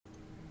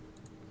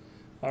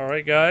All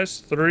right, guys.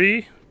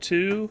 3,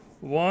 2,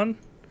 1.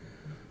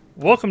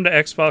 Welcome to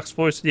Xvox,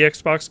 Voice of the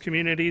Xbox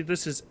Community.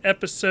 This is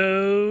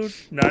episode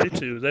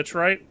 92. That's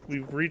right.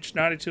 We've reached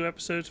 92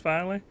 episodes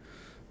finally.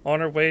 On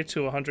our way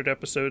to 100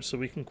 episodes so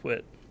we can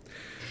quit.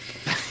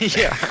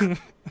 Yeah.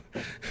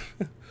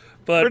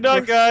 But We're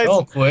done, guys.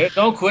 Don't quit.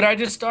 Don't quit. I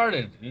just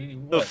started. The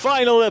What?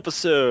 final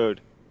episode.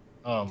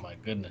 Oh, my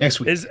goodness. Next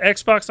week. Is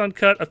Xbox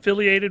Uncut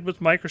affiliated with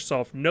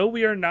Microsoft? No,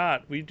 we are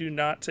not. We do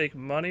not take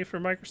money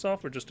from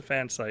Microsoft. We're just a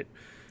fan site.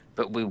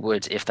 But we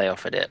would if they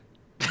offered it.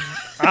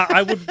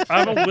 I'm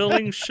a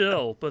willing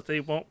shill, but they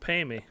won't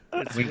pay me.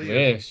 It's We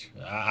weird. wish.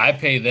 I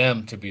pay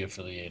them to be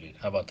affiliated.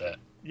 How about that?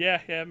 Yeah,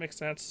 it makes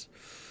sense.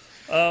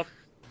 Oh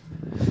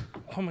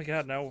my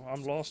god, now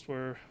I'm lost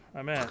where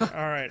I'm at. All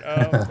right.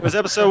 It was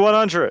episode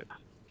 100.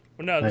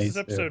 Well, no, this is 92.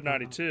 episode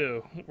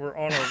 92. We're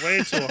on our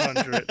way to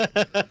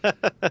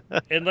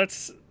 100. And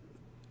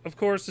of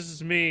course, this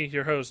is me,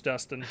 your host,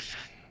 Dustin.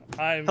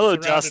 I'm Hello,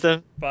 surrounded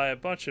Justin. by a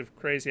bunch of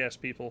crazy-ass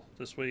people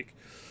this week.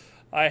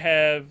 I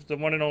have the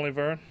one and only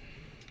Vern.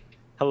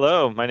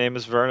 Hello, my name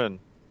is Vernon.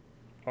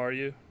 Are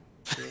you?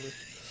 Really?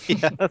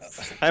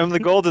 Yes, I'm the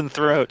Golden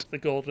Throat. The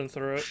golden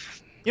throat.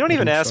 You don't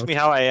even ask me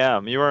how I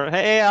am. You were,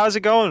 hey, how's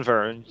it going,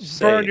 Vern? Just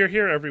Vern, say, you're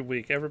here every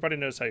week. Everybody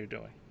knows how you're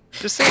doing.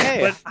 just say,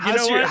 hey, But you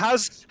know what?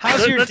 how's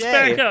Let's your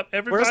day? back up.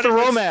 Everybody, Where's the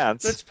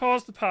romance? Let's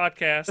pause the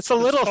podcast. It's the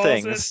Let's little pause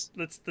things.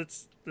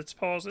 it. Let's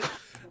pause it.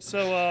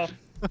 So,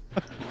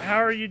 how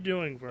are you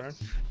doing, Vern?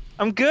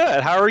 I'm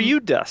good. How are you,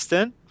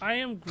 Dustin? I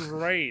am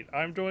great.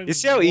 I'm doing. You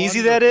see how easy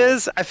that wonderful.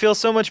 is? I feel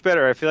so much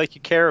better. I feel like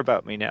you care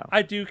about me now.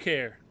 I do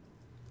care.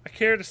 I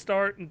care to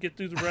start and get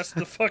through the rest of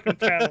the fucking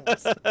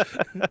panelists.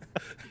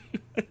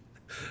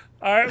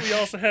 All right. We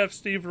also have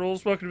Steve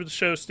Rules. Welcome to the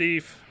show,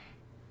 Steve.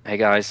 Hey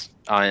guys,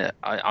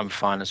 I'm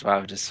fine as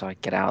well. Just so I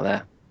get out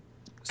there.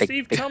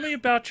 Steve, tell me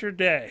about your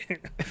day.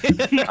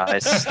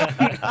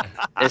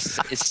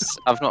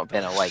 I've not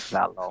been awake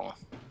that long.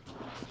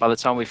 By the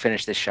time we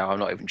finish this show, I'm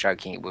not even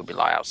joking. It will be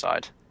light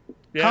outside.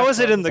 Yeah, How is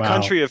it in the Wow.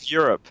 country of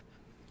Europe?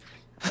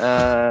 It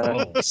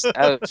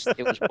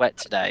was wet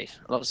today.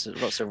 Lots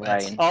of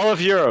rain. All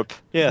of Europe.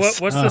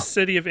 Yes. What's Oh. the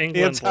city of The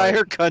England? entire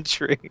like?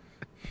 country.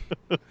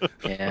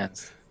 Yeah,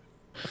 it's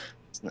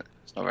not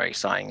very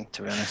exciting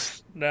to be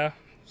honest. No.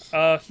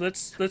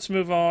 Let's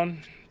move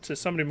on to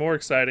somebody more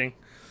exciting.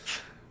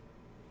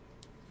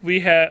 We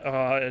had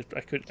I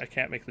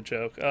can't make the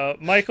joke.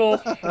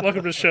 Michael, welcome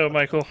to the show,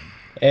 Michael.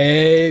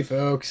 Hey,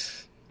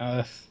 folks.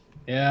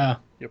 Yeah.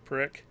 You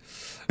prick.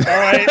 All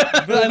right,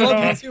 I moving love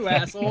on. you too,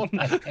 asshole.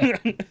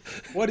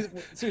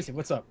 Seriously?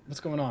 What's up? What's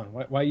going on?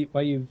 Why you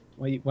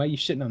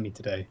shitting on me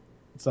today?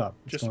 What's up?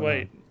 What's Just going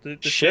wait. on? The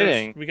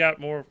Shitting. show's-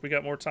 we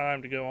got more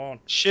time to go on.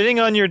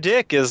 Shitting on your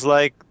dick is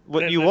like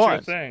what That- you that's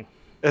want. Your thing.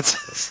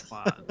 It's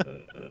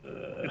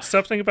It's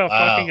something about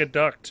Wow. fucking a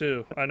duck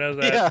too. I know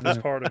that Yeah. that's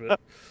part of it.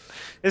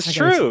 it's I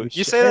gotta true. see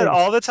You shit. say that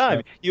all the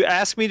time. Stuff. You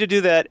ask me to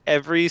do that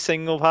every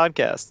single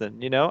podcast,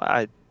 and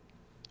I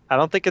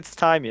don't think it's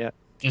time yet.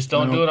 Just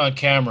don't No. do it on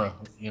camera.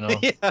 Yeah.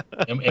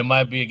 It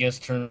might be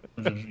against terms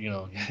of, It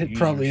user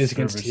probably is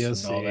against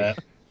service and all TLC. that.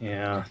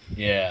 Yeah.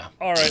 Yeah.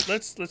 All right,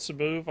 let's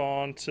move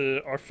on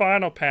to our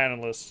final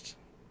panelist,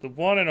 the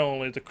one and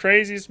only, the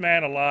craziest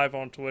man alive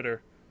on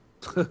Twitter,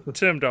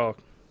 Tim Dog.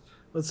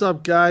 What's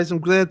up, guys? I'm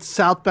glad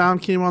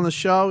Southbound came on the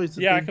show. He's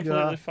a Yeah, I big,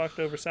 completely fucked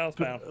over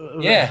Southbound.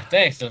 Yeah,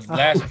 thanks. The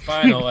last and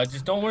final.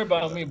 Just don't worry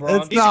about me, bro.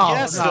 It's He's no, a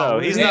guest, no, though.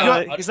 He's you're-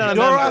 not. He's not a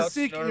You're member. our member.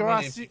 secret. You know You're what I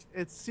our mean?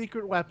 it's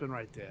secret weapon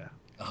right there.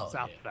 Oh, yeah.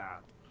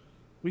 Southbound.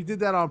 We did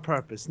that on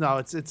purpose. No,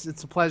 it's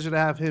a pleasure to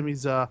have him.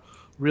 He's a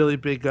really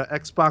big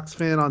Xbox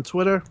fan on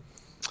Twitter,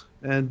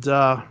 and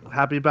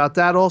happy about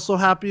that. Also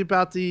happy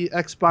about the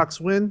Xbox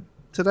win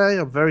today.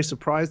 I'm very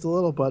surprised a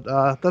little, but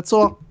that's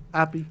all.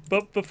 Happy.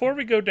 But before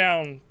we go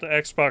down the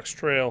Xbox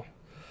trail,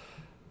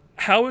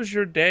 how was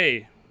your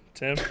day,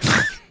 Tim?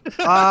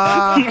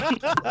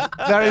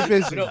 Very We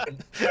busy.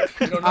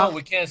 don't know.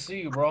 We can't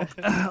see you, bro.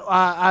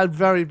 I'm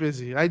very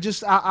busy.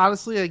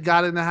 Honestly, I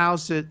got in the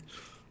house at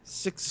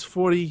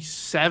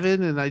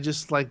 6:47, and I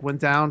just went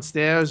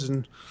downstairs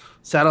and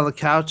sat on the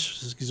couch,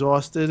 was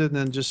exhausted, and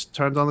then just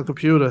turned on the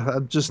computer.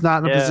 I'm just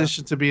not in a Yeah.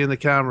 position to be in the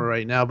camera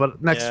right now,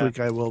 but next Yeah. week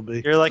I will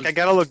be. You're like, I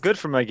gotta look good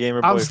for my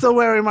gamer boy. I'm still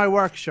wearing my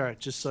work shirt,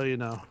 just so you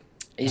know.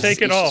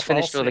 Take it he's off, Just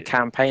finished I'll all the see.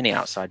 campaigning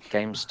outside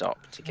GameStop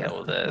to get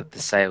all the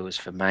sales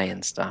for May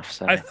and stuff.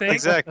 So I think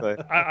Exactly.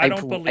 I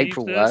don't believe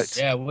April this. worked.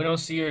 Yeah, we don't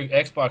see your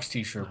Xbox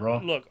T-shirt, bro.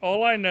 Look,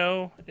 all I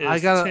know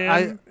is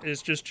Tim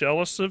is just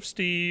jealous of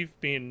Steve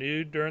being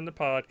nude during the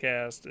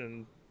podcast,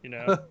 and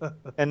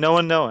And no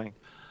one knowing.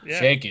 yeah.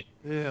 Shake it.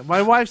 Yeah,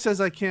 my wife says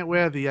I can't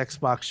wear the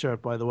Xbox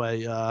shirt. By the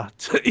way, to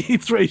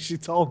E3, she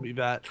told me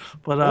that.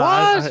 But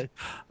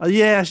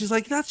yeah, she's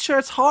like, that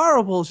shirt's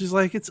horrible. She's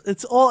like, it's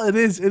all it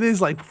is. It is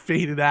like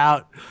faded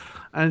out,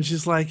 and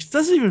she's like, it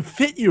doesn't even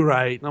fit you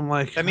right. And I'm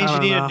like, That means I you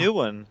don't need know. a new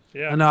one.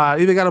 Yeah. And I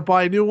either got to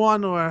buy a new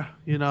one or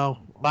I'm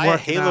Buy a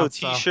working Halo out,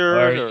 so-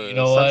 T-shirt Or or you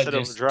know what? Sunset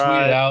Just tweet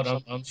Overdrive. it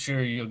out. I'm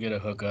sure you'll get a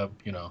hookup.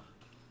 No,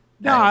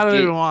 I don't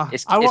You- even want.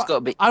 it's I want.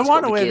 gotta be- I it's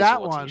want gotta to be wear Gears of that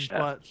War one, t-shirt.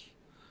 but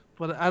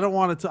but I don't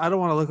want it to. I don't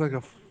want to look like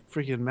a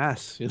freaking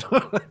mess. You know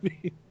what I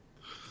mean?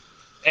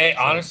 Hey,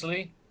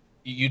 honestly,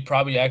 you'd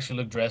probably actually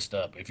look dressed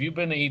up. If you've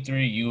been to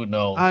E3, you would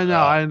know. I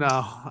know.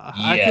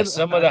 Yeah,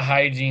 some of the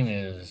hygiene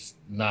is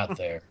not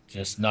there,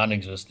 just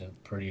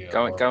non-existent. Pretty.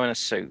 Go in a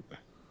suit.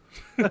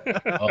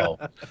 Oh,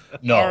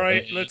 no. All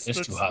right, it's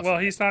let's too hot. well,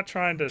 he's not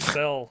trying to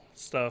sell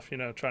stuff,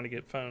 trying to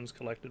get phones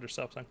collected or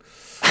something.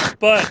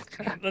 But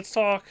let's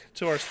talk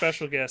to our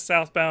special guest,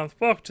 Southbound.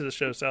 Welcome to the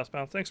show,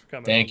 Southbound. Thanks for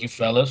coming. Thank you,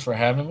 fellas, for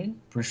having me.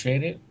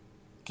 Appreciate it.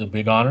 It's a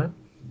big honor.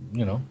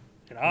 An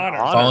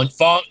honor.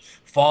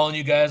 Following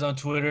you guys on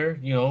Twitter,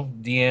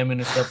 DMing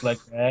and stuff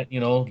like that,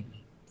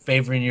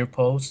 favoring your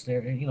posts. There,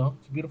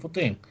 it's a beautiful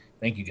thing.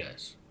 Thank you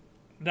guys.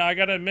 Now, I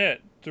gotta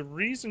admit, the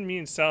reason me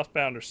and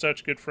Southbound are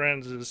such good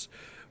friends is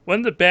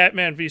when the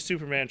Batman v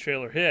Superman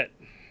trailer hit,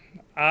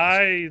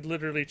 I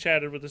literally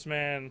chatted with this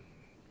man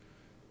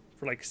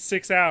for like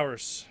 6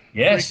 hours.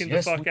 Freaking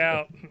the fuck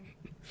out.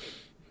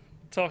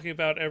 Talking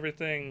about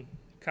everything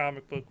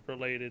comic book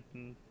related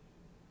and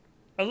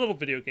a little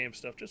video game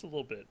stuff, just a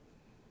little bit.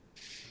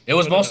 It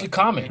was mostly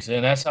comics,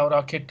 and that's how it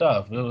all kicked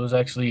off. It was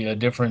actually a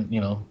different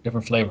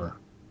flavor.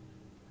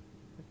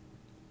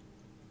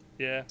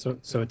 Yeah.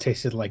 So it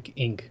tasted like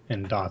ink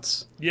and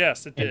dots.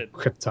 Yes, it and did.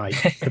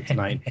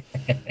 Kryptonite.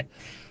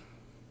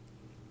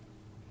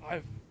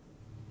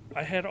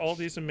 I had all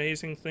these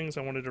amazing things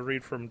I wanted to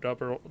read from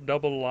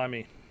Double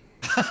Limey,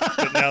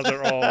 but now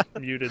they're all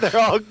muted. They're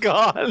all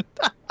gone.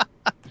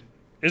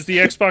 Is the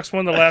Xbox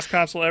One the last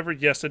console ever?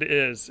 Yes, it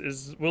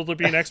is. Will there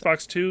be an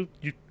Xbox 2?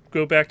 You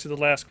go back to the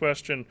last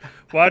question.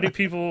 Why do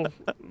people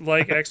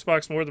like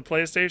Xbox more than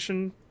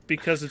PlayStation?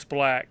 Because it's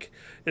black.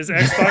 Is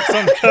Xbox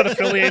Uncut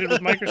affiliated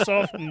with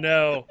Microsoft?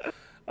 No.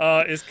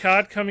 Is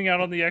COD coming out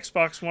on the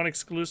Xbox One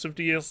exclusive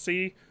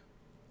DLC?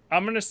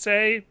 I'm going to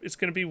say it's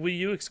going to be Wii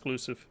U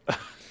exclusive.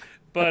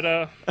 But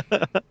Wait,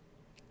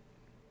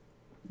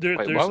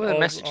 what were the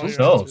messages?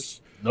 Who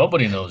knows?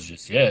 Nobody knows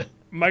just yet.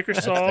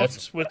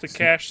 Microsoft with the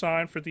cash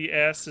sign for the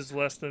S is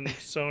less than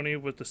Sony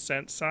with the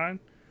cent sign.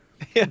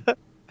 Yeah.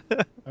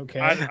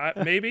 Okay.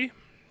 Maybe.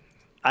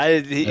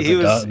 He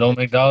was don't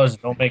make dollars.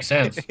 Don't make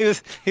sense.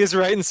 he was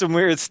writing some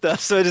weird stuff,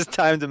 so I just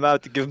timed him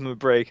out to give him a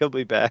break. He'll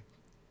be back.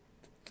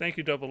 Thank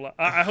you, Double.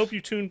 I hope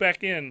you tune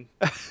back in.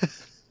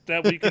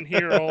 That we can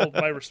hear all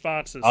my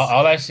responses.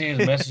 All I see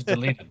is message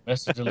deleted.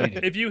 Message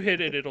deleted. If you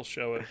hit it, it'll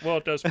show it. Well,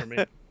 it does for me.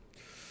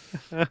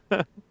 That's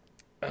what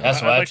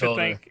I'd I like to told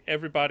her. thank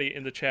everybody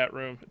in the chat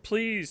room.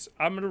 Please,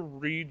 I'm gonna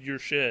read your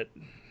shit.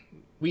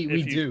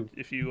 We do.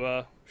 If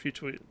you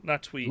tweet,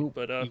 not tweet,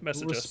 but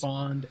message us.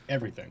 Respond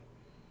everything.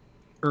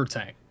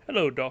 Tank.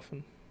 Hello,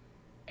 Dolphin.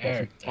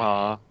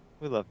 Aw,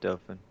 we love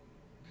Dolphin.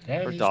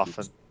 Or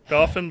Dolphin.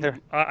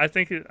 Dolphin. I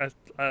think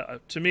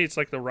to me it's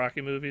like the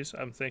Rocky movies.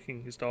 I'm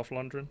thinking he's Dolph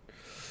Lundgren.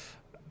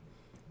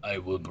 I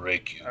will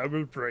break you. I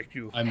will break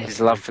you. His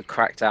love for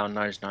Crackdown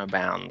knows no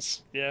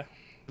bounds. Yeah,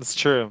 That's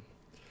true.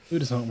 Who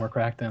doesn't want more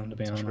Crackdown, to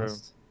be honest?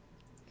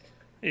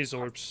 True. he's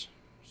Orbs.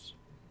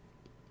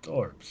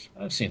 Orbs.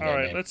 I've seen All that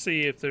right, name. let's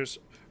see if there's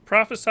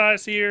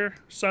Prophesize here.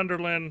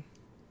 Sunderland,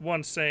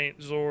 One Saint,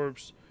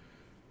 Zorbs.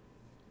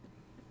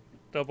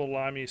 Double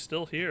Limey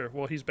still here.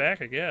 Well, he's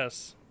back, I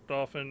guess.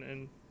 Dolphin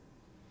and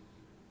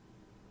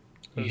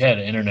He had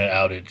an internet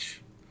outage.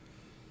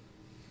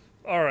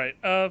 all right.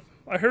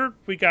 I heard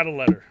we got a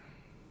letter.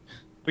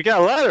 We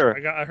got a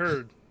letter. I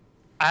heard.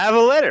 I have a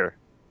letter.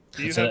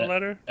 Do you It's have a a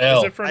letter? L.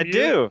 Is it from I you?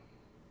 do.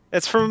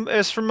 It's from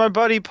my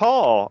buddy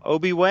Paul,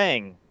 Obi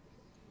Wang.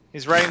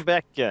 He's writing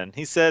back again.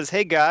 He says,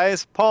 "Hey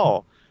guys,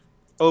 Paul,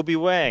 Obi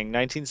Wang,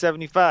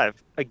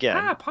 1975 again."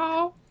 Hi,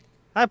 Paul.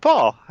 Hi,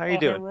 Paul. How you Oh,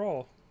 doing?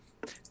 roll.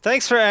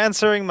 Thanks for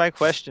answering my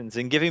questions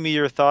and giving me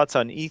your thoughts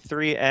on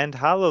E3 and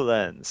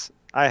HoloLens.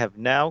 I have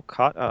now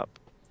caught up.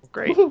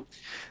 Great.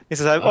 He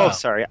says, Wow.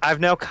 I've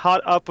now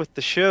caught up with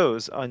the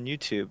shows on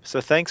YouTube,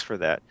 so thanks for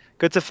that.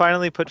 Good to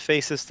finally put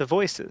faces to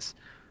voices.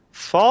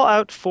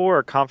 Fallout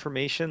 4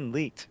 confirmation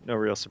leaked. No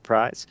real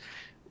surprise.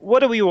 What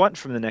do we want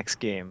from the next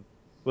game?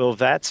 Will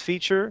VATS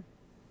feature?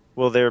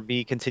 Will there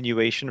be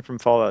continuation from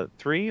Fallout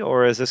 3,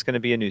 or is this going to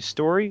be a new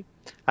story?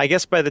 I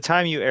guess by the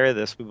time you air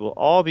this, we will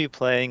all be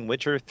playing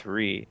Witcher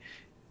 3.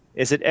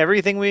 Is it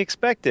everything we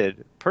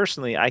expected?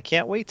 Personally, I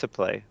can't wait to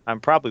play. I'm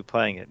probably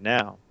playing it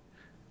now.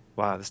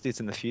 Wow, this dude's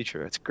in the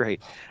future. It's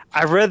great.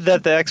 I read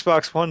that the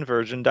Xbox One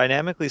version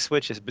dynamically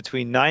switches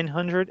between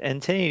 900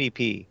 and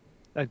 1080p.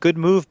 A good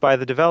move by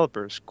the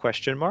developers?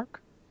 Question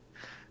mark.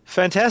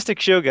 Fantastic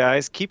show,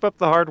 guys. Keep up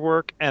the hard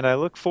work, and I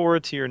look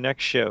forward to your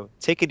next show.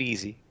 Take it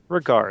easy.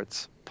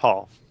 Regards,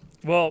 Paul.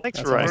 Well, Thanks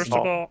for writing, first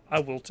Paul. of all, I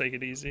will take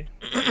it easy.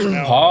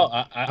 Now,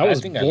 Paul, I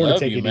was think I born to love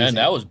take you, it man. easy.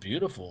 That was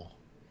beautiful.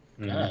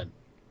 Mhm. God.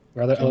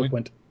 Rather Can we-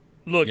 eloquent.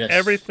 look, Yes,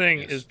 everything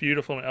yes. is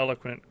beautiful and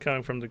eloquent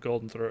coming from the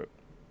Golden Throat.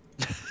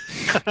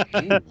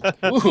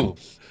 Ooh.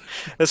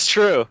 That's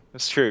true.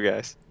 That's true,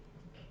 guys.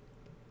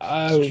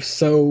 Oh,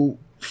 so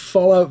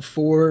Fallout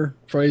 4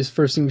 probably is the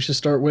first thing we should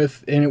start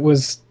with, and it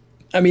was,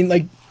 I mean,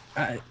 like,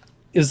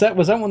 was that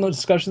one of the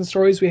discussion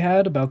stories we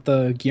had about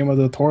the Guillermo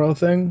del Toro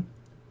thing?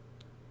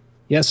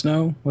 Yes,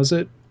 no, was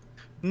it?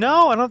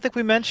 No, I don't think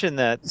we mentioned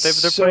that. They're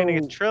putting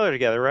a So- trailer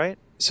together, right?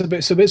 So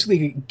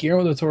basically,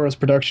 Guillermo del Toro's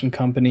production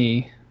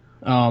company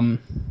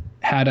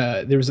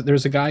had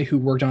there's a guy who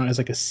worked on it as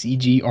like a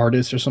CG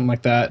artist or something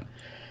like that.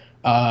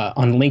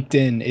 On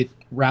LinkedIn, it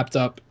wrapped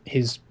up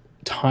his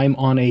time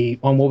on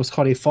what was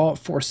called a Fallout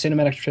 4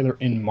 cinematic trailer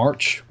in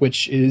March,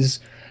 which is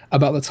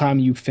about the time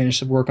you finish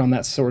the work on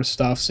that sort of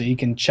stuff, so you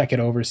can check it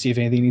over, see if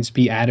anything needs to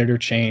be added or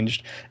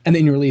changed, and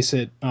then you release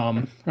it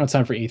around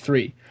time for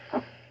E3.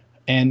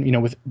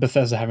 And with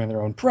Bethesda having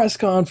their own press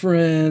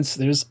conference,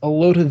 there's a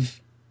load of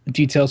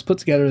details put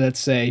together that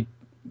say,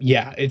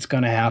 yeah, it's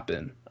gonna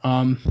happen.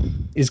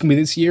 Is it gonna be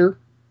this year?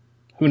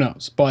 Who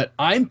knows? But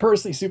I'm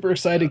personally super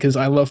excited because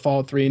I love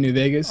Fallout 3 in New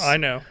Vegas. I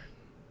know.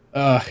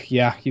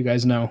 Yeah, you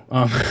guys know.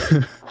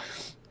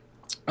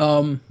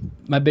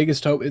 My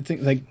biggest hope, I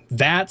think, like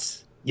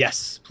that's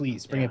yes,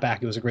 please bring it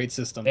back. It was a great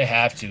system. They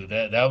have to.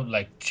 That would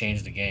like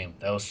change the game.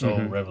 That was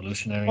so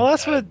revolutionary. Well,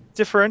 that's what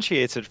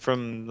differentiates it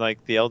from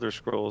like the Elder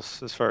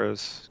Scrolls as far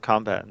as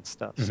combat and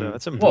stuff. So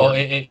it's Well,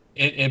 important.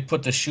 it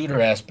put the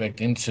shooter aspect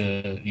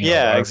into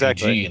Yeah, RPG,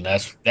 exactly. and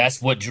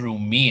that's what drew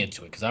me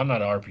into it because I'm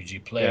not an RPG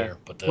player,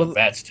 but Well-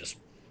 that's just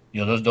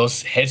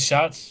those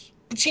headshots.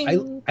 I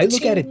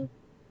look at it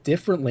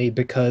differently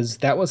because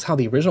that was how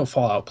the original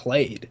Fallout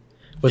played,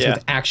 was Yeah.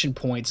 with action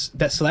points.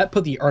 So that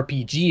put the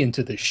RPG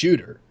into the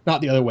shooter,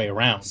 not the other way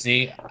around.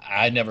 See,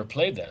 I never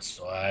played that,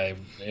 so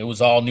it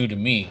was all new to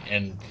me,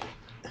 and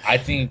I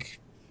think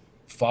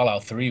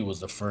Fallout 3 was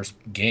the first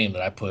game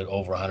that I put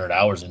over 100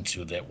 hours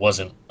into that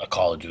wasn't a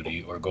Call of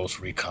Duty or Ghost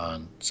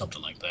Recon,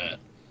 something like that.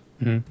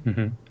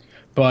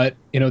 But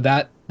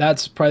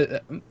that's probably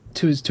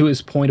to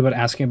his point about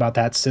asking about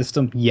that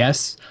system.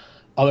 Yes,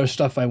 other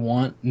stuff I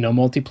want, no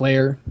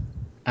multiplayer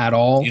at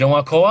all. You don't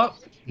want co-op?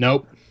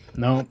 Nope,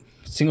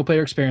 single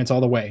player experience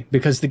all the way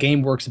because the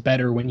game works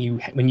better when you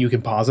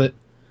can pause it,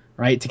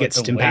 right, to get But the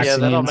stim way- packs Yeah,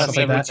 in that'll and mess stuff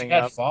like that. everything You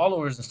got up.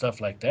 followers and stuff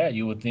like that.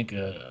 You would think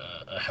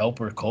a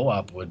helper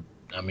co-op would.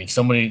 I mean,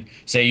 somebody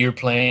say you're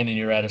playing and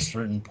you're at a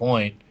certain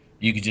point,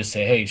 you could just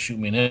say, "Hey, shoot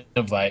me an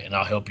invite, and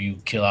I'll help you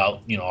kill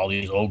out, all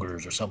these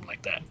ogres or something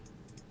like that."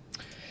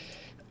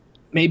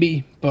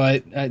 Maybe,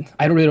 but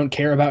I really don't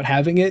care about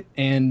having it,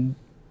 and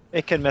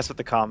It can mess with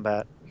the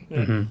combat. It's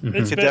It been- would-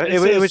 it's it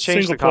a would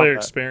change the single player combat.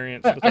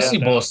 experience. I without see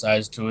doubt. both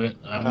sides to it.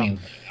 I mean,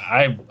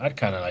 I'd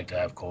kind of like to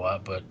have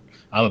co-op, but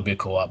I'm a big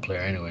co-op player,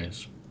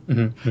 anyways.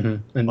 and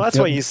Well, that's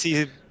why you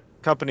see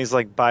companies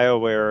like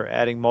BioWare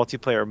adding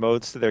multiplayer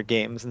modes to their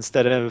games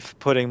instead of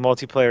putting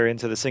multiplayer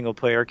into the single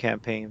player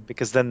campaign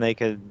because then they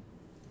could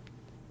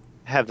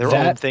have their own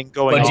That- thing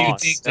going But on. do you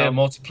think that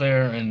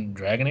multiplayer in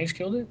Dragon Age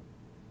killed it?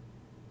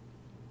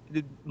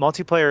 The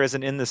multiplayer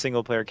isn't in the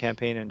single player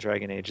campaign in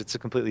Dragon Age. It's a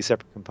completely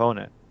separate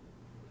component.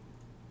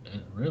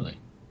 Really?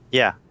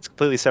 Yeah, it's a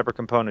completely separate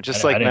component,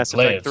 just I like didn't Mass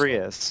play Effect it, 3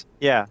 so- is.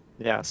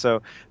 Yeah.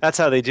 So that's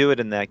how they do it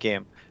in that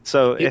game.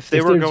 So if they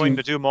if were they're going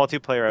do- to do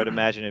multiplayer, I would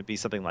imagine it'd be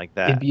something like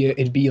that.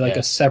 it'd be like Yeah.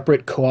 a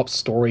separate co-op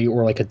story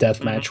or like a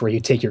death match where you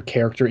take your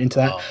character into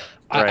that. Oh,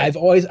 Right. I've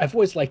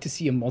always liked to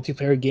see a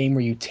multiplayer game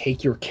where you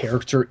take your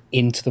character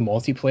into the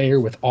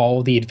multiplayer with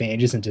all the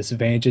advantages and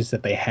disadvantages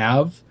that they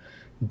have.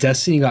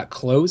 Destiny got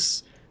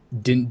close,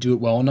 didn't do it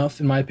well enough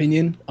in my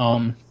opinion.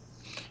 other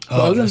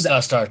than let's that-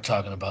 not start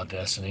talking about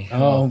Destiny.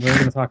 Oh, we're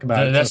gonna talk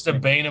about it. That's the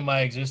trust me. bane of my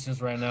existence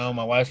right now.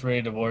 My wife's ready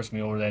to divorce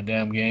me over that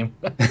damn game.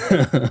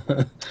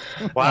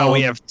 Wow, we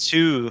Um, have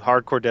two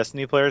hardcore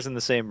Destiny players in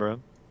the same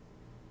room.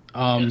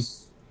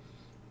 Yes.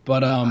 But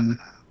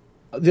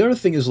the other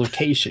thing is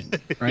location,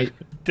 right?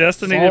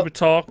 Destiny Fall- to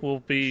talk will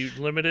be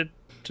limited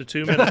to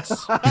 2 minutes.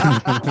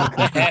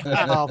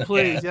 Oh,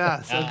 please,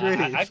 yes, agreed.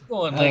 I can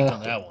go on length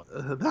on that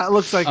one. That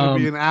looks like it'll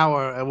be Um, an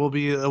hour, and we'll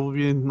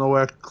be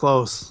nowhere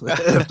close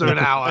after an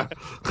hour.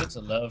 It's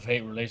a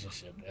love-hate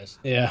relationship. That's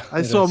Yeah, I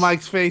it saw is.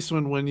 Mike's face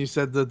when you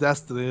said the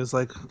Destiny. It was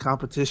like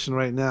competition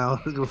right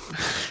now.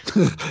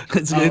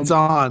 it's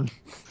on.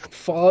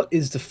 Fallout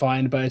is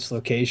defined by its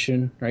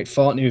location, right?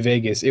 Fallout New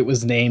Vegas, it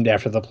was named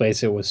after the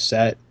place it was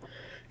set.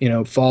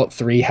 Fallout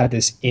 3 had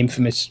this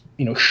infamous,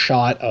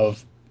 shot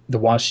of the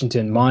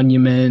Washington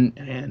Monument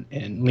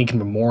and Lincoln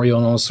Memorial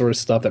and all this sort of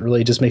stuff that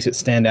really just makes it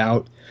stand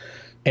out.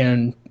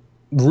 And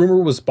rumor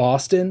was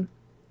Boston,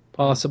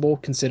 possible,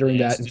 considering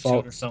that in Institute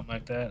Fallout or something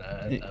like that.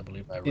 I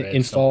believe I read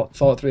in something.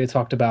 Fallout 3 they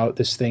talked about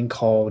this thing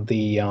called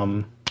the I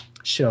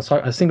was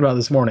thinking about it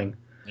this morning.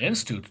 The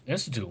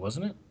Institute,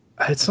 wasn't it?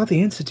 It's not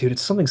the Institute.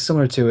 It's something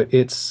similar to it.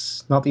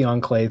 It's not the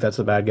Enclave. That's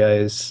the bad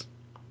guys.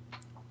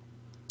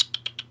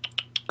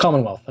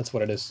 Commonwealth. That's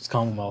what it is. It's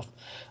Commonwealth.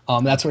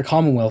 That's where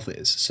Commonwealth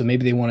is. So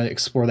maybe they want to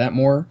explore that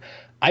more.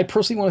 I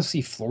personally want to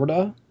see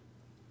Florida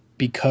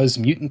because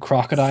mutant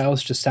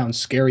crocodiles just sound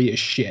scary as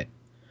shit.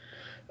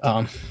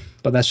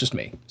 But that's just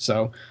me.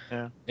 So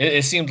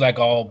It seems like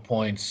all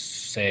points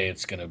say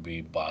it's going to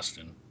be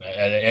Boston.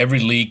 Every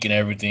leak and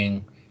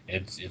everything,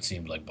 it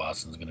seems like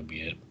Boston's going to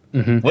be it.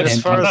 Which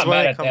As far I'm as not when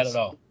mad it at that comes- at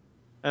all.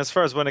 As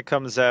far as when it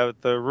comes out,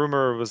 the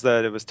rumor was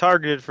that it was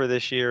targeted for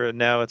this year, and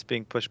now it's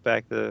being pushed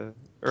back to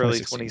early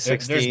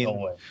 2016. 2016. There's no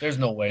way. There's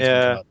no way it's going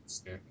to Yeah. come out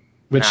this year.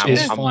 which Nah,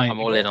 is I'm fine.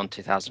 all in on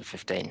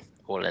 2015.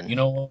 All in. You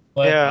know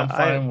what? Yeah, I'm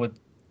fine with.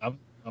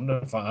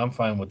 I'm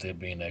fine with it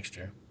being next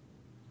year.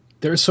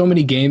 There are so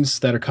many games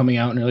that are coming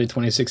out in early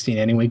 2016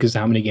 anyway, because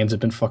how many games have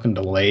been fucking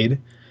delayed?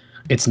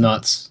 It's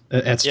nuts.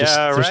 It's just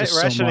Yeah, there's right. just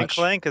so Ratchet and much.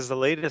 Clank is the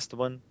latest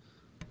one.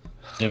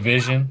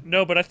 Division.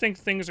 No, but I think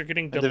things are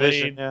getting A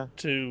Division, delayed yeah.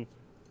 to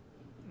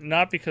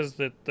not because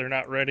that they're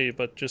not ready,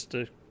 but just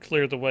to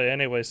clear the way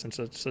anyway, since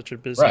it's such a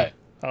busy Right.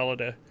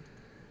 holiday.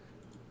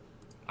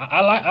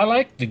 I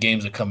like the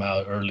games that come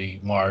out early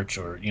March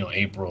or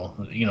April,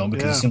 because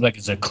Yeah. it seems like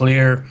it's a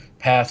clear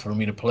path for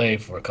me to play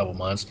for a couple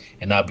months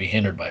and not be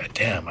hindered by it.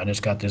 Damn, I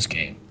just got this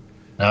game.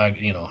 Now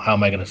how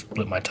am I going to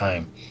split my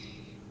time?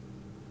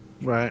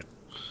 Right.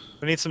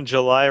 We need some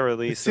July It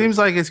releases. seems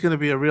like it's going to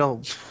be a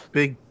real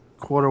big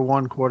quarter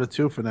 1, quarter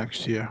 2 for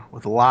next year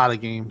with a lot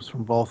of games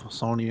from both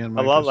Sony and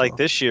Microsoft. a lot like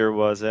this year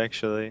was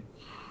actually.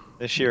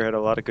 This year had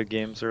a lot of good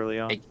games early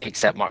on.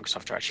 Except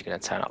Microsoft are actually going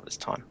to turn up this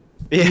time.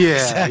 Yeah, Yeah,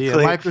 exactly.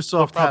 Microsoft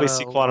We'll probably had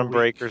see a Quantum week.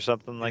 Break or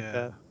something like Yeah.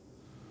 that.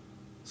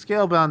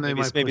 Scalebound, they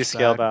might Maybe push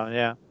back, Scalebound,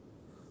 yeah.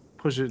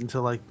 push it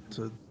into like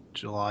to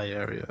July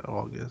area,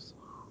 August.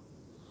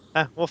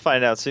 We'll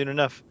find out soon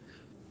enough.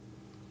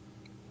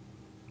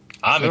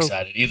 I'm So-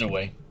 excited either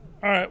way.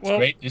 All right, It's well,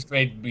 great. It's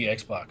great to be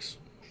Xbox.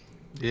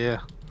 Yeah.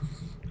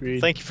 Agreed.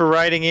 Thank you for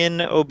writing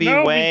in, OB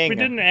no, Wang. we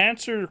didn't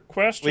answer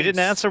questions. We didn't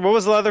answer. What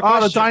was the other Oh, question?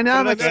 the What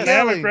dynamic did I miss?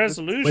 Dynamic scaling.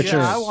 resolution. Which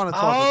Yeah, I is- want to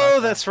talk about Oh,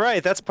 that. that's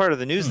right. That's part of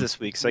the news this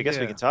week, so I guess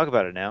we Yeah. can talk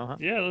about it now. Huh?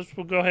 Yeah,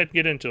 we'll go ahead and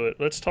get into it.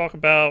 Let's talk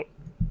about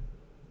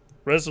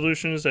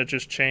resolutions that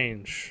just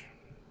change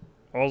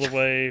all the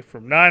way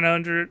from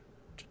 900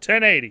 to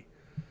 1080.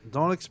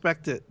 Don't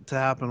expect it to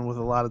happen with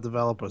a lot of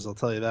developers. I'll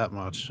tell you that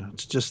much.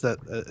 It's just that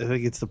I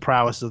think it's the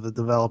prowess of the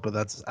developer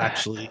that's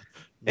actually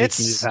making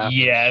It's- it happen.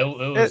 Yeah, it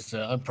was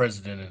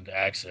unprecedented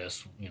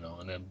access,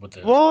 and then with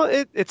the Well,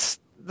 it's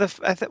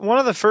one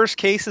of the first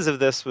cases of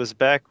this was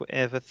back with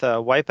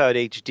Wipeout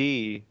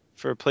HD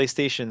for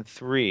PlayStation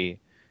 3.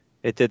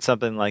 It did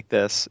something like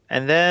this,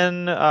 and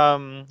then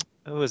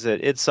who was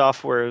it? id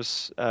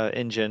Software's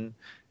engine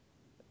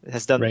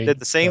did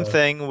the same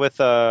thing with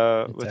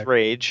Tech.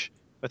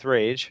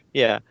 Rage,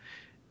 yeah.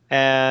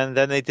 And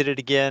then they did it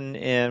again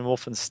in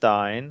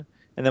Wolfenstein,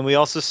 and then we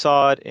also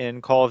saw it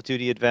in Call of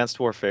Duty Advanced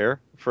Warfare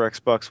for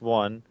Xbox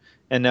One,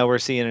 and now we're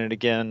seeing it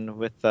again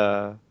with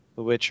The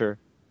Witcher.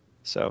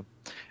 So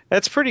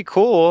that's pretty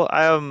cool.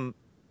 I'm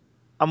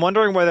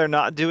wondering why they're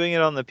not doing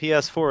it on the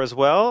PS4 as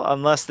well,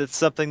 unless it's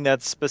something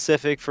that's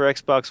specific for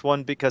Xbox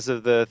One because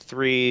of the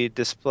 3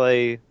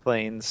 display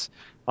planes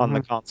on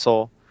the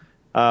console.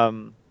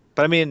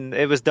 But I mean,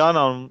 it was done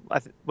on.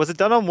 Was it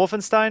done on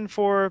Wolfenstein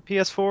for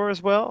PS4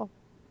 as well?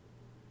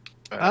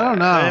 I don't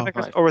know.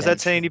 Or was that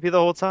 1080p the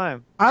whole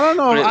time? I don't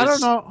know. But it I was-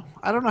 don't know.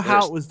 I don't know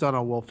how it was done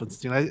on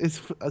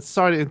Wolfenstein.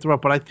 Sorry to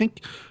interrupt, but I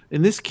think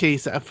in this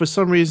case, for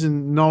some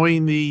reason,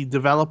 knowing the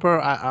developer,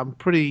 I'm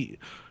pretty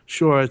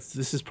sure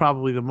this is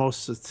probably the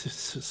most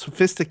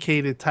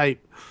sophisticated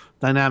type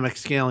dynamic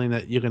scaling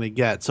that you're going to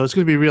get. So it's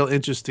going to be real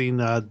interesting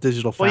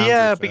digital. Well, Foundry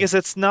yeah, for- because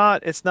it's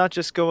not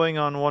just going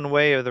on one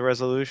way of the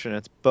resolution.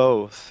 It's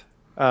both.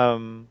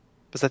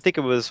 Because I think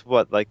it was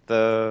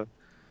the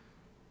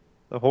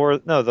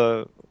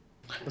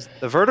was it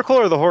the vertical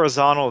or the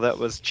horizontal that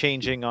was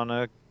changing on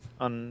a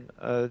It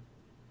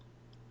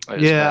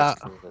was Yeah.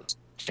 vertical that's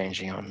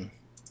changing on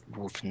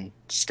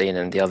Wolfenstein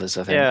and the others,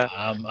 I think. yeah.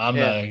 I'm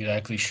Yeah. not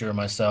exactly sure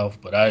myself,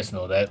 but I just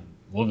know that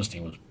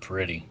Wolfenstein was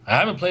pretty. I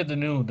haven't played the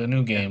new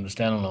game, the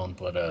standalone,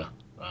 but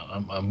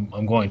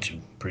I'm going to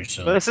pretty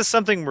soon. But this is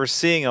something we're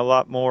seeing a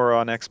lot more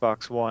on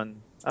Xbox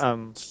One,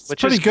 It's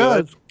which pretty is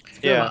good.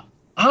 Yeah.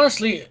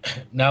 Honestly,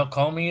 now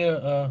call me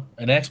an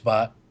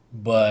Xbot,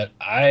 but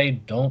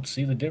I don't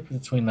see the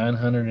difference between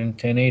 900 and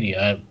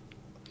 1080.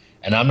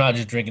 And I'm not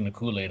just drinking the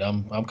Kool-Aid.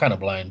 I'm kind of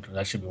blind.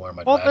 I should be wearing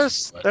my Well,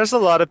 glasses. but there's a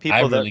lot of people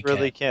really that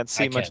really can't- can't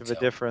see I much can't of a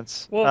tell.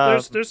 difference. Well,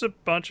 there's a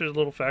bunch of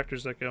little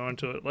factors that go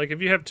into it. Like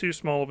if you have too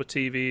small of a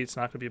TV, it's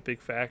not going to be a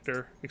big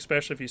factor,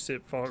 especially if you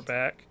sit far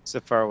back. So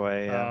far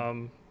away. Yeah.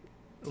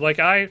 Like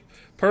I have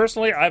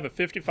a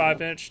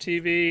 55-inch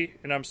TV,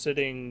 and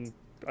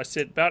I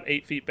sit about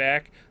 8 feet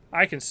back.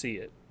 I can see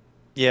it.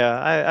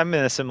 Yeah, I'm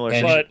in a similar.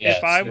 And- situation. But yes,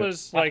 if I yeah.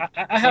 was like,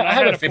 I have when I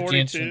had a a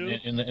 50-inch 42,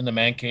 in the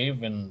man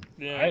cave, and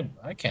Yeah.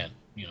 I can't.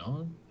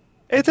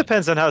 It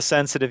depends on how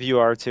sensitive you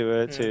are to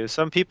it, too.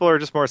 Some people are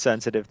just more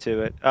sensitive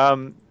to it.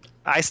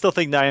 I still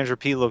think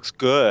 900p looks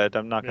good.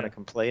 I'm not going to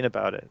complain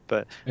about it,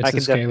 but It's I the can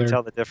definitely scaler.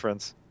 tell the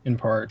difference. in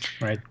part,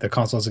 right? The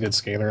console has a good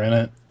scaler in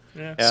it,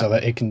 yeah. Yeah. so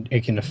that it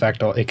can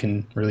affect all. It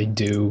can really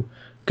do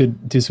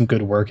some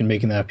good work in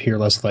making that appear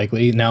less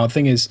likely. Now the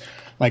thing is,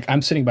 like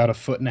I'm sitting about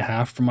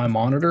 1.5 feet from my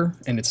monitor,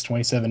 and it's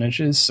 27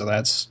 inches, so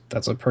that's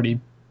a pretty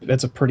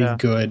Yeah.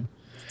 good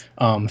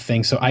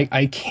thing. So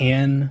I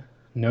can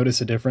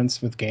notice a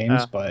difference with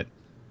games, Yeah. but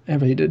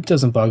it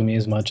doesn't bug me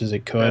as much as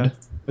it could Yeah.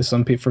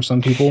 with for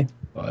some people.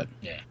 But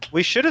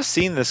We should have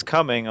seen this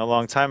coming a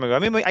long time ago. I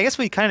mean, I guess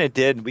we kind of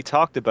did. We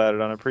talked about it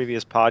on a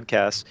previous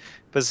podcast,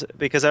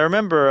 because I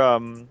remember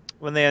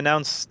when they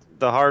announced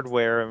the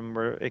hardware and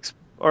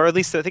or at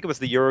least I think it was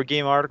the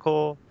Eurogame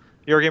article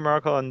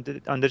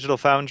on Digital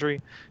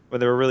Foundry, where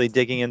they were really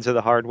digging into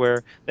the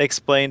hardware. They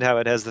explained how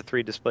it has the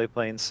 3 display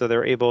planes, so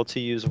they're able to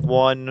use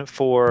one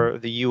for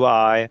the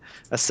UI,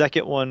 a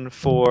second one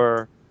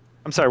for,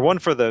 one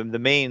for the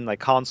main like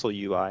console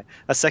UI,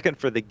 a second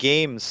for the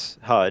game's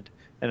HUD,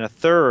 and a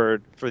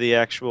third for the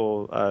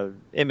actual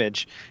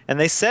image. And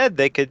they said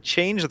they could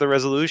change the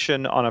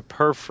resolution on a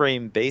per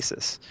frame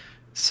basis.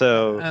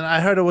 So, and I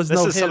heard it was this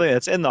no is hit. something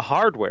that's in the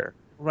hardware.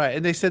 Right,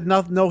 and they said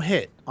no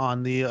hit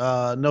on the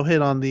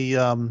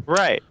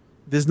Right.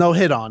 There's no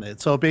hit on it,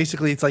 so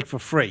basically it's like for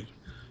free.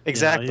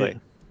 Exactly. Yeah.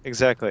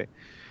 Exactly.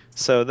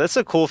 So that's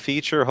a cool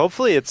feature.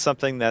 Hopefully it's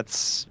something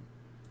that's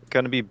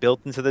going to be built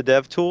into the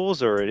dev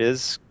tools, or it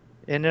is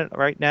in it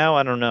right now.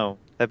 I don't know.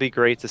 That'd be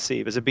great to see,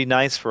 because it'd be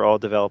nice for all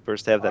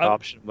developers to have that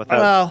option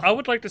without I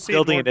would like to see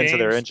building more it into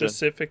their games engine.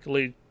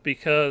 specifically,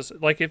 because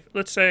like if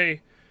let's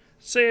say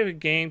a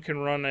game can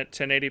run at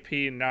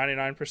 1080p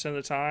 99% of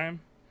the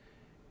time,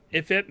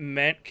 if it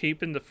meant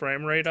keeping the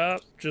frame rate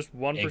up just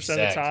 1% of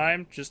the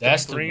time, just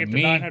to bring it to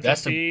 900p,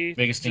 that's the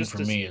biggest thing for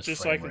me is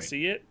just so frame I can rate.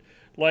 see it.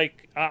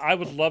 Like I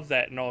would love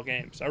that in all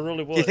games. I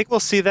really would. Do you think we'll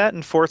see that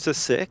in Forza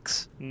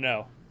 6?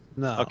 No.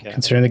 No. Okay.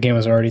 Considering the game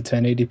was already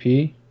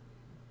 1080p.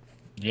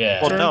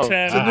 Yeah. Well, Turn no.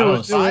 10. I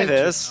don't see it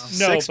is.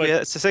 No,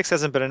 6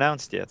 hasn't been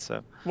announced yet,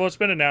 so. Well, it's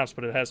been announced,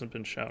 but it hasn't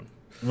been shown.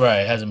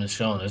 Right, it hasn't been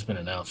shown. It's been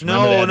announced.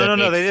 No. They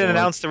didn't big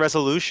announce the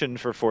resolution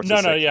for Forza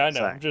 6. No, yeah, I know.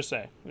 Sorry. I'm just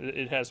saying.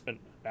 It has been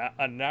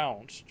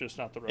announced, just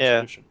not the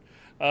Yeah. resolution.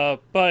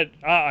 But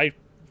I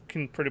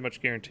can pretty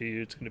much guarantee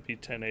you it's going to be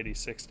 1080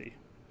 60.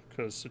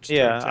 Because it's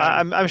Yeah,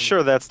 10. I'm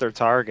sure that's their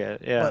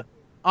target. Yeah.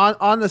 But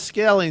on the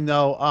scaling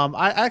though,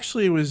 I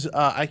actually was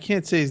I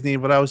can't say his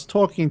name, but I was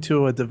talking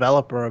to a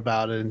developer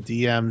about it in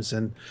DMs,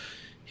 and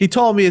he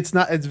told me it's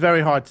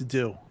very hard to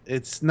do.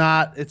 It's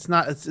not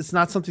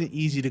something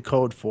easy to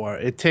code for.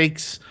 It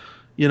takes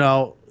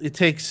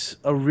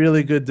a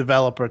really good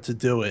developer to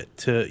do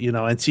it.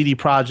 And CD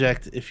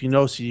Projekt, if you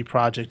know CD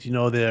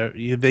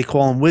Projekt, they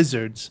call them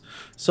wizards.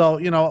 So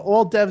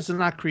all devs are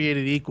not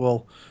created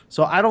equal.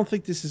 So I don't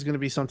think this is going to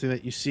be something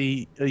that you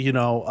see,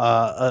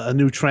 a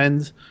new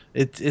trend.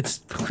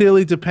 It's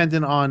clearly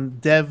dependent on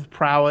dev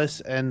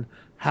prowess and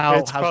how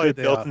It's probably good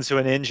they built are. into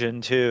an engine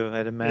too,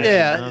 I'd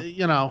imagine.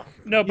 Yeah,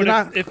 No, but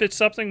not- if it's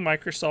something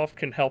Microsoft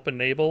can help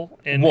enable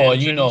in Well,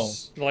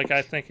 engines, like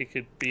I think it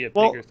could be a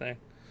bigger thing.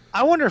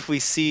 I wonder if we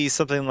see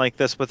something like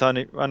this with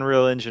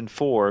Unreal Engine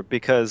 4,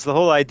 because the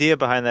whole idea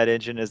behind that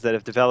engine is that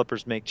if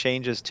developers make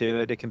changes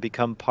to it, it can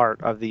become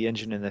part of the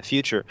engine in the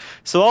future.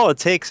 So all it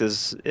takes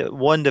is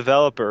one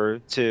developer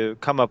to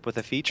come up with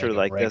a feature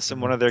like this in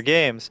one of their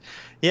games.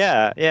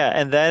 Yeah,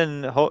 and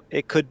then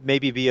it could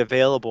maybe be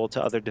available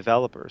to other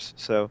developers.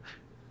 So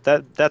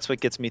that's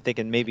what gets me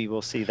thinking maybe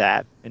we'll see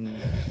that in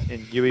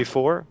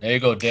UE4. There you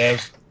go,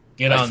 devs.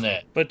 Get on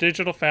that. But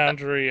Digital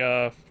Foundry,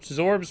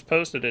 Zorbs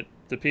posted it.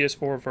 The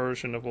PS4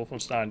 version of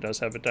Wolfenstein does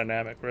have a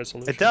dynamic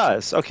resolution. It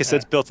does. Okay, so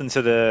it's built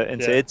into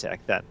idTech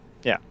then.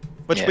 Yeah.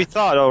 Which we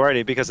thought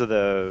already because of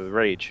the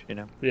Rage,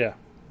 Yeah.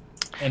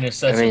 And it's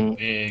such a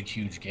big,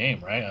 huge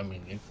game, right? I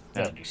mean, you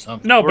gotta do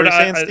something. No, What but were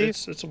you saying,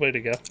 Steve? it's a way to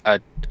go. I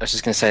was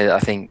just going to say that I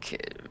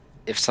think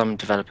if some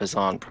developers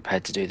aren't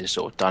prepared to do this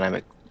sort of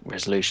dynamic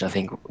resolution, I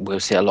think we'll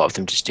see a lot of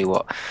them just do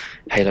what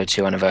Halo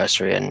 2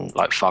 Anniversary and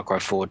like Far Cry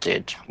 4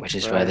 did, which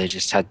is where they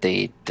just had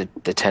the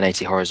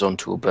 1080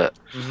 horizontal, but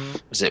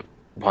was it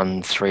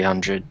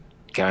 1300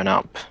 going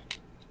up?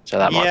 So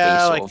that might be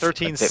sort like of a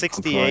bit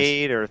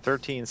 1368 or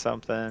 13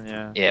 something,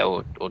 yeah,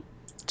 or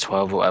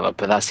 12 or whatever,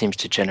 but that seems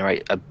to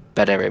generate a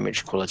better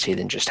image quality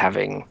than just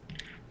having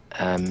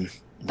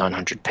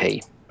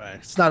 900p. Right.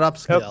 It's not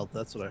upscaled.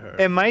 That's what I heard.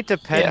 It might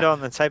depend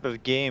on the type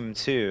of game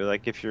too.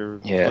 Like if you're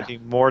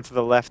looking more to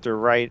the left or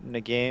right in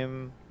a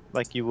game,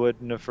 like you would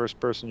in a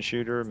first-person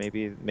shooter,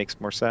 maybe it makes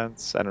more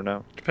sense. I don't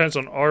know. Depends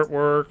on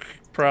artwork,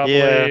 probably,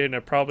 and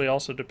it probably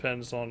also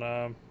depends on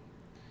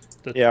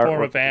the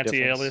form of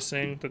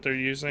anti-aliasing that they're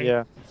using.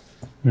 Yeah.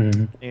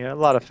 Yeah, a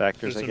lot of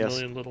factors, There's I guess. a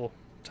million little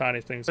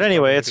tiny things. But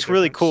anyway, it's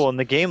really cool, and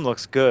the game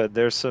looks good.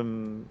 There's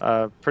some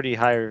pretty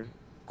high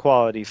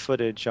quality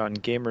footage on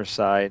Gamer's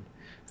side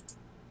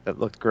that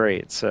looked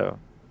great. So,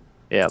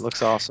 yeah, it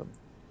looks awesome.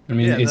 I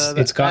mean,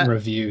 it's gotten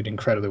reviewed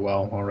incredibly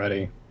well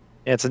already.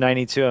 Yeah, it's a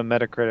 92 on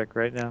Metacritic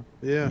right now.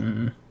 Yeah.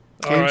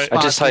 All right.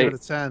 I just gave it a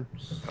 10.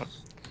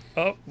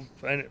 Oh,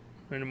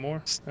 any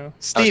more? No?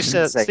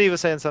 Steve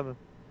was saying something.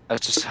 I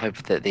just hope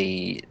that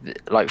the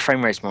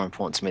frame rate's more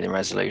important to me than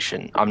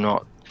resolution. I'm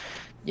not,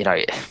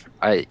 I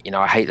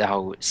hate the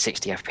whole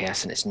 60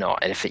 FPS, and it's not.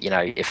 And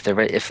if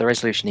the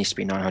resolution needs to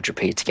be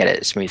 900p to get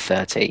it smooth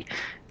 30,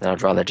 then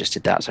I'd rather just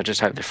do that. So I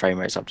just hope the frame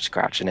rate's up to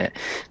scratch. And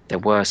there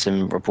were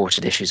some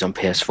reported issues on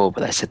PS4,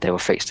 but they said they were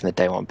fixed in the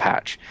day one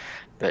patch.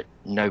 But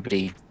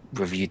nobody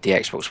reviewed the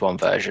Xbox One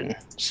version,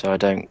 so I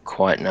don't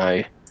quite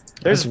know.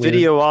 There's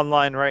video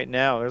online right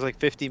now. There's like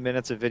 50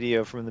 minutes of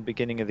video from the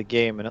beginning of the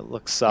game, and it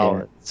looks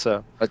solid.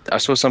 So I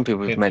saw some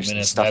people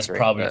mention stuff. That's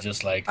probably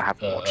just like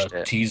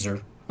a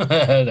teaser.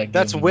 That game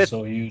That's is with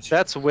so huge.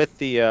 that's with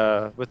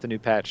the new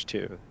patch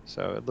too,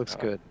 so it looks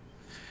good.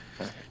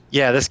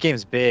 Yeah, this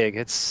game's big.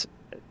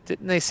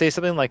 Didn't they say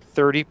something like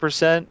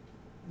 30%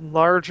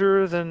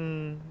 larger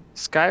than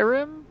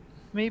Skyrim?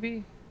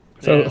 Maybe.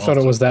 So Yeah. I thought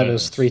it was that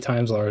Almost is 3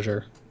 times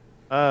larger.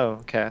 Oh,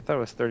 okay. I thought it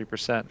was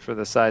 30% for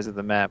the size of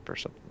the map or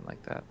something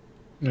like that.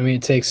 I mean,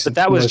 it takes. But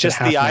that was what is it, just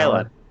half the an hour?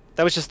 island.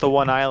 That was just the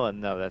one island.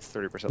 No, that's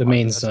 30%. The larger.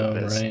 main That's what it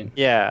zone, is. right?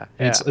 Yeah.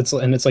 Yeah.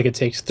 It's like it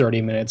takes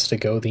 30 minutes to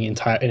go the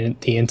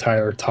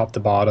entire top to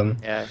bottom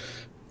Yeah.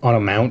 on a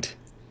mount.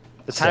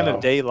 The time So-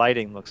 of day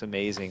lighting looks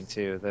amazing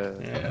too.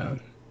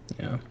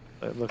 Yeah.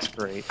 It looks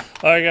great.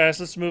 All right, guys,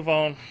 let's move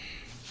on.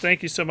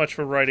 Thank you so much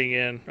for writing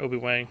in, Obi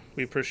Wang.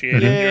 We appreciate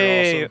it.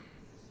 Yay. You're awesome.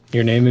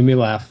 Your name made me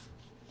laugh.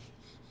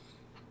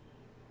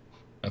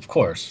 Of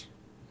course.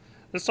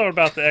 Let's talk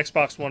about the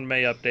Xbox One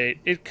May update.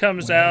 It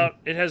comes out.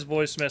 It has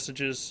voice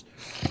messages.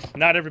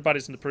 Not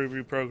everybody's in the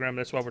preview program.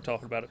 That's why we're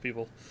talking about it,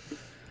 people.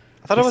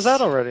 I thought it was out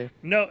already.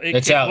 No,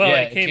 It's came, out, well,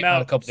 yeah, it came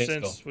out a couple days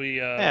since ago. we.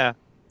 Yeah.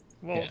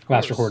 Well, Yeah. of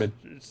Last course. recorded.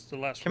 It's the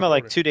last. Came out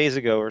like recorded. 2 days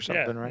ago or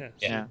something, Yeah, right?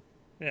 yeah.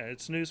 Yeah,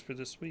 it's news for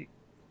this week.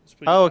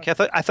 Oh, okay.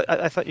 I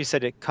thought you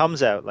said it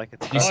comes out like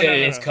it's. You Oh, said no, no,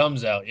 it no.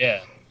 comes out,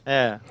 yeah.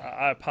 Yeah.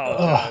 I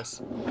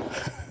apologize.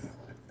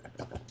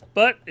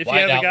 But if you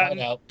White haven't out, gotten,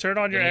 white out. turn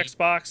on your Delete.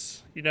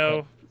 Xbox. You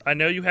know, I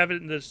know you have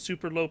it in the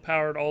super low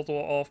powered all the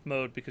off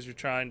mode because you're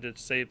trying to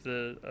save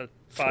the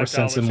 $4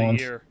 $5 a a month.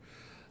 year.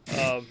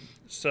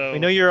 So We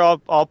know you're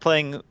all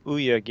playing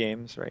Ouya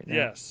games right now.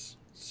 yes.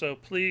 So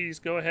please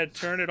go ahead,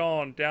 turn it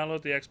on,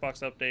 download the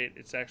Xbox update.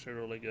 It's actually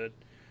really good.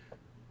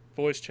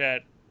 Voice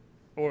chat,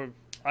 or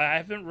I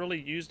haven't really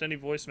used any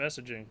voice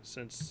messaging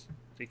since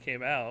it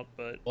came out,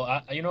 but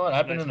Well, you know what?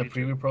 I've been nice in the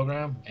feature. preview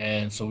program,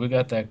 and so we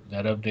got that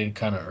update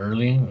kind of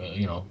early.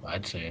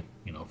 I'd say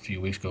a few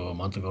weeks ago, a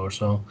month ago or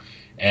so,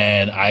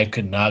 and I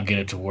could not get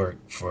it to work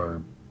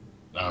for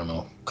I don't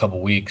know a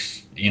couple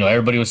weeks.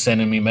 Everybody was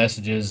sending me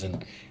messages,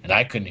 and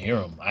I couldn't hear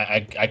them. I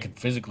could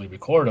physically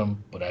record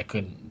them, but I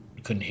couldn't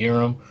hear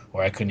them,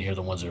 or I couldn't hear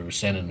the ones that were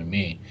sending to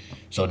me.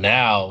 So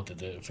now that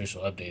the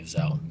official update is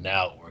out,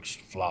 now it works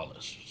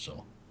flawless.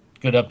 So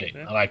good update.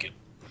 Yeah. I like it.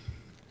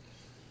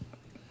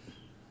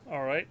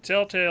 all right.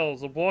 Telltale: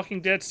 The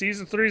Walking Dead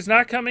season 3 is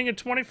not coming in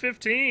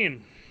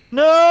 2015.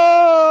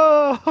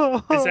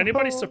 No. Is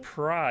anybody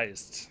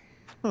surprised?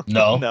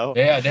 No, No.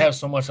 they have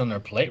so much on their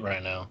plate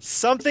right now.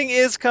 Something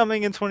is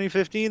coming in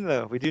 2015,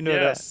 though. We do know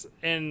Yes,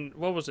 and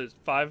what was it?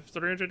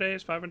 300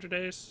 days, 500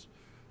 days?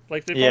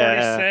 Like they've Yeah.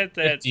 already said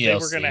that they were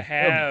DLC. going to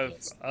It'll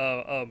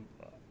be have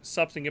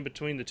something in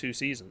between the two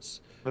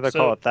seasons. that. What they So-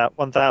 call it? That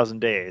 1,000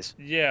 days.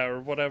 Yeah, or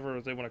whatever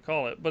they want to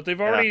call it. But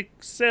they've already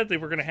said they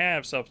were going to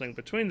have something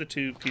between the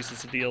two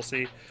pieces of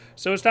DLC.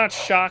 So it's not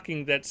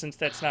shocking that since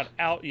that's not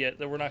out yet,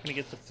 that we're not going to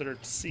get the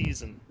third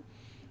season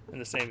in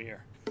the same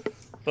year.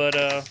 But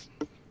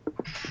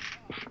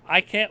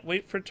I can't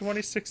wait for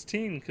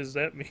 2016 because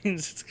that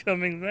means it's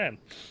coming then.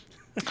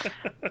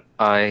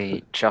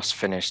 I just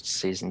finished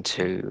season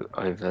 2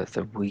 over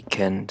the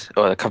weekend,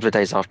 or a couple of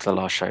days after the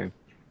last show.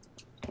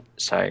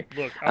 So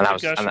Look, And I'm that going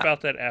was- to gush and that-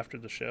 about that after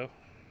the show.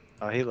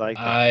 Oh, he liked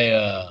it.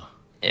 I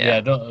yeah,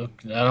 don't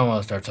want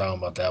to start talking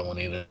about that one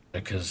either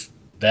because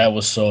that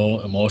was so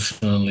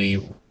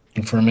emotionally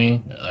for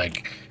me.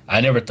 Like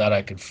I never thought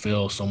I could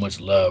feel so much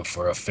love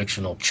for a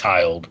fictional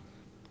child.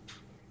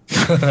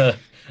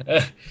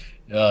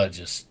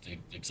 Just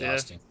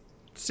exhausting.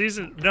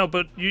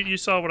 But you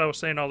saw what I was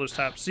saying all those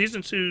times.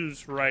 Season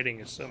 2's writing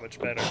is so much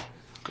better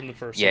than the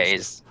first yeah, season.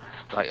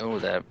 it's like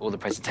all the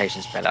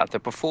presentations better. The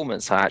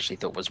performance I actually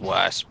thought was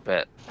worse,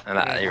 and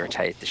that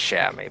irritated the shit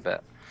out of me.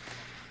 But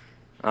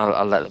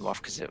I'll let them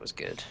off because it was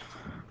good.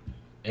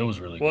 It was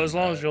really Well, good. as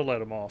long as you'll let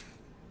them off.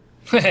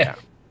 as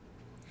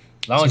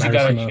long as you matters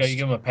got the most. you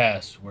give them a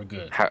pass, we're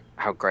good.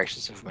 How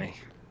gracious of me.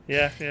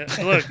 Yeah.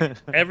 Look,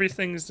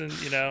 everything's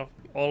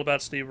all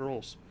about Steve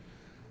Rules.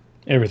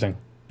 Everything.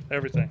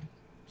 Everything.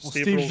 Well,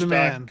 Steve's the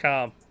man.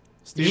 SteveRules.com.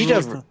 Steve need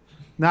Rules, a-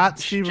 not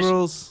Steve just-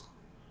 Rules.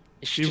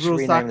 You should Steve just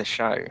Rules rename doc- the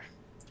show.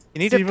 You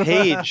need Steve- a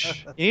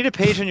page. You need a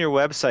page on your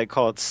website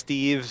called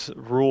Steve's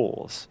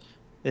Rules,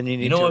 and you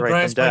need You know to what write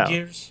grinds them my down.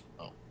 gears?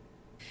 Oh.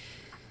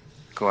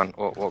 Go on.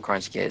 What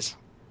grinds your gears?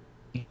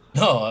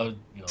 No,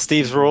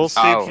 Steve's Rules.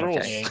 Steve's Oh, Rules.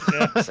 okay.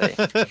 Yeah. See,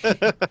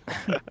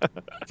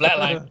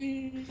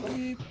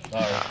 Flatline. All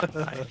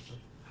right.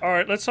 All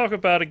right, let's talk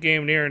about a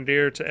game near and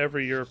dear to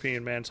every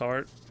European man's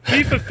heart.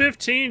 FIFA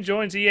 15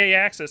 joins EA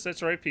Access.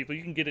 That's right, people.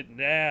 You can get it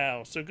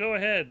now. So go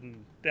ahead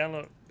and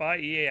buy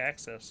EA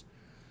Access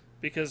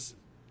because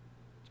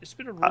it's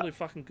been a really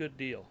fucking good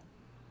deal.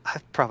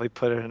 I've probably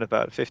put in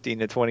about 15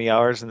 to 20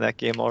 hours in that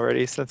game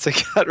already since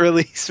it got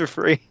released for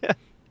free.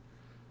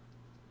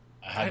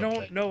 I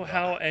don't know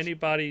how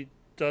anybody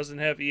doesn't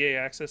have EA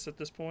Access at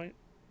this point.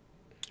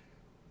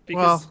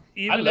 Because Well,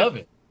 even I love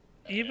it.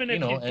 Even if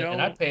you don't,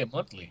 and I pay it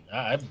monthly.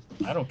 I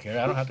don't care.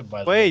 I don't have to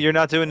buy. Wait, you're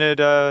not doing it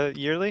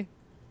yearly?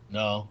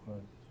 No,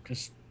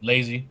 just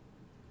lazy.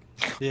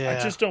 Yeah.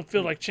 I just don't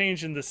feel like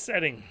changing the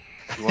setting.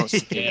 he wants to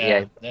give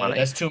Yeah, EA money.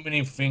 that's too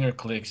many finger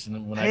clicks.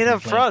 And when Pay it I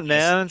up front,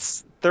 man.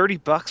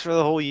 $30 for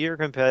the whole year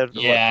compared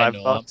to Yeah, I what,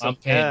 know. $5? I'm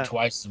paying Yeah.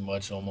 twice as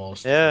much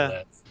almost Yeah. for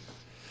that.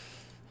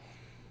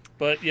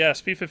 But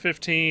yes, FIFA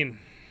 15.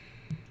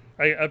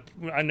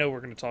 I know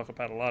we're going to talk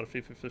about a lot of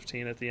FIFA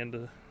 15 at the end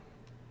of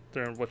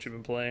during what you've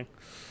been playing.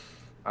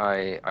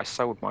 I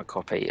sold my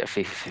copy of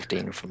FIFA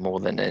 15 for more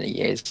than a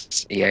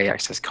year's EA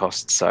access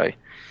cost, so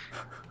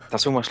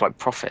that's almost like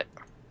profit.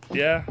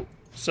 Yeah.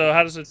 So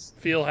how does it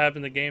feel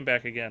having the game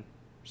back again,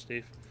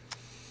 Steve?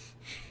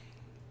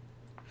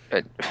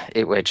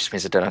 It just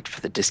means I don't have to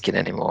put the disc in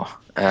anymore.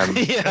 Yeah,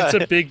 That's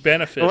a big it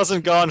benefit.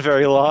 wasn't gone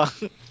very long.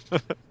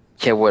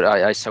 Yeah, well,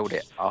 I sold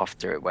it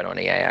after it went on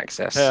EA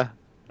access. Yeah.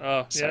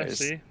 Oh, So yeah, it's-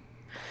 see?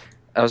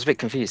 I was a bit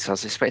confused. I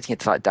was expecting it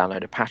to like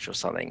download a patch or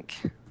something,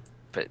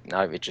 but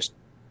no, it just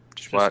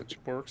worked.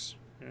 Works.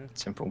 Yeah.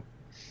 Simple.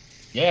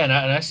 Yeah, and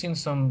I seen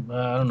some,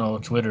 I don't know,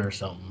 Twitter or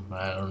something.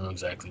 I don't know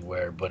exactly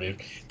where, but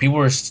people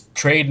were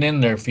trading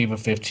in their FIFA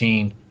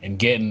 15 and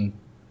getting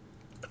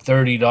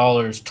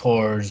 $30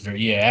 towards their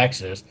EA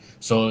access,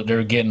 so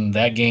they're getting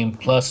that game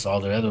plus all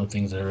the other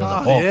things that are in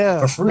the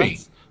vault for free.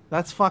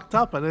 That's fucked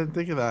up. I didn't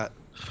think of that.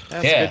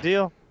 That's Yeah. a good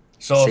deal.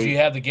 So if See- you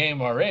have the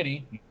game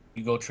already,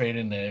 you go trade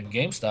in the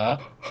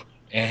GameStop,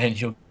 and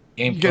you'll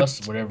game Get-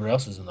 plus whatever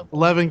else is in the vault.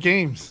 11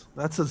 games.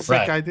 That's a sick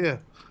Right. idea.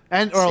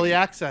 And early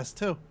access,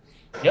 too.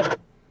 Yep,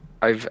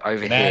 Over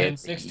Madden here,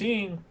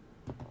 16.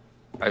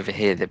 over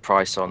here, the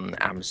price on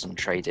Amazon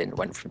trade-in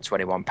went from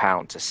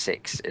 £21 to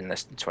 £6 in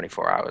less than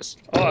 24 hours.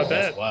 Oh, I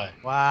That's bet. why.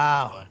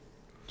 Wow.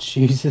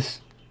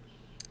 Jesus.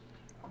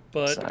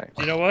 But So-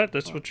 you know what?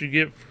 That's what you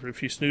get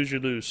if you snooze, you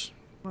lose.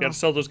 You got to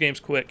sell those games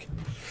quick.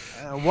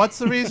 What's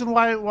the reason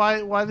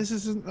why this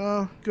isn't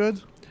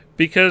good?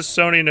 Because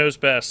Sony knows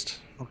best.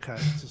 Okay.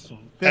 Just,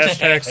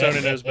 Hashtag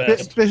Sony knows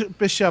best.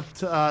 Bishop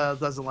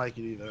doesn't like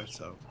it either,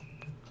 so.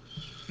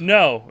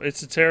 No,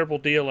 it's a terrible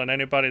deal, and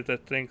anybody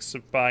that thinks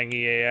of buying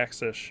EA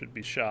access should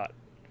be shot.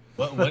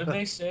 What did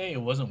they say?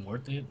 It wasn't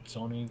worth it.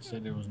 Sony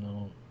said there was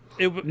no.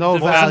 No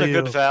the Wasn't value.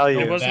 a good value.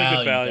 It wasn't a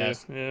good value.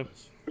 that's- Yeah.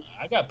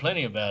 I got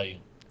plenty of value.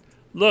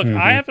 Look, Mhm.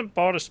 I haven't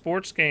bought a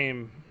sports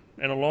game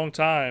in a long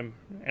time,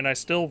 and I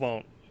still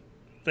won't,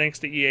 thanks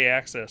to EA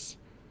access.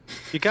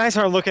 You guys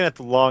aren't looking at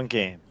the long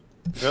game.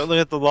 You're not looking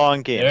at the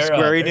long game.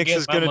 Square they're Enix getting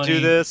is my going to do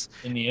money this.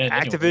 in the end.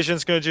 anyway.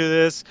 Activision's going to do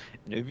this.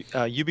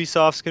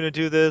 Ubisoft's going to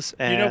do this.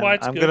 And know why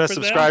it's I'm good going to for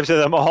them? subscribe to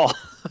them all.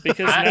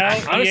 Because now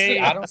Honestly, EA,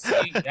 I don't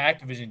see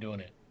Activision doing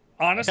it.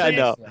 honestly, I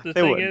know. the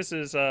They thing wouldn't.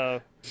 is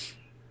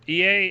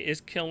EA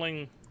is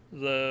killing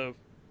the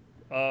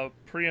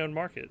pre-owned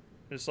market.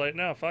 It's like,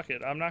 no, fuck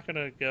it. I'm not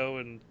gonna go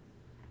and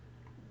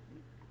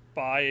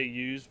buy a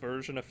used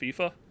version of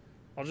FIFA.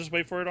 I'll just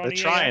wait for it on They're EA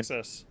trying.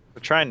 access.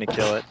 We're trying to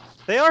kill it.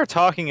 They are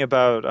talking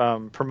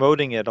about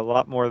promoting it a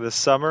lot more this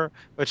summer,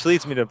 which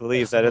leads me to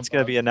believe that it's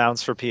going to be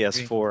announced for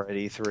PS4 at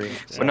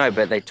E3. Well, no,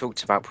 but they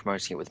talked about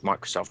promoting it with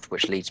Microsoft,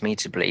 which leads me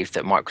to believe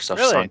that Microsoft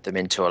Really? signed them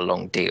into a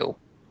long deal.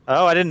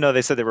 Oh, I didn't know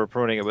they said they were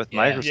promoting it with Yeah.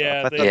 Microsoft. Yeah,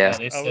 I thought- they- Yeah.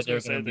 They I said was they're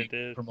gonna say going to they be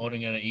did.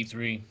 promoting it at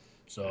E3,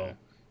 so Yeah.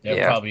 they'll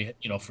Yeah. probably,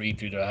 for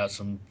E3 to have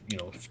some,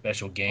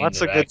 special game That's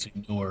that a are good- actually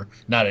newer,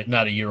 not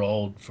a year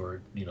old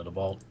for the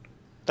vault.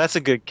 That's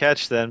a good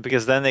catch then,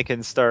 because then they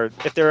can start.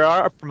 If they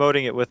are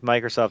promoting it with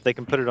Microsoft, they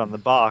can put it on the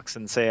box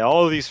and say,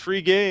 "All these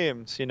free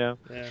games," Yeah.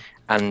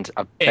 And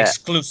I bet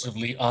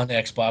Exclusively on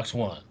Xbox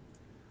One.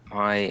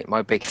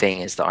 my big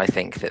thing is that I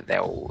think that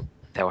they'll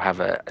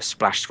have a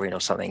splash screen or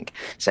something,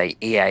 say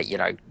EA,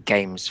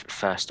 games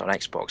first on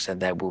Xbox,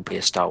 and there will be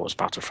a Star Wars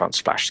Battlefront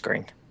splash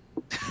screen.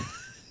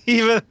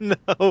 Even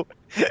though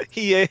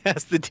EA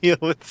has to deal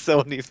with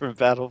Sony for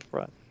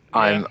Battlefront.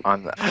 I'm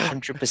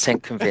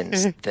 100%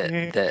 convinced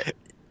that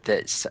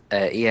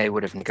EA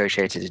would have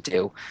negotiated a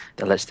deal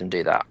that lets them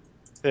do that.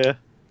 Yeah.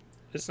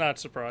 It's not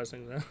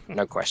surprising though.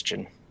 No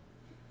question.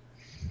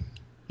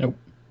 Nope.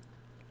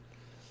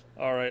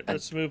 All right,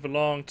 let's move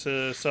along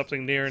to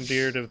something near and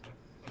dear to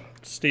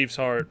Steve's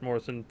heart more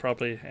than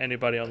probably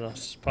anybody on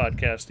this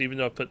podcast, even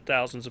though I put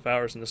thousands of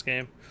hours in this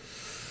game.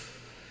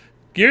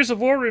 Gears of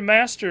War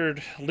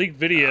Remastered leaked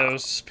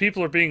videos.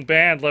 People are being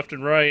banned left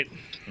and right.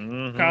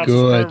 Mhm.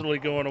 Console's Good. permanently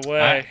going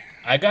away.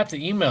 I got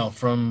the email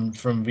from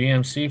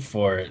VMC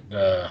for it.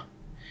 The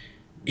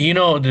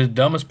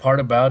dumbest part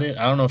about it,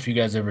 I don't know if you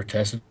guys ever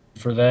tested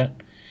for that.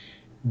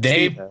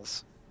 They Steve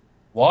has.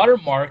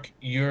 watermark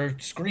your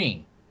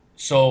screen.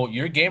 So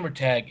your gamer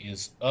tag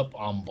is up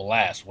on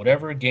blast.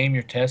 Whatever game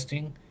you're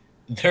testing,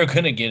 they're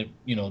going to get,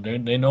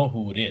 they know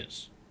who it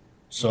is.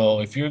 So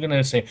if you're going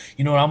to say,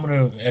 I'm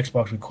going to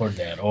Xbox record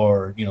that,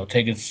 or,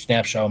 take a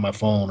snapshot of my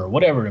phone, or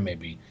whatever it may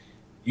be,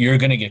 you're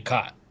going to get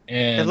caught.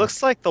 And It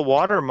looks like the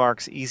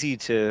watermark's easy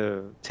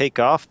to take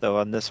off though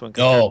on this one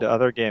compared No. to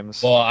other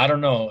games. well, I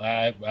don't know.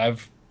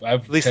 I've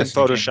At least in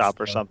tested games Photoshop or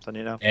before, something.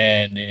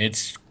 and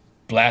it's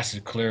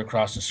blasted clear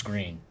across the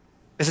screen.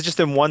 Is it just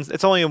in one?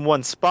 It's only in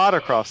one spot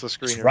across the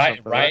screen. It's or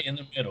right something, in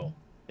the middle.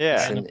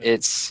 Yeah. And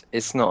it's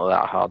not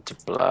that hard to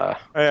blur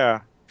Yeah.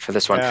 for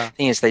this one. Yeah.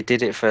 Thing is, they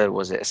did it for,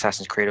 was it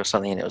Assassin's Creed or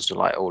something, and it was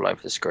like all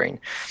over the screen.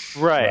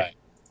 Right.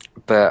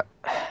 But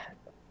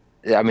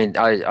I mean,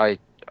 I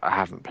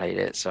haven't played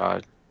it, so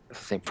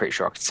think pretty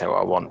sure I could say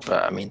what I want,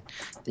 but I mean,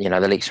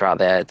 the leaks are out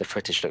there. The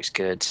footage looks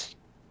good,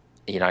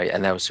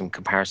 and there was some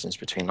comparisons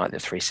between like the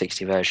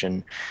 360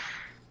 version,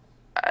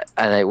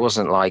 and it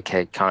wasn't like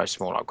a kind of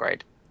small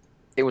upgrade.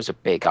 It was a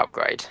big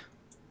upgrade.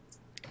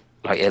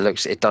 Like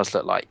it does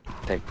look like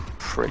they've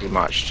pretty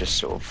much just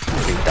sort of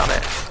redone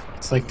it.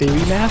 It's like they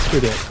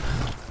remastered it.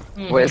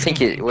 Well,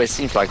 it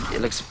seems like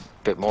it looks a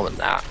bit more than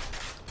that.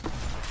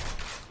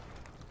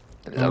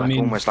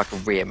 Almost like a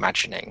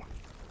reimagining.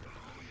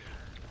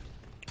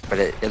 But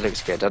it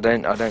looks good. I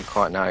don't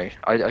quite know.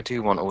 I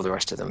do want all the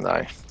rest of them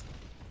though.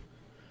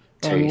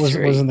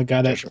 Wasn't the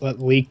guy that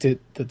leaked it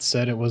that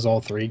said it was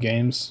all 3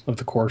 games of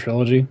the core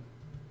trilogy,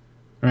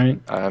 right?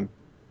 All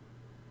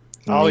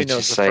we know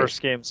is the first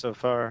game so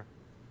far.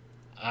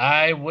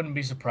 I wouldn't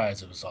be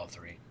surprised if it's all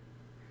 3.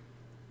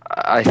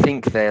 I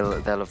think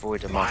they'll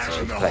avoid a Master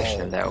Chief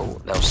Collection and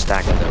they'll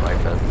stagger them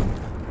over.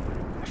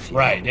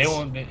 Right, they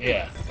won't.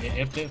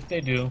 If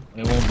they do,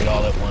 it won't be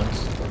all at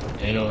once.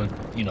 It'll,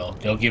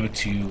 they'll give it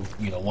to you,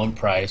 one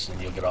price, and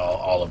you'll get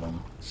all of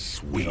them.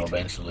 Sweet.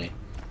 Eventually.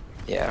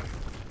 Yeah.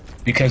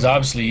 Because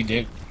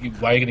obviously,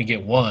 why are you gonna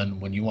get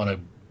one when you want to,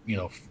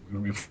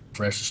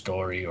 refresh the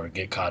story or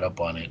get caught up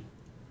on it?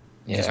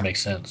 It just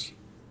makes sense.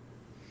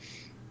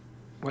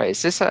 Wait,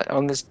 is this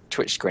on this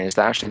Twitch screen? Is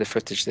that actually the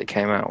footage that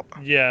came out?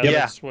 Yeah,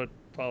 that's what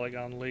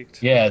Polygon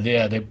leaked. Yeah,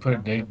 they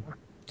put they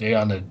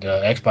on the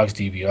Xbox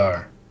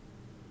DVR.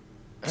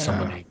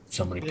 Somebody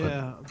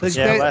put.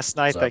 Last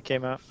night that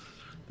came out.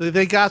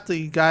 They got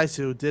the guys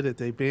who did it.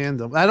 They banned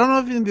them. I don't know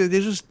if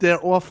they're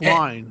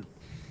offline.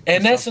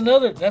 And that's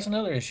another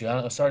issue.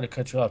 I'm sorry to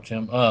cut you off,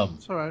 Tim.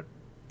 It's all right.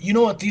 You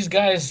know what? These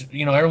guys,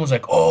 everyone's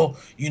like, oh,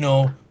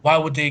 why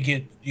would they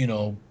get,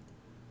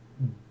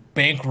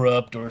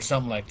 bankrupt or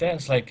something like that?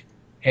 It's like,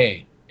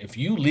 hey, if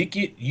you leak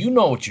it, you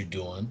know what you're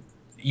doing.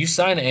 You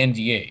sign an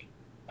NDA.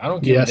 I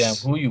don't give a damn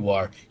who you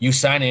are. You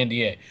sign an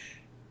NDA.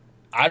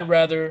 I'd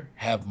rather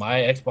have my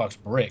Xbox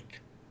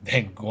bricked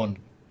than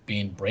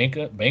being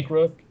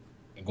bankrupt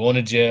and going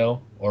to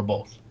jail or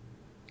both.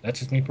 That's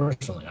just me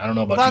personally. I don't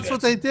know about you guys. That's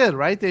what they did,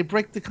 right? They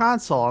bricked the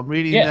console. I'm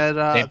reading that.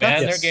 They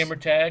banned their gamer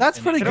tag. That's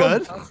pretty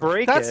good.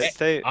 Break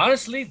it.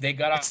 Honestly, they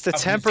got off. It's the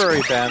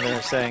temporary ban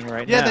they're saying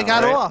right now. Yeah, they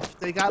got right? off.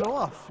 They got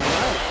off.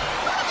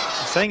 Right.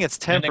 I'm saying it's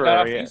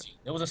temporary.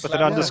 It was a with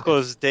an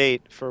undisclosed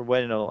date for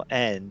when it'll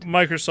end.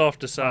 Microsoft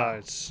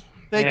decides.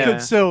 They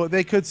could sue.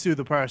 They could sue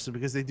the person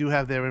because they do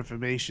have their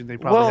information. They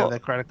probably have their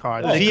credit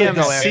card.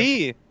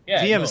 VMC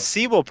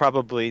will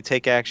probably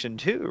take action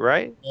too,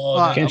 right?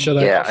 Can't show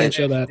that. Yeah, can't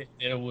show that.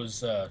 It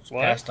was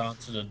passed on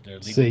to their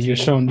legal See, you're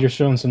showing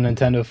some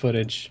Nintendo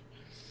footage.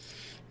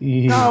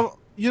 No,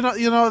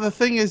 the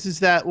thing is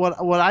that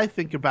what I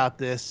think about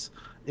this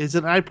is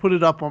that I put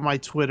it up on my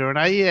Twitter and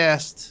I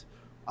asked,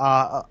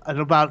 and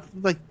about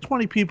like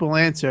 20 people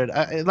answered.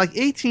 Like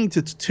 18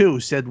 to 2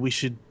 said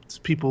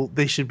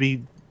they should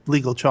be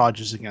legal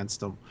charges against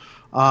them.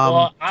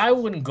 Well, I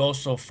wouldn't go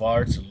so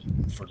far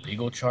for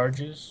legal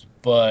charges,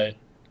 but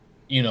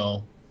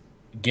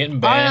getting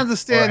banned. I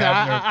understand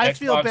that. I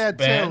feel bad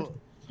too.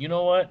 You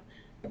know what?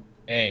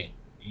 Hey,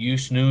 you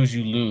snooze,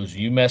 you lose.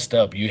 You messed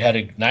up. You had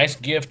a nice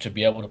gift to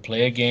be able to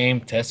play a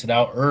game, test it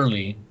out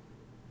early,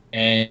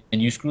 and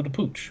you screwed the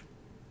pooch.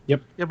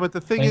 Yep. Yeah, but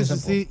the thing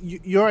is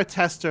you're a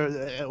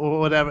tester or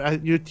whatever.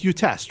 You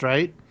test,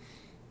 right?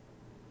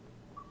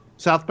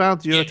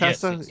 Southbound, you're a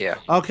tester? Yes, yeah.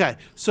 Okay,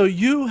 so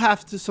you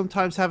have to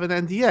sometimes have an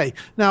NDA.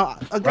 Now,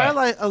 a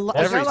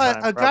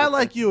guy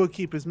like you would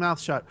keep his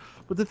mouth shut.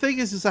 But the thing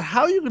is that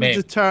how are you going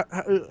to deter?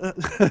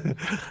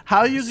 How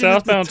are you going to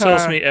Southbound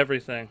tells me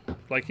everything.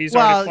 Like he's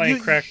already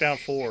playing Crackdown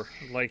 4.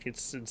 Like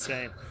it's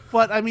insane.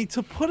 But I mean,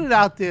 to put it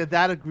out there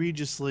that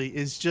egregiously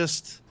is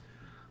just.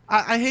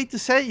 I hate to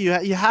say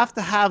it, you have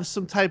to have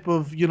some type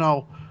of you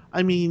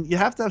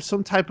have to have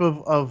some type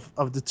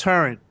of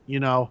deterrent.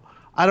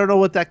 I don't know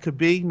what that could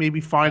be.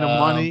 Maybe fine them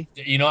money.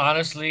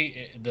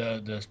 Honestly,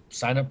 the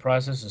sign up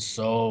process is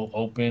so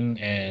open,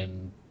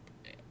 and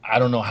I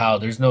don't know how.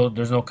 There's no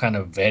kind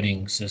of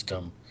vetting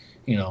system,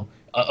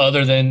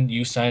 other than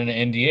you sign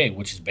an NDA,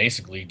 which is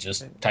basically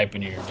just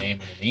typing in your name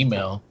in an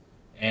email.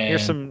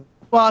 And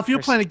well, if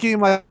you're playing a game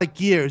like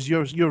Gears,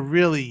 you're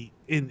really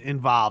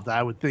involved.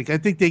 I would think. I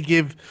think they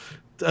give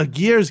a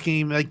Gears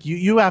game like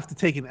you have to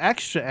take an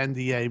extra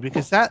NDA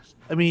because that's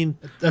a big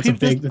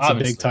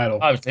title.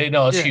 Obviously,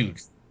 no, it's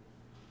huge.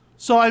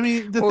 So I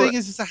mean, the thing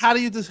is how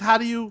do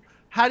you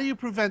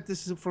prevent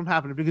this from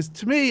happening? Because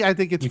to me, I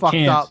think it's fucked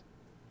up.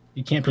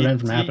 You can't prevent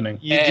it from happening.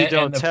 You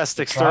don't test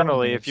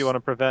externally if you want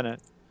to prevent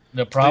it.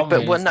 The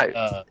problem is,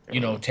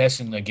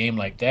 testing a game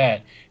like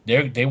that,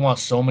 they want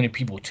so many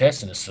people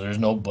testing it, so there's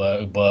no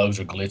bugs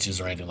or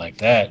glitches or anything like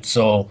that.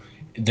 So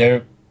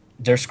they're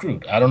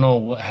screwed. I don't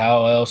know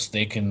how else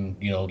they can,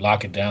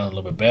 lock it down a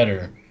little bit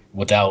better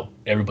without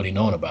everybody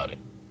knowing about it.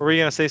 What were you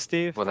gonna say,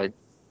 Steve? Well,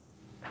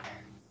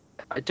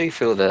 I do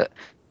feel that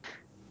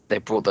they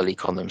brought the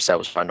leak on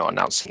themselves by not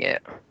announcing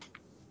it.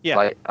 Yeah.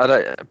 Like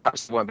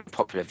perhaps it won't be a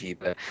popular view,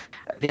 but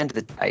at the end of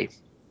the day,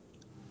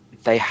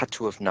 they had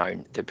to have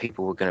known that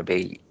people were going to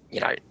be,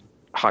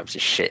 hyped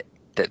as shit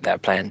that they're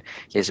playing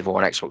Gears of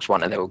War on Xbox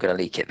One and they were going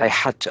to leak it. They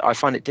had to. I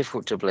find it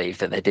difficult to believe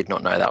that they did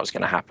not know that was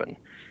going to happen.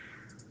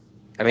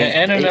 I mean,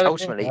 And another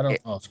ultimately, thing,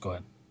 go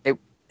ahead.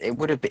 it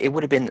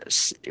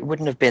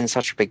wouldn't have been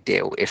such a big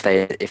deal if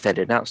they'd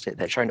announced it.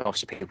 They'd shown it off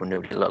so people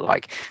knew what it looked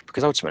like.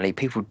 Because ultimately,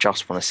 people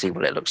just want to see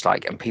what it looks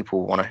like, and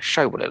people want to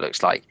show what it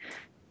looks like.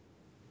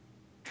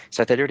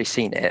 So if they'd already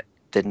seen it,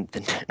 then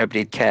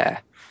nobody'd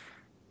care.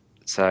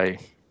 So,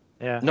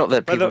 Yeah. not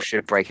that people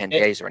should break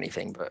NDAs or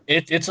anything, but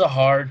it's a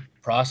hard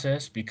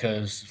process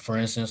because, for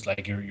instance,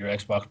 like your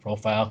Xbox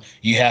profile,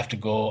 you have to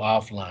go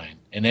offline,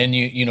 and then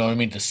you know what I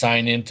mean, to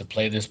sign in to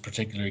play this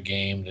particular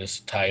game, this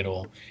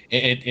title.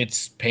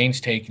 It's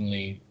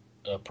painstakingly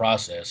a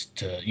process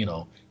to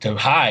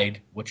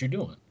hide what you're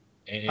doing.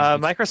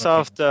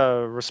 Microsoft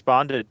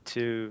responded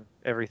to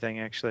everything.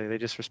 Actually, they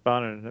just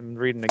responded. I'm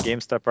reading a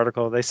GameStop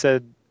article. They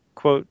said,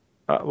 "quote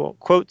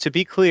quote to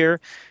be clear."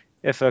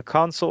 If a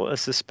console is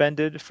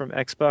suspended from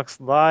Xbox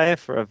Live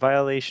for a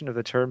violation of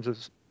the terms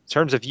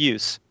of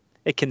use,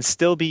 it can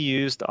still be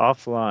used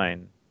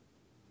offline.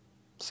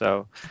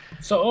 So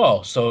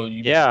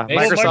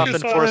Microsoft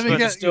enforcement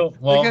get- still you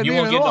won't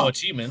get no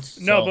achievements.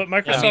 No, so, but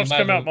I Microsoft's mean, might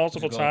come as out well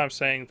multiple just go. times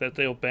saying that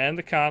they'll ban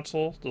the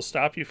console, they'll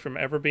stop you from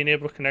ever being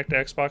able to connect to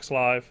Xbox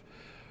Live,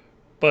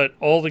 but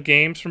all the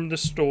games from the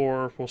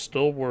store will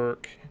still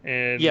work,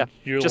 and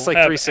you'll just like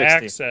have 360.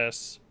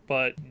 access,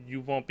 but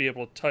you won't be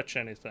able to touch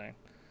anything.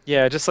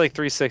 Yeah, just like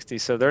 360.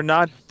 So they're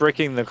not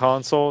bricking the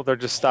console; they're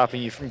just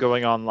stopping you from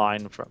going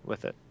online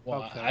with it.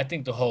 Well, Okay. I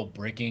think the whole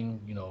breaking,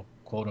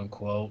 quote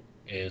unquote,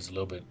 is a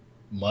little bit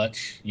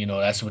much.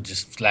 That's what,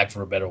 just lack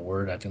for a better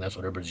word. I think that's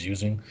what everybody's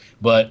using.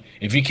 But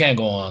if you can't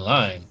go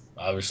online,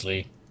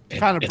 obviously,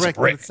 Kind of it's a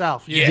breaking brick.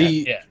 itself. Yeah,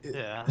 The-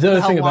 Yeah. The other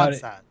hell thing about wants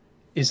it that?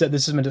 is that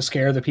this is meant to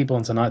scare the people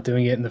into not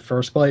doing it in the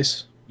first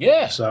place.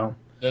 yeah. So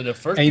The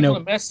first And, you people know-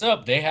 to mess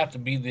up, they have to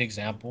be the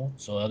example.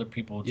 So other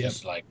people Yep.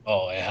 just like,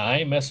 oh, I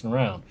ain't messing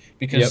around.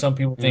 Because Yep. some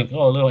people think,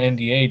 oh, a little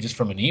NDA just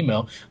from an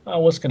email. Oh,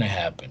 what's going to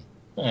happen?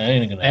 It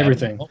ain't going to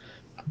Everything. happen.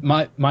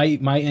 my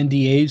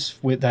NDAs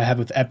that I have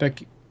with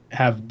Epic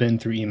have been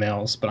through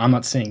emails, but I'm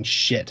not saying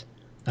shit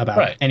about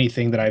Right.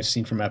 anything that I've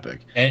seen from Epic.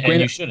 And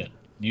Granted- you shouldn't.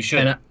 You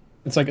shouldn't. And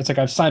it's like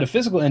I've signed a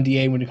physical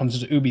NDA when it comes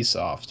to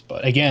Ubisoft,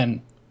 but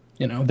again,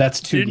 that's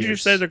 2 Didn't years. you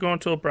say they're going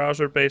to a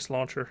browser-based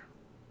launcher,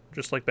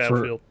 just like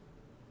Battlefield?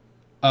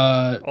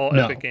 All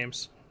no, Epic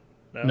games.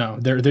 no,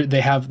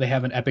 they have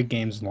an Epic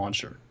Games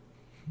launcher,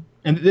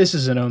 and this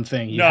is an own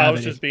thing. You No, I have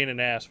was it just being an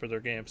ass for their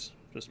games,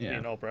 just Yeah.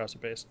 being all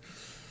browser-based.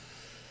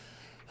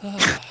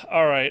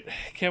 All right,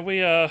 can we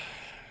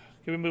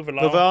move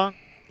along? Move on.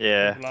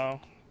 Yeah. Move along.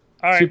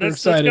 All right, Super let's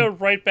excited. go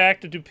right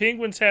back to, do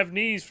penguins have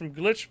knees from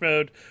glitch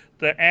mode?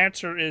 The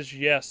answer is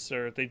yes,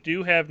 sir. They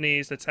do have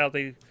knees. That's how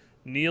they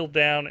kneel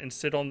down and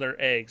sit on their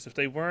eggs. If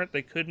they weren't,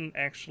 they couldn't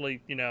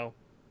actually,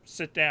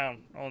 sit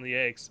down on the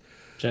eggs.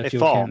 Jet They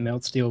fuel fall. can't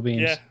melt steel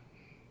beams. Yeah.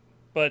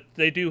 But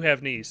they do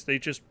have knees. They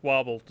just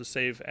wobble to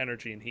save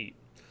energy and heat.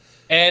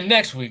 And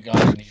next week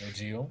on Neo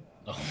Geo.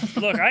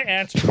 Look, I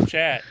answered the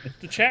chat. If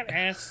the chat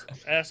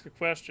ask a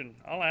question,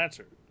 I'll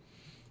answer it.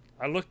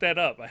 I looked that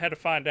up. I had to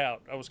find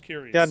out. I was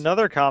curious. Got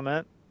another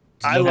comment.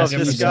 It's a I little love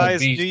different this than a guy's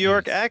beast New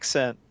York is.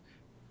 accent.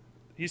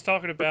 He's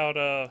talking about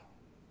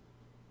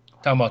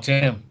Talking about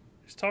Tim.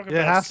 he's talking Yeah,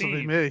 it about has to be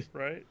Steve, me.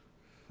 right?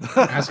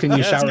 Asking you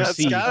Yeah, shower it's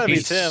Steve. gotta be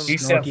He, Tim. he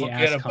said, Snarky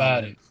forget ass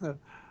about comment. it.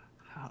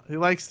 He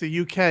likes the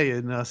UK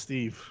and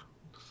Steve.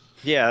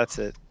 Yeah, that's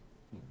it.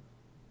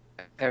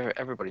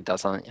 everybody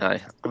does, aren't you?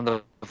 I'm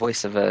the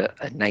voice of a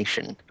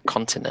nation,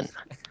 continent.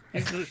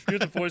 You're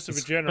the voice of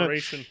a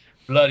generation.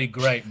 Bloody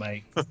great,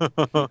 mate.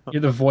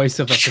 You're the voice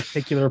of a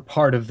particular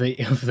part of the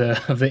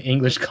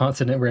English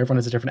continent where everyone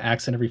has a different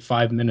accent every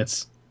 5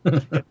 minutes. You go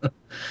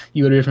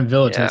to a different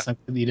village and Yeah. it's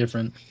completely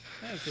different.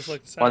 Yeah, just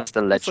like the South. One's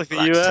the It's like the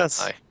legible accent, US.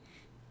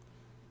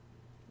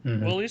 though.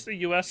 Mhm. Well, at least the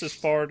U.S. is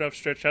far enough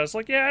stretched out. It's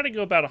like, yeah, I had to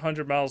go about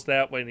 100 miles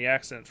that way, and the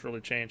accents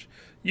really changed.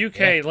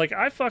 UK, like,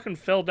 I fucking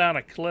fell down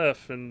a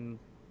cliff, and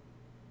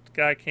the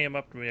guy came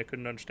up to me. I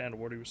couldn't understand a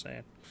word he was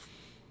saying.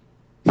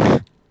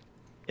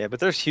 Yeah, but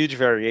there's huge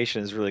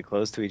variations really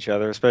close to each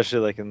other, especially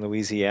like in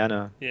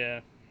Louisiana.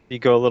 Yeah. You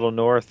go a little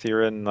north,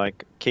 you're in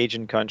like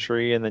Cajun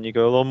country, and then you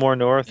go a little more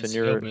north, It's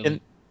and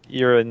hillbilly.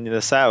 you're in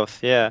the south,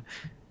 yeah.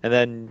 And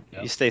then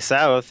Yep. you stay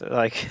south,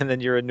 and then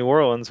you're in New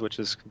Orleans, which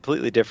is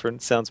completely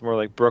different. Sounds more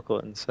like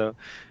Brooklyn. So,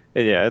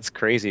 yeah, it's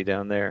crazy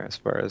down there as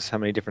far as how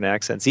many different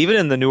accents. Even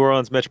in the New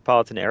Orleans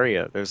metropolitan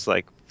area, there's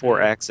like 4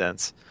 Yeah.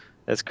 accents.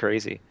 That's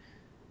crazy.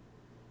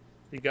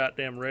 You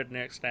goddamn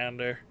rednecks down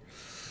there.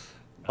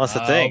 That's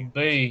the thing.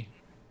 Be.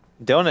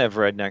 Don't have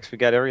rednecks. We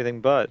got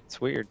everything but. It's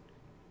weird.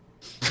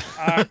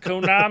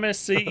 Konami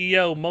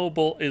CEO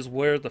Mobile is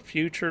where the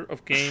future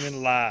of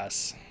gaming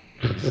lies.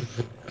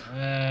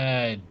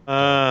 I don't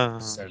Uh,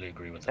 necessarily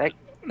agree with They- that.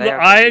 they Look,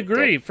 are I pretty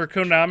agree. For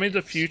Konami,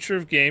 the future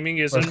of gaming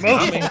is in For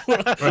mobile. For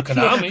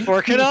Konami.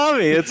 for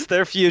Konami, it's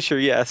their future,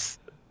 yes.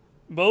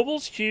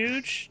 Mobile's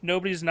huge.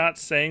 Nobody's not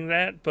saying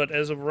that, but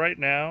as of right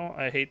now,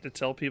 I hate to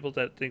tell people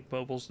that think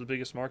mobile's the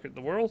biggest market in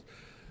the world,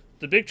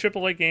 the big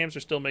AAA games are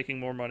still making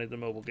more money than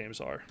mobile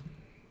games are,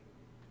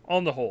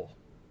 on the whole.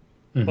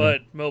 Mhm.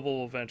 But mobile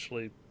will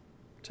eventually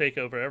take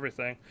over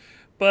everything.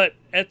 But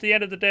at the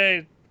end of the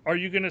day, are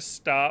you going to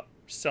stop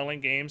selling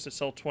games that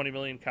sell 20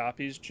 million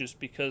copies just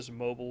because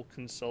mobile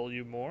can sell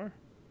you more?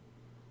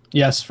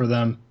 Yes, for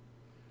them.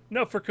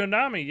 No, for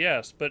Konami,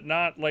 yes, but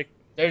not like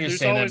They're just there's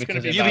saying that always because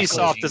going to they be got people-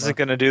 Ubisoft isn't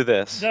going to do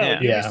this. No, Yeah.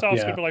 Ubisoft's Yeah.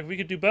 going to be like, we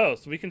could do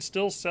both. We can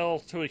still sell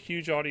to a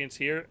huge audience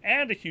here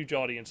and a huge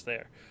audience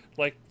there.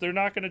 Like, they're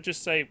not going to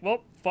just say,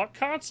 well, fuck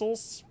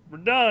consoles. We're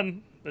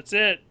done. That's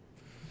it.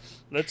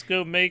 Let's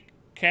go make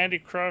Candy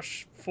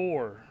Crush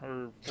 4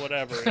 or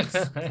whatever. It's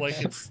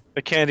like it's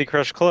A Candy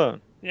Crush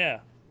clone. yeah.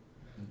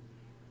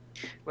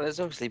 Well, there's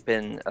obviously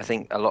been, I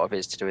think a lot of it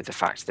is to do with the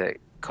fact that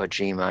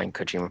Kojima and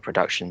Kojima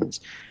Productions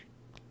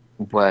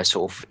were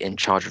sort of in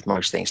charge of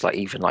most things, like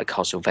even like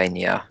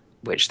Castlevania,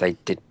 which they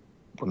did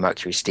with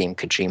Mercury Steam.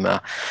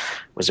 Kojima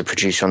was a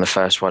producer on the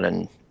first one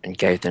and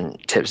gave them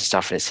tips and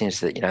stuff. And it seems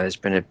that, there's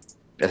been a,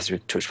 as we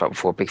talked about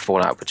before, a big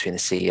fallout between the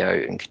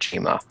CEO and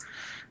Kojima,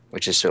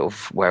 which is sort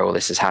of where all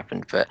this has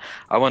happened. But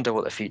I wonder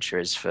what the future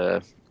is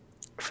for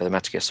the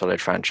Metal Gear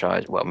Solid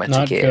franchise. Well, Metal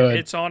Not Gear. good.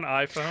 It's on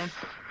iPhone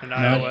and Not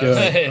iOS.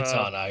 good. It's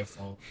on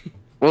iPhone.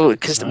 Well,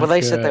 because Not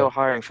they said they good. were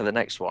hiring for the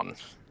next one.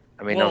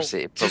 I mean, Well,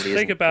 obviously, it just probably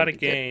think isn't about gonna a be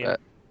good, game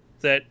but-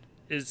 that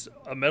is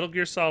a Metal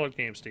Gear Solid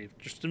game, Steve.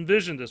 Just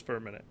envision this for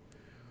a minute.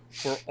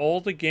 Where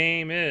all the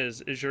game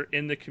is you're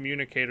in the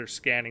communicator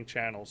scanning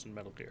channels in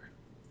Metal Gear.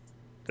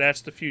 That's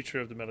the future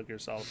of the Metal Gear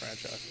Solid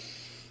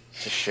franchise.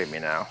 Just shoot me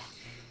now.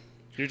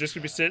 You're just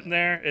gonna be sitting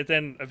there, and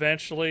then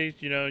eventually,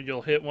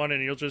 you'll hit one,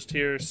 and you'll just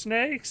hear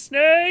 "Snake,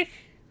 Snake,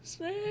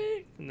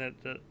 Snake," and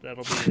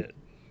that'll be it.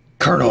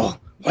 Colonel,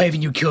 why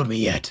haven't you killed me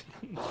yet?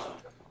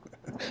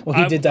 Well,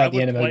 he I- did that I at the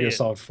would end of Metal play Gear it.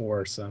 Solid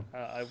 4, so.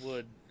 I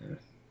would,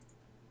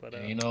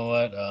 but You know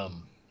what?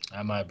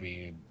 I might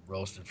be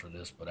roasted for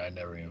this, but I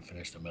never even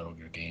finished a Metal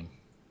Gear game.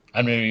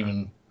 I've never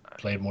even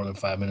played more than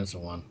 5 minutes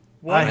of one.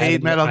 I hate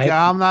haven't- Metal I Gear.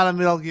 haven't- I'm not a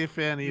Metal Gear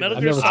fan either. Metal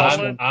I've Gear never touched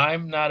Solid. one.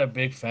 I'm not a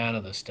big fan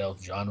of the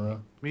stealth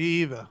genre. Me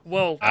either.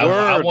 Well, I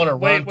Word. want to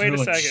Wait- run wait a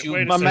through and second, shoot.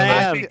 wait a My second.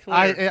 man. Let's be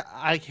clear.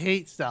 I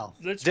hate stealth.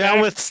 Let's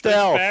Down with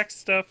stealth. Let's back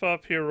stuff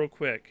up here real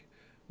quick.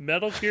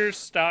 Metal Gear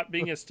stopped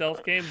being a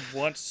stealth game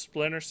once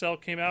Splinter Cell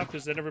came out,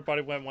 because then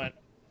everybody went,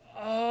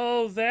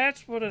 oh,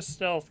 that's what a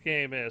stealth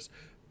game is.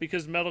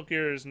 Because Metal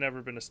Gear has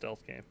never been a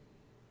stealth game.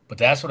 But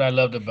that's what I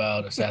loved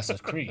about Assassin's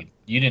Creed.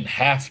 You didn't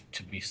have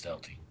to be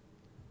stealthy.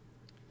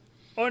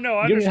 Oh no,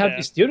 I You didn't, understand.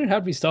 have to, you didn't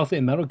have to be stealthy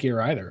in Metal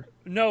Gear either.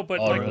 No, but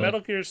Oh, like really? Metal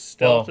Gear's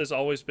stealth Well- has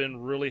always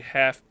been really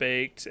half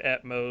baked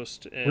at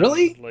most. And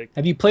Really? Like,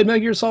 Have you played Metal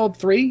Gear Solid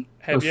 3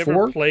 or have you 4?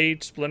 ever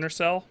played Splinter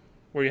Cell,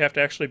 where you have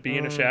to actually be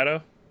in a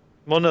shadow?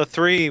 Well, no,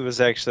 3 was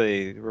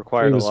actually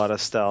required 3 was- a lot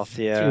of stealth.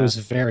 Yeah. It was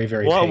very,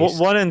 very One,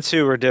 paced. 1 and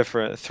 2 were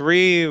different.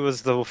 3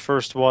 was the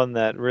first one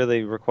that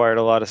really required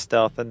a lot of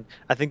stealth, and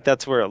I think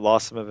that's where it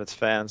lost some of its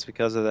fans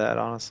because of that,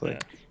 honestly. Yeah.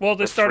 Well,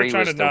 they The started 3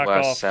 trying to was the knock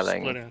worst off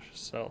selling. Splinter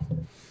Cell.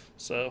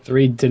 So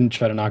 3 didn't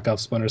try to knock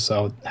off Splinter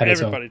Cell. It had its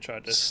everybody own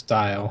tried to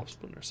style knock off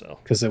Splinter Cell.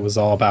 because it was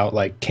all about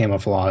like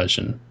camouflage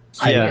and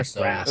Yeah, hiding it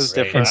So grass was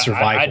great. different. and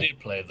survival. I did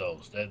play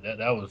those.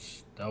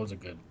 That was a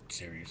good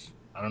series.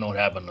 I don't know what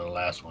happened in the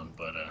last one,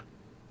 but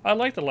I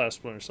like the last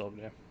Splinter Cell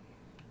game.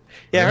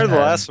 Yeah, I heard the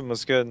Yeah. last one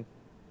was good.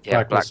 Yeah,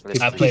 Blacklist.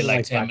 Blacklist. I People played like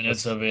like 10 Blacklist.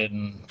 minutes of it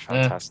and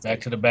Fantastic.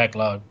 back to the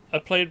backlog. I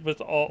played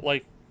with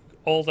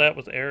all that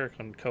with Eric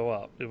on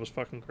co-op. It was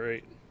fucking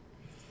great.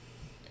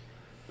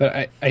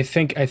 But I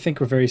think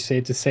we're very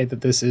safe to say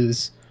that this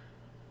is,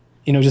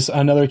 just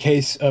another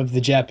case of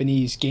the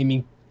Japanese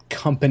gaming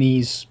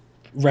companies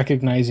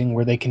recognizing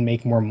where they can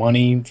make more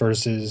money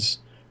versus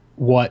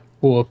what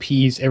will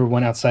appease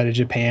everyone outside of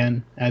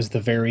Japan as the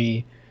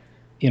very,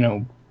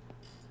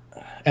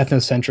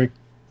 ethnocentric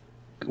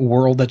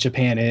world that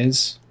Japan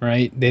is,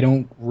 right? They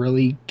don't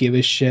really give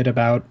a shit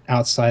about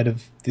outside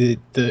of the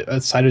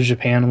outside of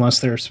Japan unless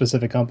they're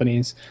specific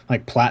companies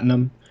like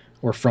Platinum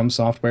or From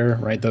Software,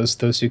 right? Those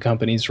two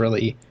companies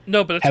really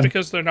No, but it's Have-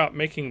 because they're not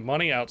making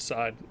money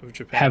outside of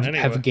Japan have anyway.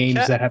 have games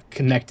Cat- that have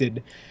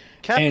connected.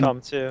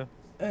 Capcom too.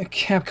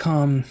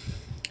 Capcom,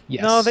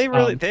 yes. No, they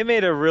really they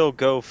made a real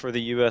go for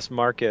the U.S.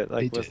 market,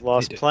 like They with did,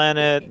 Lost they did.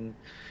 Planet, and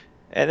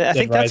I Dead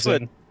think that's what.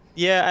 Rising.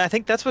 Yeah, I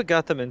think that's what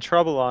got them in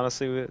trouble.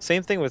 Honestly,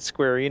 same thing with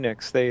Square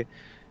Enix.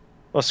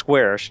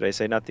 Square, should I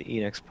say, not the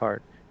Enix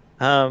part.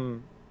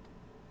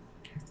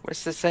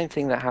 It's the same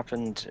thing that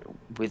happened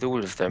with all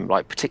of them,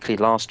 like particularly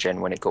last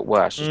gen when it got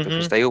worse, was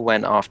because they all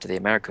went after the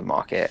American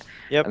market,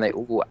 Yep. and they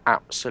all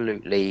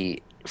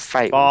absolutely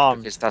failed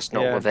Bombed, because that's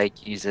not yeah. what they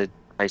user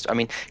based. I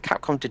mean,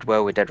 Capcom did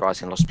well with Dead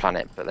Rising and Lost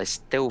Planet, but they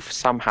still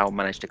somehow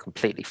managed to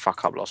completely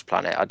fuck up Lost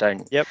Planet. I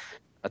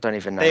don't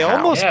even know They how.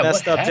 almost Yeah,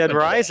 messed what up Dead happened to that?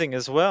 Rising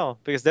as well,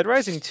 because Dead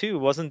Rising 2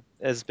 wasn't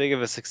as big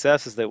of a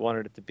success as they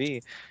wanted it to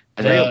be.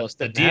 And they The, almost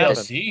the didn't happen.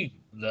 DLC,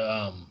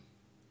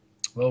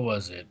 what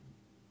was it?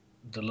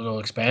 The little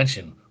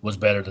expansion was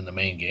better than the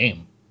main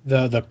game.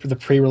 the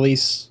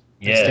pre-release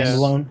Yes.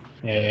 standalone.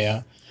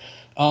 Yes.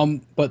 Yeah.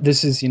 But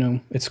this is,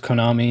 it's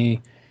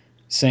Konami.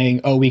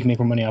 saying, "Oh, we can make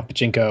more money off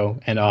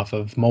pachinko and off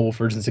of mobile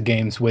versions of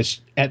games,"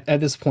 which at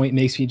this point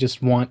makes me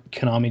just want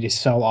Konami to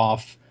sell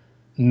off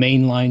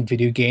mainline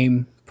video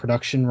game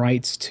production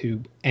rights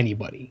to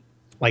anybody,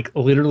 like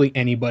literally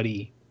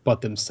anybody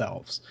but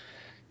themselves,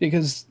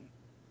 because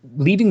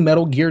leaving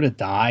Metal Gear to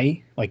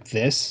die like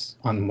this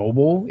on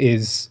mobile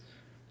it's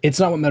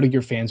not what Metal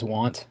Gear fans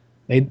want.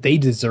 They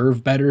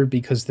deserve better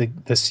because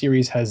the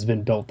series has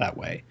been built that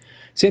way.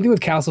 Same thing with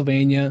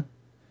Castlevania,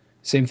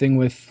 same thing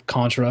with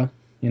Contra,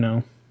 you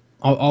know.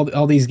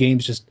 All these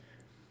games just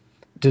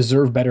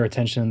deserve better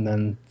attention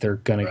than they're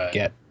gonna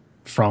get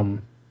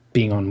from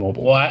being on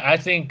mobile. Well, I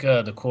think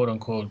the quote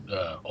unquote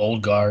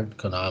old guard,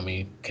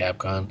 Konami,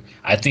 Capcom,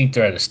 I think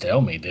they're at a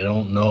stalemate. They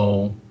don't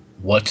know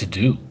what to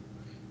do.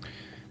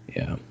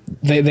 Yeah,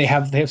 they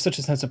have such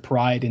a sense of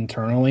pride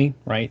internally,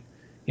 right?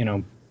 You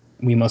know,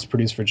 we must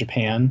produce for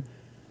Japan,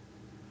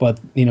 but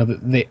you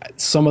know,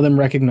 some of them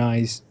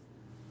recognize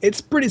it's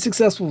pretty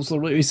successful to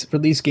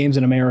release games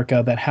in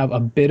America that have a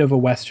bit of a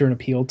Western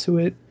appeal to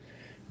it.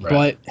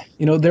 Right. But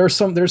you know, there's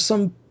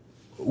some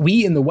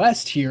we in the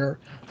West here,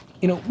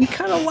 you know, we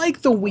kind of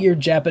like the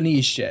weird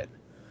Japanese shit,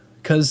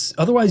 because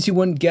otherwise you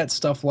wouldn't get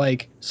stuff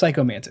like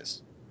Psycho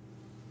Mantis,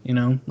 you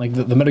know, like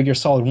the Metal Gear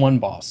Solid 1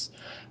 boss.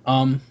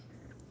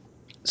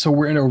 So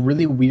we're in a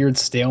really weird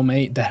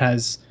stalemate that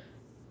has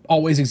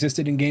always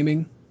existed in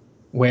gaming,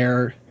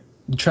 where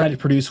you try to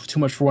produce too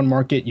much for one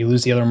market, you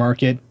lose the other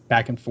market,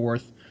 back and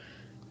forth.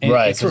 And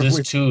right, because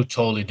there's two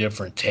totally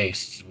different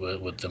tastes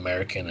with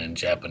American and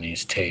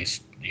Japanese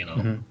taste, you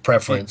know,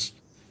 preference.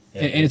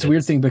 And it's a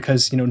weird thing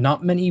because, you know,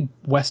 not many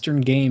Western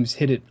games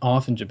hit it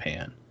off in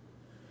Japan.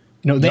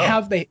 You know, they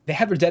have their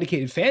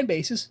dedicated fan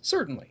bases,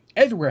 certainly.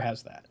 Everywhere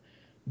has that.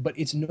 But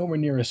it's nowhere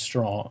near as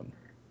strong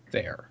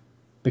there.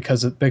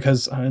 Because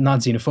not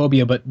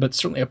xenophobia, but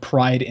certainly a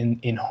pride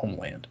in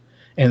homeland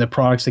and the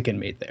products that get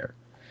made there.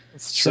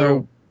 It's true.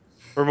 So,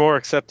 we're more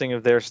accepting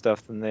of their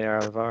stuff than they are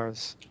of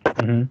ours.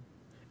 Mm-hmm.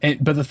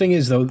 But the thing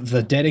is, though,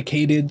 the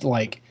dedicated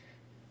like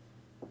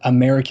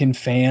American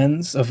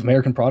fans of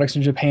American products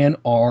in Japan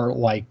are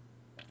like,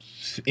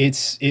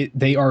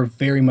 they are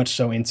very much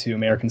so into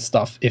American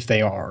stuff if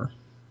they are,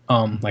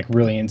 like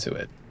really into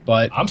it.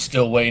 But I'm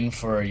still waiting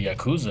for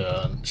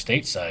Yakuza on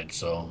stateside,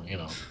 so you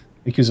know.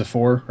 Yakuza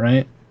 4,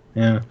 right?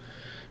 Yeah.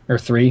 Or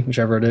 3,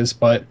 whichever it is.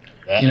 But,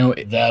 you know...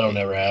 That'll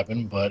never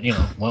happen, but, you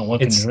know, one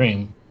can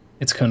dream.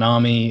 It's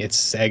Konami, it's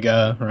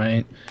Sega,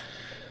 right?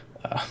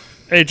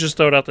 Hey, just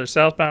throw it out there.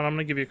 Southbound, I'm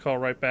going to give you a call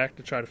right back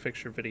to try to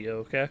fix your video,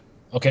 okay?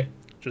 Okay.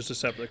 Just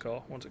accept the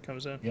call once it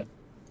comes in. Yep.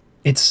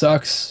 It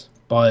sucks,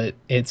 but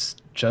it's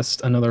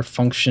just another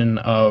function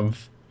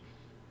of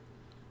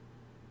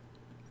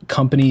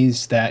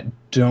companies that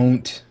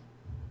don't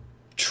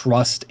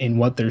trust in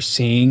what they're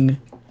seeing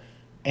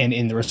and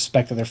in the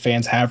respect that their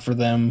fans have for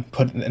them,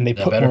 put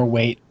more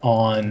weight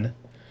on...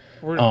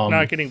 We're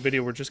not getting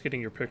video, we're just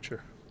getting your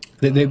picture.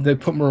 They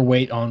put more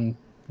weight on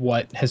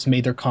what has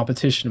made their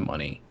competition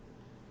money.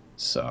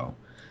 So,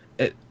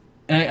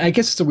 I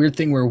guess it's a weird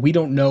thing where we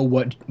don't know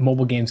what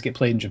mobile games get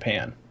played in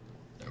Japan.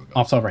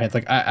 Off the top of our heads,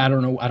 like I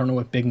don't know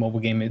what big mobile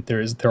game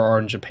there are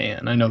in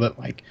Japan. I know that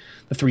like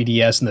the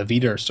 3DS and the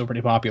Vita are still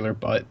pretty popular,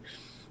 but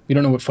we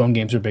don't know what phone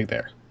games are big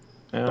there.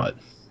 Yeah. But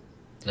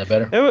is that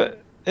better?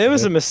 It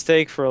was a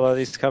mistake for a lot of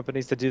these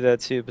companies to do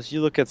that too. But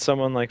you look at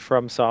someone like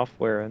From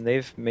Software, and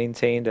they've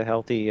maintained a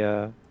healthy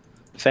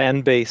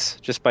fan base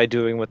just by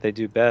doing what they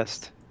do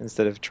best,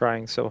 instead of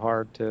trying so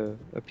hard to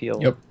appeal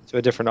to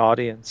a different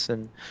audience.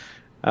 And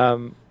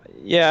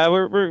yeah,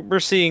 we're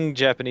seeing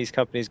Japanese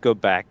companies go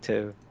back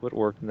to what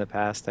worked in the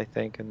past, I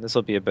think, and this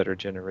will be a better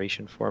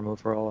generation for them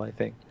overall, I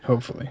think.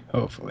 Hopefully.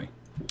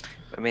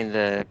 I mean,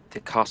 the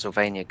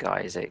Castlevania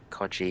guy, is it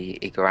Koji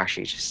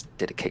Igarashi, just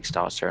did a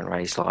Kickstarter and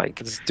raised like...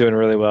 It's doing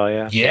really well,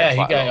 yeah. Yeah, he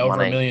got over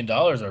 $1 million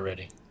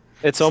already.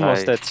 It's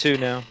almost at 2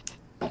 now.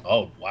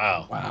 Oh,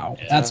 wow. Wow.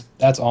 Yeah.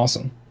 That's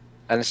awesome.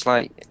 And it's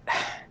like...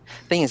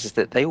 The thing is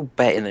that they all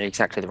bet in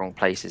exactly the wrong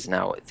places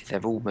now.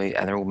 They're all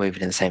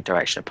moving in the same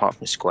direction, apart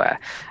from Square.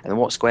 And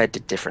what Square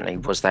did differently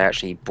was they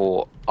actually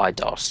bought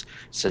IDOS,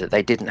 so that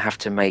they didn't have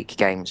to make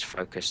games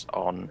focused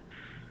on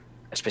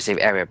a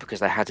specific area, because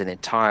they had an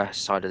entire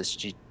side of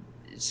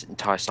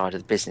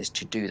the business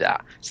to do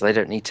that. So they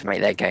don't need to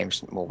make their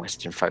games more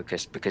Western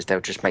focused, because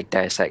they'll just make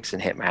Deus Ex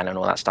and Hitman and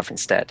all that stuff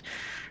instead.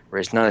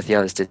 Whereas none of the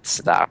others did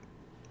that,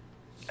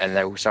 and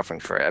they're all suffering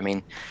for it. I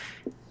mean,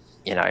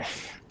 you know,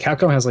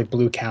 Capcom has like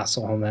Blue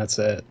Castle, and that's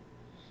it,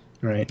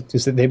 right?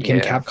 Just that they became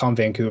Capcom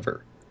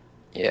Vancouver.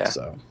 Yeah.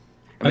 So,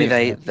 I mean,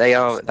 they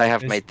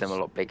have made them a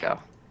lot bigger,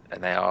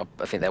 and I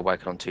think they're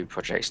working on 2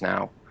 projects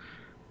now.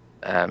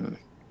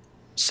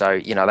 So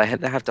you know, they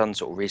have done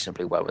sort of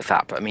reasonably well with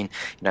that. But I mean,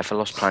 you know, for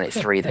Lost Planet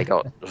 3, they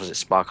got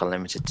Spark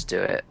Unlimited to do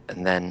it,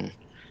 and then,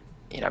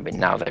 you know, I mean,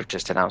 now they've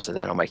just announced that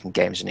they're not making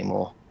games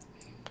anymore.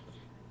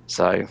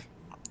 So,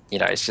 you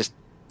know, it's just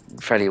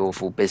fairly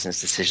awful business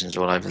decisions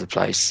all over the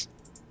place.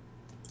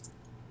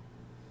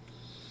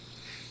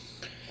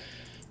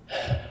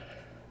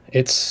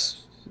 It's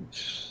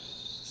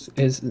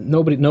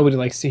nobody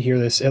likes to hear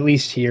this, at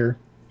least here.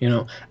 You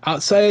know,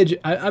 outside,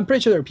 I'm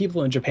pretty sure there are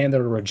people in Japan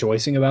that are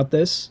rejoicing about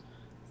this,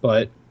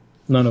 but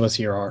none of us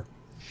here are.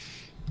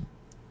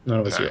 None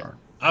of us No. here are.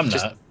 I'm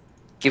Just not.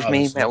 Give me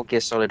Obviously. Metal Gear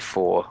Solid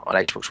 4 on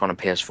Xbox One and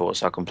PS4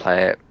 so I can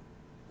play it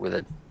with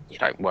a,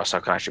 well, so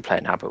I can actually play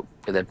it now, but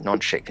with a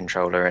non-shit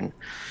controller and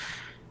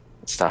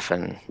stuff,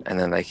 and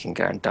then they can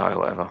go and die or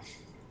whatever.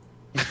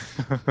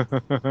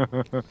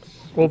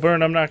 Well,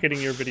 Vern, I'm not getting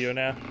your video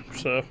now,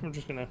 so I'm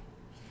just gonna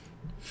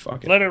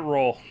Fuck it. let it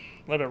roll.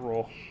 Let it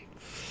roll.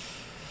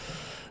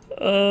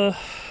 Where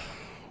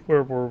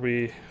were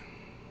we?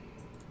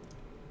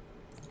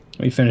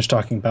 We finished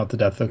talking about the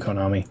death of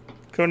Konami.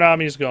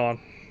 Konami's gone.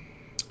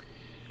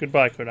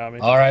 Goodbye,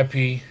 Konami.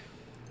 R.I.P.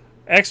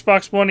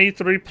 Xbox One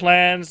E3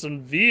 plans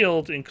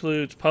unveiled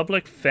includes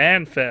Public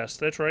Fan Fest.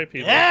 That's right,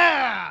 people.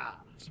 Yeah.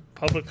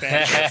 Public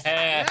Fan Fest.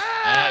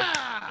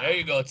 There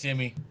you go,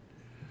 Timmy.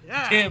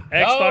 Yeah. Tim,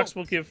 Xbox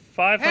go. will give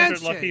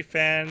 500 lucky Handshake.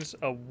 fans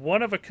a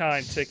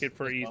one-of-a-kind ticket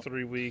for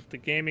E3 week. The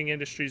gaming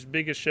industry's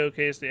biggest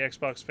showcase, the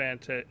Xbox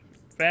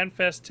Fan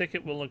Fest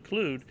ticket, will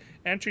include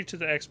entry to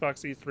the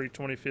Xbox E3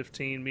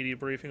 2015 media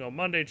briefing on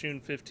Monday, June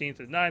 15th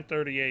at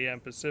 9:30 a.m.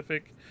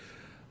 Pacific.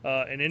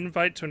 An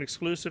invite to an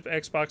exclusive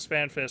Xbox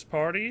Fan Fest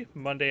party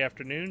Monday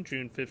afternoon,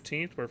 June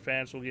 15th, where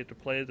fans will get to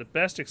play the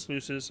best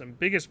exclusives and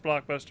biggest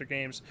blockbuster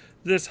games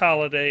this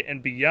holiday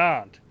and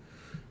beyond.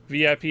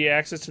 VIP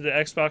access to the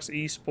Xbox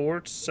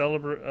Esports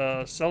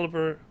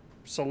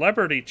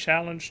Celebrity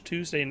Challenge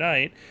Tuesday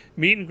night,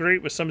 meet and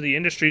greet with some of the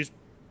industry's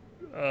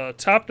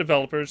top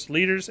developers,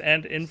 leaders,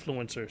 and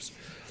influencers.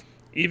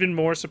 Even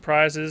more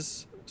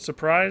surprise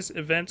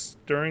events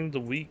during the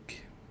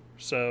week.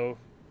 So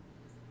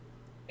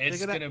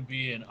It's going to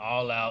be an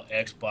all-out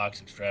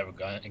Xbox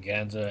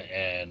extravaganza,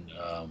 and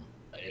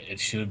it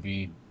should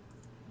be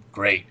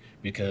great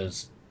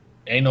because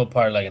ain't no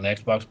party like an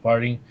Xbox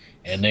party,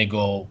 and they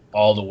go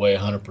all the way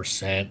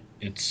 100%.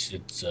 It's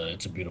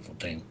a beautiful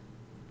thing.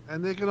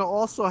 And they're gonna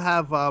also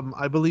have,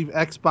 I believe,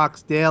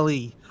 Xbox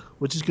Daily,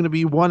 which is gonna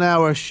be 1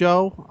 hour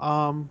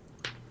show.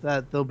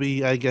 That they'll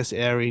be, I guess,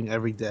 airing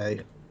every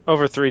day.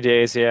 Over 3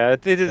 days, yeah.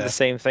 They did Yeah. the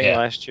same thing Yeah.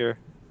 last year.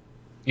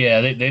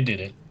 Yeah, they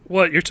did it.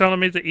 what, you're telling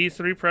me the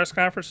E3 press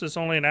conference is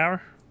only an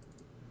hour?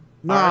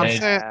 No, Hour I'm and a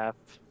saying half.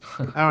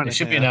 hour and It a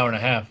should be an half. hour and a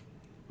half.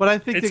 But I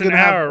think It's they're an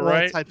gonna hour, have all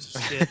right? types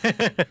of shit.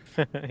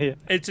 Yeah.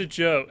 It's a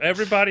joke.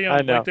 Everybody I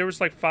on, know. like, there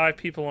was like 5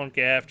 people on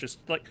GAF just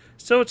like,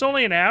 so it's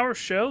only an hour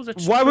show?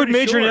 That's Why would pretty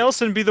Major short.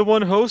 Nelson be the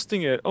one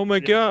hosting it? Oh my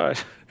god.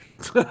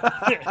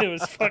 It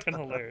was fucking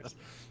hilarious.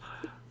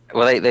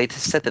 Well, they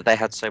said that they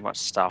had so much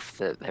stuff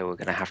that they were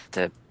going to have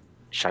to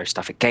show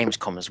stuff at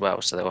Gamescom as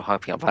well, so they were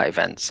hyping up that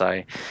event. So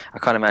I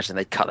can't imagine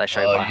they cut their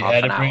show Oh, by you half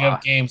had an to bring hour.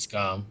 up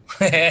Gamescom.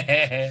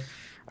 I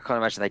can't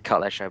imagine they cut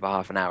their show by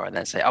half an hour and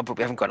then say, "Oh, but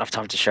we haven't got enough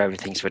time to show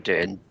everything, so we're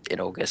doing in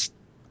August."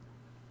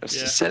 It's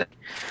just silly.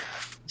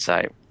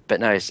 So, but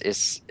no,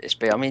 it's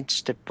big. I mean,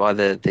 just by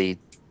the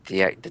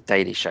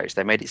daily shows,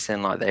 they made it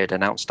seem like they had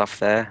announced stuff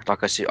there.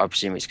 Like I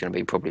presume it's going to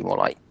be probably more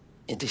like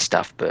indie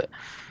stuff, but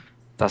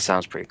that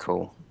sounds pretty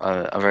cool.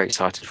 I'm very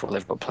excited for what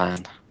they've got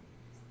planned.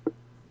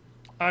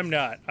 I'm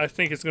not. I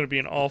think it's going to be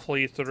an awful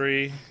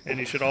E3, and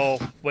you should all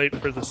wait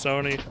for the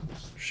Sony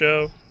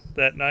show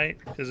that night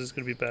because it's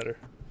going to be better.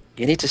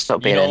 You need to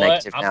stop You being know a what?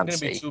 negative I'm going to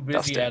be Nancy. too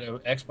busy Dustin. at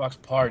an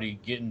Xbox party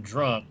getting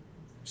drunk,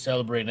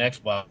 celebrating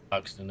Xbox,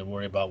 than to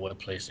worry about what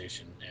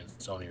PlayStation and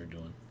Sony are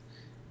doing.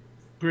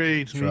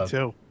 Agreed. Me Shrug.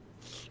 too.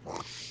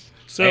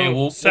 So, Hey,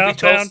 we'll be Southbound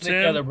toasting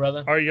Tim, together,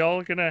 brother. are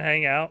y'all going to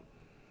hang out?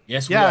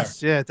 Yes,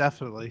 Yes, yeah,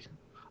 definitely.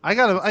 I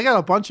got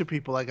a bunch of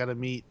people I got to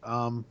meet.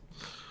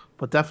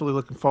 But definitely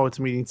looking forward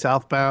to meeting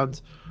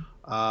Southbound.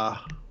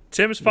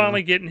 Tim's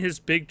finally getting his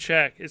big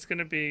check. It's going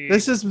to be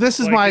This is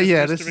like my his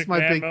yeah, Mr. this is my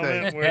McMahon big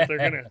moment thing.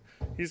 where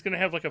he's gonna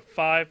have like a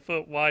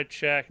 5-foot wide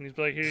check, and he's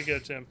like, "Here you go,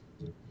 Tim.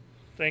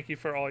 Thank you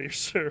for all your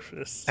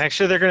service."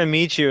 Actually, they're gonna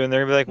meet you and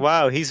they're gonna be like,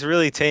 "Wow, he's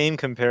really tame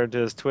compared to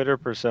his Twitter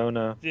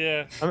persona."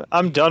 Yeah,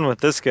 I'm done with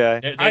this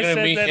guy. They're I going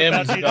to said meet that him about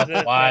and you he's all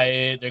today.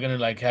 quiet. They're going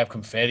to like have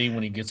confetti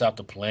when he gets off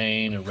the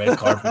plane and red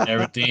carpet and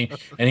everything.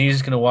 And he's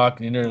just going to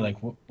walk in there like,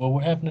 well,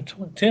 what happened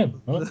to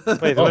Tim? Huh?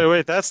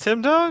 Wait, that's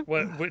Tim Dog?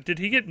 what did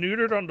he get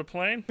neutered on the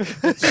plane?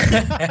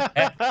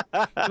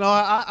 No,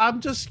 I'm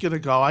just gonna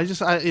go. I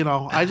just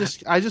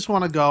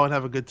want to go and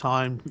have a good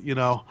time. You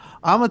know,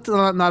 I'm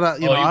not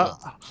a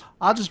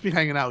I'll just be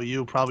hanging out with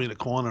you, probably in a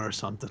corner or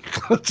something,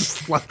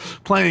 just like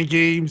playing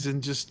games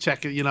and just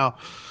checking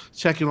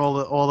all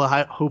the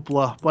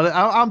hoopla. But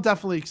I'm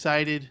definitely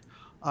excited.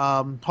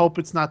 Hope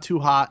it's not too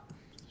hot.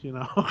 You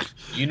know.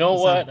 You know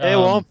what? It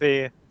won't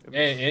be.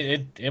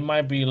 It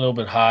might be a little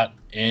bit hot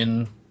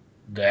in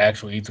the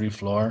actual E3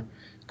 floor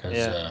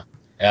because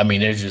I mean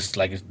there's just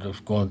like it's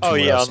going to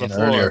what I was on the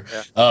saying floor. earlier,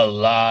 Yeah. a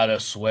lot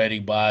of sweaty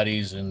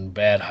bodies and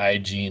bad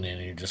hygiene,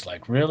 and you're just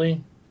like,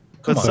 really?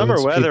 But on, summer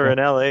it's weather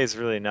people. in LA is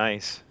really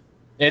nice.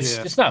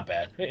 It's not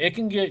bad. It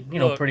can get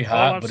Look, pretty all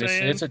hot, I'm but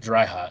saying- it's a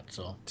dry hot.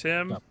 So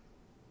Tim,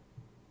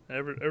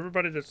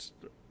 everybody that's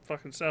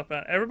fucking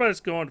Southbound, everybody's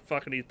going to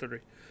fucking E3.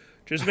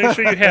 Just make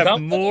sure you have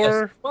Come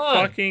more on.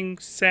 fucking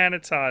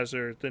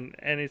sanitizer than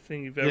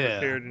anything you've ever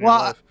carried in your Well,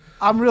 life.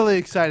 I'm really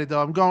excited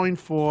though. I'm going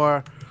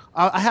for.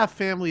 I have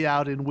family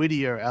out in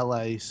Whittier,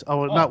 LA.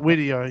 Not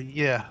Whittier.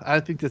 Yeah, I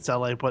think that's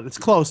LA, but it's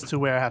close to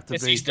where I have to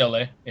It's be. East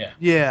LA. Yeah.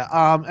 Yeah.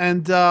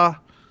 And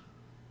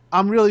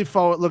I'm really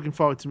looking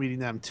forward to meeting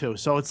them too.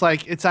 So it's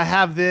like I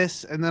have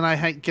this, and then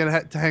I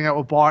get to hang out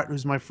with Bart,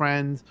 who's my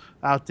friend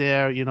out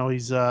there.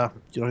 He's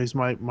he's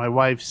my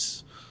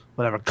wife's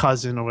whatever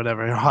cousin or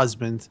whatever, her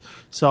husband.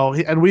 So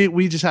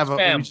we just have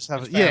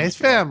his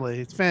family.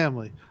 It's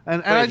family.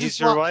 And Wait, I he's just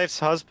your wife's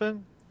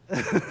husband?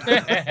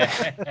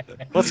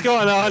 What's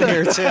going on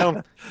here,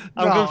 Tim?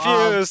 I'm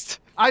confused.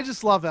 I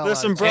just love LA.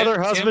 There's some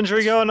brother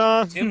husbandry going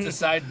on. Tim's a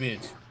side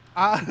bitch.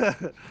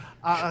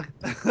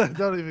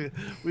 Don't even.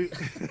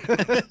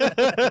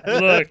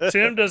 Look,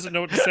 Tim doesn't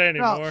know what to say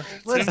anymore.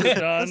 Tim's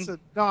done. Listen,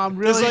 no, I'm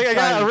really. It's like I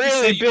got a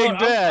really big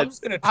bed. I'm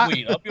just gonna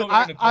tweet. I'll be over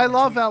in the I corner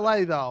love tweeting.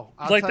 LA though.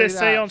 I'll Like tell they you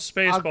say that. on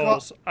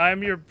Spaceballs,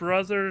 I'm your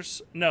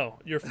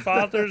your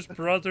father's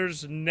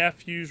brother's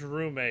nephew's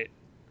roommate.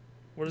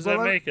 What does that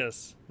make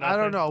us? I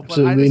don't know, but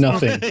Absolutely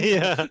nothing.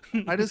 Yeah.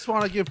 I just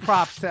want to give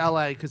props to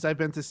LA because I've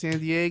been to San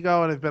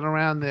Diego and I've been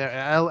around there.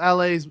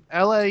 LA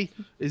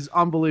is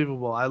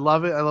unbelievable. I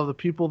love it. I love the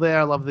people there.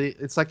 I love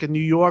it's like a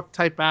New York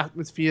type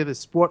atmosphere. There's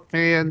sport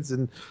fans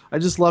and I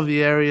just love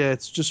the area.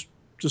 It's just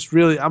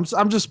really I'm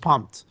just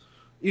pumped.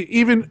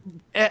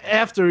 Even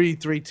after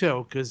E3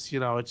 too, because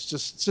it's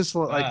just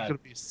like gonna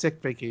be a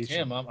sick vacation.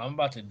 Tim, I'm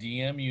about to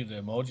DM you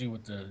the emoji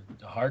with the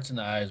hearts in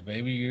the eyes,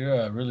 baby.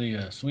 You're really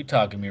sweet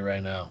talking me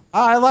right now.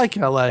 I like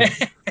LA.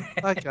 I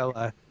like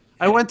LA.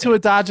 I went to a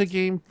Dodger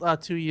game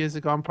 2 years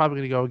ago. I'm probably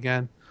gonna go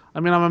again. I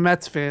mean, I'm a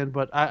Mets fan,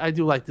 but I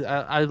do like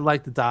I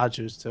like the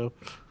Dodgers too.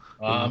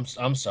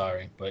 I'm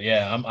sorry, but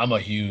yeah, I'm a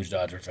huge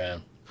Dodger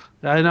fan.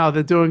 I know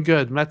they're doing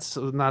good. Mets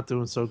are not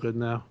doing so good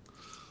now.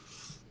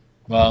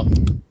 Well,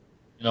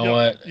 you know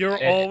what? You'll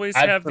always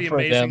I'd have the prefer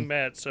amazing them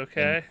Mets,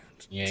 okay?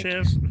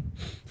 Yankees. Tim?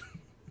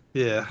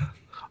 Yeah,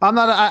 I'm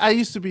not. I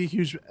used to be a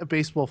huge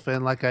baseball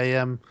fan, like I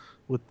am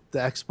with the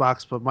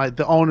Xbox, but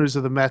the owners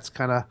of the Mets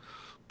kind of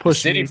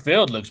pushed City me.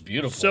 Field looks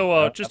beautiful.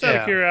 So, just out Yeah.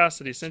 of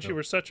curiosity, since you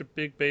were such a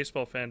big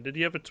baseball fan, did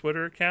you have a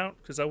Twitter account?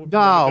 Because I would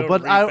No,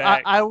 but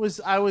I was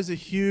a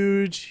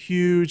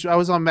huge. I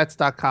was on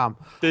Mets.com.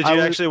 Did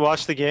you actually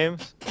watch the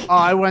games? Oh,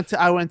 I went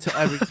to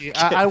every game.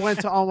 I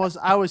went to almost.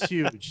 I was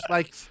huge.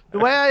 Like the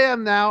way I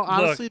am now,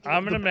 honestly. Look,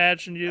 I'm gonna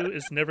imagine you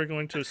as never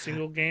going to a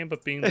single game,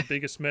 but being the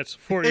biggest Mets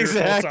supporter of all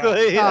time.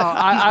 Exactly. No,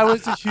 I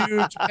was a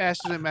huge,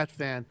 passionate Met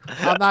fan.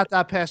 I'm not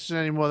that passionate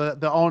anymore.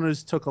 The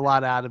owners took a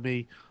lot out of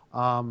me.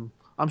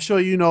 I'm sure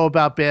you know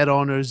about bad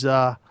owners.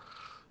 My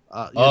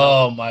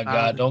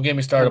God! Don't get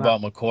me started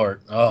about McCourt.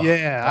 Oh,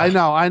 yeah,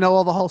 God. I know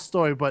all the whole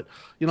story, but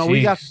we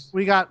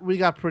Jeez.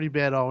 got pretty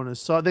bad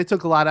owners, so they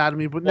took a lot out of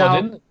me. But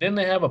Well, now, didn't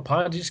they have a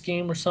Ponzi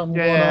scheme or something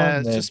Yeah, going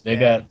on? it's just They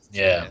bad. got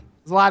yeah.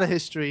 there's a lot of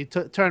history.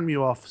 Turned me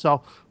off.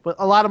 So, but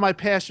a lot of my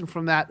passion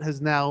from that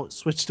has now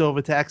switched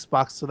over to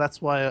Xbox. So that's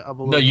why I'm a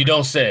little. No, you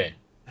don't say.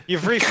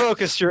 You've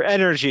refocused your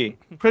energy.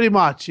 Pretty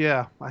much,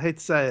 yeah. I hate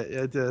to say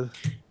it, I did.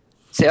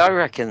 See, I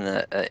reckon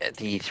that at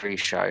the E3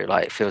 show,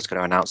 like Phil's going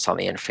to announce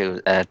something, and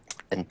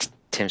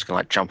Tim's going to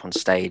like jump on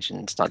stage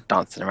and start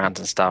dancing around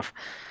and stuff,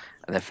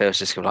 and then Phil's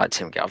just going to like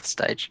Tim, get off the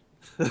stage.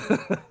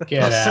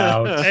 Get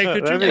out. Hey, could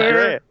you That'd be wear?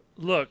 great.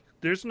 Look,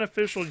 there's an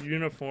official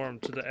uniform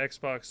to the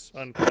Xbox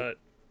Uncut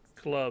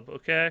Club,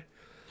 okay?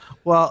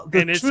 Well,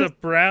 And it's a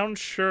brown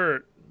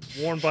shirt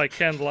worn by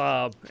Ken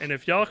Lobb, and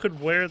if y'all could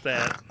wear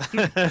that,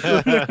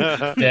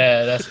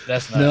 Yeah,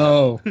 that's not.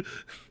 No.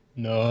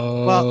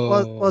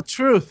 No. Well,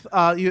 Truth,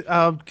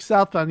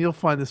 Southbound, you'll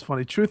find this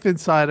funny. Truth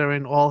Insider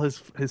and all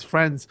his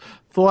friends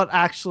thought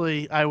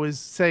actually I was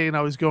saying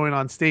I was going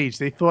on stage.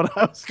 They thought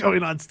I was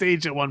going on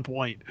stage at one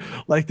point.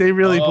 Like they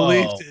really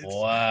believed it.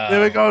 Wow. They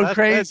were going That-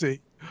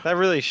 crazy. That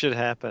really should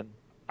happen.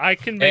 I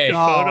can make Hey. a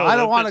No, photo. I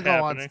don't want to to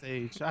go on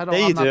stage. I don't.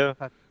 Yeah, I'm you not do. that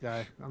type of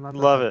guy. I'm not.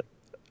 Love it.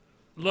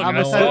 Look, I'm I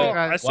a saw, type of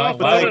guy- I saw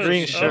Why photos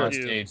green of shirt?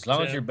 you, As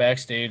long as Tim. you're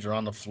backstage or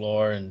on the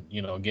floor and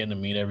getting to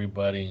meet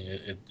everybody,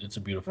 it's a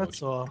beautiful.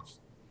 That's all.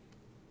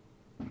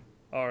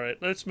 All right,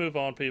 let's move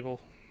on, people.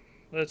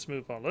 Let's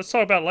move on. Let's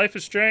talk about Life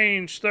is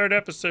Strange. Third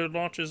episode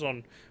launches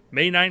on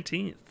May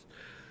 19th.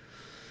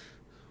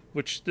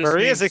 Which this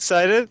Maria's means-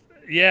 excited.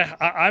 Yeah,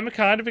 I'm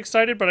kind of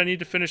excited, but I need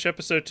to finish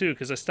episode 2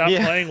 because I stopped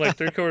Yeah. playing like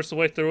 3/4 of the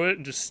way through it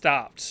and just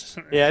stopped.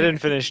 Yeah, I didn't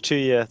finish 2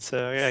 yet, so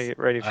I gotta get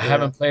ready for I that.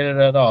 haven't played it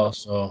at all,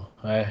 so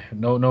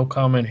no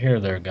comment here,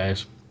 there,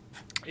 guys.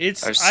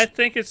 I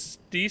think it's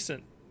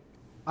decent.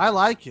 I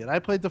like it. I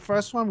played the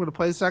first one. I'm gonna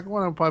play the second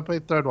one. I'll probably play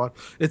the third one.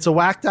 It's a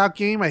whacked out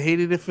game. I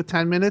hated it for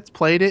 10 minutes.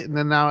 Played it, and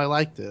then now I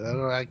liked it.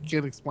 I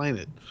can't explain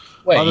it.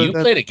 Wait, Other you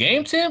than- played a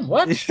game, Tim?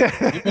 What?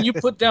 you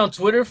put down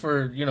Twitter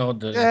for to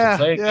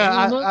play a game?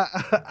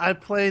 I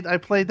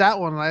played that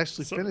one and I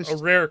actually It's finished. a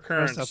rare first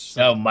occurrence.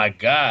 episode. Oh my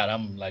God,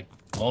 I'm like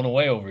blown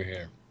away over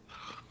here.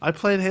 I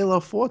played Halo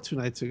 4 2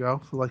 nights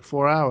ago for like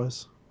 4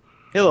 hours.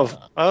 Halo.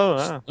 Oh,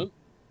 wow.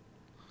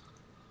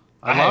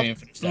 I haven't even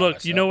finished that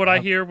Look, you know myself. what I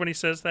hear when he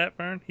says that,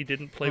 Vern? He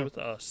didn't play with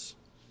us.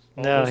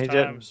 All No, those he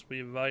times we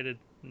invited.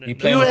 He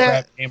played with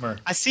Crap Gamer.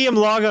 I see him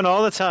log on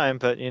all the time,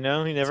 but he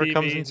never TV,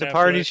 comes into Netflix,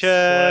 party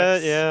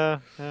chat. Flex.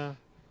 Yeah.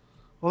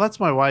 Well, that's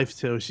my wife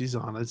too. She's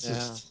on. It's Yeah.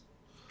 just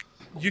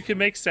You can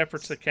make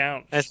separate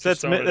accounts.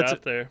 That's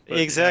out there. But,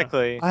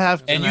 exactly. I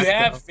have. And you Kinect,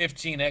 have though.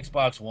 15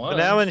 Xbox One. But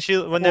now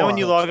when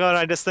you log on,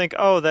 I just think,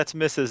 oh, that's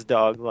Mrs.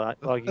 Dog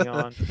logging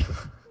on.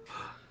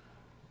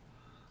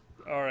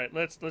 All right,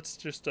 let's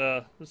just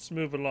let's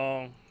move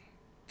along.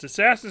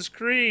 Assassin's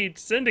Creed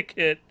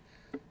Syndicate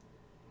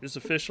is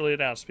officially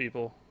announced,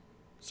 people.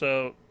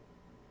 So,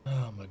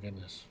 Oh my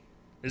goodness.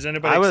 is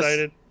anybody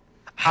excited?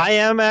 I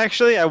am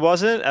actually. I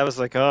wasn't. I was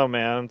like, oh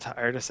man, I'm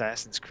tired of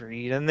Assassin's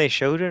Creed, and they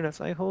showed it. And it's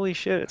like, holy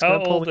shit, it's How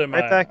gonna pull old me am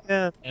right I? back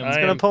in. It's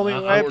gonna pull me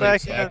right I'm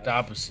back the in. exact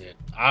opposite.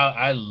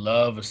 I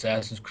love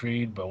Assassin's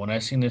Creed, but when I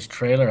seen this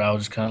trailer, I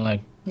was just kind of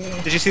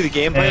like, Did you see the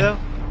gameplay though?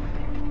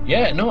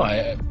 yeah, I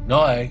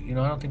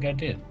don't think I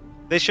did.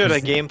 They showed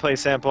a gameplay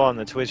sample on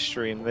the Twitch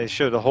stream. They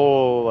showed a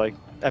whole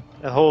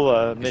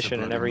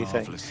mission and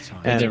everything.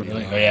 Did they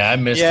really? Oh, yeah, I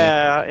missed it.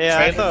 Yeah,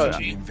 I Trailer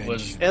thought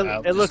was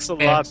it looks a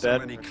lot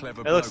better.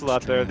 It looks a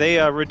lot better. They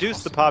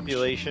reduced the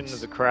population of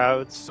the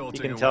crowds. You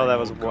can tell that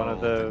was one of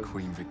the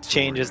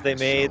changes they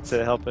made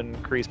to help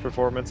increase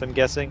performance, I'm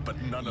guessing.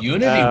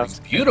 Unity was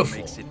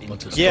beautiful.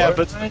 But the Yeah,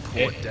 but-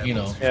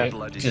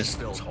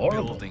 it's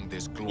horrible.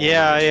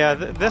 Yeah.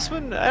 This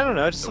one, I don't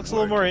know. It just looks a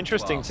little more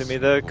interesting to me.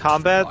 The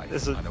combat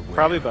is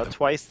probably about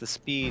twice the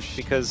speed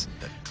because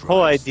the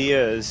whole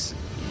idea is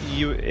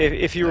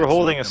if you were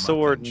holding a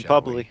sword in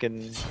public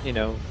in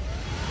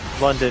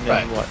London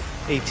Right. in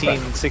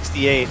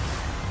 1868,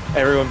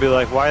 everyone would be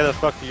like, why the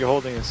fuck are you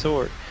holding a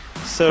sword?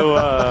 So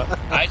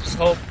I just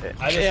hope.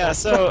 Yeah, it's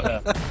so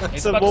about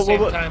the same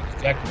time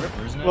as Jack the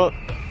Ripper, isn't it? well,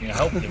 I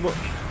hope they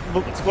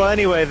well,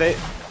 anyway, they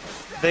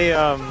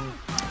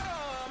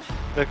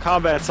the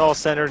combat's all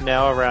centered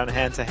now around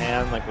hand to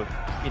hand, like with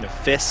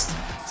fists.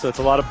 So it's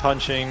a lot of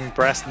punching,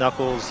 brass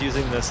knuckles,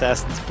 using the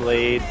assassin's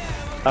blade.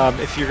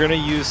 If you're gonna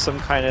use some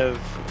kind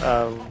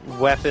of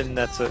weapon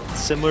that's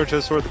similar to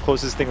a sword, the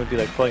closest thing would be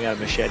like pulling out a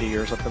machete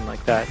or something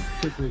like that.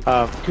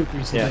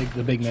 Kukri's yeah.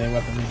 the big melee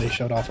weapon that they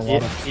showed off a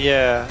lot of.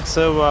 Yeah.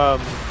 So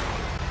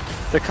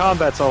the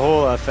combat's a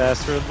whole lot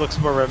faster. It looks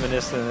more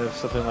reminiscent of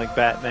something like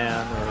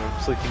Batman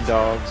or Sleeping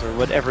Dogs or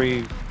what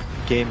every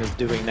game is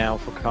doing now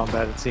for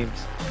combat, it seems.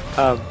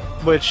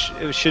 Which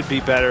it should be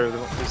better than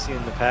what we've seen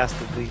in the past,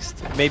 at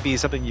least. Maybe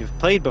something you've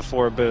played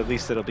before, but at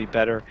least it'll be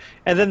better.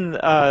 And then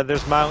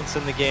there's mounts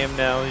in the game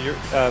now. You're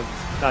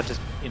not just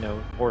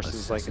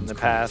horses like in the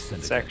past.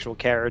 It's actual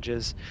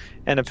carriages,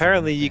 and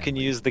apparently you can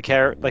use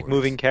the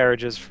moving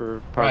carriages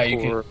for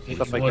parkour,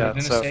 stuff like that.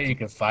 Didn't So it say you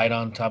can fight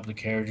on top of the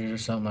carriages or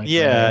something like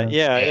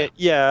that?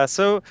 yeah.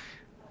 So.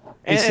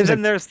 And seems then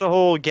like- there's the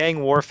whole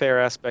gang warfare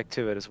aspect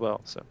to it as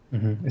well. So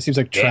It seems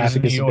like Gangs traffic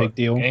of New is a York, big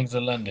deal. Gangs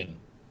of London.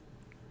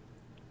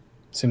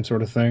 Same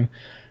sort of thing.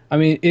 I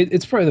mean,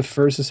 it's probably the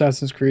first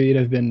Assassin's Creed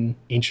I've been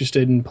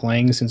interested in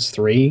playing since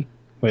 3,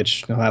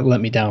 which that let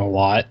me down a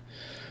lot.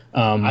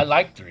 I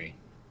like 3.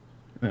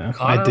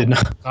 I did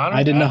not. Connor,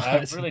 I did not.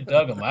 I really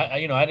dug him. I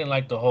didn't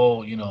like the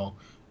whole,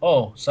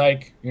 oh,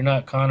 psych, you're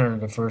not Connor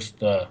the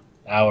first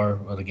hour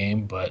of the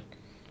game, but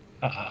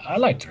I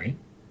like 3.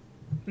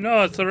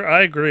 No,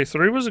 I agree.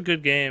 3 was a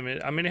good game.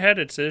 It had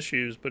its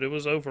issues, but it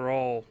was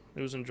overall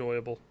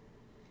enjoyable.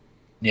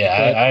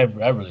 Yeah,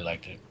 I really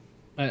liked it.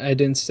 I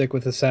didn't stick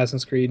with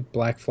Assassin's Creed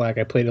Black Flag.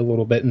 I played a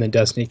little bit, and then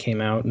Destiny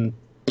came out, and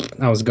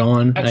I was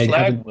gone. Black I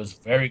Flag haven't- was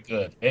very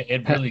good.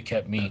 It really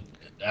kept me.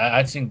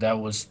 I think that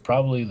was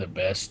probably the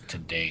best to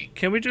date.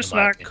 Can we just in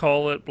my not opinion.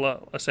 call it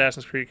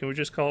Assassin's Creed? Can we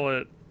just call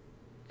it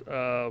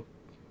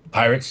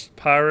Pirates?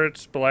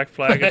 Pirates Black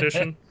Flag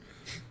Edition?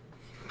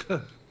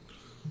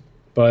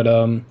 But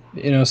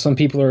some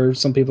people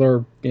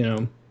are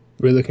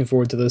really looking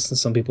forward to this, and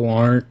some people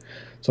aren't.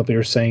 Some people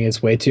are saying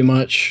it's way too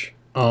much.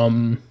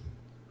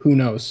 Who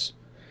knows?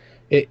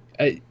 At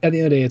the end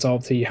of the day, it's all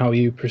up to you how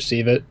you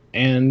perceive it,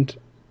 and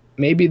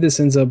maybe this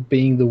ends up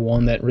being the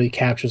one that really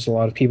captures a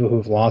lot of people who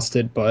have lost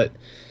it. But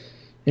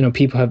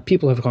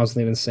people have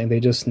constantly been saying they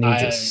just need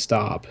to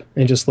stop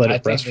and just let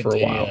it rest for a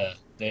while.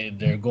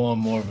 They're going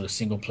more of a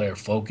single player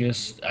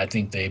focus. I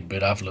think they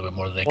bit off a little bit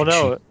more than they Well, could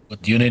no. chew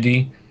with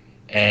Unity,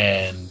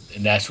 and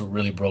that's what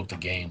really broke the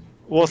game.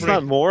 well, it's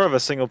not more of a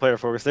single player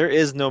focus. There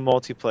is no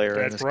multiplayer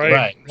in That's this right. game.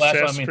 Right. Well, that's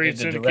what I Assassin's mean, Creed the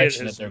Syndicate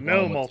direction has that they're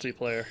no going with.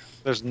 multiplayer.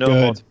 There's no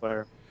Good.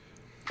 multiplayer.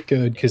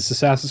 Good, because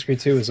Assassin's Creed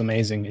 2 is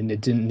amazing, and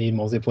it didn't need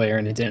multiplayer,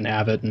 and it didn't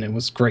have it, and it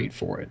was great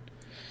for it.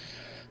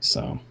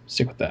 So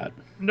stick with that.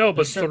 No, but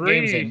There's certain 3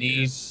 games that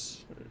need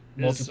is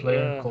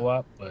Multiplayer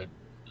co-op, but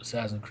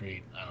Assassin's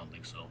Creed, I don't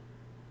think so.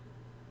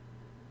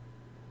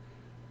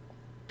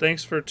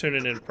 Thanks for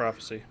tuning in to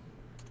Prophesy.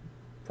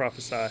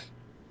 Prophesy.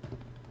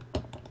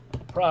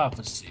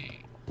 Prophecy.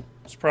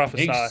 It's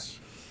Prophesy. Peace.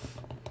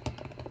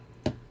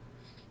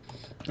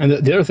 And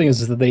the other thing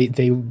is that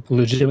they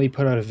legitimately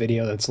put out a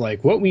video that's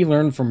like, what we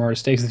learned from our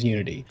mistakes with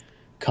Unity.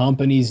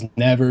 Companies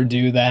never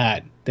do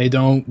that. They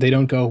don't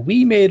go,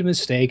 we made a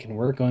mistake and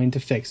we're going to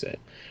fix it.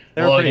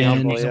 They were Well, pretty and the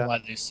humble, reason yeah.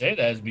 why they say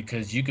that is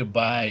because you could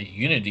buy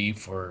Unity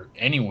for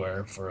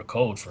anywhere for a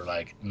code for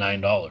like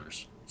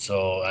 $9.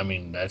 So I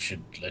mean, that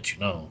should let you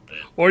know that.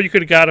 Or you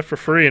could have got it for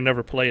free and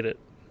never played it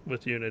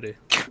with Unity,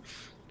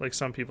 like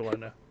some people I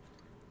know.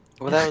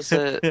 Well,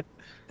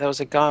 there was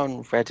a guy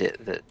on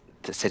Reddit that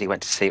said he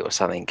went to see it or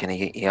something, and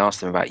he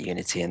asked them about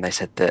Unity, and they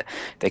said that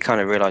they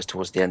kind of realised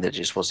towards the end that it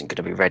just wasn't going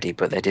to be ready,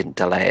 but they didn't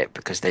delay it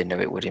because they knew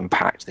it would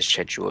impact the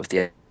schedule of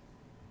the.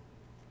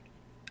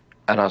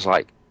 And I was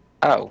like,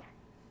 oh,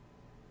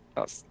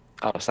 that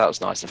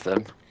was nice of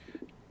them.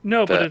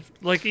 No, but But- if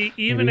like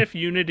even if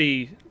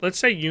Unity, let's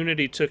say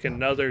Unity took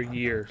another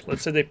year,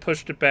 let's say they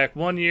pushed it back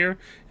 1 year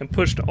and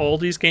pushed all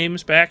these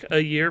games back a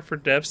year for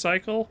dev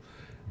cycle,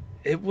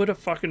 it would have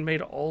fucking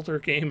made all their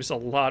games a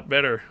lot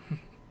better.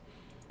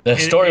 The It-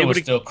 story it was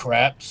would've- still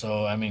crap,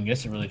 so I mean, I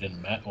guess it really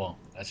didn't matter. Well,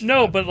 that's just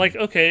No, my but like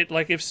opinion. okay,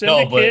 like if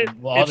No, but Syndicate,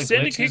 all if the glitches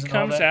Syndicate and all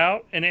comes that?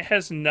 out and it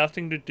has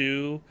nothing to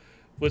do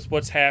with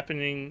what's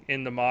happening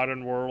in the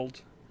modern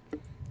world,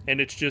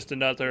 and it's just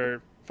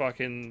another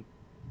fucking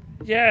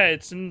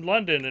it's in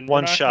London and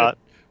One shot.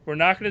 we're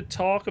not going to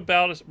talk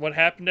about what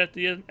happened at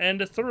the end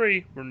of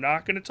 3. We're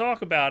not going to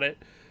talk about it.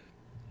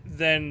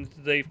 Then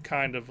they've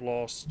kind of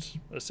lost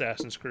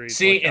Assassin's Creed.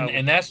 See, Like, I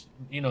and that's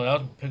that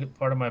was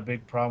part of my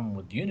big problem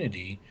with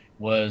Unity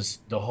was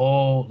the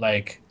whole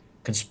like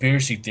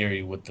conspiracy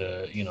theory with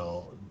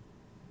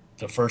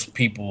the first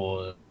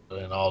people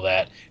and all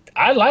that.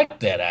 I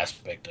liked that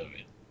aspect of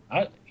it.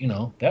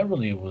 That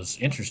really was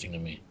interesting to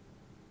me.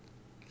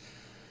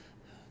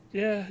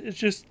 yeah, it's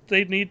just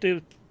they need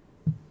to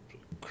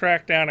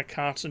crack down and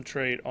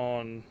concentrate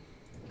on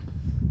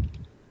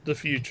the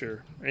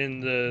future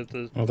and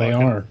the. Well, they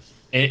fucking- are.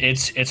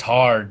 It's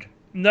hard.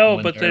 No,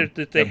 when but they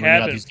they're bringing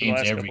out haven't these for the games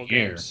last every couple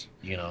year. games.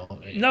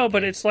 No,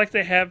 But it's like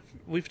they have.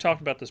 We've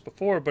talked about this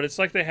before, but it's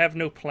like they have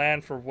no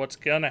plan for what's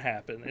gonna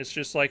happen. It's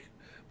just like,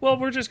 well,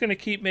 we're just gonna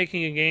keep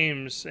making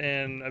games,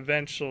 and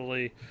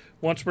eventually,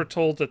 once we're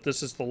told that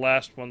this is the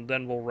last one,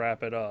 then we'll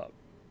wrap it up.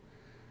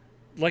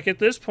 Like at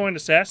this point,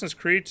 Assassin's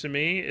Creed to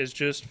me is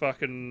just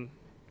fucking.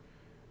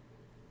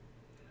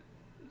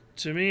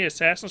 To me,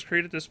 Assassin's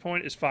Creed at this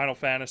point is Final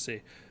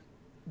Fantasy.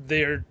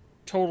 They're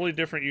totally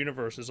different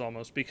universes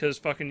almost because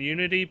fucking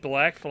Unity,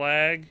 Black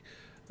Flag,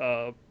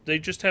 they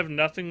just have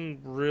nothing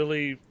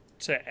really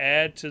to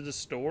add to the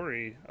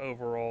story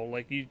overall.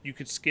 Like you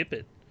could skip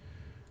it.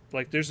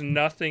 Like there's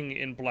nothing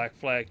in Black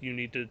Flag you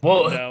need to know.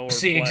 Well, Or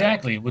see, Black.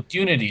 exactly. With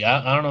Unity,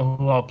 I don't know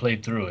who all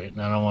played through it,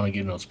 and I don't want to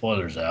give no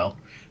spoilers out.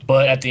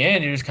 But at the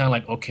end, you're just kind of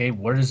like, okay,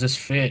 where does this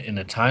fit in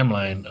the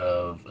timeline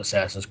of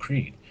Assassin's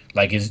Creed?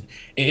 Like,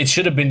 it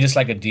should have been just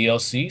like a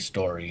DLC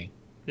story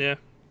Yeah.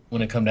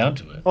 when it come down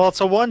to it. Well,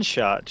 it's a one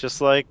shot, just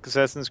like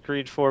Assassin's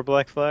Creed 4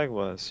 Black Flag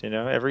was.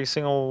 Every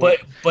single.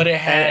 But it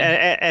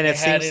had and it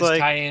had seems its like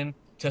tie-in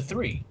to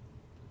 3,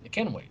 the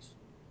Kenways.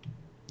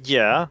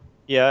 yeah,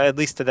 at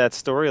least to that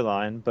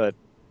storyline, but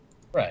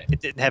Right. it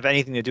didn't have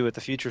anything to do with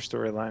the future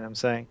storyline. I'm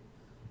saying.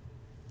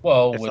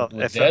 Well, It with, felt-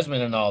 with it felt-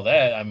 Desmond and all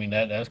that, I mean,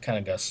 that kind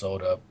of got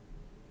sewed up.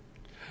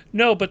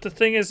 No, but the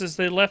thing is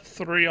they left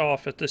 3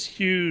 off at this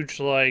huge,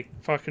 like,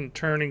 fucking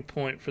turning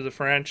point for the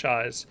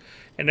franchise.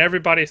 And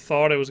everybody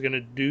thought it was going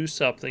to do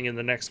something in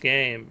the next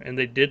game, and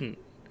they didn't.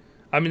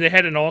 I mean, they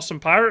had an awesome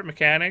pirate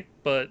mechanic,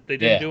 but they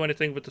didn't Yeah. do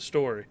anything with the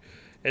story.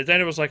 And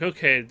then it was like,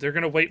 okay, they're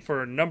going to wait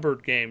for a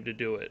numbered game to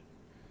do it.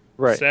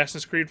 Right.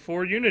 Assassin's Creed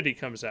 4 Unity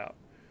comes out.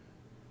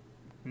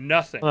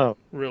 Nothing, Oh.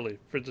 really,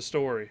 for the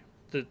story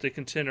that they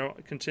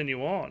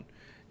continue on.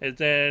 And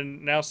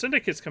then now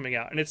Syndicate's coming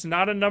out, and it's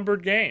not a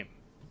numbered game.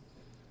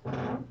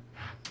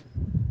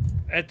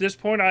 At this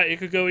point, it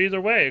could go either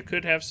way. It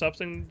could have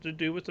something to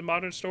do with the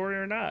modern story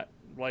or not.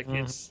 Like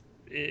it's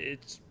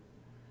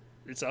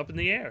up in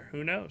the air.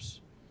 Who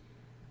knows?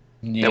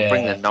 Yeah. They'll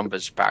bring the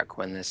numbers back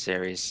when the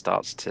series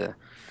starts to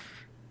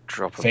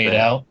drop a Fade bit.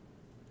 out.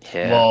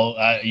 Yeah.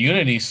 Well,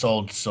 Unity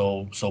sold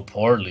so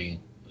poorly.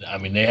 I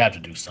mean, they have to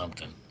do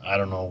something. I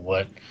don't know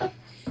what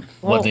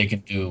Well, they can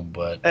do,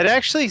 but It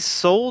actually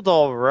sold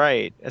all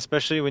right,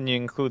 especially when you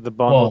include the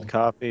bundled Well-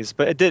 copies,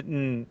 but it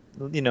didn't.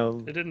 It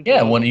didn't.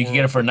 yeah, blow when the you can get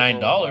it world- for the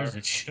world $9, apart.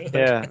 it should.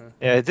 Yeah,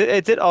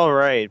 it did all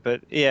right,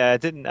 but yeah,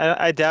 it didn't.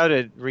 I doubt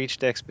it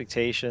reached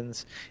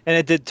expectations, and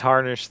it did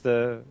tarnish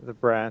the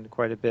brand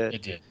quite a bit.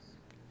 It did.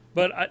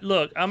 But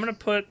look, I'm gonna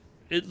put.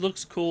 It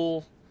looks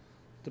cool.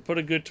 To put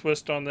a good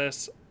twist on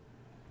this,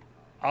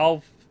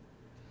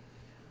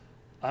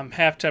 I'm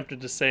half tempted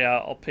to say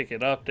I'll pick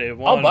it up day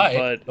one, buy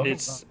it. but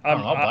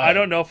I'll buy I it.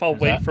 don't know if I'll Is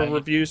wait that- for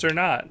reviews or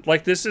not.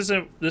 Like this is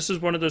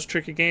one of those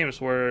tricky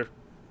games where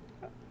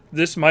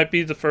this might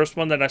be the first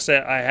one that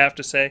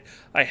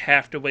I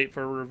have to wait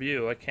for a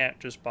review. I can't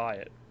just buy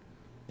it.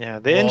 Yeah,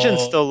 the engine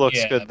Well, still looks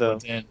yeah, good though.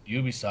 But then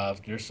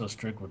Ubisoft, they're so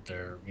strict with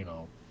their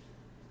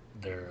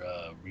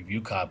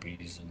review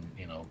copies, and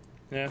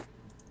Yeah.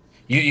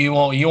 you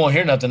won't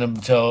hear nothing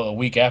until a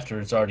week after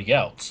it's already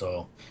out.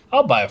 So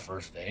I'll buy it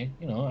first day.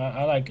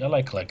 I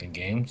like collecting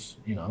games.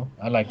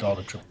 I liked all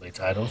the AAA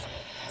titles,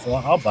 so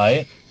I'll buy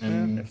it.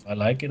 And if I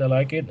like it, I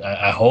like it.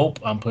 I hope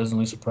I'm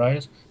pleasantly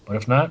surprised. But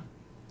if not,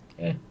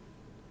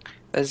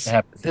 There's It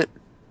happens.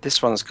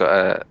 this one's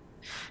got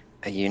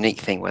a unique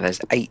thing where there's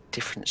 8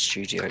 different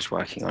studios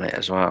working on it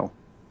as well,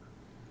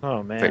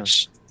 Oh man.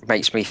 which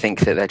makes me think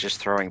that they're just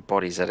throwing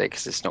bodies at it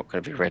because it's not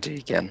going to be ready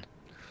again.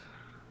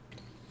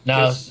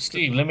 Now, This-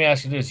 Steve, let me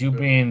ask you this: you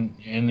being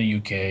in the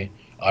UK,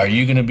 are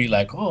you gonna be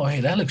like, "Oh,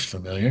 hey, that looks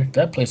familiar.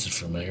 That place is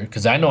familiar"?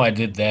 Because I know I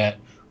did that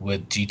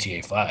with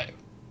GTA 5.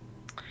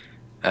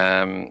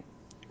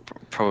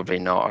 Probably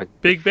not.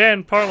 Big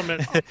Ben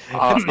Parliament.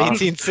 I-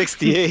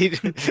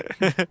 1868. Big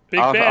I've- Ben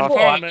I've- Well,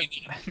 I Parliament.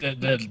 mean,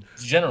 the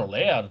general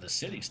layout of the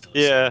city still the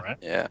Yeah. same, right?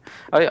 Yeah,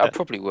 I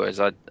probably would.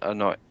 I'm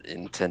not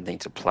intending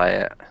to play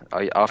it.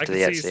 I After can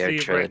the see Ezio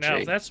Steve right now.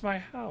 trilogy, That's my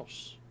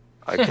house.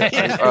 I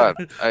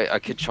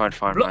could try and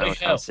find my Bloody own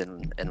house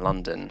in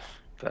London,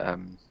 but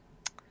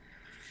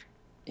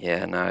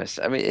yeah, no.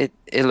 I mean,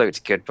 it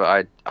looked good,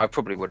 but I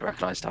probably would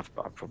recognize stuff,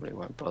 but I probably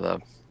won't bother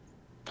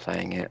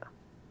playing it.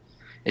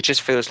 It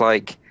just feels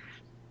like,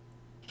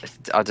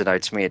 I don't know.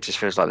 To me, it just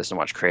feels like there's not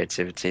much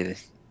creativity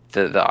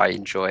that I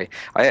enjoy.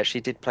 I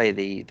actually did play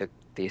the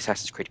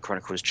Assassin's Creed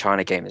Chronicles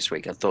China game this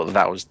week. I thought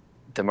that was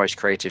the most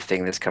creative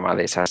thing that's come out of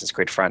the Assassin's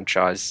Creed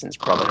franchise since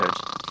Brotherhood.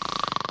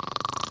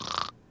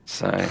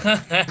 So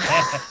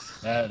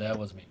that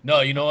was me.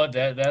 No, you know what?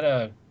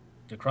 The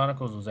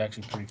Chronicles was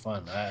actually pretty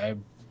fun. I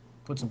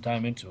put some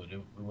time into it.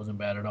 It wasn't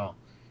bad at all.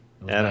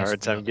 It was I had a nice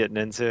hard to- time getting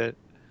into it.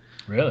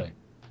 Really?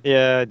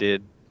 Yeah, I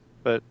did.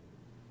 But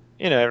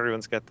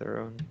everyone's got their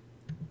own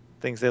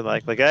things they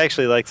like. Like I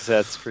actually like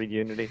Assassin's Creed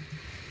Unity.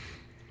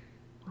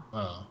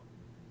 Oh.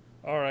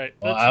 All right.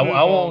 Well, Let's I move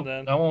on won't.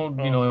 then. I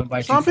won't. You know,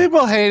 invite Some you. for-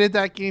 people hated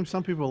that game.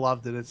 Some people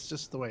loved it. It's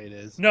just the way it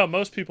is. No,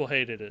 most people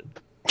hated it.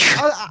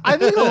 I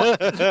think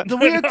the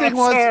weird No, thing I'm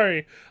was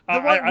sorry. I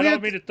weird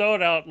don't mean to throw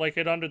it out like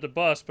it under the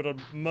bus, but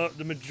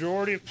the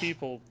majority of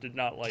people did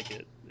not like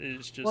it.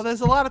 It's just well, there's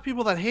a lot of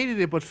people that hated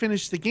it but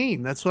finished the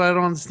game. That's what I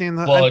don't understand.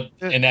 Well,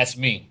 and that's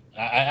me.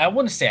 I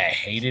wouldn't say I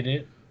hated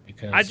it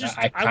because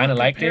I kind would of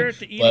liked compare it,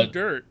 to eating but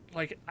dirt.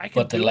 Like I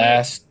can but the do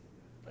last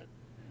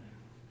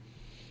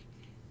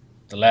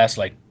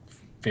like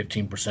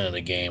 15% of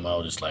the game, I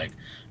was just like,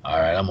 all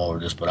right, I'm over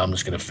this, but I'm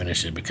just gonna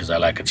finish it because I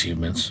like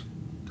achievements.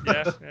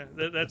 it.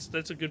 Yeah,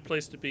 that's a good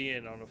place to be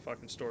in on a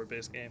fucking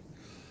story-based game.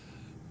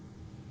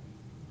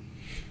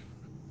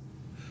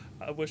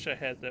 I wish I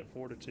had that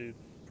fortitude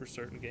for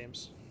certain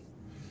games.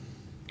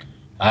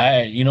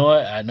 You know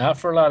what? Not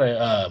for a lot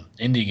of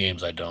indie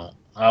games. I don't.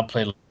 I'll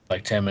play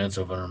like 10 minutes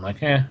of it. And I'm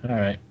like, all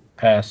right,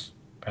 pass.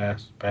 Yeah.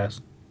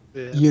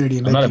 Unity,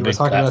 I'm not a Mickey. We're big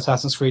talking about platform.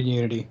 Assassin's Creed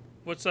Unity.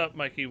 What's up,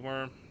 Mikey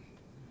Worm?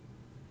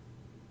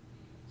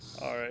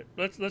 All right,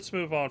 let's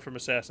move on from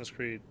Assassin's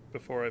Creed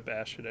before I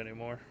bash it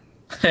anymore.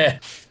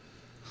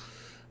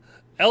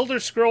 Elder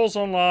Scrolls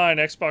Online,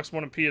 Xbox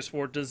One and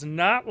PS4 does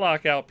not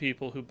lock out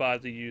people who buy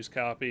the used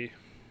copy.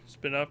 It's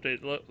been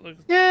updated. Look,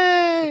 the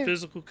Yay!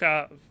 physical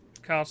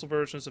console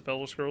versions of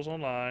Elder Scrolls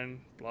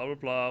Online, blah blah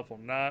blah, will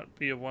not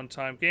be a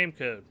one-time game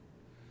code.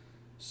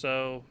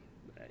 So,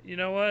 you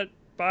know what?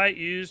 Buy it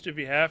used if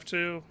you have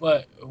to.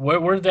 But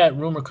where did that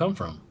rumor come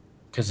from?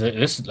 Because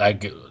this is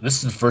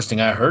the first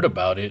thing I heard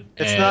about it.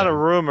 It's and not a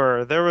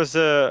rumor. There was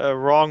a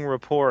wrong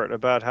report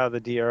about how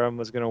the DRM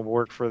was going to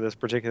work for this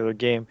particular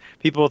game.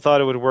 People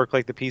thought it would work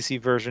like the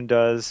PC version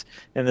does,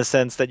 in the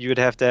sense that you would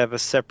have to have a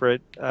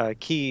separate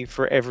key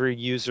for every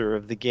user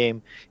of the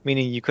game,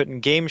 meaning you couldn't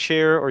game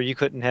share or you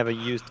couldn't have a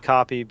used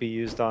copy be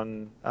used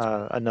on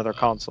another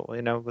console,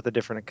 with a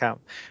different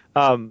account.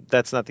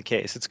 That's not the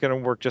case. It's going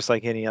to work just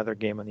like any other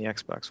game on the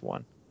Xbox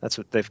One. That's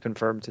what they've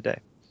confirmed today.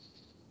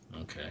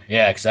 Okay.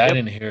 Yeah, because I Yep.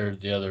 didn't hear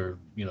the other.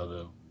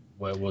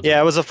 What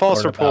Yeah, it was a false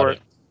about report.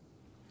 it.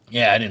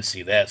 Yeah, I didn't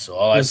see that. So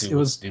all I Yes, see it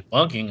was was-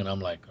 debunking, and I'm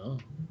like, oh.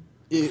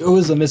 It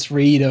was a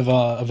misread of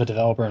a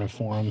developer in a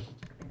forum,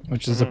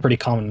 which is a Mhm. pretty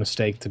common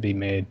mistake to be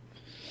made,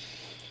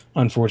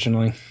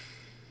 unfortunately.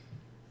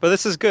 But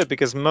this is good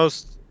because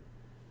most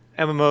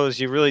MMOs,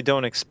 you really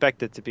don't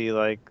expect it to be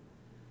like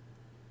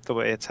the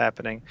way it's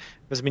happening.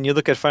 Because you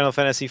look at Final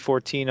Fantasy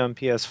XIV on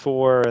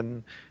PS4,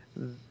 and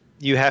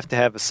you have to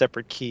have a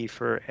separate key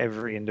for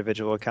every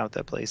individual account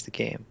that plays the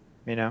game,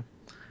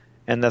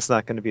 and that's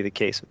not going to be the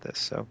case with this.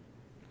 So,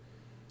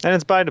 and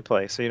it's buy to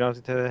play, so you don't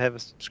have to have a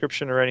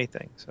subscription or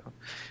anything. So,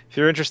 if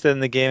you're interested in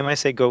the game, I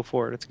say go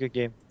for it. It's a good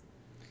game.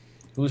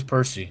 Who's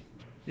Percy?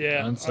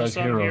 Yeah, Unsung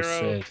Unsung Hero Hero.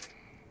 said.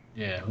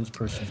 Yeah, who's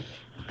Percy?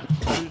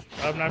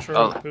 I'm not sure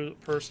Oh. who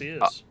Percy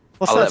is. Let's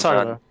I'll not let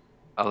talk Vern-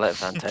 I'll let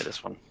Van take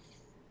this one.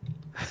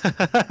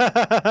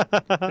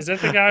 about. Is that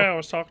the guy I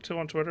was talking to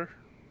on Twitter?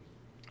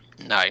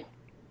 No,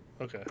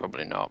 Okay.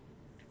 probably not.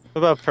 What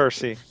about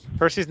Percy?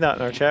 Percy's not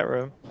in our chat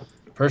room.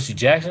 Percy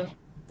Jackson?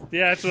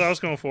 Yeah, that's what I was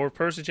going for.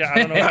 Percy Jackson.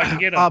 I don't know if I can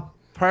get him.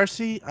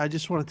 Percy, I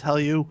just want to tell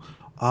you,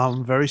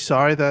 I'm very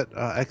sorry that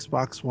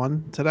Xbox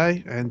won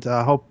today, and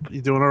hope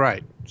you're doing all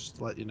right. Just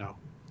to let you know.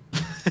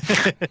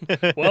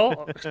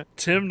 Well,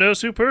 Tim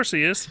knows who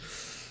Percy is.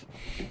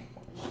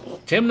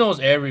 Tim knows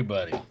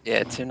everybody.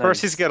 Yeah, Tim knows.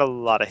 Percy's got a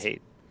lot of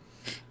hate.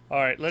 All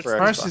right, let's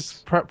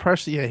For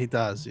Percy, yeah, he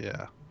does,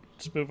 yeah.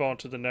 move on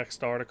to the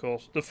next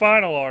article. The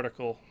final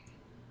article.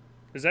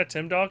 Is that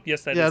Tim Dog?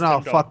 Yes, that Yeah, is no,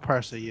 Tim Dog. fuck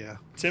Percy. Yeah.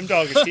 Tim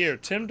Dog is here.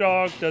 Tim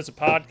Dog does a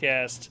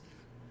podcast.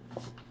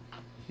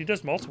 He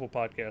does multiple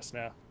podcasts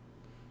now.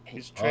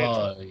 He's a traitor.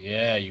 Oh,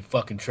 yeah, you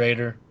fucking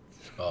traitor.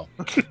 Oh.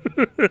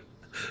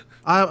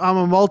 I'm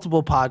a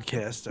multiple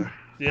podcaster,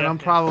 Yeah, and I'm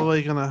yeah.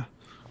 probably gonna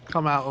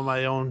come out with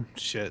my own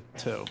shit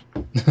too.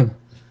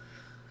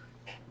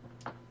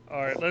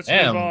 All right, let's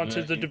Damn, move on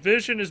to The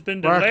Division has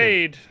been Working.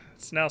 delayed.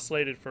 It's now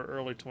slated for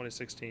early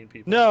 2016,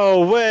 people.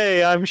 No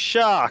way! I'm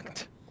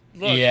shocked.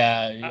 Look,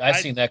 Yeah, I I-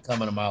 seen that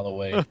coming a mile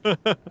away.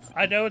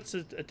 I know it's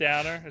a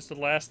downer. It's the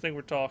last thing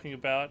we're talking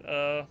about.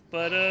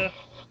 But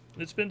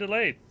it's been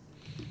delayed.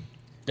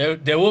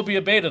 There will be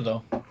a beta,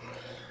 though.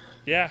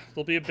 Yeah,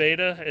 there'll be a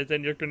beta, and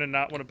then you're going to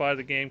not want to buy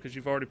the game because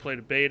you've already played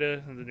a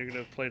beta, and then you're going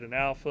to have played an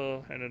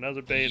alpha and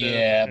another beta.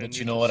 Yeah, and but you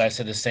you're know what? I just-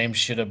 said the same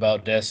shit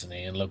about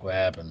Destiny, and look what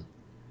happened.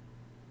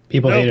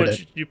 People No, hated but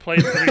it. you played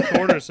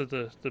 3/4 of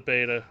the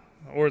beta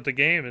or the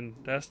game in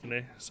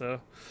Destiny,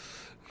 so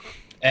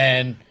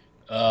And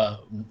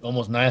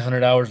almost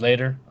 900 hours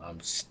later, I'm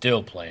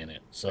still playing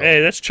it. So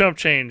hey, that's chump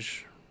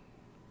change.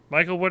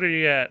 Michael, what are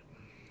you at?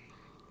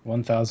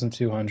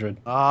 1,200.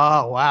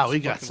 Oh wow, we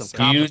got fucking some sick.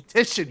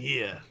 competition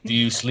here. do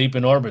you sleep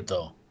in orbit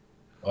though,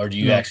 or do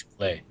you No. actually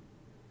play?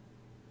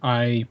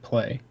 I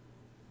play.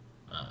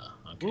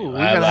 Okay. Ooh, we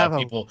I have a gotta lot have of a-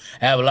 people.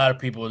 I have a lot of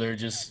people that are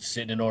just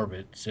sitting in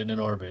orbit.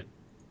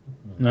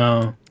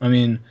 No, I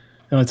mean,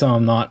 the only time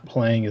I'm not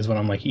playing is when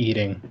I'm like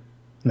eating,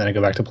 and then I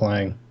go back to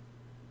playing.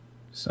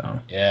 So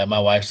Yeah, my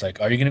wife's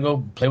like, "Are you gonna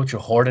go play with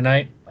your whore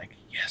tonight?" Like,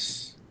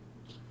 yes.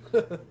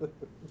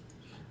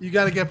 You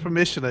got to get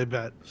permission, I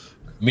bet.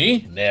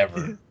 Me?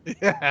 Never.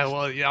 Yeah,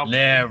 well, yeah,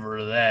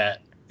 Never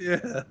that.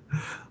 yeah.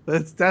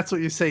 That's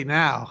what you say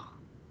now.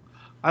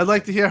 I'd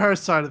like to hear her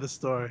side of the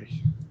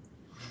story.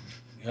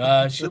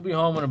 She'll be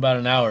home in about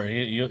an hour.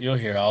 You'll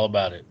hear all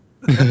about it.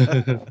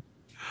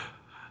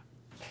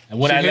 And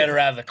when She I hit- let her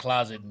out of the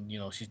closet,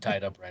 and she's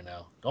tied up right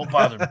now. Don't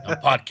bother me. I'm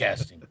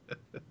podcasting.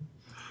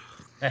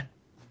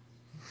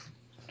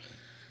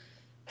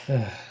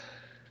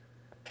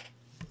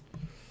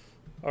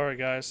 All right,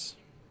 guys,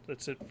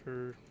 that's it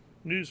for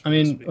news. For I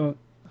this mean, week.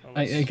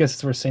 I guess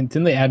it's worth saying.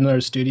 Didn't they add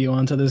another studio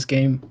onto this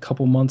game a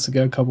couple months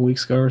ago, a couple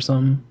weeks ago, or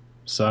something?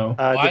 So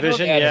Well, I know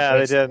Division, had a yeah,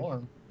 great they did.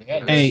 storm. They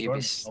had a Hey.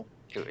 great storm.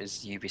 It was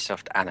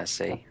Ubisoft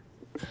Annecy.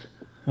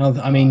 well,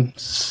 I mean,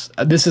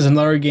 this is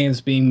another game that's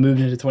being moved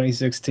into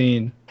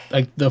 2016.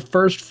 Like the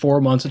first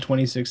 4 months of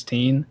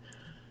 2016,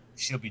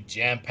 She'll be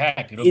jam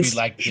packed. It'll It's- be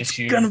like it's this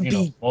year. gonna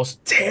be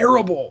most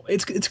terrible.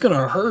 It's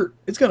gonna hurt.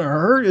 It's gonna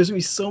hurt. There's gonna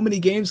be so many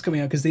games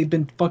coming out because they've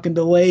been fucking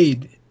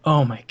delayed.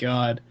 Oh my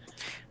god.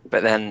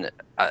 But then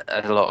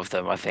a lot of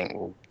them, I think,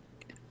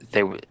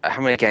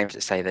 how many games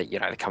that say that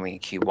they're coming in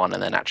Q1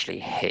 and then actually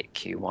hit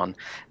Q1?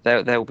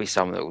 There will be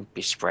some that will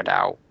be spread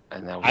out,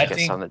 and there'll I be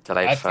think some that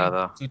delayed I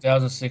further. think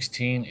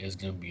 2016 is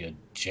going to be a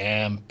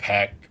jam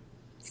packed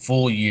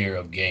full year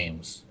of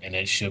games, and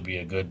it should be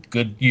a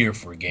good year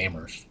for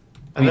gamers.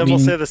 And I then we'll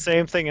mean- say the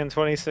same thing in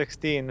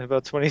 2016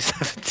 about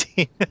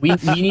 2017. We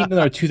need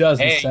another Hey,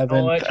 2007,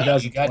 you know what? You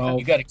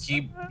 2012. got to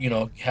keep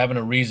having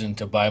a reason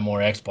to buy more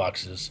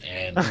Xboxes,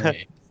 and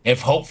if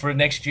hope for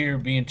next year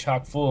being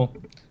chock full,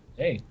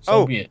 hey, so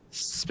Oh. be it.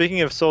 Speaking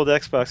of sold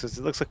Xboxes,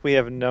 it looks like we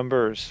have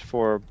numbers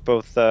for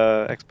both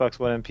Xbox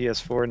One and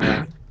PS4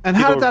 now. And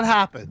how did People- that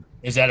happen?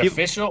 Is that You-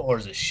 official or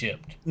is it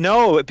shipped?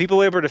 No, people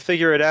were able to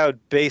figure it out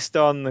based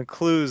on the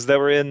clues that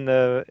were in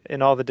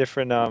all the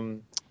different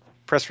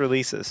press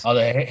releases. Oh,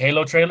 the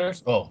Halo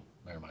trailers? Oh,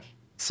 never mind.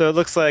 So it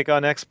looks like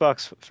on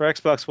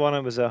Xbox One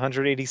it was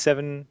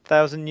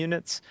 187,000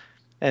 units,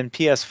 and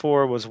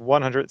PS4 was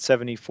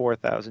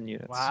 174,000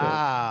 units.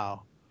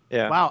 Wow. So,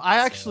 yeah. Wow. I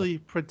actually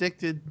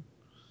predicted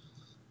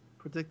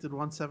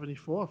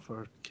 174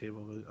 for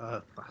cable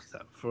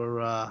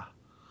for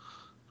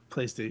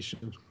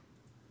PlayStation.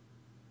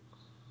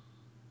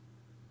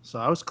 So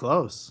I was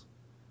close.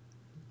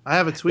 I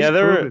have a tweet Yeah,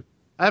 they're- proving.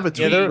 I have a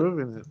tweet they're-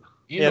 proving it.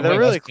 Either Yeah, they're way,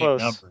 really that's big close.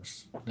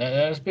 numbers.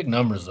 That's big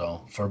numbers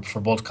though for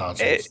both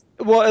consoles.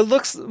 Well, it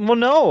looks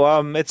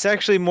no. It's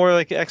actually more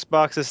like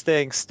Xbox is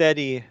staying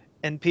steady,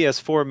 and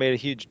PS4 made a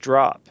huge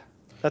drop.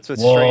 That's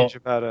what's Well, strange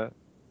about it.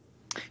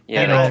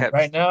 Yeah, you they know, kept-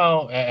 right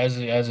now, as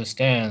it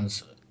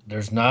stands,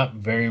 there's not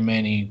very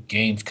many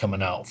games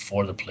coming out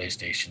for the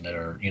PlayStation that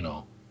are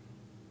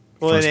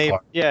Well, first in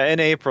part. in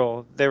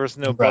April there was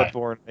no Right.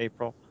 Bloodborne in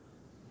April.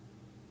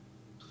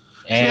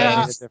 And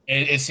Yeah.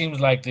 it seems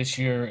like this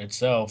year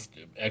itself,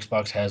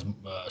 Xbox has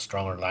a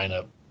stronger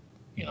lineup.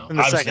 In the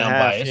Obviously second I'm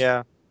half, biased.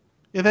 yeah.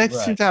 Yeah, they seem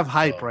Right, to have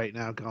hype so- right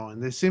now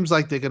going. It seems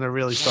like they're going to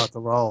really start to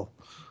roll.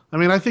 I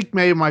mean, I think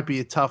May might be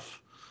a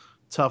tough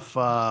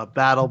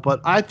battle,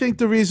 but I think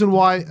the reason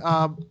why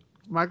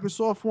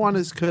Microsoft won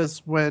is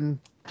because when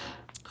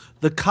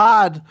the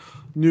COD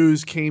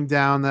news came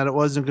down that it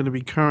wasn't going to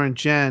be current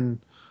gen,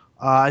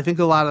 I think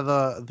a lot of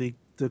the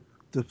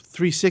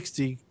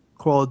 360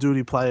 Call of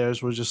Duty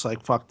players were just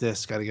like, "Fuck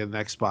this, got to get an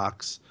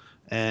Xbox,"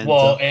 And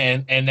Well,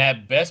 and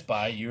that Best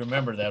Buy, you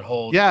remember that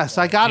whole yes,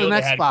 I got an deal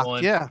they had Xbox.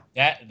 going? Yeah,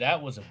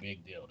 That was a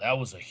big deal. That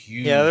was a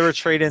huge. Yeah, there were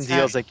trade-in huge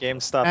deals deal. at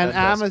GameStop and and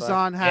Best Buy.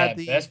 Amazon Yeah, had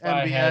the Best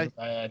Buy NBA. had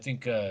I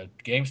think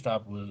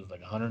GameStop was like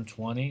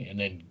 120, and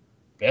then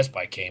Best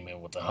Buy came in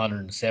with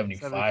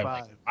 175. Like,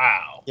 75.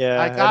 wow.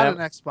 Yeah, I got an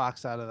and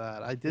Xbox out of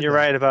that. I did you're that.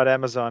 right about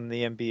Amazon and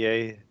the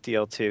NBA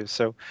deal too.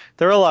 So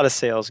there are a lot of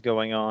sales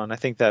going on. I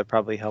think that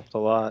probably helped a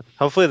lot.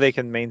 Hopefully they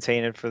can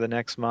maintain it for the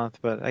next month,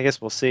 but I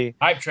guess we'll see.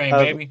 Hype train, Uh,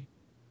 baby.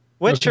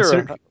 Well, Witcher,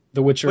 consider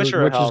the Witcher.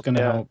 Witcher Witcher's helped, going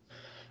to yeah. help.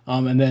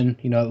 And then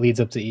it leads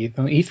up to E.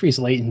 E3's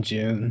late in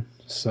June,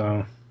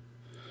 so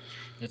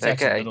It's They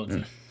actually get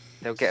little.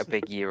 they'll get a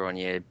big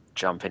year-on-year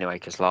jump anyway,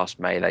 because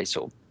last May they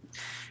sort of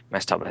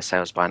messed up their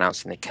sales by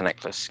announcing the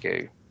connectless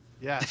SKU.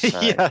 Yes.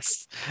 So,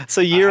 Yes.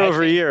 So year I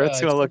over think, year,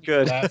 it's gonna look be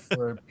good. flat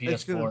for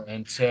It's gonna- PS4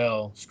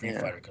 until Street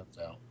Yeah. Fighter comes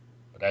out.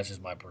 But that's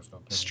just my personal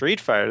opinion.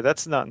 Street Fighter,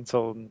 that's not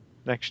until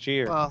next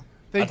year. Well,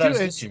 they I thought do.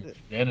 it's this year,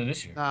 the end of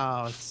this year.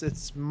 No,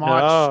 it's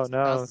March.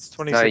 No, it's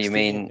 2016. no, you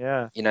mean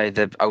Yeah.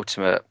 the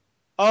Ultimate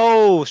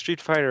Oh, Street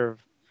Fighter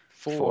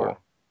 4 4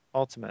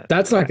 Ultimate.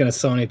 that's not going to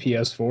sell any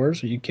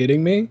PS4s. Are you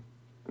kidding me?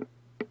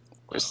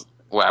 was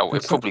well, it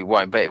It's probably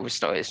won't, but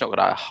it's not going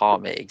to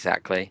harm it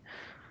exactly.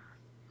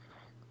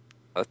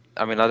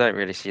 I mean, I don't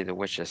really see The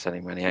Witcher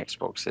selling many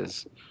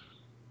Xboxes,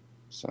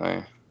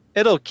 so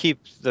It'll keep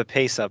the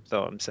pace up,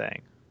 though. I'm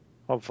saying,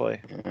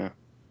 hopefully. yeah.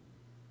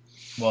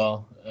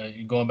 Well,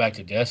 going back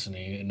to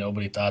Destiny,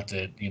 nobody thought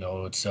that it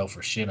would sell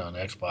for shit on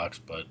Xbox,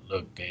 but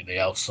look, they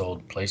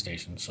outsold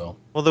PlayStation. So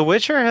Well, The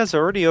Witcher has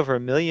already over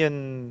 1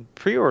 million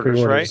pre-orders,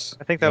 right? Pre-orders.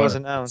 I think that was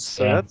Yeah. announced.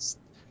 So Yeah.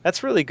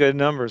 that's really good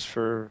numbers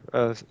for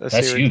a That's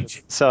series huge. that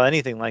didn't sell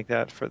anything like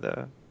that for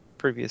the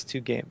previous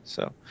 2 games.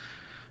 So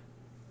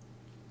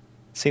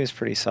seems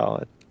pretty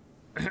solid.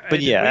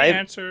 But yeah, did we I-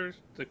 answer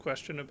the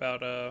question about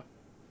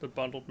the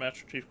bundled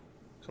Master Chief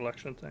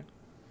Collection thing?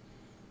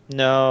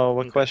 No,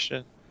 what Okay.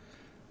 question?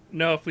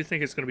 No, if we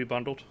think it's going to be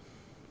bundled.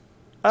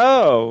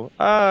 Oh,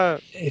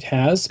 It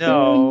has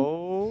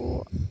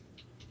no.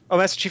 Oh,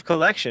 Master Chief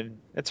Collection.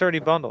 It's already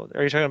bundled.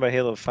 Are you talking about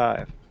Halo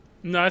 5?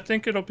 No, I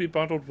think it'll be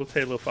bundled with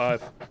Halo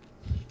 5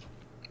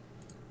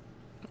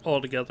 all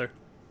together.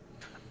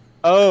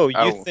 Oh, you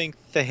Oh. think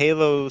the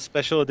Halo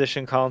Special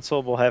Edition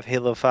console will have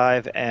Halo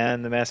 5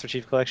 and the Master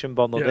Chief Collection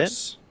bundled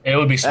Yes. it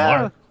would be in?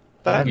 smart.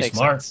 That That'd be makes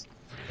smart. sense.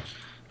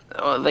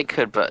 Well, they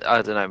could, but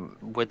I don't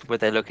know. Would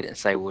they look at it and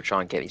say we'll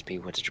try and get these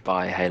people to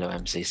buy Halo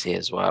MCC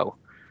as well?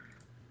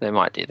 They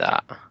might do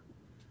that.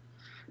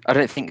 I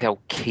don't think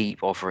they'll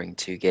keep offering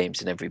 2 games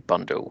in every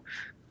bundle,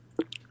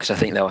 because I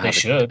think they'll They have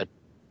should.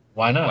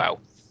 Why not?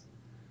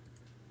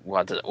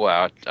 I don't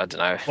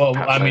know. Well,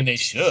 Perhaps I mean, they- they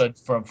should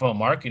from a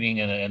marketing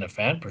and a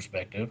fan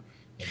perspective.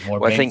 It's more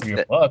Well, I bang think for your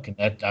that- buck, and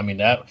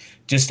that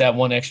just that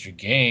one extra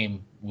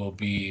game will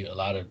be a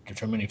lot of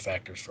determining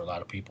factors for a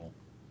lot of people.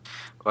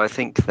 Well, I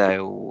think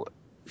they'll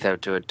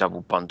do a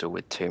double bundle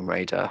with Tomb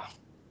Raider.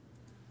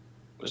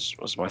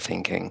 Was my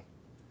thinking.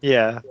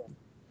 Yeah.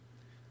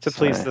 To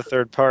please So- the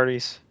third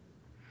parties.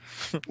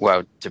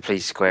 Well, to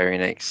please Square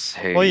Enix,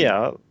 who Well,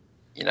 yeah.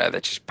 they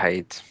just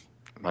paid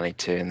money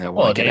to, and they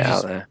Well, want to they get it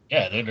just- out there.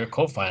 Yeah, they're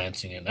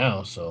co-financing it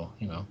now, so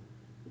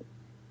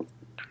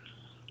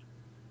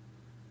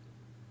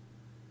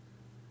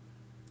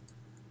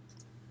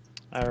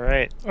All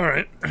right. All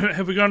right.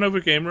 Have we gone over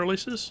game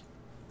releases?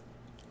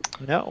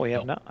 No, we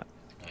have No. not. not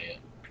yet.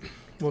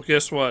 Well,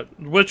 guess what?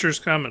 Witcher's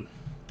coming.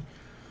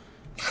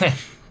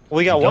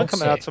 We got You one don't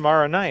coming out say.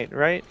 tomorrow night,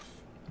 right?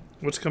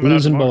 What's coming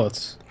Blues out and tomorrow?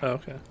 bullets. Oh,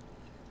 okay.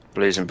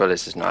 Blues and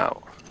Bullets is not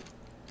out.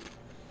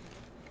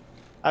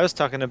 I was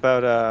talking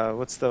about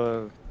what's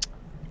the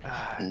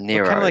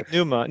Nero. kind of like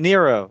Numa.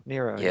 Nero.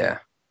 Yeah.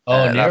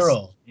 Oh, that's-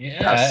 Nero.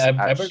 Yeah, that's I've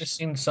actu- already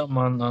seen something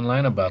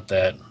online about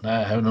that.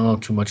 I don't know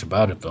too much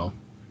about it though.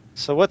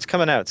 So what's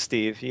coming out,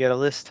 Steve? You got a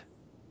list?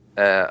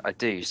 I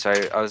do. So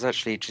I was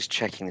actually just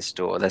checking the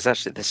store.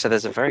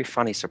 There's a very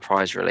funny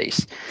surprise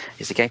release.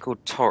 It's a game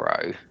called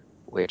Toro,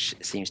 which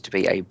seems to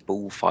be a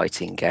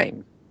bullfighting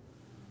game.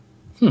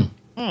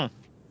 Hmm.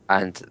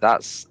 And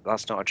that's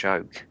not a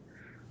joke.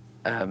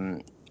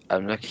 I'm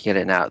looking at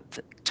it now.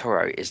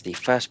 Toro is the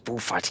first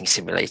bullfighting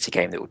simulator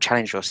game that will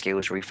challenge your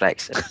skills,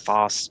 reflex, and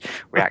fast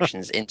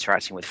reactions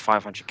interacting with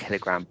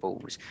 500-kilogram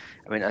bulls.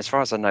 I mean, as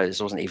far as I know,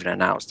 this wasn't even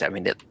announced. I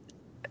mean,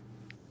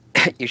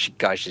 you should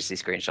guys should see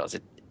screenshots.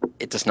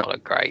 It does not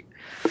look great.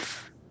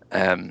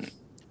 But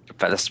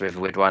that's a bit of a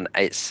weird one.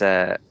 It's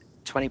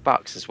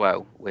 $20 as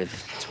well with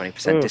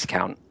 20% Ooh.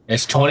 discount.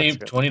 It's Oh, that's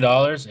good.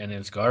 $20 and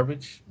it's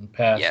garbage.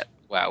 Pass. Yeah,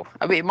 well,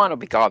 I mean, it might not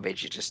be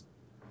garbage. It just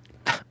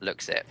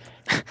looks it.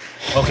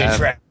 Okay, Um,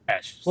 trash.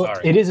 Well,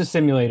 Sorry. it is a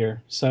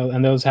simulator, so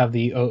and those have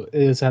the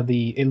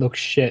it looks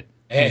shit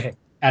Hey,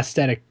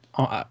 aesthetic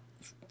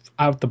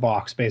out the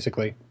box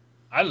basically.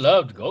 I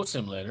loved Goat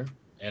Simulator,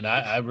 and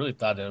I really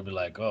thought that would be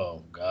like,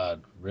 oh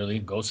God, really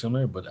Goat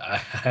Simulator? But I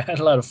had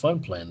a lot of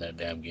fun playing that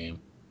damn game.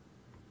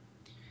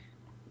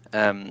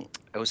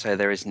 Also,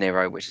 there is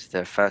Nero, which is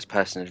the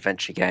first-person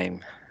adventure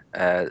game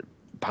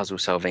puzzle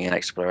solving and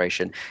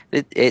exploration.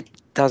 It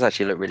does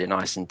actually look really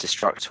nice. And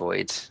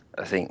Destructoid,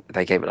 I think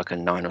they gave it like a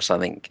 9 or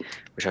something,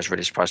 which I was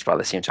really surprised by.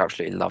 They seem to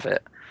absolutely love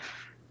it.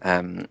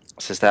 So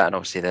there's that, and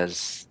obviously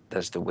there's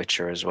The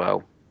Witcher as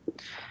well,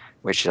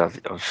 which is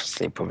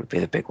obviously probably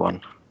the big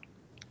one.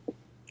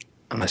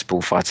 Unless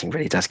bullfighting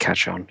really does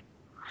catch on.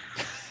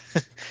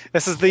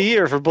 This is the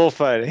year for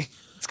bullfighting.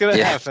 It's going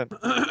to happen.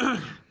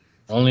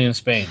 Only in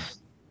Spain.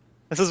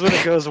 This is when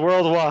it goes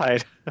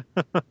worldwide.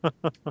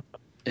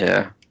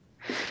 Yeah.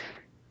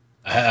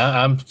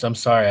 I'm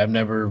sorry. I've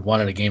never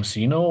wanted a game.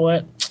 So you know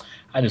what?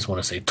 I just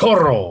want to say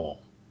Toro.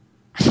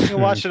 You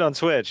can watch it on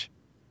Twitch.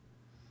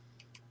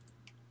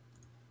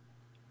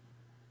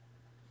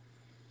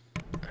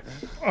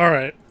 All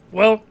right.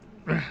 Well,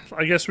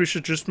 I guess we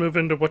should just move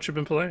into what you've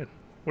been playing.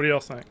 What do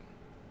y'all think?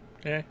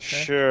 Okay.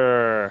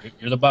 Sure.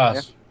 You're the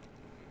boss.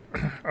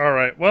 Yeah. All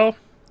right. Well,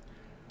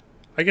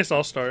 I guess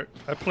I'll start.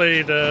 I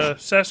played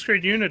Assassin's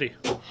Creed Unity.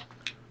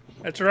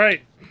 That's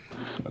right.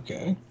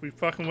 Okay. We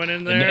fucking went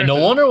in there. And no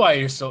wonder why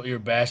you're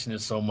bashing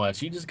it so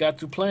much. You just got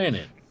through playing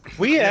it.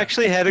 We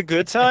actually had a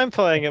good time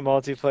playing it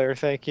multiplayer.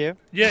 Thank you.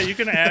 Yeah, you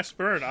can ask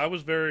Vern. I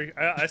was very.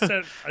 I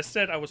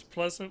said I was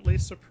pleasantly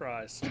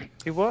surprised.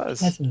 He was.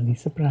 Pleasantly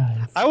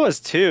surprised. I was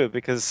too,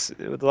 because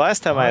the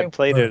last time I had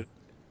played it,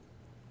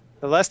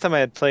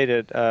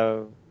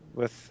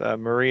 with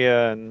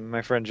Maria and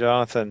my friend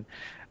Jonathan,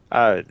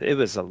 it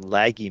was a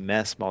laggy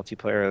mess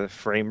multiplayer. The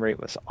frame rate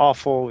was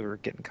awful. We were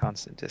getting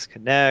constant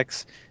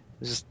disconnects. It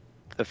was just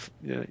it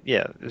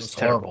was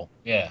terrible. Horrible.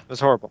 Yeah, it was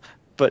horrible.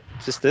 But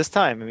just this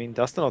time, I mean,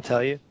 Dustin will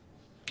tell you.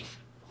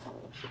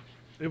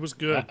 It was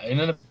good.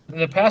 In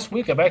the past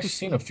week, I've actually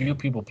seen a few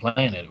people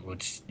playing it,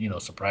 which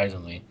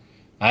surprisingly,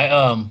 I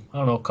don't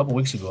know, a couple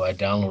weeks ago I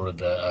downloaded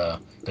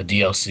the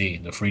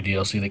DLC, the free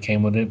DLC that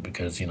came with it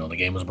because the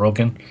game was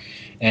broken,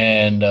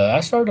 and I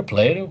started to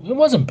play it. It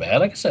wasn't bad.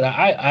 Like I said,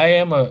 I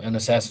am an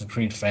Assassin's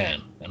Creed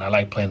fan, and I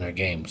like playing their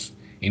games,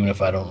 even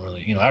if I don't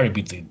really, I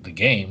already beat the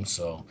game,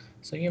 so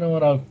you know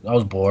what, I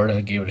was bored. I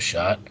gave it a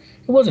shot.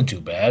 It wasn't too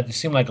bad. It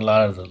seemed like a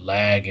lot of the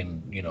lag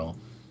and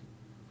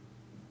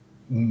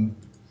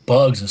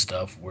bugs and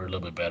stuff were a little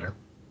bit better.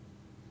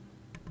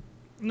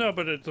 No,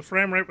 but the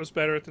frame rate was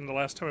better than the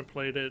last time I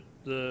played it.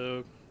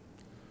 I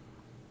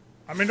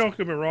mean, don't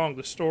get me wrong,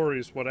 the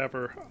story's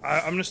whatever.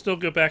 I'm gonna still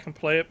go back and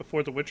play it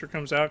before The Witcher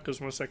comes out, because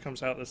once that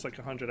comes out, that's like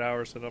 100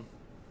 hours that I'm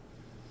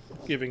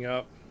giving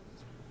up.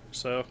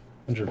 So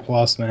 100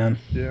 plus, man.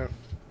 yeah,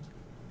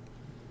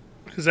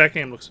 because that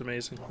game looks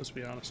amazing. Let's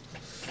be honest.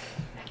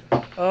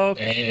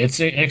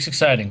 It's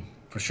exciting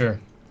for sure.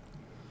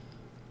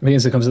 I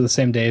think it comes at the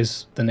same day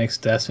as the next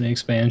Destiny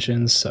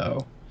expansion,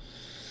 so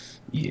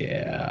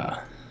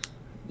yeah.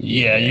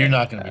 Yeah, you're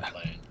not going to be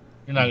playing.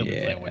 You're not going to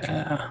be playing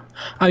Witcher.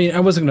 I mean, I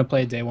wasn't going to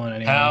play it day one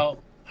anyway.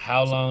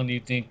 How long do you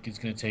think it's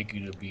going to take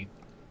you to beat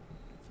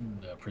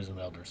the Prison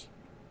Elders?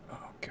 Oh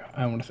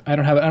god, I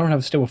don't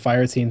have stable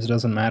fire teams. It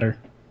doesn't matter.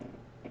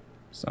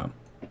 So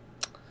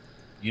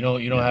you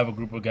don't have a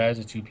group of guys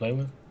that you play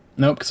with?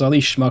 Nope, because all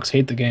these schmucks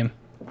hate the game.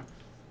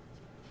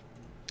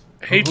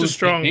 Hate's a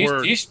strong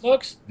word. These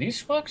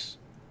schmucks?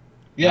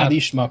 Yeah,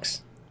 these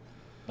schmucks.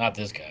 Not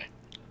this guy.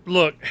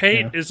 Look,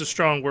 hate is a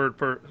strong word,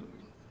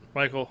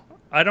 Michael.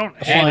 I don't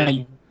hate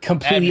it.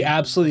 Completely,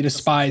 absolutely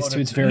despise to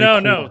its very core.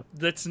 No,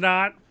 that's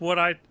not what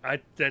I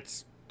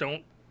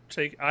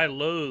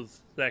loathe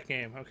that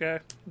game, okay?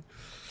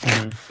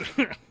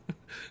 Mm-hmm.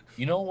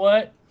 You know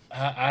what?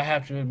 I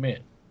have to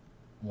admit,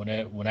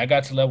 when I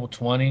got to level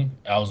 20,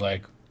 I was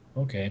like,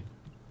 okay,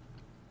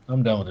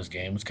 I'm done with this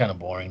game. It's kind of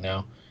boring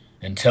now.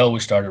 Until we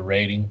started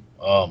raiding.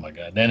 Oh my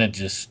god. Then it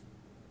just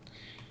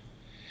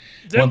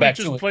went back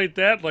to it. Played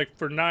that like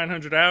for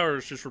 900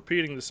 hours, just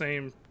repeating the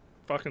same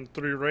fucking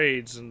 3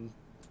 raids. And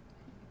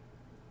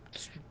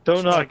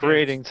don't knock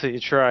raiding till you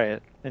try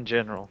it in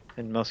general,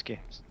 in most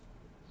games.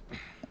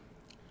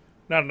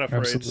 Not enough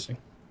raids.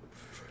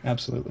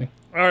 Absolutely.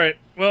 All right.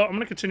 Well, I'm going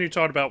to continue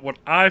talking about what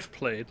I've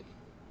played.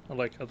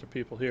 Unlike other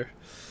people here.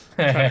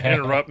 Trying to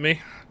interrupt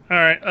me. All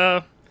right.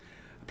 I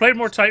played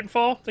more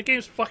Titanfall. The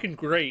game's fucking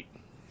great.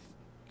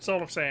 That's all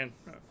I'm saying.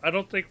 I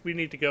don't think we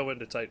need to go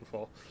into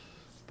Titanfall.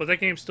 But that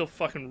game's still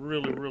fucking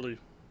really, really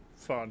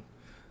fun.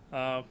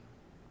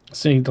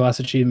 Seeing the last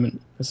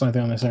achievement. That's the only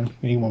thing I'm missing.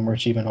 We need one more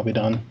achievement. I'll be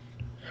done.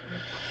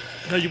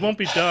 No, you won't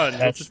be done.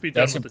 You'll just be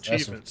done with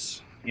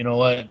achievements. You know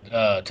what?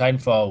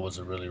 Titanfall was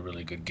a really,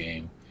 really good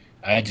game.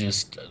 I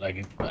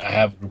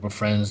have a group of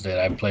friends that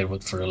I played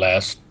with for the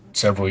last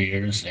several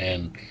years,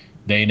 and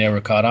they never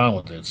caught on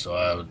with it.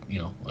 So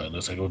it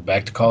looks like it was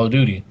back to Call of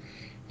Duty.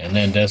 And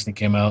then Destiny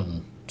came out,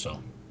 and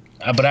so...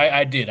 But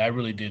I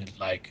really did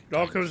like... It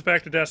all comes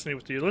back to Destiny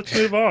with you. Let's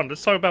move on.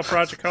 Let's talk about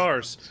Project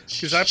Cars,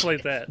 because I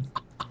played that.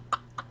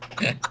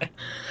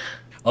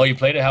 Oh, you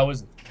played it? How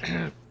was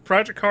it?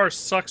 Project Cars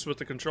sucks with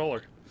the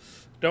controller.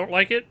 Don't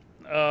like it.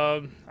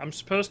 I'm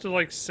supposed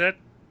to set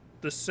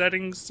the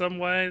settings some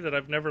way that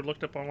I've never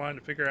looked up online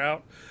to figure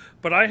out.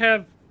 But I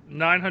have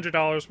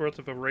 $900 worth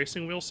of a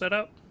racing wheel set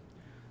up,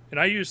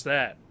 and I use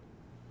that.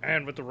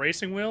 And with the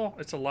racing wheel,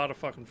 it's a lot of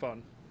fucking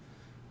fun.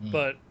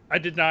 but I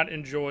did not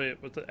enjoy it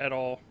at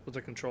all with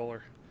the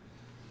controller.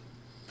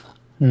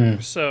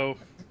 So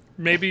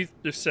maybe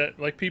the set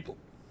like people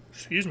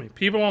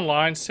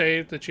online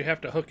say that you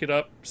have to hook it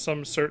up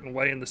some certain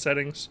way in the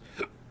settings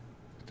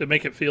to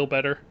make it feel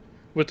better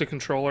with the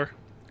controller,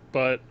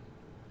 but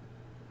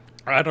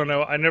I don't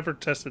know. I never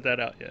tested that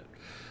out yet.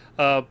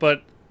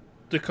 But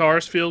the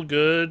cars feel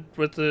good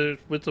with the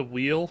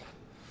wheel.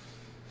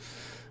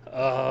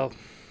 The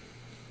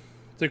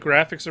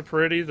graphics are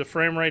pretty. The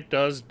frame rate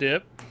does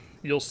dip.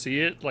 You'll see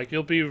it. Like,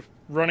 you'll be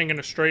running in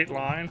a straight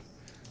line,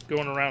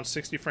 going around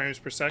 60 frames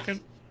per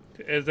second,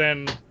 and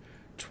then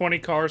 20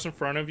 cars in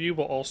front of you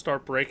will all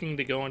start braking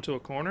to go into a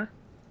corner,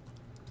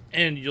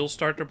 and you'll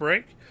start to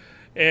brake,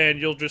 and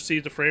you'll just see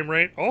the frame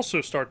rate also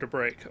start to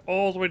brake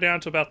all the way down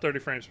to about 30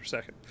 frames per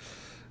second.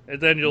 And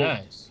then you'll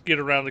get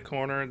around the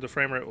corner and the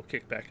frame rate will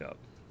kick back up.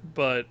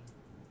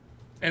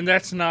 And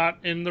that's not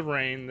in the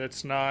rain.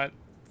 That's not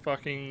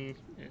fucking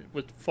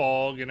with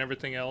fog and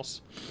everything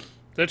else.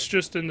 That's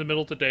just in the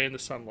middle of the day in the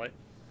sunlight.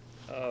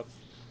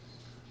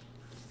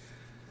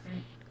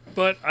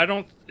 But I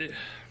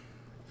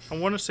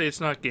want to say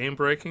it's not game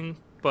breaking,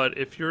 but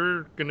if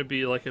you're going to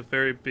be like a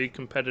very big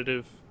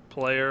competitive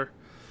player,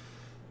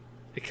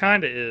 it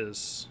kind of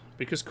is.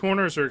 Because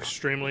corners are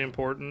extremely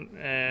important,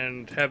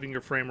 and having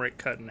your frame rate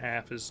cut in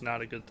half is not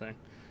a good thing.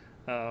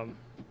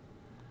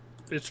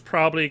 It's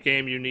probably a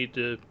game you need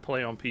to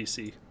play on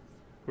PC,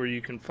 where you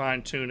can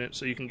fine-tune it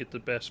so you can get the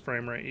best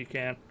frame rate you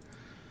can.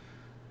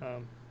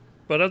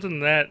 But other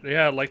than that,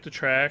 yeah, I like the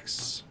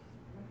tracks.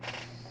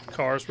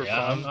 Cars were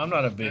fun. I'm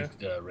not a big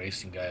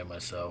racing guy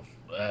myself.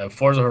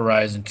 Forza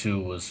Horizon 2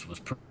 was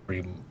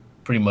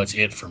pretty much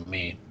it for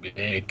me.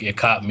 It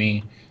caught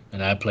me.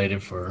 And I played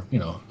it for,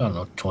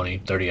 20,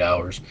 30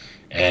 hours.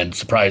 And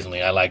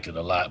surprisingly, I liked it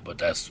a lot, but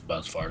that's about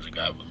as far as it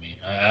got with me.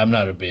 I'm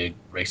not a big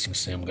racing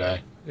sim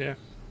guy. Yeah.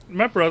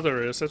 My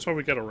brother is. That's why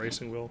we got a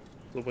racing wheel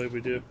the way we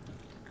do.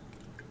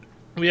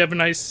 We have a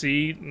nice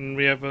seat, and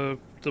we have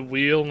the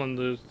wheel and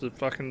the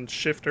fucking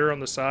shifter on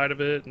the side of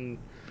it. And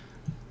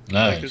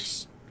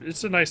nice. Like,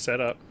 it's a nice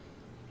setup.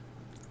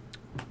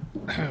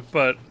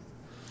 But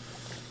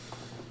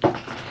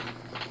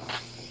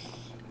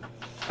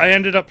I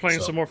ended up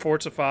playing some more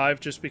Forza 5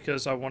 just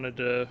because I wanted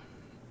to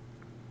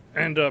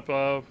end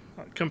up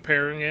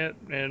comparing it,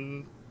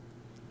 and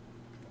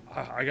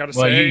I gotta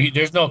say...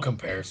 there's no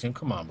comparison.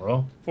 Come on,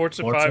 bro.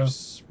 Forza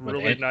 5's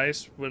really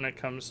nice when it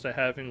comes to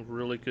having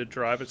really good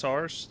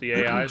drive-atars. The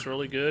AI is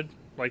really good.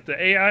 Like,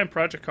 the AI in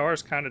Project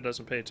Cars kind of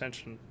doesn't pay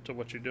attention to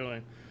what you're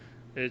doing.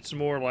 It's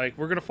more like,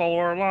 we're going to follow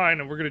our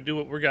line, and we're going to do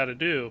what we got to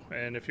do.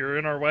 And if you're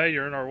in our way,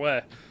 you're in our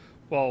way.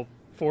 Well,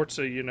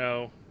 Forza,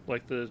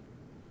 like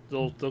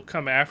They'll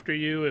come after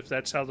you if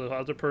that's how the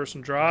other person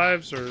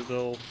drives, or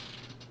they'll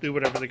do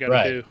whatever they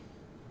got to do.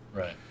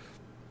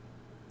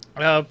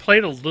 Right.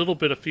 Played a little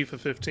bit of FIFA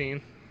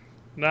 15.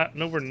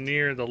 Nowhere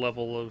near the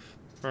level of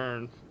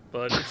Vern,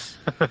 but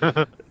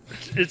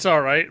it's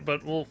all right.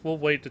 But we'll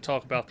wait to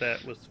talk about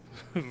that with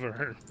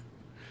Vern.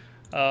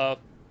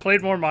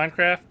 Played more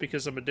Minecraft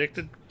because I'm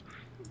addicted.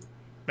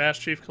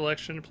 Master Chief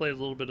Collection, played a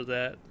little bit of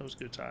that. That was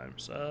good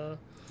times.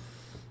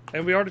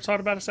 And we already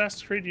talked about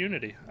Assassin's Creed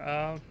Unity.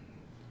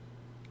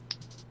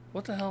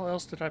 What the hell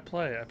else did I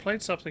play? I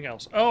played something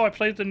else. Oh, I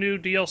played the new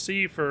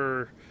DLC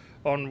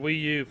on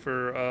Wii U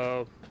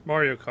for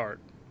Mario Kart.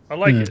 I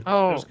like it.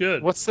 Oh, it was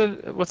good. What's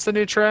the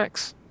new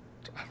tracks?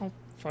 I don't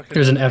fucking.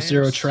 There's an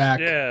F-Zero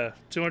track. Yeah,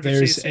 200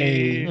 There's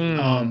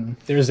cc.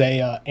 There's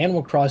a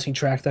Animal Crossing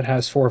track that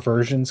has 4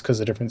 versions because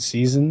of different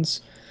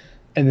seasons,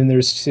 and then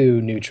there's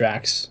 2 new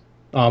tracks.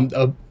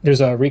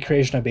 There's a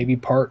recreation of Baby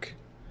Park,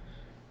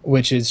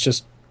 which is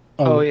just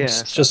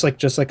just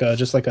like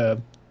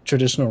a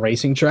traditional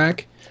racing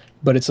track,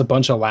 but it's a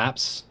bunch of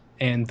laps,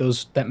 and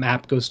that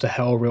map goes to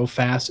hell real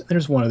fast. And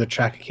there's one other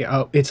track.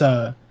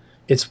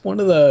 It's one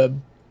of the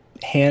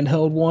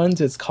handheld ones.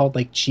 It's called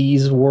like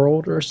Cheese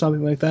World or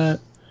something like that.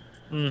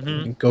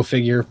 Mm-hmm. Go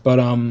figure. But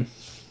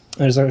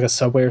there's like a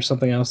subway or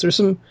something else. There's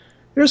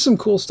some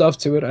cool stuff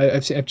to it.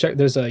 I've checked.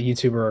 There's a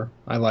YouTuber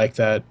I like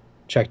that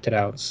checked it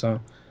out. So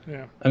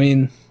yeah, I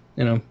mean,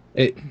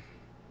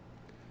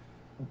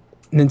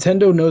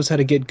 Nintendo knows how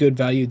to get good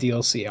value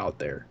DLC out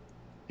there,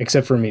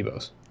 except for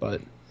Amiibos.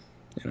 But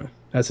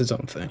that's its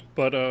own thing.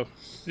 But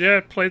yeah, I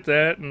played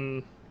that,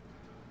 and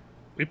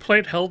we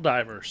played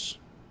Helldivers.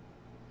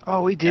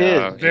 Oh, we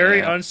did.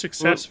 Very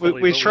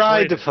unsuccessfully. We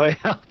tried to play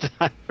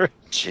Helldivers.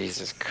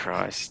 Jesus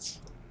Christ.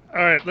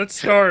 All right, let's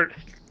start.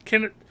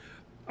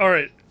 All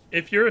right,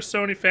 if you're a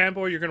Sony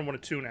fanboy, you're going to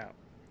want to tune out.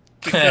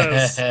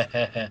 Because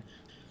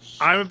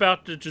I'm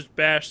about to just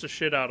bash the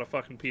shit out of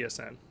fucking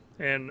PSN.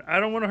 And I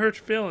don't want to hurt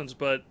your feelings,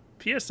 but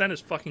PSN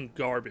is fucking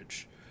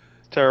garbage.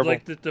 Terrible.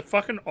 Like, the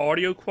fucking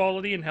audio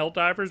quality in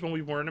Helldivers when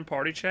we weren't in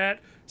party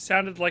chat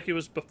sounded like it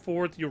was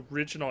before the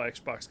original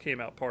Xbox came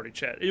out party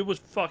chat. It was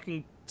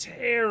fucking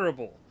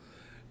terrible.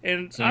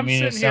 And so you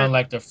mean it sounded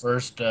like the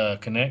first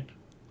Kinect?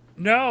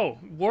 No,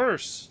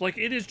 worse. Like,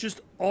 it is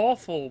just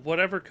awful,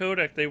 whatever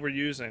codec they were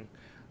using.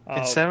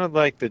 It sounded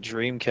like the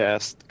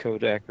Dreamcast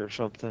codec or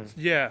something.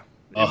 Yeah.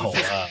 Oh,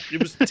 wow.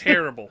 It was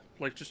terrible.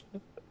 Like, just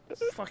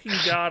fucking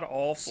god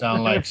awful.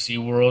 Sound like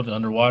SeaWorld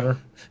underwater?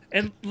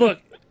 And look,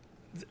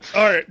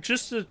 all right,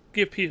 just to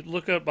give people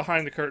look up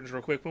behind the curtains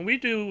real quick. When we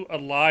do a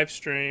live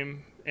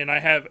stream and I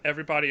have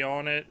everybody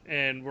on it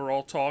and we're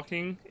all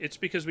talking, it's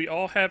because we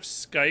all have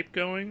Skype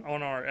going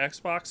on our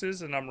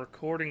Xboxes, and I'm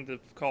recording the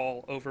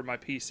call over my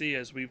PC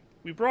as we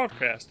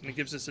broadcast, and it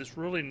gives us this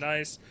really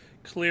nice,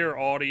 clear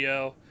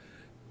audio.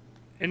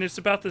 And it's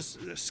about this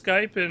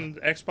Skype and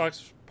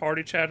Xbox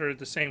Party Chat are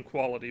the same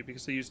quality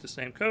because they use the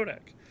same codec.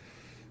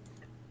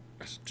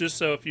 Just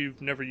so if you've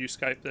never used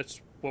Skype,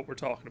 that's what we're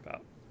talking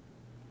about.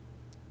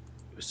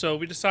 So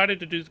we decided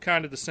to do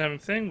kind of the same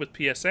thing with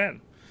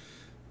PSN.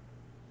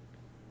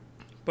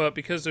 But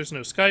because there's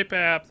no Skype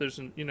app,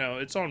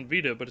 it's on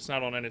Vita, but it's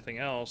not on anything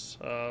else.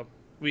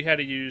 We had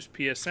to use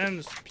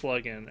PSN's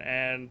plugin,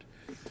 and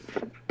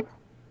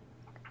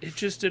it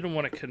just didn't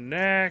want to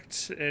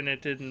connect, and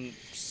it didn't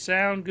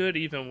sound good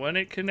even when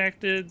it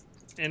connected.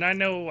 And I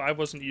know I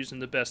wasn't using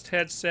the best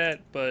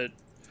headset, but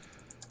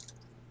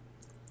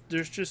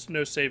there's just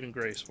no saving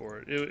grace for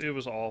it. It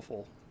was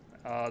awful.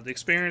 The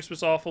experience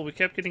was awful. We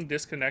kept getting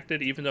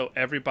disconnected, even though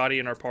everybody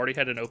in our party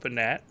had an open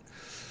NAT.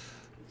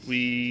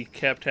 We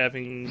kept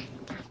having...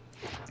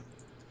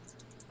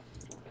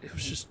 It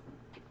was just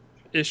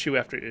issue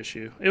after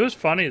issue. It was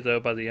funny, though,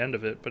 by the end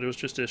of it, but it was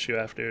just issue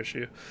after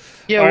issue.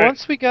 Yeah, All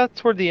once we got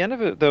toward the end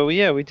of it, though,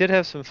 yeah, we did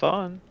have some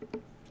fun.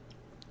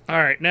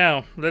 Alright,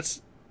 now,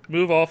 let's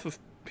move off of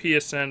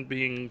PSN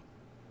being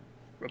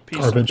a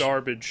piece of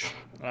garbage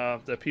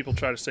that people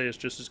try to say is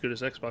just as good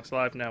as Xbox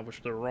Live now,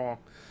 which they're wrong.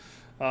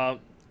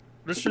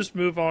 Let's just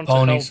move on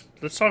to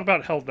let's talk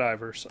about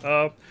Helldivers.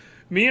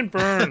 Me and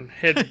Vern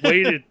had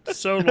waited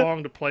so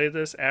long to play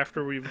this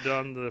after we've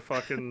done the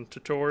fucking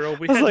tutorial.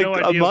 We had no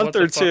idea what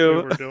the fuck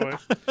we were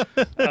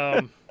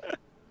doing.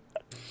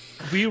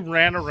 We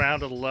ran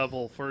around a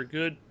level for a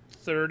good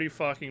 30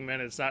 fucking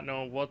minutes not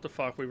knowing what the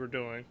fuck we were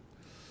doing.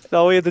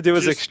 All we had to do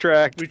was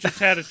extract. We just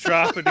had to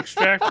drop an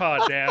extract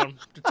pod down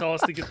to tell us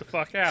to get the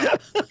fuck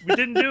out. We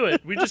didn't do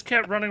it. We just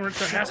kept running.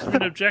 There has to be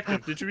an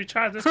objective. Did you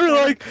retry this? We're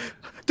like,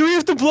 do we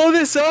have to blow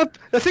this up?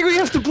 I think we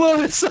have to blow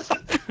this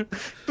up.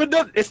 But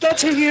no, it's not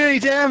taking any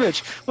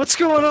damage. What's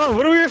going on?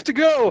 Where do we have to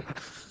go?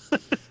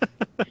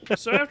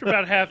 So after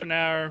about half an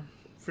hour,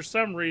 for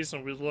some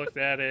reason, we looked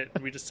at it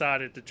and we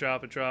decided to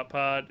drop a drop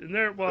pod. And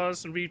there it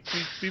was. And we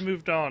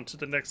moved on to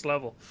the next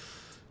level.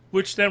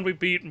 Which then we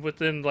beat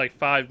within like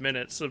 5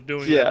 minutes of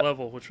doing that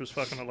level, which was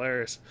fucking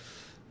hilarious.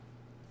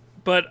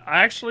 But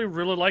I actually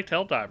really liked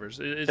Helldivers.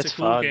 It's a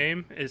cool fun.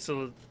 game. It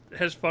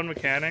has fun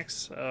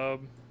mechanics.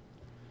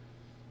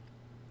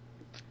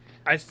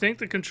 I think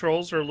the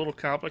controls are a little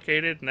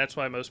complicated, and that's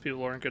why most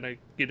people aren't going to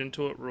get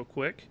into it real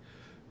quick.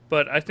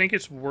 But I think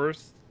it's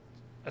worth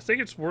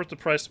the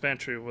price of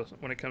entry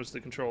when it comes to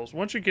the controls.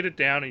 Once you get it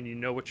down and you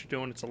know what you're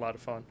doing, it's a lot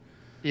of fun.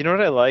 You know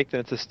what I liked, and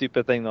it's a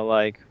stupid thing to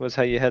like, was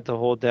how you had to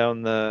hold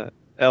down the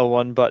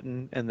L1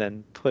 button and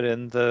then put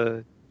in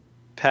the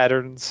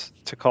patterns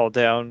to call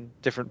down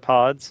different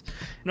pods.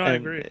 No, I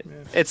agree.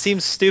 It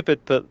seems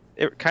stupid, but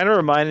it kind of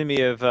reminded me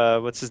of,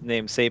 what's his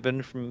name,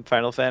 Sabin from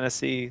Final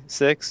Fantasy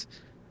VI,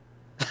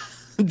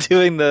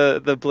 doing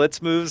the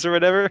blitz moves or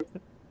whatever.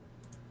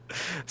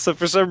 So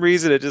for some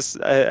reason,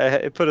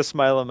 it put a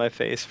smile on my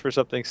face for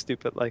something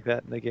stupid like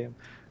that in the game.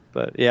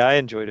 But yeah, I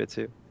enjoyed it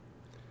too.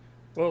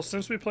 Well,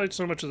 since we played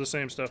so much of the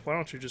same stuff, why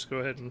don't you just go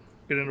ahead and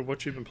get into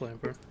what you've been playing,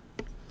 bro?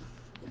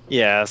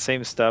 Yeah,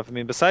 same stuff. I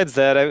mean, besides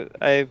that,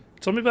 I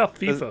tell me about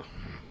FIFA.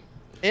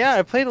 Yeah,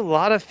 I played a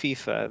lot of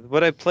FIFA.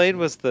 What I played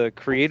was the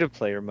creative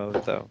player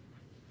mode, though,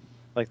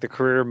 like the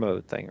career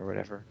mode thing or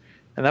whatever,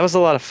 and that was a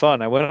lot of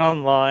fun. I went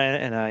online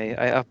and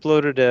I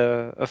uploaded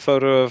a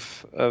photo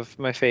of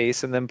my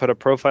face and then put a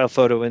profile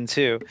photo in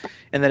too,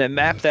 and then it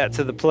mapped that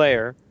to the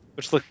player,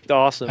 which looked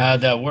awesome.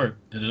 How'd that work?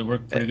 Did it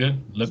work pretty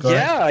good? Look all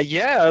right?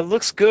 Yeah, it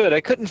looks good.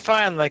 I couldn't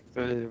find like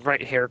the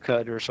right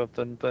haircut or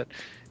something, but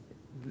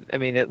I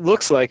mean, it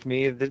looks like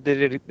me.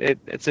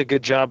 It's a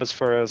good job as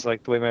far as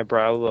like the way my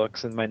brow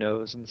looks and my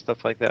nose and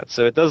stuff like that.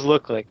 So it does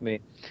look like me.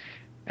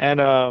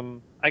 And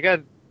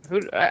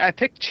I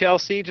picked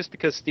Chelsea just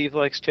because Steve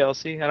likes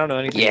Chelsea. I don't know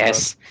anything.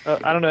 Yes.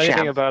 I don't know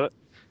anything about it.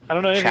 I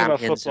don't know anything about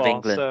Champions football. of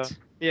England. So,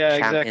 yeah,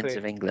 Champions exactly.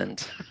 of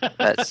England.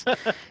 That's,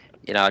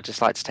 I'd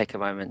just like to take a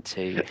moment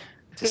to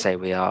say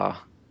we are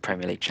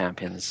Premier League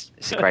champions.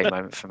 It's a great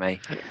moment for me.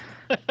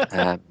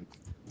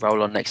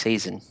 Roll on next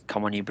season.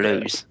 Come on, you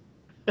Blues.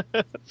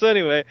 So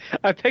anyway,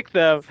 I picked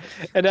them,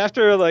 and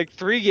after like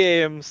 3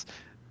 games,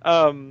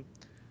 I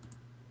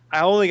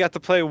only got to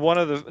play one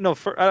of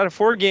the out of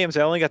 4 games,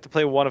 I only got to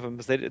play one of them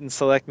because they didn't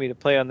select me to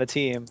play on the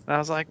team. And I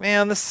was like,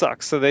 man, this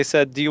sucks. So they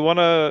said, do you want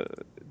to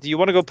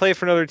go play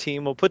for another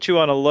team? We'll put you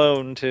on a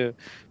loan to,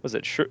 was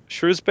it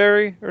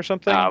Shrewsbury or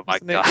something? Oh my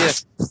god!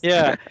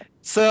 Yeah.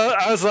 So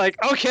I was like,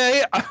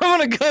 okay, I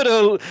want to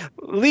go to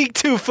League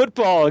 2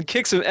 football and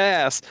kick some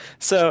ass.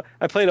 So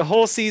I played a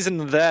whole season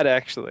of that,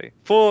 actually.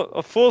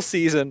 A full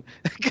season.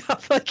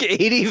 Got like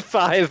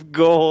 85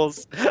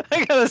 goals.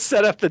 I got to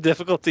set up the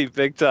difficulty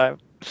big time.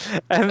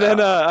 And then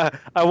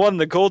I won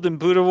the Golden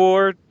Boot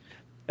Award.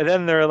 And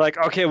then they're like,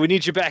 okay, we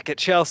need you back at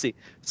Chelsea.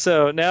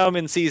 So now I'm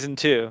in season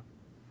 2.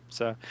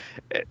 So,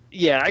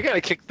 yeah, I got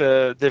to kick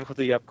the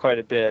difficulty up quite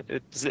a bit.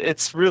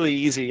 It's really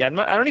easy. I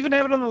don't even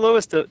have it on the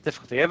lowest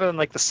difficulty. I have it on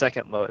like the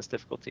second lowest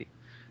difficulty.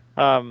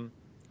 I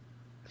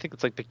think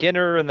it's like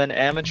beginner and then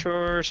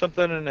amateur or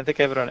something. And I think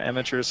I have it on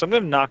amateur. So I'm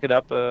going to knock it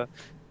up a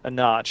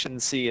notch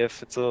and see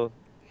if it's Gotta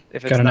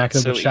not knock it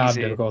up so the job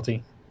easy.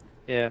 difficulty.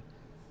 Yeah,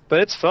 but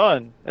it's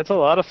fun. It's a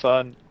lot of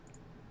fun.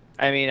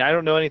 I mean, I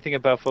don't know anything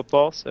about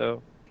football,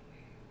 so.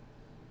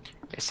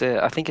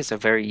 I think it's a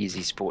very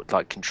easy sport,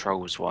 like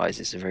controls wise.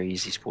 It's a very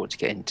easy sport to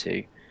get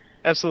into.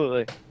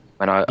 Absolutely.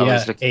 When I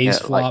was looking A is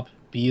at flop,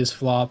 B is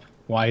flop,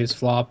 Y is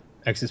flop,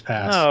 X is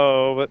pass.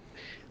 No, but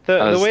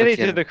I the was way they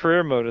looking- did the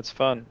career mode, it's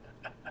fun.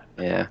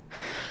 yeah,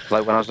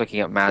 like when I was looking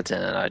at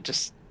Madden and I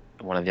just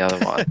one of the other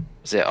one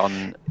was it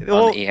on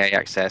Well- EA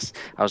Access.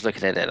 I was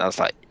looking at it and I was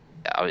like,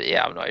 oh,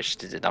 yeah, I'm not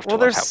interested enough Well,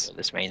 to work out there's- what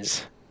this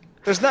means.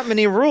 There's not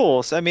many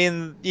rules. I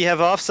mean, you have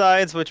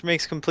offsides, which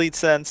makes complete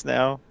sense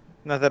now.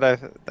 Not that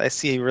I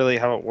see really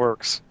how it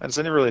works. I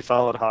never really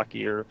followed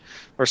hockey or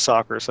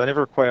soccer, so I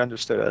never quite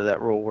understood how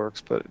that rule works.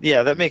 But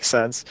yeah, that makes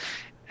sense.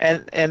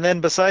 And then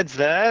besides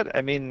that,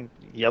 I mean,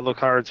 yellow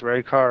cards,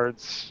 red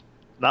cards,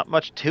 not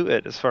much to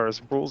it as far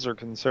as rules are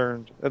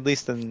concerned, at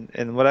least in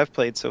what I've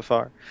played so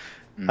far.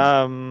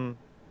 Mm.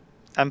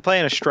 I'm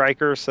playing a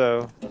striker,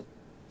 so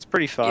it's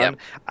pretty fun. Yep.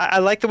 I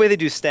like the way they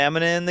do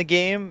stamina in the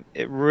game.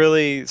 It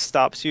really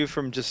stops you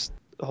from just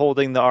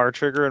holding the R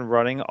trigger and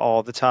running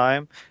all the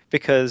time,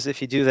 because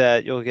if you do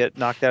that, you'll get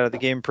knocked out of the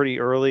game pretty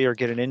early or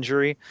get an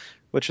injury,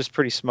 which is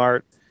pretty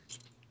smart.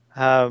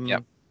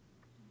 Yep.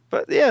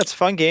 But yeah, it's a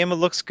fun game. It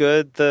looks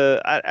good.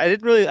 I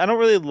don't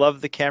really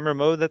love the camera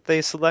mode that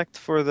they select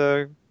for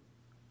the.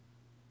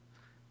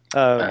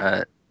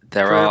 There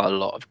for- are a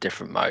lot of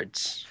different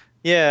modes.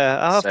 Yeah,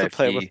 I'll have So to if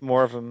play you- with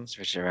more of them.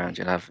 Switch it around,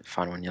 you'll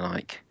find one you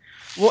like.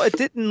 Well, it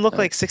didn't look Uh,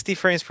 like 60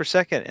 frames per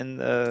second in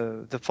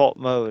the default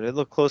mode. It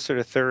looked closer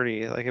to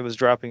 30, like it was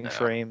dropping Yeah.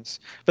 frames.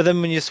 But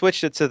then when you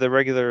switched it to the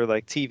regular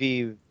like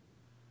TV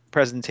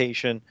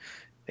presentation,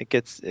 it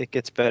gets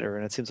better,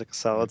 and it seems like a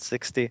solid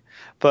 60.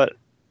 But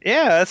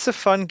yeah, it's a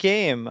fun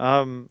game.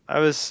 I'm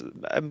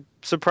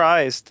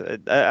surprised.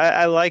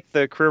 I like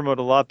the career mode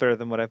a lot better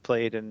than what I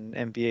played in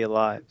NBA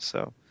Live.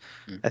 So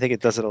I think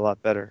it does it a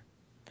lot better.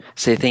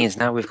 See, the thing is,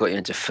 now we've got you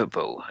into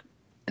football,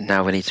 and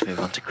now we need to move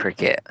on to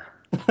cricket.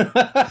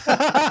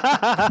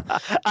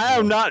 I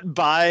am not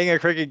buying a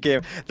cricket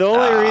game. The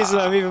only reason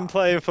I'm even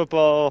playing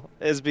football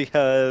is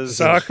because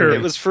Soccer.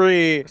 it was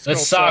free. It's called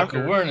It's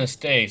soccer. We're in the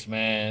States,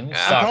 man. It's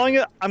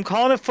soccer. I'm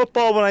calling it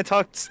football when I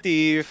talk to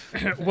Steve.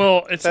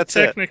 Well, it's That's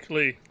it.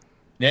 technically.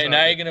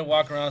 Now you're gonna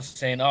walk around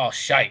saying, "Oh,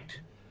 shite."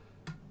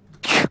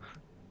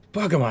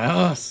 Bug on my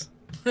ass.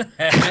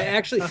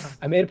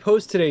 I made a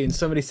post today and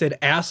somebody said,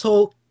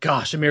 asshole,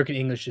 gosh, American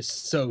English is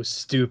so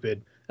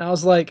stupid. And I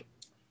was like,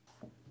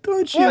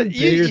 don't you have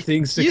bigger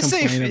things to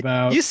complain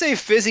about? You say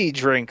fizzy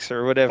drinks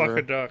or whatever. Fuck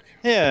a duck.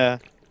 Yeah.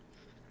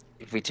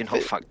 We do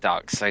not fuck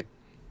ducks, so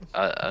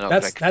I'm not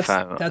That's gonna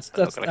confirm. I'm not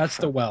gonna the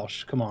confirm.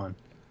 Welsh. Come on.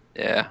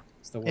 Yeah.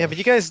 It's the Yeah,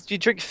 Welsh. but you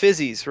drink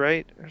fizzies,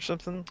 right? Or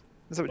something?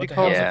 Is that what you What the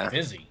call hell it? is Yeah. a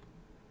fizzy?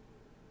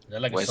 Is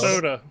that like a Where's- soda?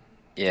 Soda.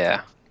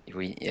 Yeah.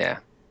 Yeah.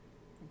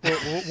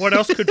 What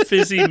else could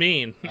fizzy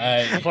mean?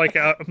 I Like,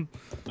 I don't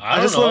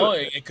just know. love-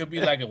 It could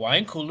be like a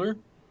wine cooler. It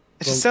Well,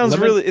 just sounds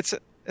lemon-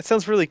 it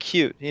sounds really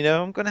cute, you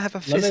know? I'm gonna have a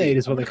fizzy. Lemonade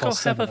is what I'm they gonna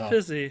call go have a 7-Up.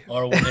 fizzy.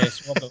 Or when they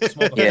smoke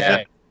a Yeah.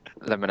 fag.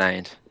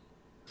 Lemonade.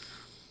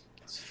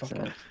 It's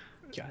fucking,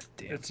 God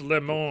damn. It's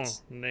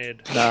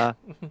lemonade. Nah.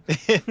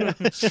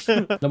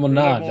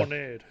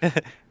 Lemonade.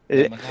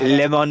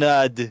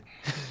 Lemonade.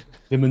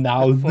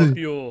 Lemonade. Fuck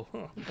you.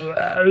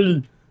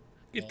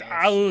 Get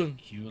down.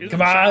 Cute.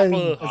 Come on,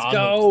 Let's let's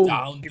go.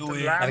 Down Get to the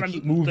it. Gotta lemon,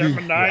 keep moving, you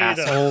lemonade.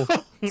 asshole.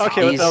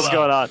 Okay, what the hell's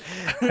going on?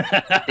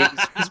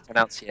 These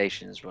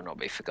pronunciations will not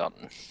be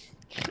forgotten.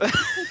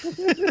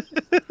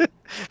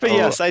 But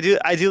yes, I do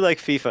like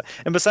FIFA.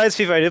 And besides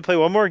FIFA, I did play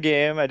one more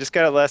game. I just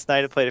got it last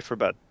night. I played it for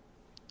about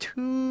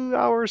 2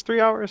 hours, 3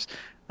 hours.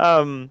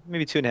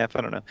 Maybe 2.5,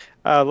 I don't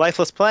know.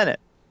 Lifeless Planet.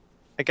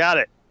 I got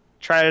it.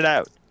 Tried it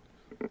out.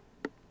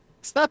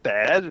 It's not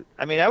bad.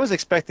 I mean, I was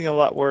expecting a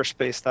lot worse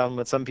based on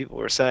what some people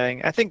were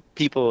saying. I think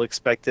people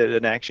expected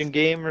an action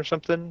game or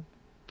something,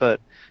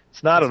 but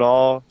it's not at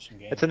all.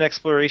 It's an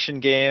exploration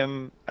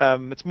game.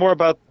 It's more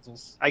about,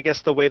 I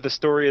guess, the way the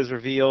story is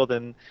revealed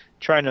and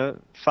trying to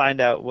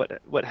find out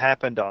what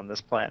happened on this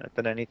planet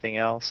than anything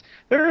else.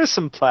 There is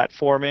some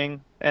platforming,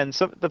 and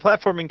the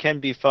platforming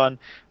can be fun.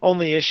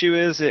 Only issue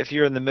is if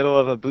you're in the middle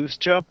of a boost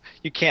jump,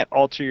 you can't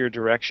alter your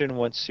direction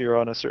once you're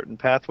on a certain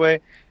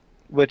pathway,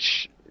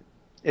 which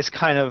is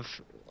kind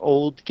of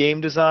old game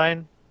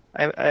design,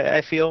 I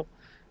feel.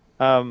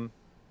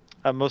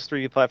 Most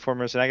 3D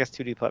platformers, and I guess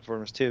 2D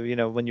platformers too, you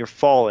know, when you're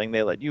falling,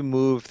 they let you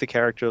move the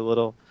character a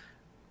little.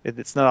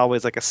 It's not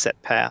always like a set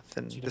path,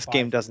 and this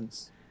game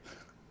doesn't.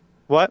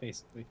 What?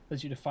 Basically,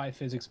 lets you defy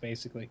physics,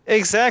 basically.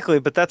 Exactly,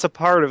 but that's a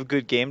part of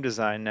good game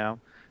design now.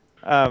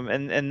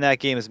 and that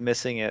game is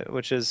missing it,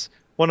 which is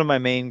one of my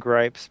main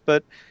gripes.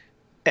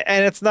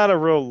 And it's not a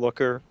real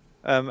looker.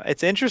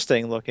 It's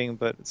interesting looking,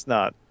 but it's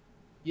not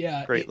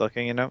Yeah, great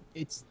looking, you know.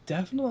 it's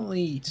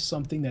definitely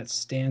something that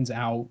stands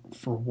out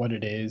for what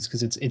it is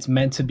because it's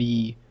meant to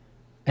be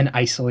an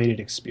isolated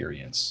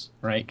experience,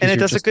 right? 'Cause And it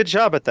you're does a just good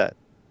job at that.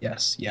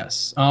 yes,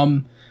 yes.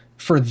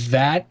 For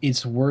that,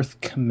 it's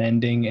worth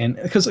commending, and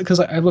because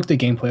I looked at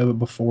gameplay of it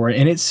before,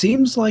 and it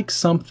seems like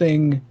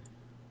something,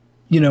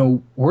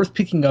 worth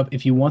picking up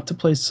if you want to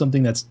play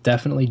something that's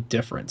definitely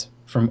different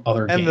from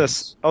other And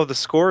games. the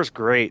score is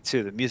great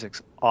too. The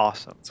music's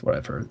awesome. That's what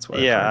I've heard. That's what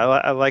I've Yeah,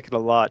 heard. I like it a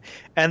lot.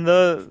 And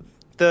the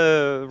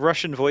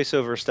Russian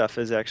voiceover stuff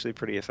is actually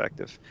pretty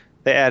effective.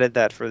 They added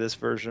that for this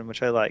version,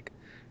 which I like.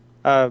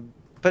 Uh,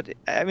 but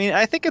I mean,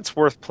 I think it's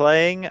worth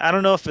playing. I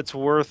don't know if it's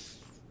worth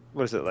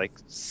what is it like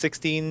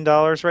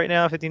 $16 right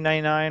now,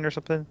 15.99 or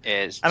something.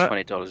 It's I don't-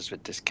 $20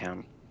 with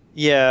discount.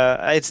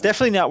 Yeah, it's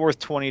definitely not worth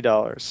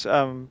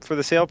 $20. For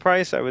the sale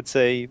price, I would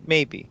say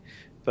maybe,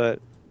 but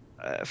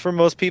for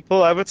most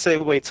people, I would say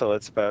wait till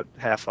it's about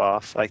half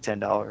off, like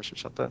 $10 or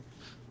something.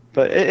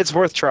 But it's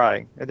worth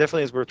trying. It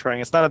definitely is worth trying.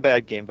 It's not a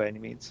bad game by any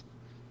means.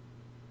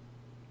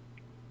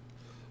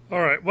 All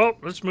right, well,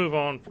 let's move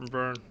on from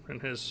Vern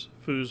and his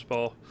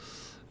foosball,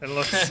 and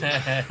let's.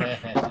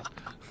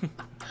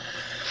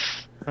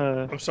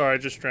 I'm sorry, I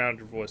just drowned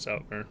your voice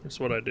out, Vern. That's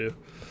what I do.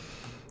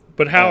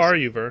 But how are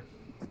you, Vern?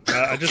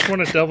 I just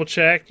want to double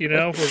check. We're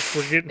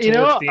getting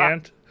towards the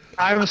end.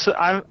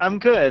 I'm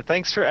good.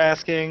 Thanks for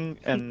asking,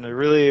 and I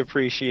really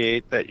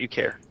appreciate that you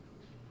care.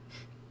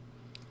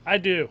 I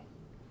do.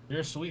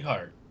 You're a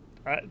sweetheart.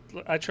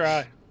 I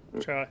try.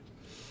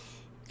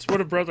 It's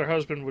what a brother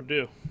husband would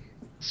do.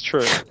 It's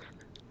true.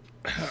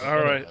 All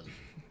right.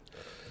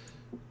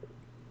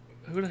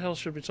 Who the hell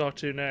should we talk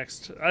to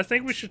next? I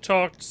think we should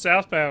talk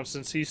Southbound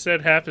since he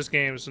said half his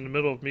games in the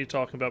middle of me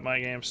talking about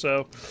my game.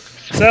 So,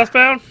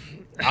 Southbound.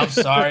 I'm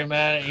sorry,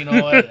 man. You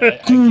know what? I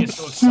get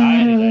so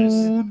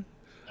excited.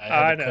 I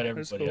had to know, cut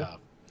it's everybody cool. off.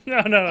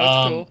 No,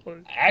 that's cool.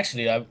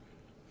 Actually,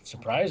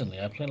 surprisingly,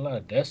 I played a lot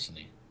of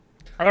Destiny.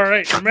 All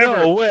right, remember.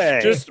 No way.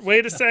 Just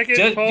wait a second.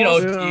 Just, pause.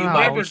 you remember,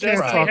 might be Destiny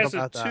surprised. has a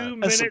about that.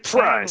 2-minute time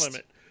surprised.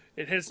 limit.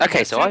 It has Okay,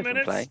 two so I can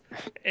minutes, play.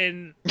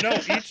 and no,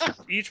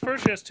 each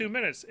person has 2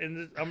 minutes,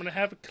 and I'm gonna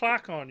have a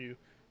clock on you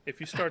if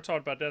you start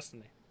talking about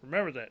Destiny.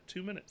 Remember that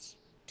 2 minutes.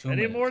 2 Any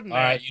minutes. more than All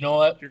that, right, you know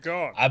what? you're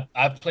gone.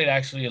 I've played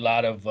actually a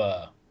lot of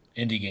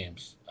indie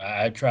games.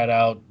 I tried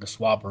out the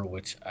Swapper,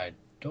 which I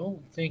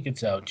don't think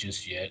it's out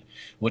just yet,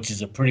 which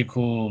is a pretty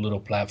cool little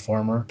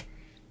platformer.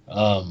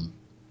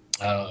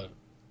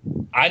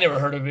 I never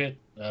heard of it.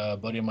 A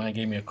buddy of mine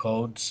gave me a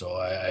code, so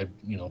I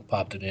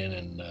popped it in,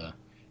 and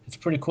it's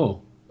pretty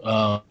cool.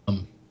 Got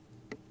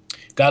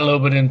a little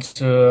bit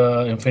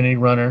into Infinity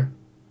Runner.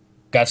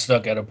 Got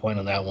stuck at a point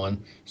on that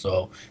one,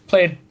 so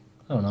played,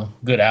 I don't know,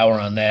 good hour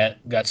on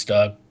that. Got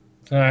stuck.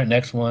 All right,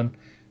 next one.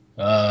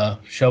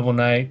 Shovel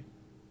Knight.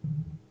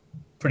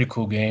 Pretty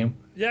cool game.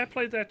 Yeah, I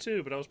played that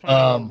too, but I was playing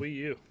it on Wii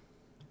U.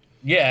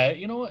 Yeah,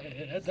 you know what?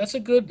 That's a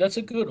good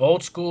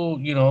old school, /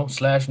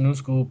 new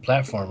school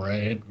platformer.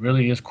 It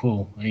really is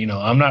cool.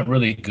 I'm not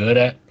really good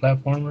at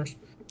platformers,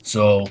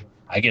 so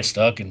I get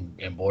stuck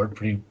and bored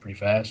pretty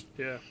fast.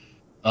 Yeah.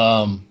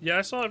 Um, Yeah,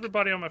 I saw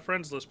everybody on my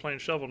friends list playing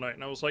Shovel Knight,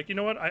 and I was like, you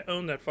know what? I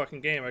own that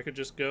fucking game. I could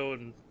just go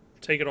and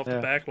take it off the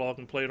Yeah. backlog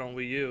and play it on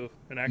Wii U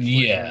and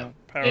actually yeah,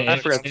 power it- I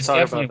it's, forgot to it's talk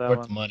about definitely that worth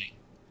one. the money.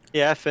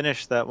 Yeah, I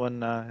finished that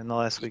one in the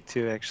last week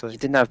too, actually. You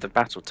didn't have the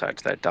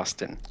Battletoads though,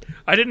 Dustin.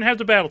 I didn't have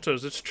the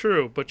Battletoads, it's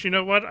true, but you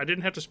know what? I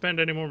didn't have to spend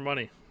any more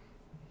money.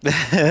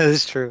 That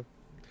is true.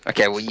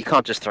 Okay, well you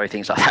can't just throw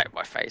things like that in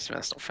my face, man.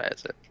 That's not fair,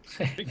 is it?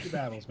 Pick your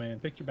battles, man.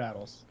 Pick your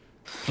battles.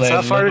 Played how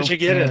a far did little you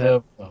get in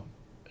bit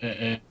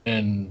of,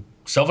 and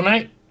Shovel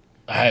Knight?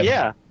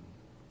 Yeah.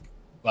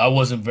 I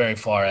wasn't very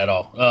far at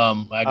all.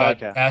 I got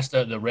okay. past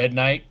the Red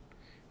Knight,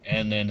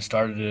 and then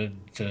started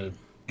to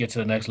get to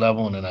the next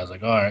level, and then I was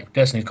like, all right,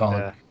 Destiny's calling.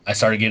 Yeah. I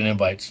started getting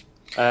invites.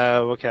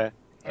 Okay.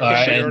 All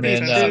right, You're and already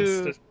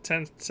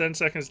then 10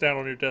 seconds down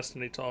on your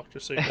Destiny talk,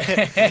 just so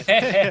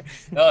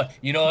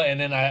you know. And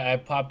then I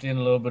popped in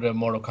a little bit of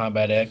Mortal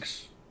Kombat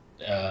X.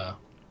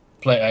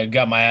 I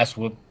got my ass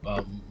whooped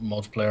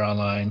multiplayer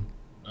online.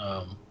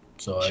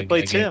 So Should I play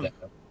gave Tim. that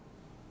up.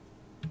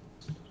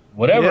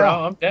 Whatever, Yeah.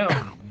 I'm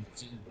down.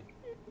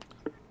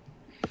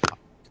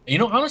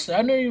 Honestly,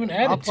 I never even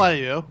added. I'll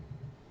play you.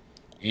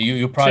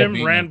 You'll probably Tim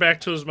beat ran me. back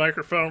to his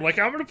microphone like,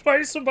 I'm going to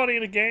play somebody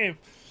in a game.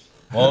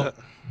 Well,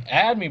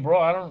 add me, bro.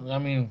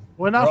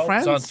 We're not we're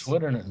friends? always on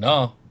Twitter.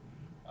 No,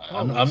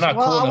 I'm not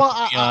Well, cool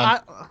well, enough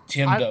to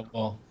be on Tim.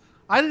 I-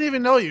 I didn't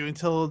even know you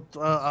until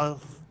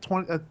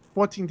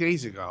 14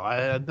 days ago.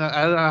 I don't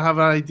have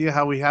an idea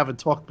how we haven't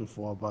talked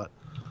before, but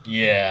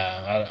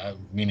yeah,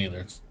 me neither.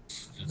 It's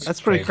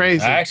That's pretty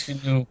crazy. I actually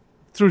knew.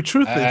 through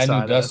Truth I knew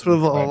Insider, Dustin through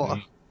before I knew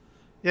you.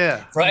 yeah,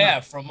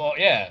 From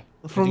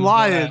from He was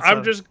Lions.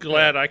 I'm just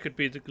glad I could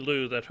be the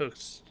glue that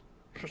hooks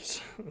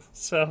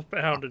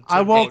Southbound and I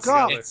Tim woke together.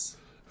 up. It's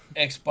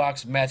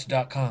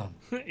XboxMatch.com.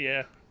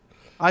 Yeah.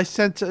 I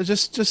sent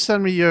just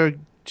send me your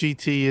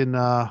GT in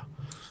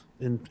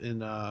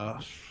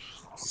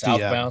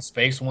Southbound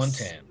Space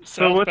 110.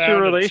 So what's your Southbound and Tim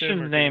are relation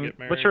gonna name? get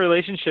married. What's your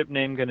relationship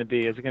name going to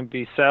be? Is it going to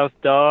be South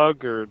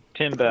Dog or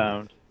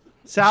Timbound?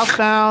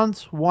 Southbound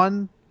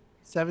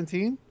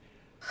 117.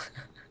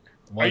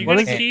 Are you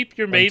gonna keep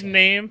your maiden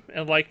name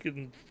and like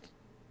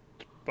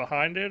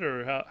behind it,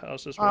 or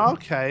how's this work? Oh,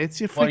 okay,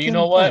 it's your freaking Well, you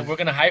know what? thing. We're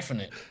gonna hyphen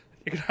it.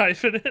 You can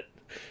hyphen it.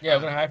 Yeah,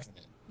 we're gonna hyphen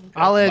it.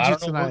 I'll Well, add I you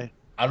don't know tonight.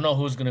 I don't know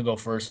who's gonna go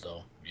first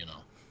though. You know.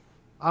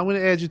 I'm gonna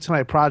add you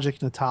tonight,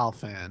 Project Natal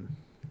fan.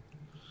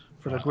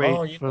 For the great.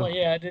 Oh, you know,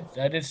 yeah,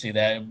 I did see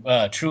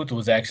that. Truth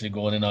was actually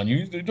going in on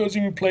you. He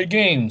doesn't even play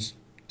games.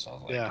 So I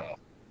was like, Yeah. oh,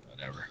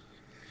 whatever.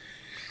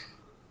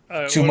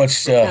 Too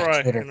much, Before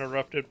I Twitter.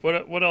 interrupted,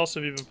 what else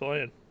have you been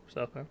playing,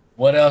 Southbound?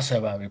 What else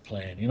have I been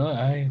playing? You know,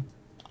 I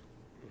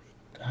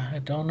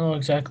don't know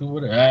exactly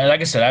what.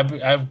 Like I said,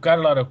 I've got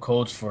a lot of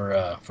codes for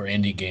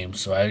indie games,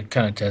 so I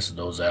kind of tested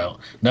those out.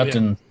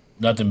 Nothing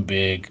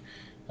big.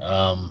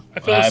 I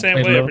feel the same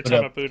played a way little every bit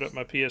time I of- boot up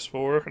my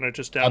PS4 and I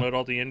just download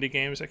all the indie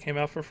games that came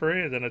out for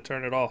free, and then I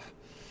turn it off.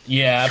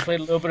 Yeah, I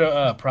played a little bit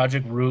of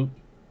Project Root,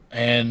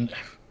 and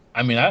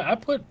I mean, I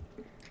put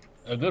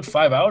a good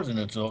 5 hours in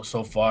it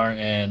so far,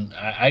 and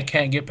I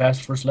can't get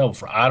past the first level.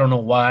 I don't know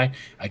why.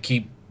 I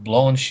keep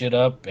blowing shit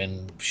up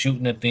and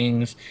shooting at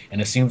things, and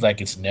it seems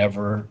like it's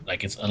never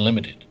like it's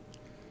unlimited.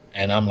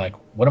 And I'm like,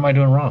 what am I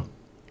doing wrong?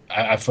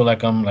 I feel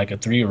like I'm like a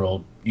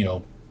 3-year-old, you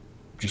know,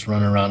 just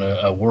running around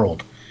a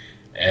world.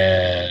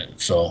 And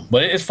so,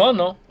 but it's fun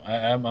though.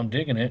 I'm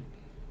digging it.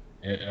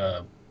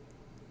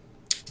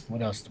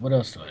 What else? What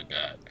else do I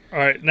got? All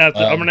right, now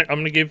I'm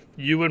gonna give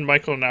you and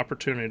Michael an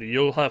opportunity.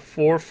 You'll have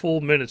 4 full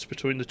minutes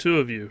between the two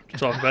of you to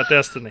talk about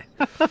Destiny.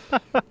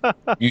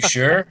 You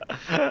sure?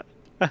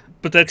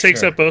 But that takes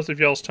Sure. up both of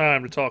y'all's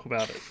time to talk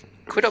about it.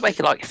 Could we not make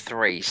it like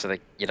 3 so that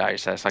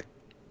so it's like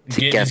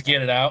Just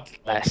get it out.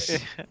 less?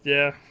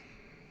 Yeah.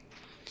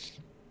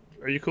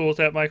 Are you cool with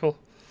that, Michael?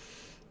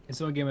 It's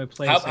a game I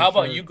played. How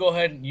about you go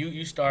ahead and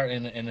you start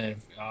and then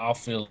I'll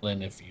fill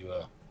in if you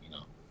you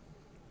know.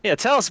 Yeah,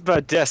 tell us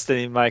about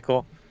Destiny,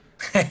 Michael.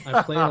 I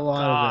played a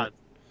lot God.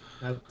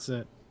 of it. That's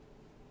it.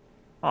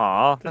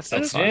 Aw, that's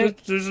That's fun. it?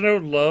 There's no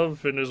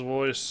love in his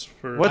voice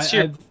for.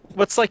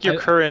 What's like your I-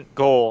 current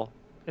goal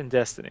in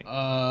Destiny?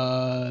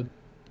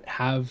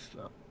 Have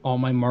all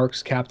my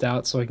marks capped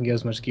out so I can get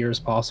as much gear as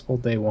possible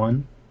day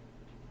one.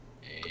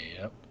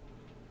 Yep.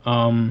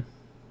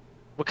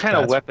 What kind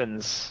of that's-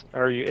 weapons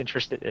are you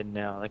interested in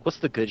now? Like, what's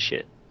the good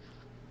shit?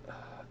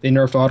 They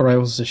nerfed auto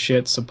rifles to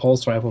shit, so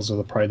pulse rifles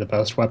are probably the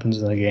best weapons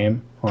in the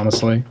game,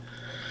 honestly.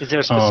 Is there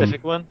a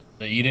specific one?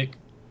 The edict.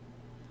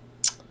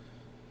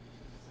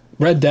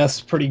 Red Death's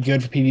pretty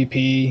good for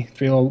PvP.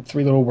 Three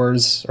little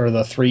words, or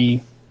the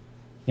three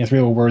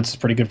little words is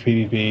pretty good for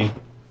PvP.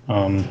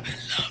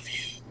 Love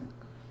you.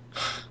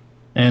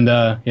 And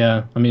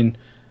yeah, I mean,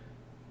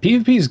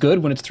 PvP is good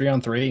when it's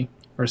 3-on-3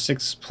 or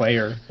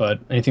 6-player, but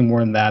anything more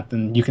than that,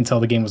 then you can tell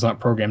the game was not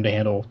programmed to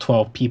handle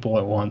 12 people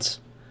at once.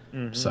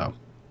 Mhm. So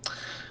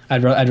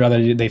I'd rather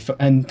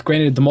and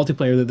granted, the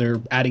multiplayer that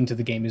they're adding to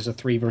the game is a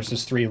 3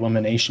 versus 3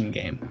 elimination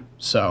game.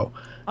 So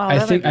Oh, I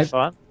that think might be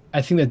fun.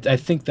 I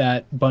think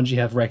that Bungie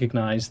have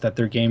recognized that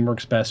their game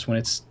works best when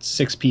it's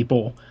 6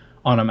 people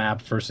on a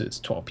map versus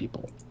 12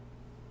 people.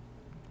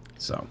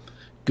 So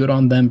good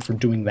on them for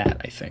doing that,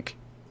 I think.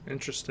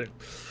 Interesting.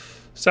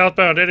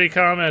 Southbound, any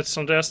comments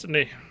on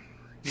Destiny?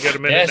 You got a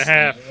minute and a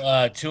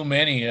half. Too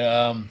many.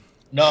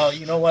 No,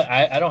 you know what?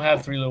 I don't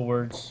have 3 little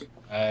words.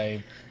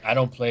 I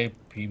don't play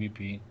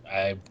PvP.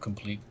 I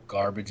complete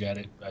garbage at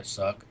it. I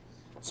suck.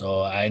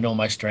 So I know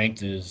my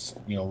strength is,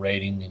 you know,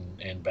 raiding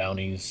and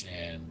bounties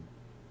and,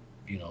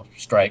 you know,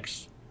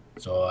 strikes.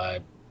 So I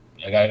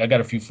got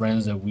a few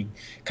friends that we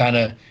kind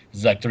of,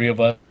 it's like 3 of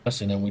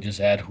us, and then we just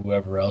add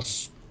whoever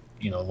else,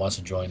 you know, wants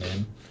to join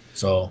in.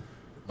 So,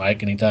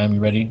 Mike, anytime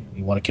you're ready,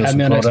 you want to kill Add some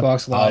me on quota,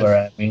 Xbox Live. holler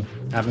at me.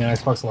 Have me on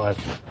Xbox Live.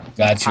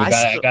 Got you.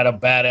 I I got a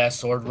badass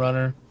sword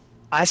runner.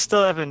 I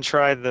still haven't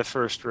tried the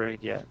first raid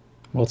yet.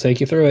 We'll take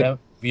you through it. Yeah,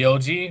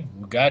 VOG,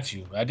 we got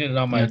you. I did it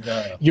on my.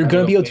 You're my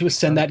going to be able little to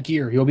ascend baby. that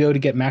gear. You'll be able to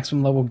get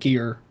maximum level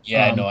gear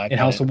Yeah, I know. I in got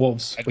House it. of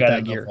Wolves I with got that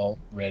it gear.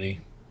 ready.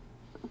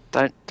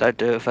 Don't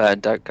do it, Vern.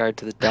 Don't go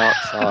to the dark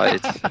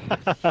side.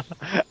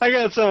 I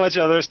got so much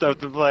other stuff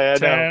to play. I know,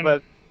 10.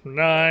 but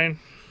 9,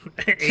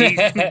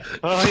 8.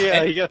 oh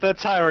yeah, you got that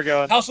timer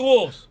going. House of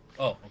Wolves.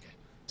 Oh, okay.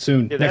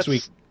 Soon, Yeah, next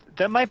week.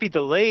 That might be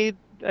delayed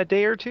a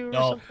day or two. Or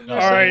No, something. no. or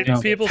All right, No,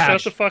 people,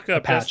 patch. shut the fuck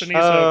up. The patch. Destiny's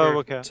Oh, over.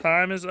 okay.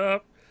 Time is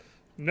up.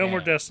 No more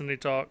Yeah. Destiny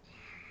talk.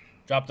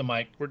 Drop the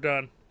mic. We're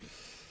done.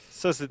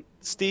 So is it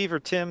Steve or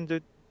Tim?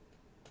 Dude?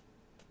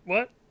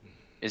 What?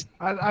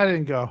 I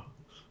didn't go,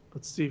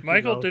 but Steve.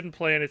 Michael goes. didn't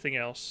play anything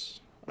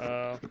else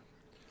of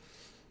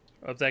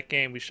that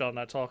game we shall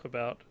not talk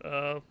about.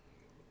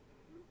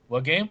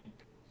 What game?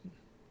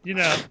 You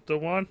know, the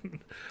one.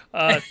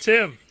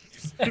 Tim.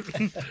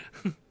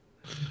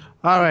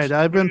 All right,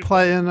 I've been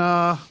playing.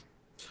 I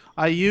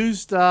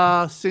used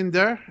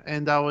Cinder,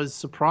 and I was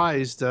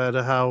surprised at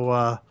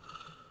how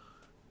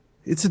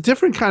it's a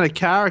different kind of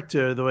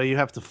character the way you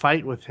have to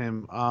fight with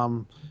him.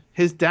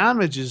 His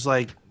damage is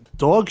like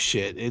dog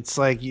shit. It's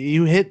like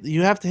you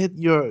have to hit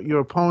your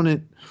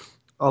opponent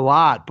a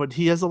lot, but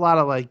he has a lot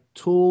of like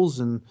tools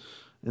and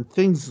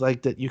things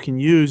like that you can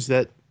use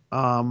that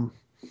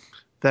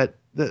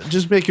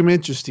just make him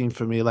interesting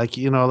for me. Like,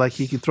 like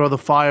he can throw the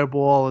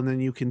fireball and then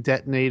you can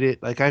detonate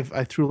it. Like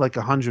I threw like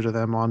 100 of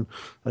them on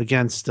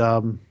against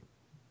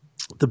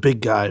the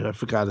big guy. I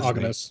forgot his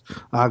name.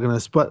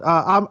 Agonist. But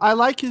I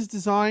like his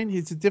design.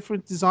 He's a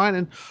different design,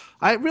 and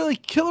I really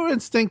Killer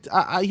Instinct.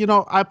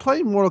 I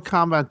play Mortal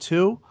Kombat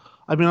 2.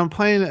 I mean, I'm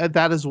playing at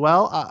that as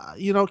well.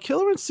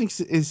 Killer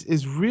Instinct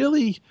is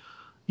really,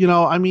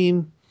 I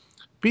mean,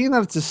 being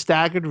that it's a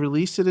staggered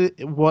release,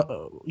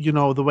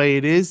 the way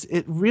it is,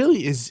 it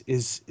really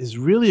is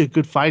really a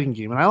good fighting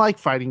game, and I like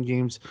fighting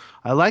games.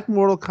 I like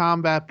Mortal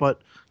Kombat,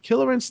 but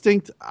Killer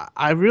Instinct,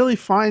 I really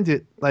find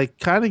it like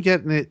kind of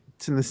getting it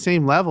to the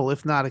same level,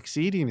 if not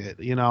exceeding it.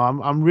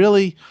 I'm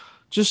really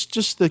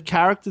just the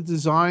character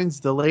designs,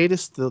 the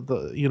latest,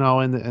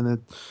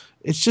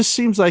 it just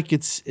seems like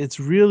it's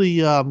really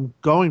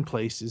going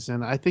places,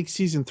 and I think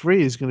season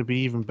 3 is going to be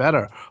even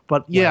better.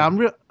 But yeah,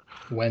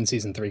 when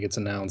season 3 gets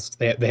announced,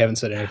 they haven't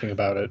said anything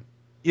about it.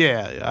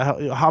 Yeah,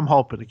 I'm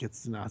hoping it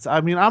gets announced.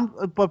 I mean,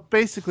 but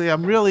basically,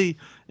 I'm really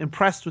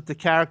impressed with the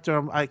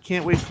character. I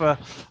can't wait for.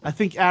 I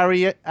think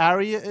Arya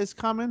is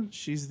coming.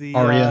 She's the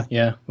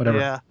Arya,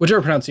 whatever,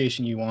 whichever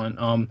pronunciation you want.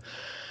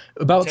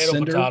 About Potato,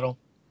 Cinder, potato.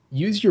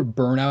 Use your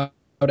burnout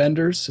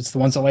enders. It's the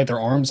ones that light their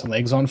arms and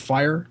legs on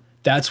fire.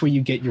 That's where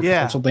you get your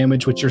potential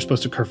damage, which you're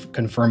supposed to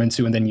confirm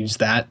into, and then use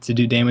that to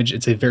do damage.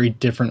 It's a very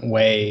different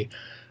way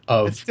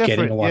of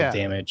getting a lot of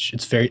damage.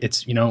 It's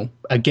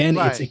again,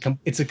 right.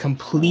 It's a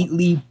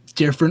completely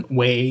different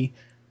way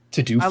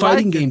to do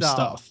fighting game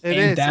stuff.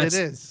 It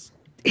is.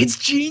 It's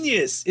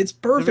genius. It's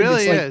perfect. It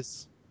really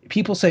is.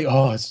 People say,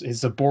 "Oh,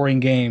 it's a boring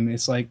game."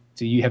 It's like,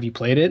 have you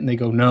played it? And they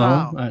go,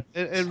 "No."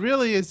 It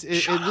really is.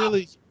 It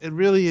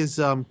really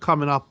is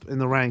coming up in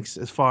the ranks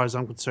as far as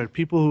I'm concerned.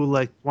 People who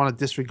want to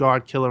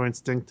disregard Killer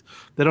Instinct,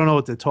 they don't know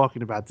what they're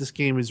talking about. This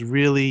game is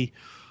really.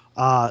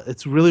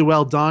 It's really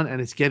well done, and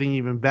it's getting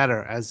even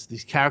better as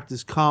these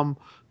characters come.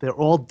 They're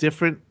all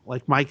different,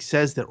 like Mike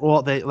says. They're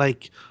all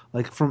like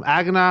from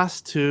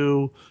Agonas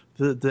to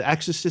the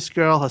Exorcist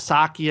girl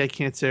Hasaki. I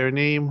can't say her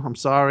name. I'm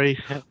sorry.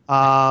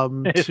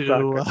 It's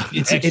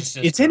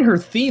in her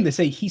theme. They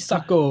say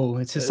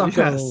Hisako. It's Hisako.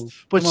 Yes,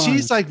 but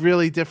she's like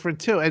really different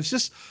too. It's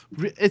just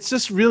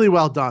really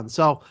well done.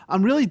 So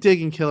I'm really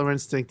digging Killer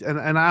Instinct, and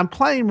I'm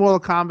playing Mortal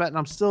Kombat, and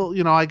I'm still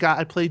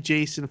I played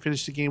Jason,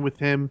 finished the game with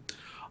him.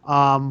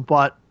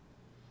 But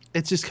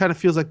it just kind of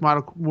feels like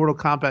Mortal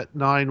Kombat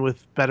 9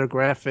 with better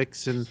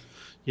graphics and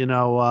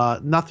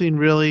nothing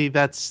really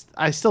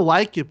I still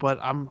like it, but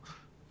I'm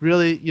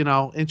really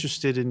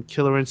interested in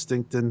Killer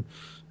Instinct, and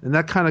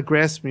that kind of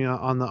grasps me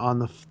on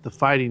the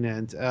fighting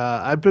end.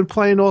 I've been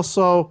playing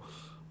also.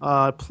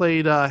 I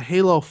played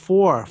Halo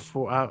 4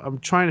 I'm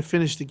trying to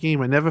finish the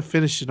game. I never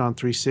finished it on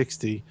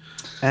 360,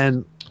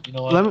 and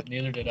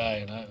neither did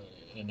I,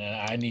 and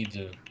I need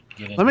to.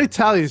 Let me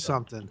tell you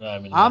something.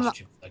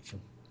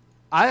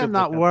 I am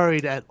not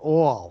worried at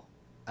all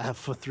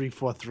for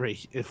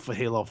 343 for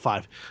Halo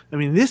 5. I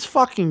mean, this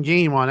fucking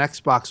game on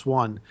Xbox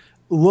One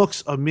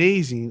looks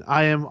amazing.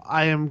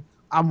 I'm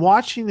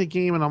watching the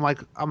game and I'm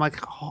like,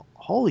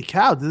 holy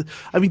cow! Did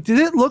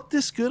it look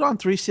this good on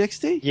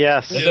 360?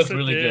 Yes, it looked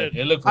really good.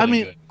 It looked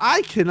really good.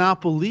 I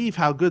cannot believe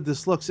how good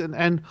this looks, and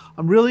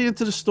I'm really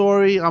into the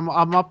story. I'm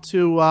up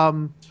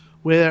to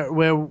where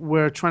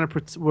we're trying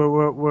to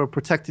we're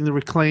protecting the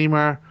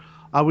Reclaimer.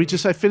 I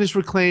finished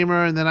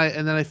Reclaimer, and then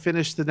I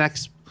finished the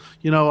next.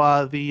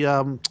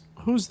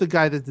 Who's the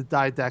guy that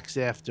died next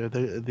after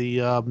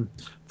the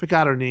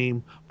forgot her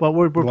name, but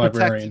we're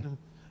protecting.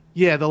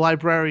 Yeah, the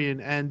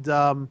librarian, and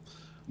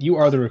you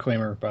are the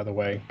Reclaimer, by the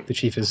way. The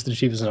chief is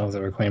not the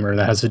Reclaimer.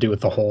 That has to do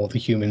with the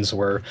humans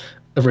were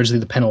originally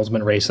the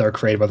penultimate race that are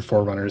created by the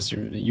Forerunners.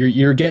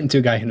 You're getting to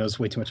a guy who knows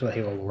way too much about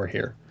Halo lore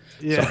here.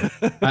 Yeah,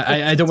 so,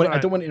 I don't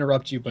want to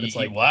interrupt you, but it's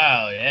like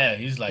wow, yeah,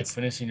 he's like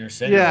finishing your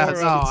sentence.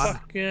 Yeah,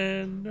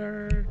 fucking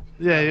nerd.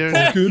 Yeah, you're a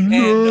fucking nerd.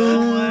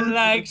 No one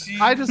likes you.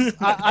 I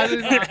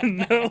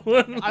didn't. No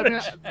one.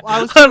 I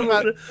was talking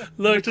about.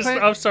 Look,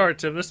 I'm sorry,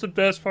 Tim. That's the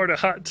best part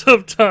of Hot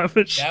Tub Time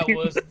Machine. That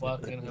was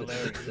fucking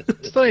hilarious.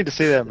 Still need to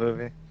see that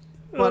movie.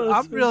 But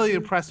I'm really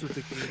impressed with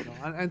the game,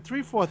 and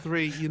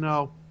 343.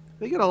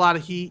 They get a lot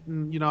of heat,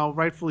 and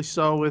rightfully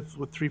so with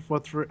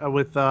 343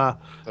 with Halo.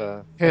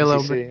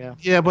 NCC,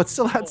 yeah, but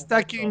still,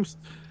 that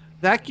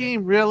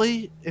game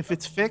really, if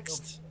it's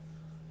fixed,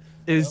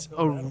 is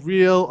a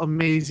real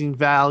amazing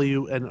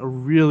value and a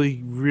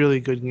really really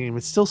good game.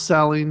 It's still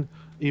selling,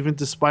 even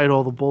despite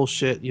all the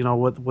bullshit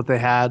what they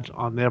had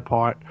on their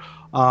part.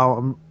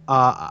 I'm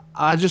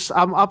probably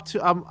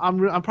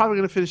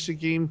gonna finish the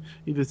game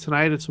either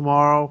tonight or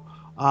tomorrow.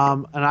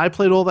 And I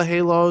played all the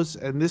Halos,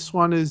 and this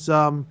one is.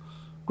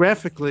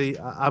 Graphically,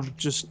 I'm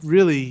just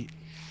really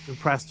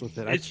impressed with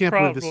it. I can't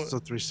believe this is a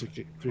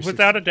 360.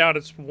 Without a doubt,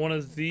 it's one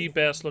of the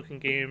best looking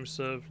games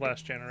of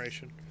last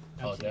generation.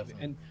 Oh, Absolutely.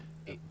 definitely.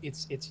 And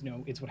it's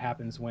it's what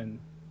happens when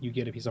you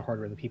get a piece of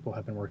hardware that people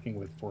have been working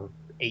with for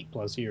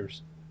 8+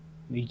 years.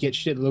 You get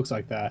shit that looks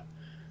like that.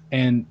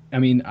 And I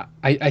mean,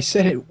 I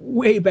said it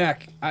way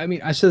back. I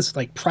mean, I said this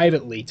like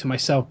privately to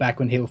myself back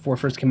when Halo 4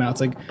 first came out.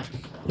 It's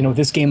like,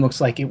 this game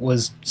looks like it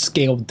was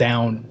scaled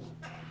down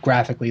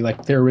graphically.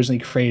 Like they originally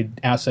created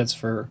assets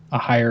for a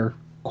higher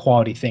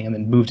quality thing and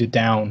then moved it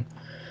down,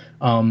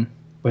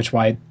 which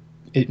why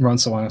it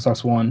runs so long on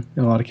Xbox One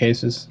in a lot of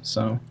cases.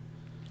 So,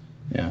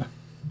 yeah,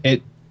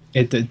 it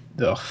did.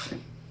 Ugh,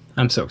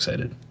 I'm so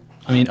excited.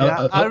 I mean,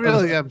 Yeah, I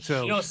really am You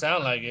too. don't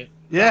sound like it.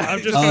 Yeah, I'm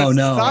just Oh, gonna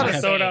no, I'm I gonna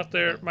have- throw it out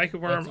there, Mikey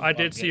Worm. That's I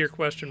did about see your Gears.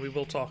 question. We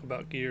will talk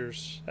about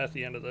Gears at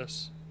the end of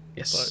this.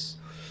 yes.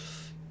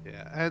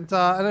 yeah, and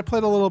I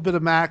played a little bit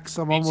of Max.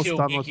 I'm Me almost too,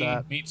 done with Mickey.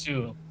 that. Me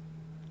too.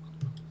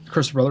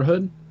 Curse of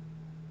Brotherhood.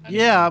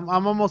 Yeah,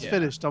 I'm almost Yeah.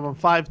 finished. I'm on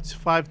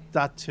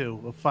 5.2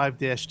 or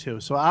 5-2.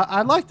 So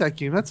I like that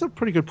game. That's a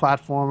pretty good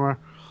platformer.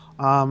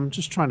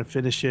 Just trying to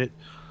finish it.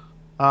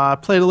 I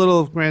played a little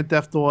of Grand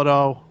Theft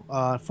Auto.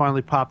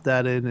 Finally popped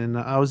that in, and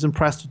I was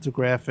impressed with the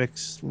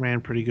graphics.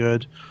 Ran pretty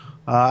good.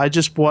 I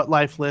just bought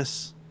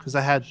Lifeless because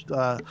I had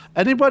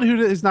anybody who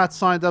is not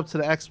signed up to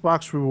the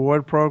Xbox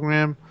reward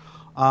program.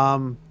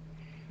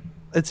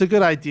 It's a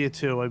good idea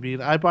too. I mean,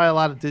 I buy a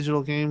lot of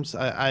digital games.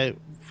 I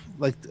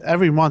like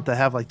every month I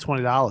have like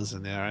 $20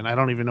 in there, and I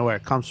don't even know where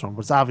it comes from.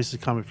 But it's obviously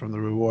coming from the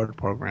reward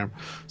program.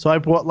 So I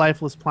bought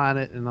Lifeless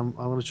Planet, and I'm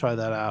going to try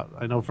that out.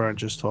 I know Vern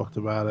just talked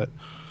about it.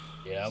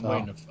 Yeah, I'm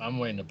So-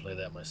 waiting to play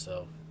that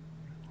myself.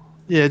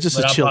 Yeah, just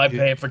But a I'll chill probably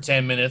game. play it for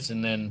 10 minutes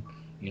and then,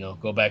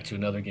 go back to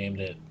another game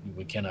that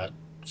we cannot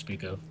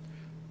speak of.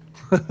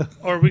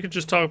 Or we could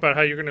just talk about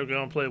how you're gonna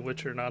go and play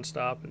Witcher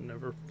nonstop and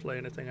never play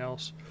anything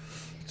else.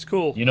 It's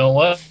cool. You know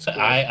what? cool.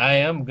 I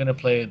am gonna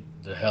play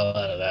the hell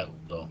out of that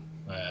though.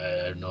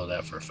 I know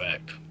that for a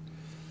fact.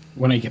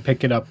 When I can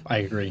pick it up, I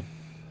agree.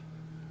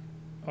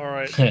 All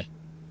right.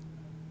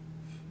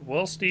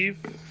 Well, Steve,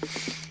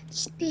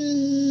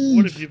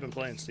 what have you been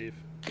playing, Steve?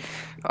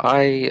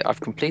 I've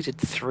completed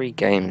 3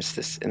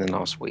 games in the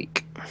last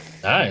week.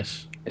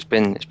 Nice. It's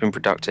been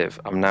productive.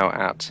 I'm now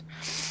at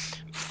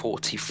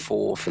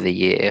 44 for the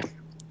year,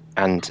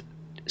 and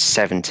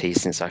 70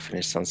 since I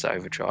finished Sunset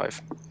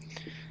Overdrive.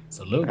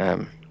 Salute.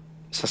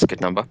 So that's a good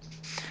number.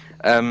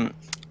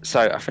 So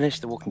I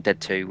finished The Walking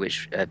Dead 2,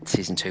 which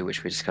season 2,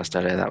 which we discussed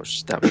earlier. That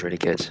was really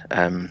good.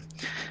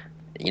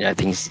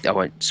 Things, I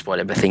won't spoil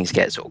it, but things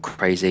get sort of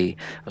crazy.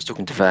 I was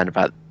talking to Vern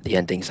about the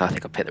ending, so I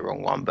think I picked the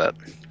wrong one, but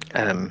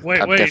Wait.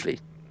 definitely.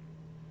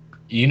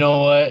 You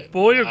know what?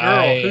 Boy or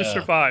girl, who I,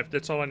 survived?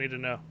 That's all I need to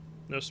know.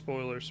 No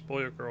spoilers.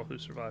 Boy or girl, who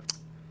survived?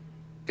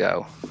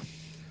 Go.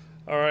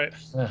 All right.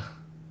 uh,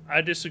 I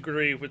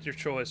disagree with your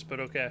choice, but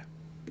okay.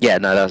 Yeah,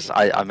 no,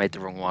 I made the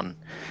wrong one.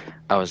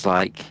 I was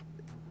like,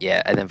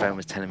 yeah, and then Vern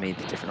was telling me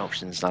the different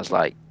options, and I was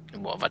like,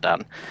 what have I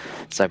done?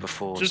 So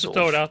before Just to sort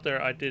throw of- it out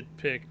there, I did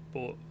pick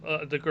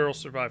the girl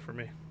survived for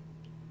me.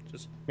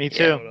 Just Me Yeah. too.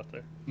 throw it out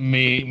there.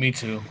 me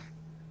too.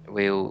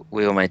 we all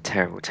made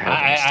terrible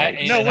I-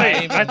 mistakes. No, and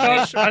wait. even I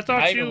thought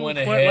went- you even went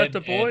let ahead the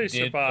and boys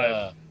did,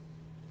 survive.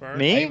 Vern?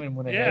 Me? I even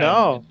went ahead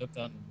No. and looked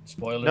on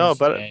spoilers. No,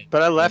 but and I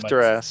made left my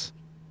her decision. ass.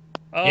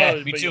 Oh, Yeah,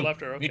 me but too. you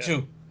left her. Okay. Me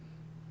too.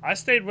 I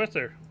stayed with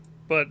her,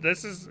 but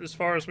this is as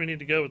far as we need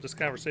to go with this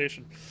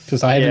conversation.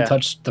 Because I haven't Yeah.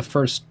 touched the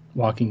first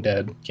Walking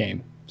Dead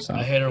game. So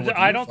I hit her with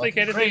I you don't think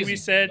fucking anything we crazy.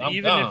 said, I'm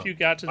even if gone. you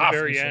got to the Off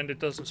very this end, it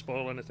doesn't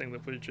spoil anything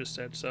that we just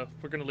said. So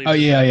we're gonna leave. Oh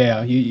it yeah,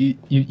 there. yeah.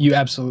 You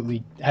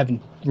absolutely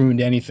haven't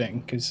ruined anything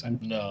because I'm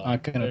No,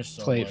 not gonna there's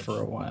so play it much. for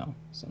a while.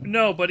 So.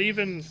 No, but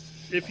even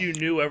if you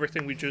knew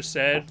everything we just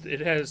said, it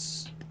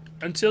has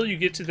until you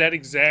get to that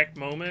exact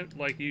moment,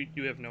 like you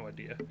have no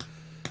idea.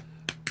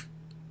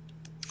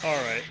 All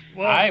right.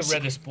 Well, I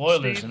read the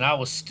spoilers Steve? and I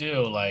was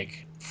still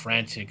like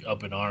frantic,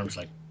 up in arms,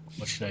 like,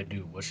 what should I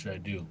do? What should I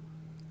do?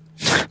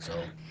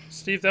 So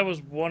Steve, that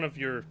was one of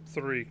your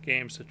 3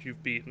 games that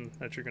you've beaten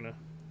that you're gonna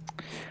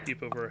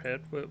keep over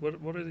head.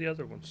 What are the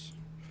other ones?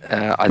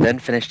 I then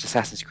finished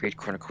Assassin's Creed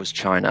Chronicles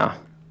China,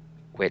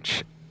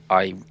 which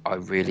I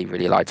really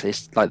liked.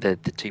 It's like the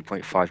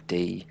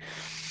 2.5D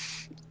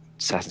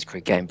Assassin's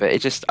Creed game, but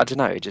it just, I don't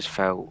know, it just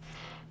felt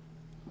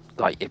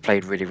like it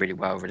played really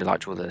well. Really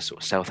liked all the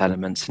sort of stealth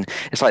elements, and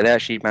it's like they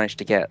actually managed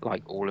to get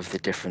like all of the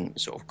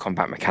different sort of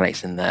combat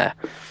mechanics in there,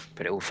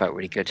 but it all felt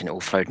really good and it all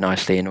flowed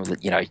nicely, and all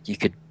that, you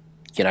could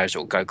sort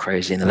of go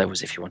crazy in the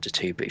levels if you wanted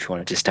to, but if you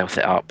wanted to stealth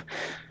it up,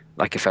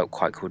 like it felt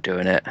quite cool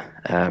doing it.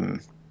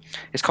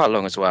 It's quite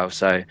long as well,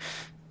 so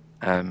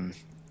I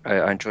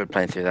enjoyed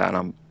playing through that,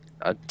 and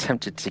I'm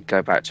tempted to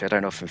go back to it. I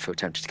don't often feel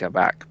tempted to go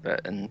back,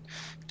 and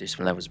do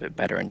some levels a bit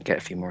better and get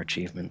a few more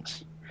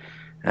achievements.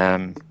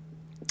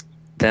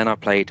 Then I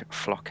played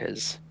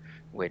Flockers,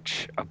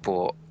 which I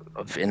bought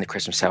in the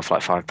Christmas sale for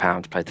like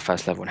 £5. Played the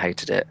first level and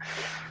hated it,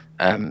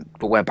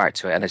 but went back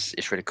to it, and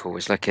it's really cool.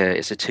 It's a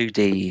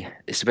 2D.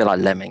 It's a bit like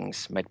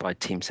Lemmings, made by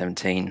Team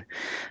 17.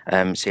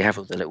 So you have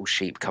all the little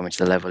sheep coming to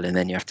the level, and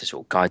then you have to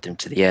sort of guide them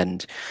to the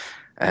end.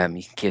 You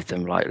can give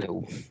them like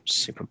little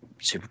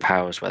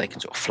superpowers where they can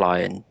sort of fly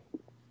and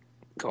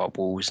go up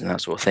walls and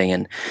that sort of thing,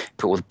 and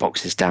put all the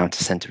boxes down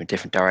to send them in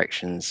different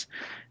directions,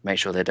 make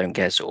sure they don't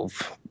get sort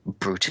of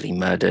brutally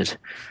murdered.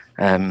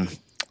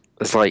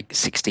 It's like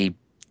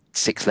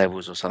 66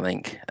 levels or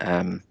something,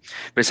 but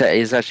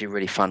it's actually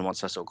really fun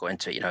once I sort of got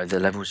into it. You know, the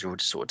levels are all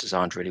sort of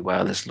designed really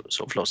well. There's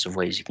sort of lots of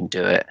ways you can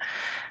do it,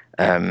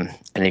 and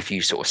if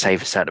you sort of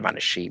save a certain amount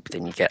of sheep,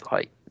 then you get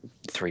like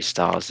 3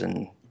 stars,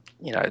 and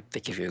you know they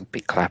give you a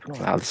big clap and all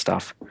that other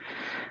stuff.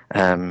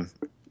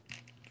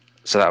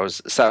 So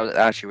that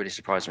actually really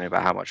surprised me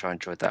about how much I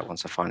enjoyed that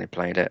once I finally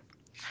played it.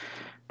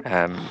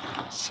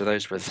 So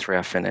those were the 3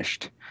 I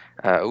finished.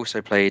 I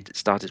also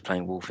started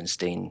playing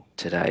Wolfenstein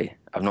today.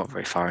 I'm not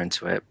very far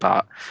into it,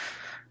 but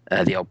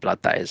the Old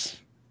Blood, that is,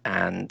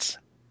 and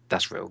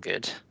that's real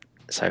good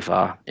so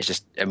far. It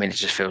just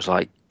feels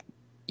like,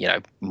 you know,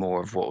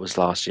 more of what was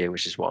last year,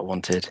 which is what I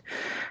wanted.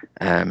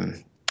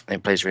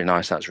 It plays really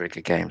nice. That's a really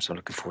good game, so I'm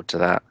looking forward to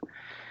that.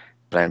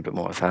 Playing a bit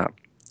more of that,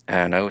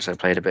 and I also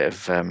played a bit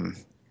of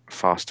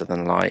Faster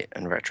Than Light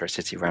and Retro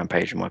City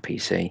Rampage on my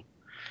PC.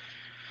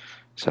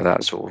 So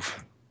that's sort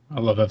of. I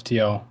love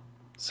FTL.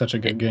 Such a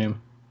good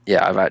game.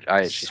 Yeah, I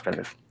actually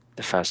spent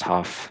the first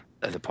half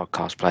of the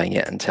podcast playing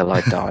it until I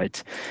died,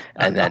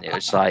 and then it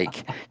was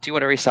like, "Do you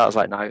want to restart?" I was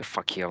like, "No,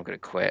 fuck you, I'm going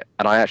to quit."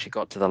 And I actually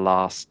got to the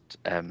last.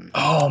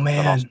 Oh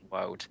man! The last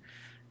world.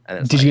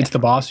 And did you get to the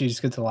boss, or you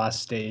just get to the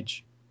last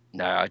stage?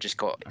 No, I just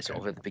got sort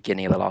of at the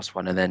beginning of the last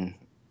one, and then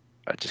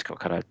I just got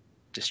kind of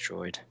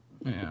destroyed.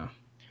 Yeah,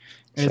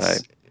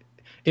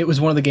 it was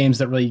one of the games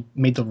that really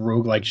made the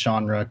roguelike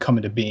genre come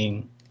into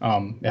being.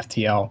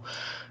 FTL,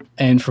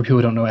 and for people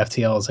who don't know,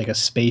 FTL is like a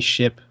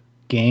spaceship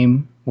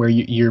game where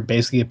you're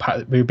basically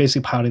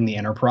piloting the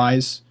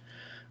Enterprise,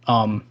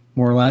 more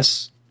or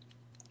less,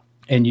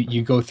 and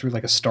you go through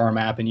like a star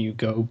map, and you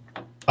go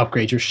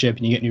upgrade your ship,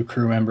 and you get new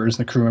crew members,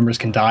 and the crew members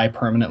can die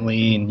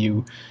permanently, and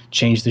you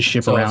change the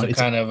ship around.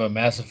 It's kind of a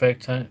Mass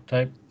Effect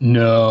type?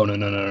 No.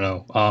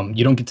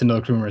 You don't get to know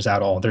the crew members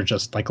at all. They're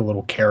just like a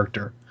little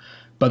character.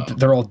 But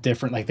they're all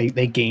different. Like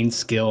they gain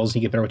skills, and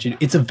you get better at what you do.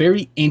 It's a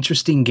very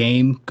interesting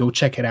game. Go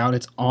check it out.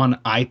 It's on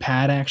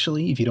iPad,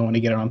 actually, if you don't want to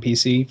get it on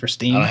PC for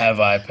Steam. I don't have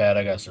iPad.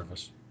 I got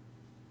Surface.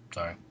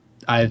 Sorry.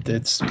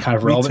 It's kind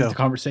of relevant to the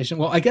conversation.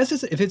 Well, I guess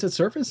if it's a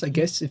Surface, I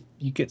guess if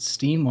you get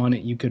Steam on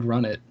it, you could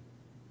run it.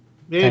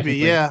 Maybe,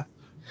 yeah.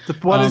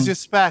 What is your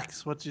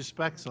specs? What's your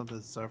specs on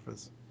the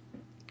Surface?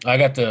 I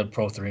got the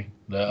Pro 3.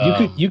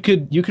 You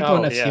could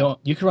run FTL. Yeah.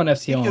 You could run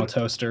FTL on a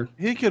toaster.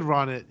 He could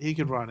run it. You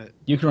could run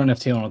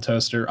FTL on a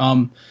toaster.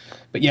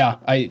 But yeah,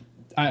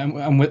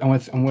 I'm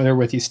there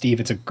with you, Steve.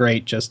 It's a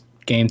great just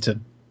game to.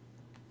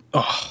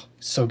 Oh,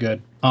 so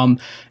good. And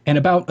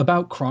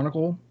about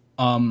Chronicle,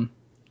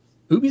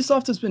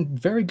 Ubisoft has been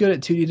very good at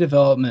 2D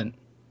development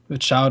with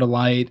Child of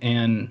Light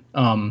and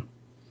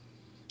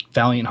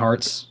Valiant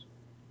Hearts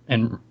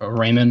and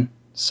Rayman.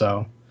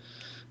 So.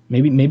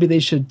 Maybe they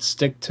should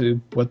stick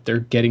to what they're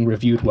getting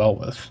reviewed well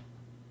with.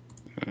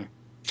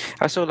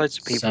 I saw loads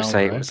of people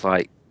say it was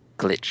like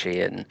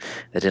glitchy and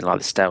they didn't like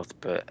the stealth,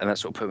 and that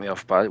sort of put me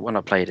off. But when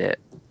I played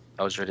it,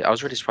 I was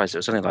really surprised. It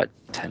was only like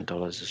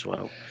 $10 as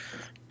well.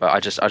 But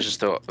I just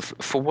thought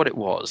for what it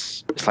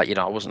was, it's like, you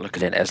know, I wasn't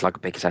looking at it as like a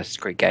big Assassin's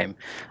Creed game.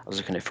 I was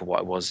looking at it for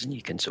what it was, and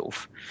you can sort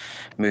of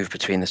move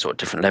between the sort of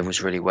different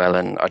levels really well.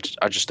 And I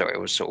just thought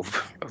it was sort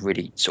of a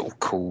really sort of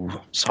cool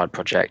side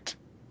project.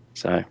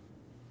 So.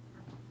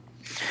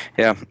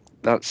 Yeah,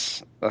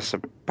 that's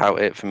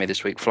about it for me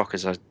this week.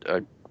 Flockers,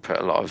 I put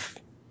a lot of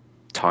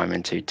time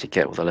into to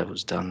get all the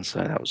levels done,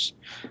 so that was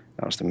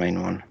the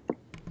main one.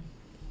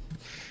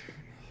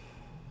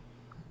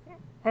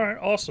 All right,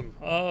 awesome.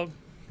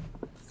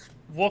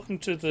 Welcome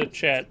to the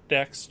chat,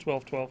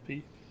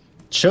 Dex1212P.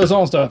 Show's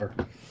almost over.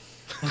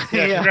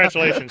 Yeah,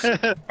 congratulations.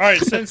 All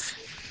right, since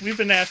we've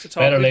been asked to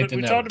talk,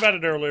 we talked about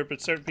it earlier,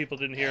 but certain people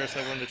didn't hear us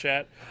that were in the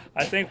chat.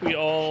 I think we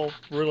all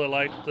really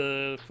liked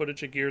the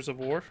footage of Gears of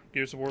War.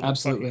 Gears of War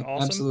looks fucking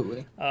awesome.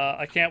 Absolutely.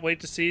 I can't wait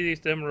to see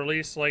them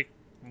release like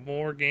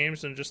more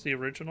games than just the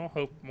original.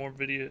 Hope more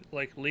video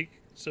like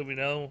leak, so we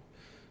know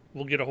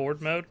we'll get a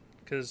horde mode,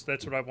 because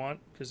that's what I want,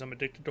 because I'm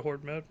addicted to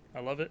horde mode. I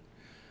love it.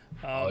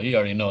 You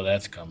already know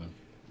that's coming.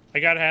 I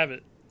gotta have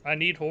it. I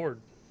need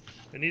horde.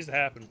 It needs to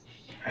happen.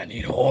 I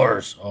need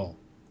horse. Oh.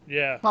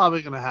 Yeah.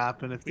 Probably gonna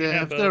happen if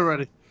they're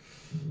ready.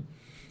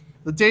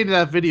 The date of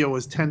that video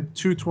was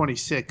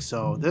 10/2/26,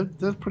 so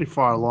they're pretty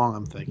far along.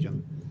 I'm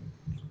thinking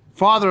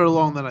farther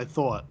along than I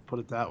thought. Put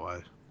it that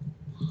way.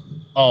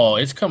 Oh,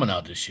 it's coming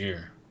out this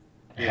year.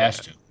 It has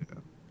to. Yeah.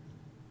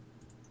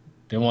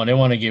 They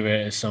want to give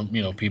it some,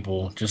 you know,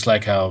 people, just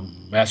like how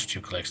Master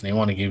Chief Collection. They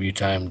want to give you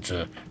time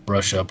to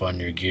brush up on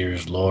your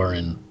Gears lore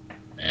and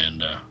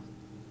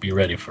be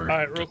ready for. All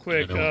right, real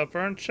quick,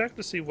 Vern, check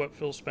to see what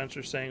Phil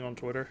Spencer's saying on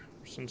Twitter,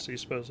 since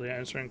he's supposedly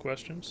answering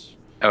questions.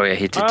 Oh yeah,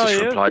 he did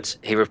replied.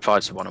 He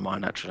replied to one of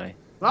mine actually.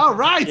 All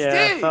right,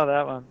 yeah, Steve. I saw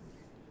that one.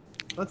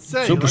 Let's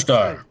say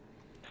Superstar.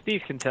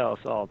 Steve can tell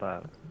us all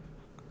about it.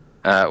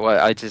 Well,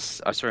 I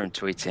saw him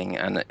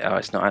tweeting, and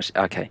it's not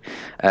actually okay.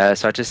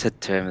 So I just said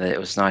to him that it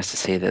was nice to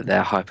see that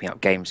they're hyping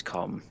up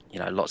Gamescom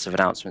lots of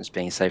announcements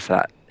being saved for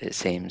that, it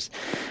seems.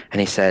 And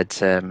he said,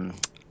 I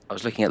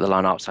was looking at the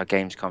lineup, so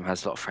Gamescom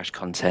has a lot of fresh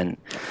content.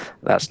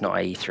 That's not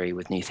E3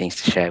 with new things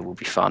to share will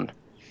be fun.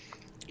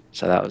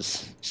 So that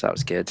was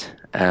good.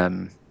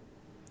 And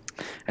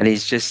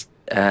he's just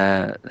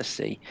let's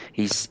see,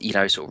 he's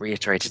sort of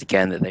reiterated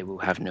again that they will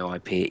have no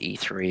IP at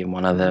E3, and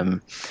one of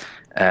them,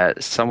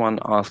 someone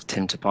asked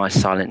him to buy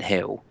Silent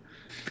Hill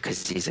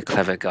because he's a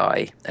clever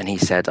guy, and he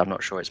said, I'm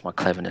not sure it's my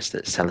cleverness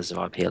that sellers of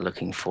IP are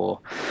looking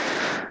for,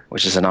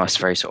 which is a nice,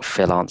 very sort of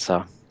Phil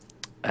answer.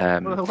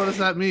 What does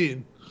that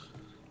mean?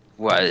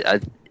 Well,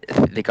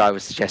 the guy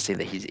was suggesting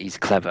that he's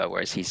clever,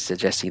 whereas he's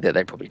suggesting that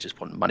they probably just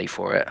want money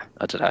for it.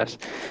 I don't know, it's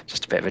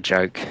just a bit of a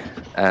joke.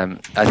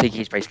 I think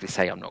he's basically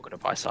saying, I'm not going to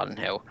buy Silent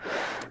Hill.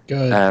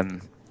 Good.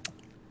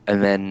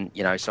 And then,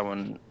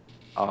 someone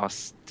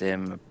asked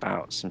him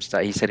about some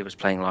stuff. He said he was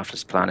playing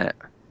Lifeless Planet.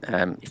 He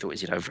thought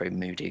it was, very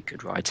moody,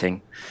 good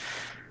writing.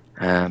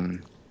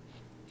 That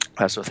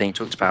sort of thing. He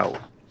talked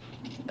about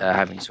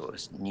having sort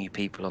of new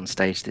people on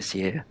stage this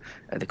year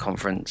at the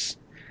conference.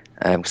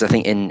 Because I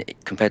think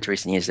compared to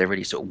recent years, they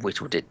really sort of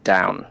whittled it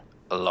down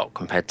a lot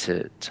compared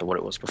to what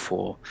it was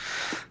before.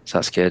 So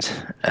that's good.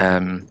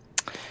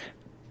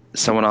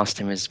 Someone asked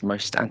him his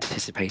most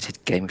anticipated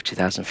game of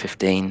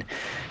 2015,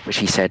 which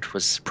he said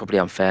was probably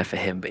unfair for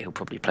him, but he'll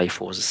probably play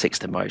Forza 6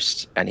 the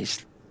most, and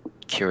he's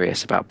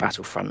curious about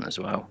Battlefront as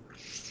well.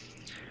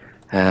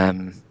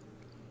 And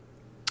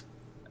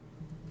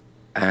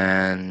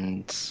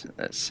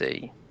let's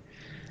see.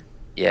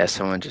 Yeah,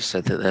 someone just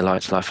said that they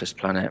liked Lifeless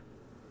Planet.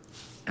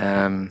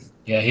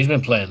 Yeah, he's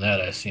been playing that.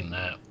 I've seen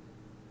that.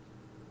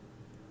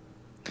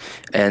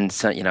 And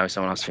so,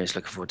 someone asked if he was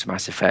looking forward to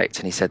Mass Effect,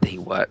 and he said that he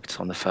worked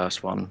on the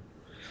first one,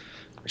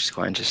 which is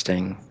quite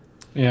interesting.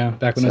 Yeah,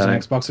 back when it was an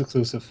Xbox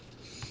exclusive.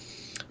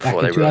 Back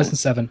in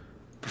 2007.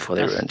 Before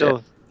they ruined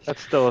it.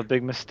 That's still a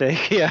big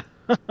mistake. Yeah.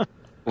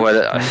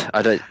 Well,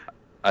 I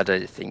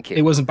don't think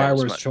it wasn't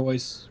Bioware's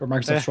choice, or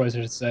Microsoft's choice,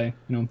 I should say.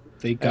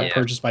 They got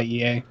purchased by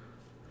EA.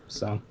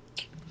 So.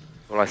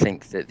 Well, I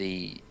think that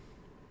the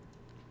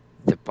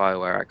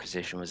BioWare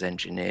acquisition was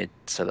engineered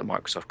so that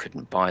Microsoft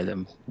couldn't buy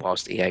them,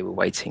 whilst EA were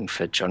waiting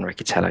for John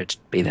Riccitiello to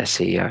be their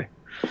CEO.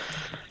 But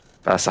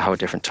that's a whole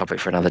different topic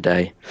for another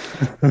day.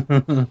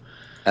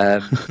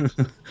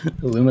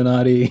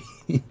 Illuminati.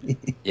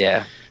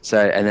 Yeah. So,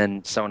 and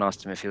then someone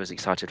asked him if he was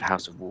excited for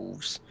House of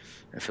Wolves,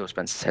 and Phil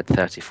Spencer said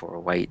 34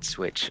 awaits,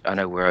 which I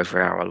know we're over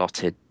our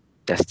allotted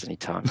Destiny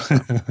time. So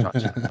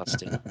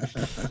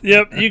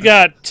Yep, you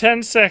got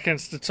 10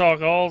 seconds to talk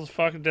all the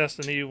fucking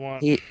Destiny you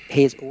want.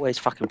 He's always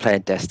fucking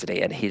playing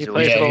Destiny, and he's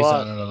always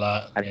on it a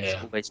lot. And he's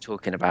always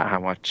talking about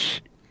how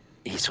much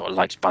he sort of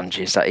likes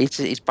Bungie. So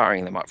he's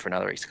buttering them up for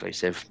another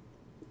exclusive.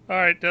 All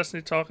right,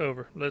 Destiny talk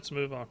over. Let's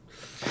move on.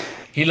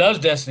 He loves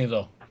Destiny,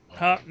 though.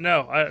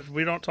 No,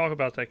 we don't talk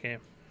about that game.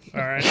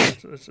 All right,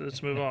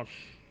 let's move on.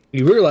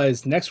 You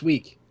realize next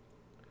week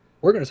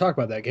we're going to talk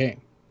about that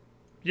game.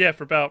 Yeah,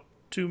 for about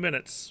 2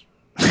 minutes.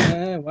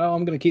 Well,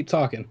 I'm going to keep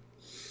talking.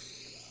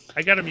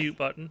 I got a mute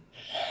button.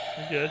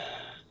 I'm good.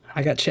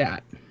 I got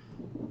chat.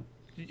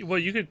 Well,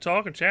 you can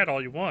talk and chat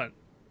all you want.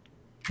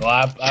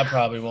 Well, I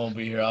probably won't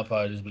be here. I'll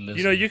probably just be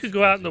listening. You could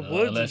go out in the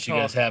woods unless and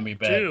you guys talk have me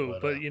back. too,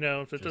 but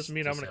that doesn't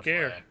mean I'm going to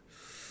care.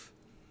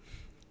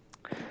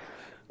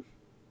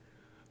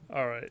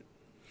 All right.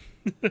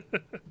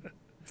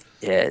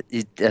 Yeah,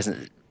 it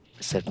hasn't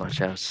said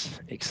much else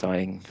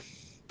exciting.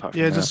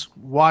 Yeah, just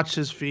watch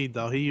his feed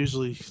though. He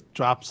usually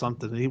drops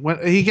something.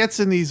 He gets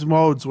in these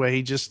modes where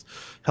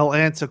he'll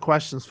answer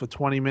questions for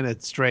 20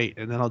 minutes straight,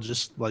 and then he'll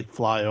just like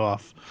fly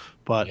off.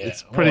 But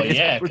it's pretty.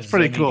 It's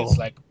pretty cool. It's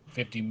like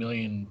 50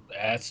 million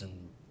ads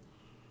and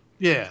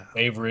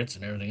favorites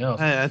and everything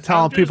else. And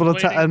telling people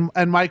to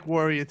and Mike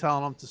Warrior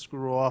telling him to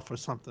screw off or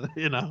something.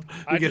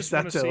 I just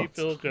want to see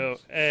Phil go.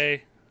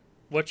 Hey,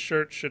 what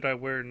shirt should I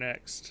wear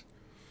next?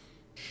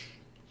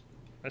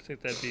 I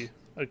think that'd be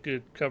a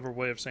good cover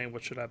way of saying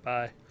what should I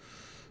buy.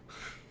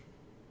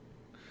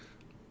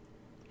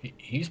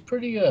 He's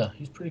pretty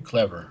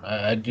clever.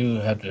 I do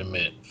have to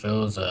admit,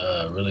 Phil's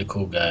a really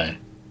cool guy.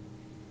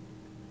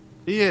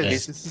 He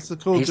is. He's a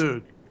cool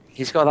dude.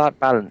 He's got that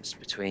balance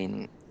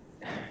between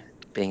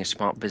being a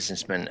smart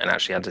businessman and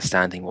actually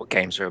understanding what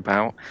games are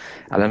about.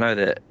 And I know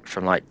that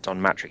from like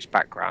Don Matrick's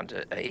background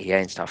at EA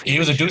and stuff, he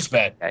was a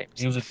douchebag.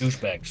 He was a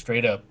douchebag,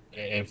 straight up.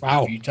 If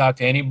you talk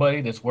to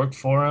anybody that's worked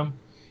for him,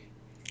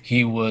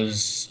 he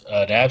was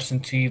an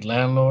absentee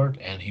landlord,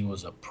 and he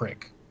was a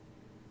prick.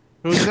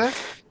 Who's that?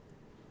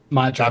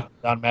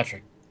 Don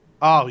Matrick.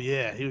 Oh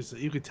yeah, he was.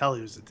 You could tell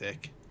he was a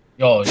dick.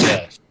 Oh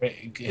yeah.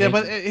 Yeah,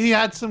 but he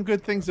had some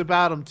good things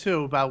about him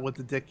too, about with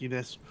the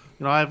dickiness.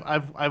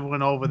 I've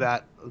went over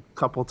that a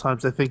couple of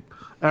times. I think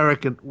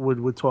Eric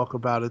would talk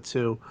about it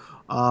too.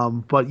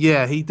 But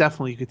yeah, he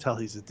definitely, you could tell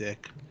he's a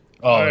dick.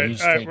 Oh, all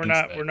right,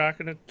 we're not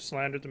going to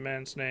slander the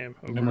man's name.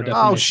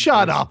 Oh,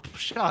 shut up!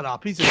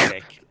 He's a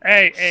dick.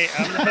 Hey,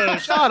 I'm the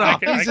host. Shut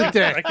up! He's a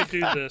dick. I could do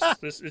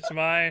this. It's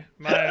my.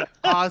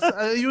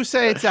 You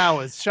say it's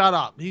ours. Shut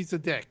up. He's a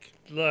dick.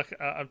 Look,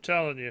 I'm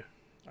telling you.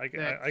 I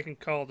can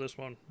call this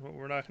one.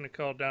 We're not going to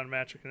call Don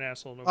Matrick an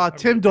asshole. No,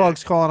 Tim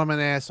Dog's calling him an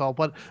asshole,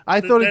 but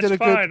I thought he did a good.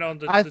 That's fine on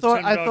the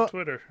Tim Dog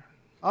Twitter.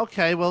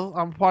 Okay, well,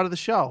 I'm part of the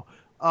show.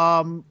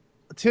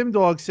 Tim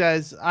Dog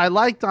says, I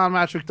like Don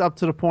Matrick up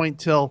to the point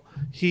till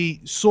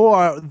he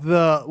saw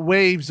the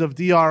waves of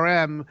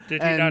DRM.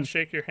 Did he not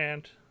shake your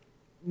hand?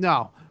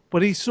 No,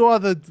 but he saw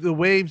the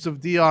waves of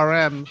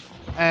DRM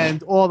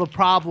and all the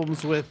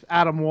problems with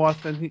Adam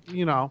Worth, and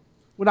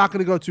we're not going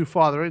to go too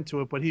farther into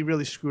it, but he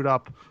really screwed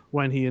up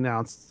when he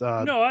announced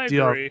No, I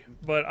agree,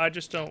 but I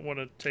just don't want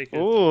to take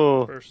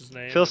it versus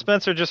name. Phil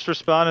Spencer just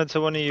responded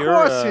to one of your...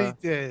 Of course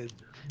he did.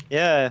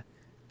 Yeah.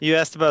 You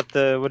asked about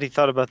what he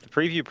thought about the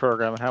preview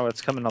program and how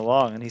it's coming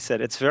along, and he said,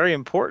 it's very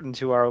important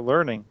to our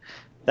learning.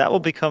 That will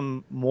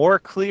become more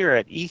clear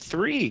at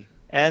E3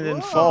 and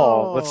in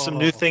fall with some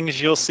new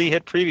things you'll see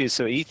hit previews.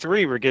 So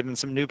E3, we're getting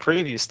some new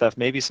preview stuff,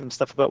 maybe some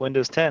stuff about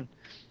Windows 10.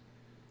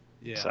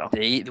 Yeah. So.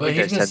 But he's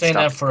been saying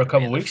that for a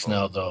couple weeks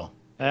now, though.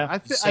 Yeah. I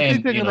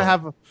think they're going to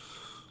have...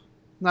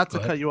 Not to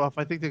cut you off,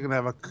 I think they're going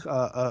to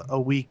have a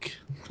week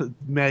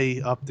May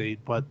update,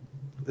 but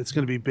it's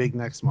going to be big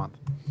next month.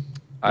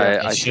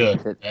 It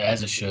should,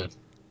 as it should.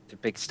 The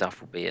big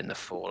stuff will be in the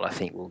fall. I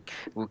think we'll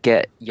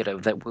get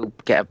we'll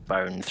get a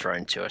bone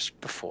thrown to us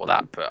before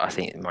that, but I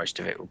think most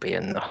of it will be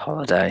in the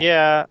holiday.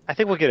 Yeah, I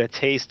think we'll get a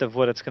taste of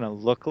what it's going to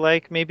look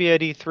like maybe at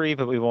E3,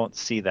 but we won't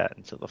see that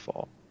until the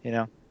fall.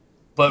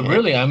 But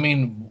really, I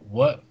mean,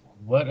 what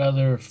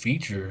other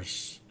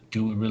features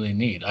do we really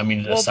need? I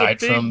mean, aside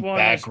from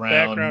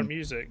background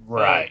music,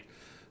 right?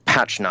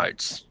 Patch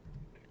notes.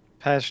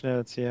 Patch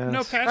notes, yeah.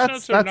 No, patch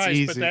notes are nice,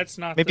 easy. but that's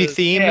not maybe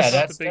themes. Yeah,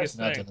 that's the biggest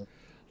that's thing.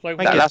 Like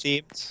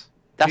themes.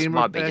 That's Gamer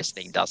my packs. biggest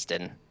thing,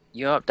 Dustin.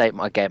 You update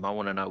my game, I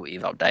want to know what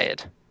you've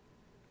updated.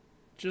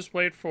 just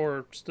wait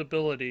for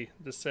stability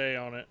to say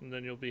on it, and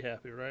then you'll be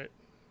happy, right?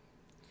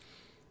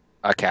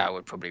 Okay, I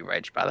would probably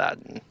rage about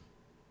that.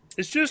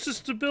 It's just a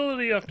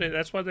stability update.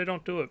 That's why they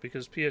don't do it,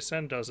 because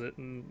PSN does it,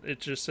 and it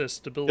just says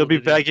stability. You'll be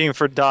begging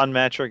for Don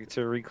Matrick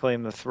to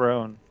reclaim the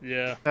throne.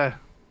 Yeah.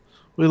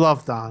 We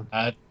love Don.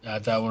 I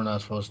thought we're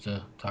not supposed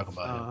to talk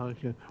about him.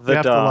 Okay. The We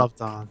have to Don. love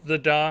Don. The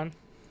Don.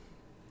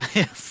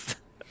 Yes.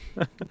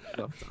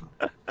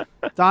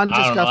 Don I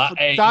just don't got know.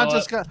 Hey,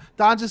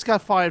 Don just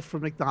got fired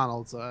from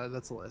McDonald's.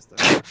 That's the last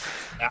thing.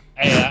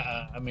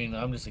 Hey, I mean,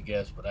 I'm just a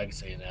guest, but I can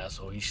say an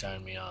asshole. He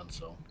shined me on,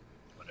 so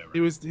whatever.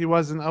 He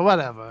wasn't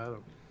whatever. I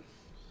don't-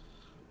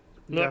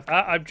 Look,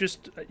 I'm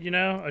just,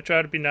 I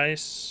try to be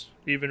nice,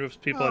 even with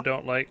people I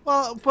don't like.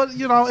 Well, but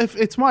if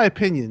it's my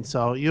opinion,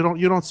 so you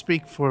don't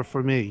speak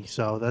for me.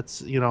 So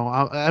that's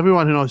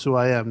everyone who knows who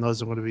I am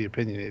knows I'm going to be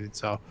opinionated.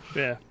 So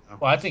Yeah.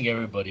 Well, I think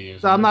everybody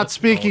is. I'm not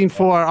speaking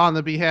on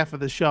the behalf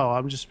of the show.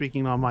 I'm just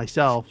speaking on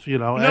myself.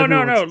 No.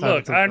 everyone's Look,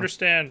 entitled I to-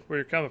 understand where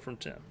you're coming from,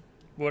 Tim.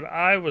 What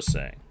I was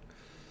saying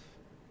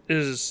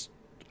is,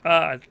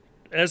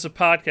 as a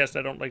podcast,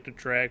 I don't like to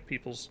drag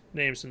people's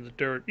names in the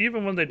dirt,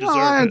 even when they deserve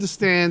I it.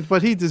 understand,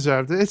 but he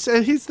deserved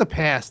it. He's the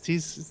past.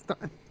 He's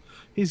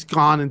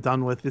gone and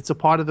done with. It's a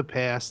part of the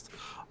past.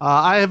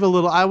 I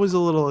was a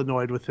little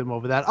annoyed with him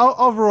over that.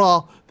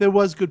 Overall, there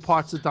was good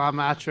parts of Don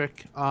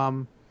Matrick,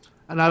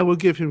 and I will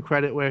give him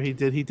credit where he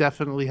did. He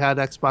definitely had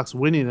Xbox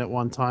winning at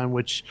one time,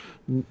 which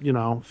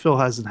Phil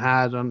hasn't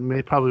had, and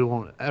may probably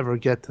won't ever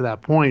get to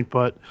that point.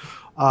 But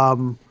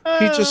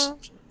he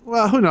just.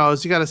 Well, who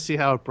knows? You got to see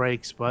how it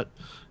breaks, but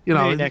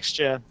Maybe next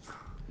gen.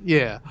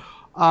 yeah.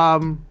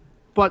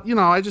 But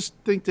I just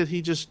think that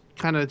he just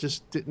kind of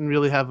just didn't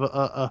really have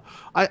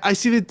I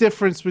see the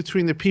difference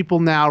between the people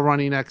now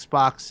running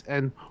Xbox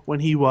and when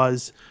he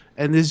was,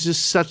 and there's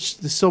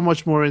so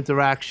much more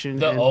interaction.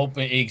 The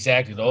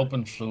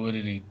open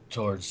fluidity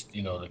towards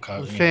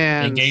the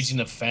fans. engaging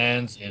the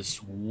fans is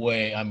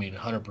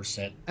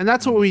 100%. And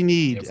that's what we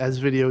need as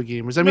video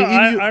gamers. I mean,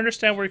 I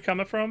understand where you're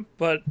coming from,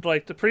 but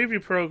like the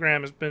preview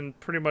program has been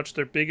pretty much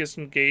their biggest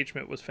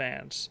engagement with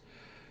fans.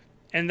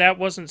 And that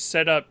wasn't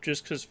set up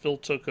just because Phil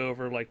took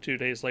over like 2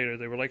 days later.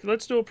 They were like,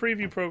 let's do a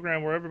preview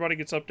program where everybody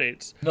gets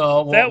updates.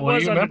 No, that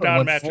was you under remember Don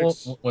when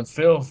Matrick's. when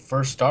Phil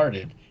first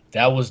started,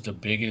 that was the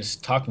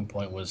biggest talking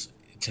point, was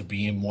to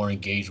be more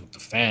engaged with the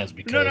fans.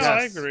 Because No,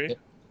 I agree.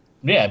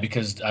 Yeah,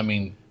 because I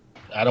mean,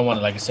 I don't want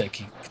to, like I said,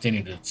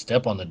 continue to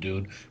step on the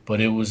dude, but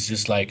it was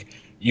just like,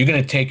 you're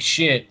gonna take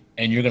shit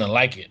and you're gonna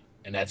like it,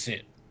 and that's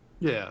it.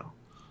 yeah.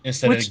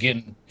 Instead of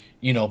getting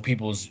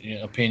people's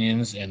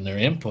opinions and their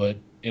input,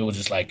 it was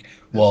just like,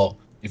 well,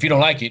 if you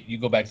don't like it, you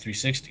go back to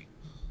 360,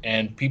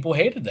 and people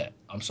hated that.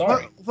 I'm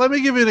sorry. Let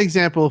me give you an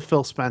example of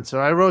Phil Spencer.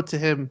 I wrote to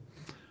him.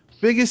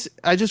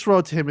 I just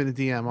wrote to him in a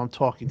DM. I'm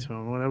talking to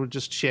him, and I would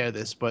just share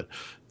this. But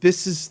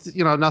this is,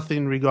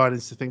 nothing regarding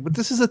the thing. But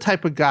this is the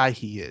type of guy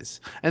he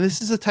is, and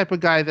this is the type of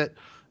guy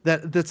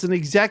that's an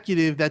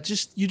executive that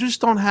you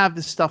just don't have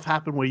this stuff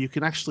happen where you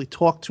can actually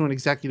talk to an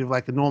executive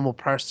like a normal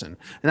person,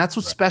 and that's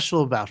what's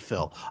special about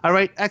Phil. All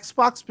right,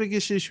 Xbox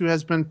biggest issue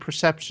has been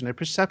perception, and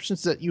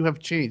perceptions that you have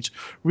changed.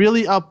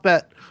 Really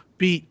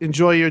upbeat,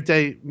 enjoy your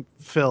day,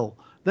 Phil.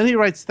 Then he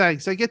writes,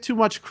 thanks. I get too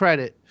much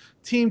credit.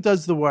 Team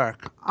does the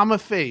work. I'm a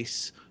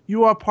face.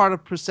 you are part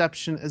of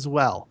perception as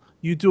well.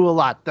 You do a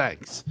lot,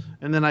 thanks.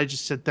 And then I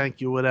just said thank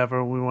you, whatever,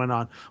 and we went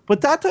on.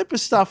 But that type of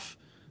stuff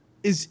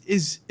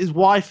is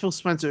why Phil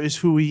Spencer is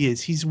who he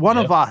is. He's one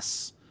of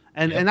us,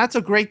 and that's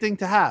a great thing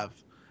to have.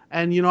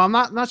 And I'm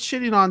not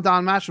shitting on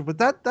Don Mattrick, but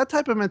that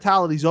type of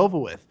mentality's over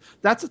with.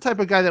 That's the type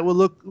of guy that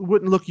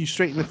wouldn't look you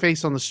straight in the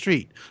face on the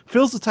street.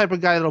 Phil's the type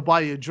of guy that'll buy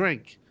you a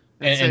drink.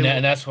 And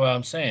that's what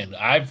I'm saying.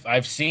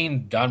 I've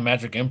seen Don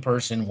Mattrick in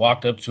person,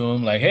 walked up to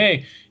him like,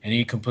 hey, and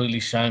he completely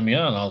shined me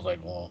on. I was like,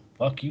 well,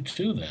 fuck you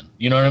too then.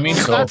 You know what I mean?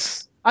 So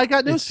I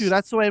got news for you.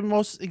 That's the way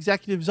most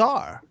executives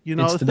are.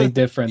 It's the big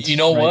difference. You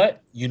know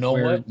what? You know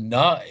what?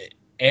 Not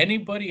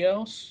anybody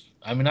else.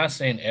 I'm not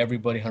saying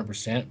everybody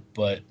 100%,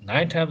 but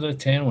 9 times out of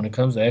 10, when it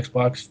comes to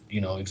Xbox,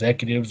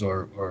 executives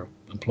or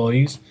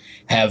employees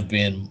have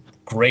been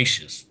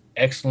gracious,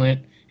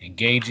 excellent,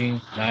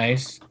 engaging,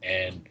 nice,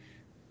 and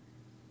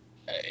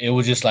it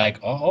was just like,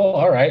 oh,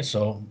 all right.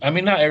 So, I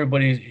mean, not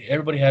everybody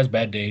has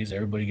bad days.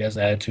 Everybody has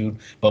attitude.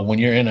 But when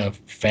you're in a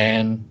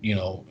fan,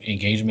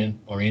 engagement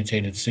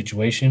orientated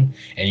situation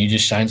and you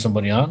just shine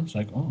somebody on, it's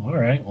like, oh, all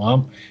right.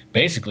 Well,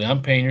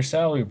 I'm paying your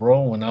salary,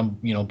 bro, when I'm,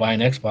 buying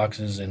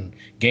Xboxes and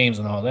games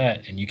and all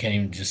that. And you can't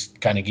even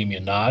just kind of give me a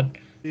nod.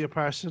 Be a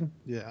person.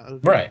 Yeah.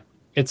 Okay. Right.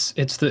 It's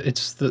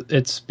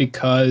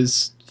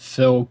because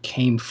Phil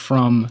came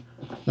from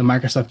the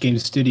Microsoft Game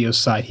Studios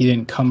side. He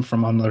didn't come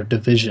from another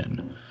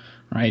division.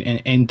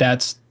 Right, and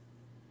that's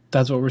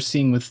what we're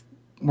seeing with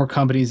more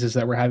companies, is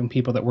that we're having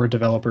people that were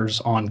developers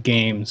on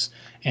games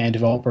and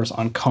developers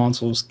on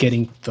consoles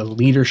getting the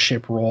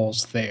leadership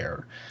roles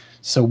there.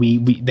 So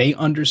they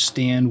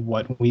understand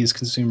what we as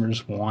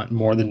consumers want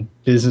more than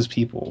business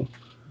people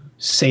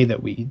say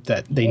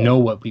that they know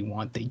what we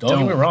want. They don't.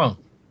 Don't get me wrong,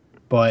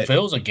 but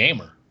Phil's a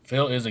gamer.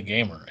 Phil is a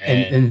gamer,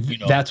 and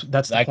that's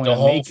like the point the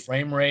whole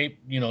frame rate,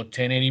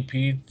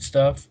 1080p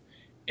stuff.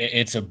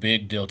 It's a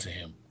big deal to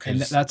him.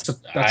 Because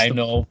I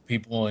know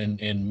people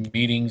in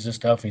meetings and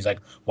stuff. He's like,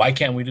 "Why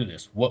can't we do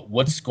this?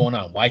 What's going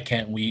on? Why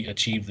can't we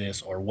achieve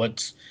this? Or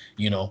what's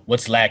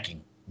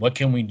lacking? What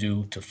can we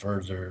do to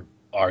further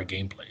our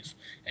gameplays?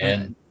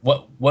 And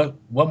what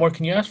more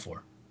can you ask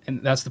for?"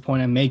 And that's the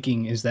point I'm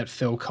making, is that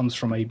Phil comes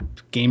from a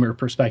gamer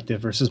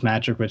perspective versus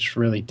Magic, which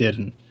really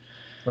didn't.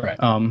 Right.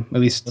 At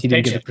least he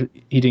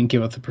didn't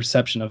give us the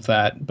perception of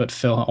that, but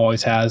Phil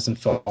always has, and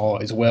Phil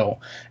always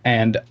will.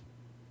 And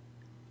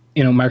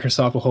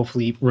Microsoft will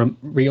hopefully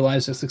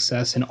realize the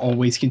success and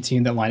always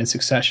continue that line of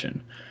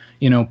succession.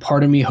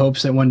 Part of me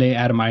hopes that one day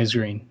Adam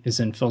Isgreen is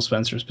in Phil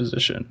Spencer's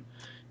position,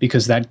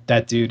 because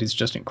that dude is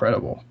just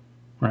incredible,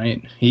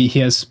 right? He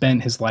has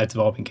spent his life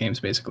developing games,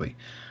 basically.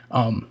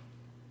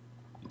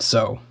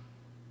 So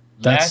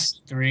that's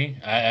last 3.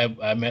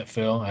 I met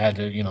Phil. I had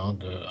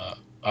the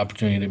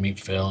opportunity to meet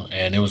Phil,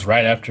 and it was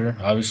right after,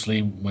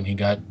 obviously, when he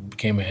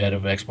became ahead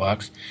of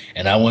Xbox,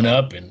 and I went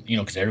up, and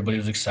because everybody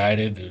was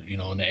excited,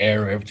 in the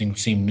air, everything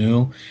seemed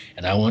new,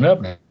 and I went up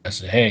and I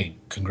said, "Hey,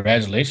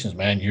 congratulations,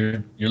 man!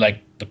 You're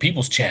like the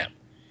people's champ."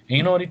 And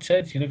you know what he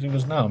said? He looked at me and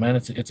goes, "No, man,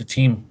 it's a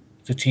team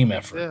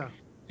effort." Yeah.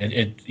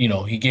 And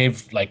he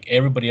gave like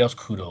everybody else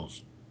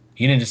kudos.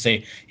 He didn't just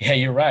say, "Yeah,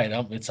 you're right.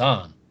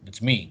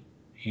 It's me."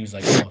 He was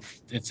like, "No,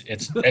 it's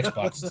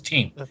Xbox. It's a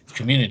team. It's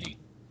community."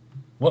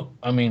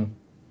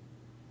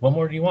 What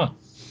more do you want?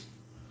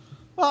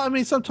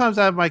 Well, sometimes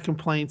I have my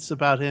complaints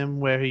about him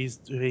where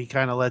he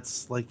kind of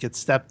lets get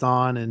stepped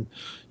on, and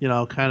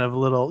kind of a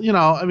little,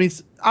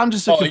 I'm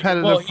just a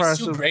competitive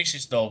person. He's too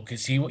gracious though,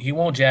 because he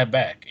won't jab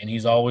back, and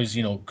he's always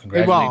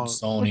congratulating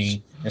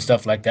Sony and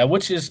stuff like that,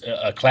 which is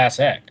a class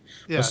act.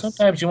 Yes. But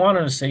sometimes you want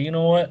him to say, you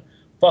know what,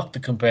 fuck the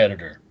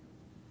competitor.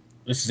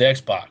 This is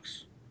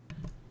Xbox.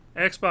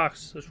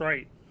 Xbox is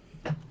right.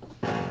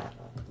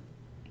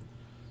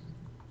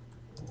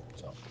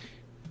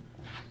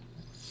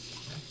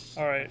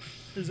 All right.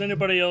 Does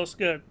anybody else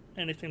got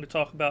anything to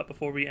talk about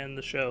before we end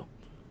the show?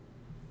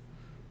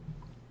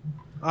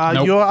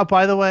 Nope.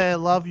 By the way, I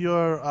love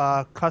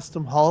your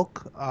custom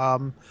Hulk.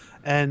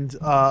 And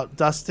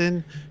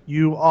Dustin,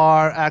 you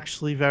are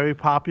actually very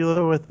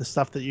popular with the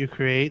stuff that you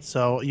create.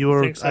 So you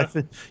were,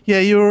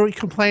 you were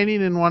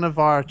complaining in one of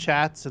our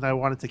chats, and I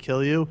wanted to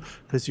kill you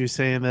because you're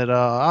saying that.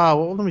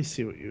 Well, let me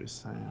see what you were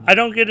saying. I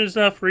don't get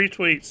enough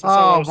retweets. That's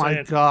all I'm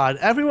saying. God,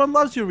 everyone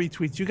loves your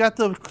retweets. You got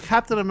the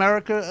Captain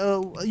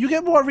America. You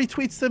get more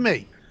retweets than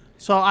me,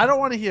 so I don't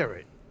want to hear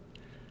it.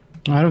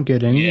 I don't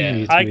get any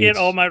retweets. I get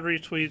all my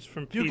retweets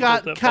from people. You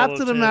got that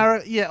Captain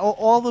America. Yeah,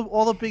 all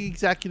the big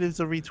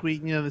executives are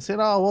retweeting you. They say,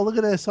 "Oh, well, look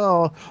at this.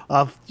 Oh,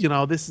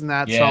 this and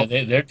that." Yeah, so,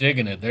 they're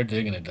digging it. They're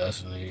digging it,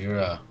 Dustin.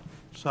 You're.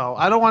 So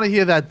I don't want to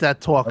hear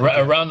that talk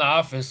around the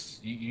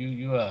office.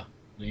 You the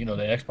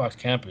Xbox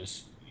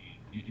campus.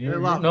 You're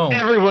known.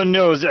 Everyone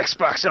knows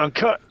Xbox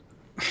Uncut.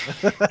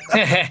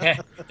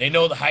 They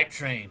know the hype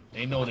train.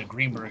 They know that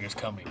Greenberg is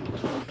coming.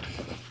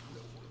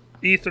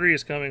 E3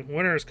 is coming.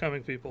 Winter is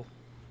coming, people.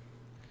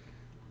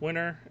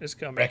 Winter is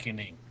coming.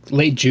 Reckoning.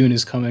 Late June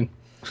is coming.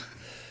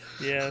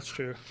 Yeah, that's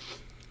true.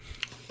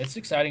 It's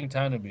exciting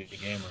time to be a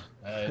gamer.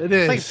 It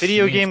is. It's like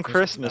video to me, it's game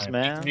Christmas, time.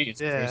 man. It's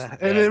Yeah, Christmas.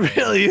 and it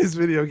really is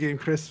video game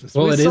Christmas.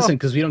 Well, We it saw- isn't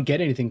because we don't get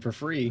anything for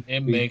free.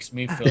 It makes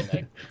me feel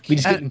like We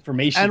just And- get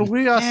information. and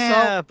we are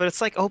Yeah, but it's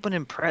like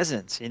opening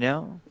presents, you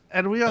know?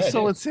 Yeah, it is.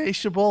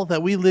 insatiable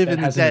that we live that in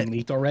the hasn't dead. been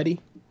leaked already.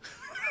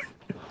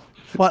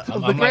 But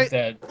I'm the like great,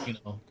 that,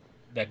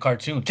 that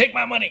cartoon. Take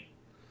my money.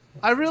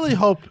 I really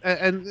hope,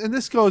 and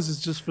this goes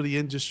is just for the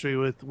industry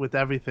with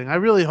everything. I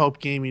really hope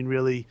gaming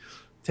really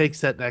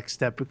takes that next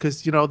step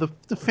because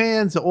the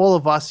fans, all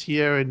of us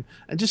here, and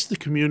just the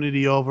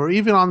community over,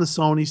 even on the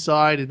Sony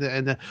side,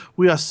 and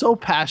we are so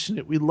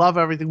passionate. We love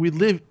everything. We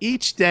live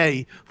each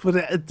day for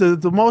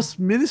the most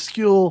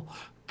minuscule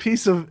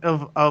piece of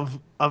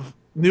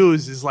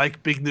news is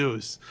like big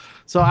news.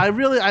 So I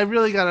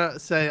really gotta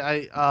say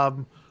I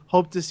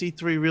hope this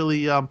E3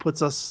 really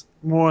puts us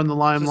more in the To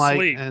limelight.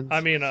 sleep. And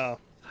I mean,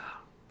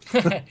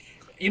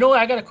 You know what?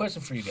 I got a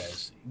question for you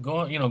guys.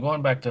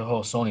 Going back to the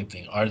whole Sony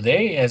thing, are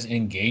they as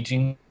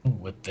engaging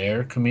with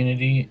their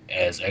community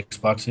as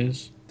Xbox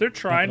is? they're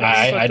trying to,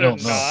 I be, but don't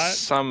they're know. not.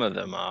 Some of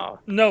them are.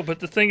 No, but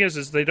the thing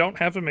is they don't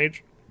have a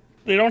major.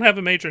 They don't have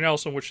a major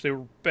Nelson, which they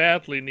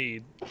badly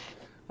need.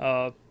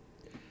 And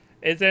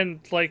then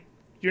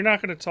you're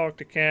not going to talk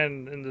to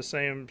Ken in the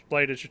same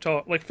light as you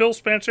talk. Like Phil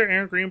Spencer,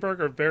 Aaron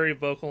Greenberg are very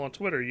vocal on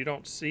Twitter. You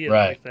don't see it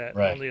like that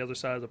on the other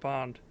side of the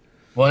pond.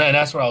 Well, and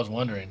that's what I was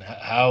wondering.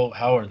 How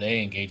are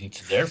they engaging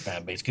to their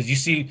fan base? Because you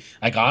see,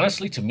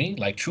 honestly, to me,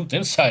 Truth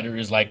Insider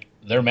is like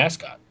their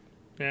mascot.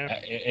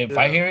 Yeah. If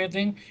I hear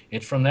anything,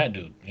 it's from that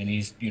dude, and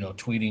he's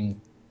tweeting,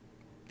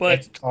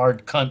 But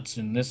hard cunts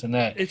and this and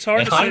that. it's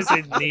hard And to say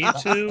honestly, they need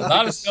to. a lot of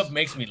because- stuff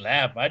makes me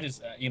laugh. I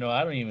just, I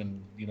don't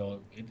even,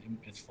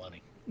 it's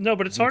funny. No,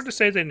 but it's hard to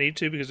say they need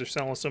to because they're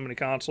selling so many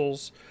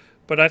consoles.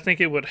 But I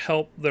think it would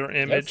help their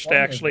image to fine,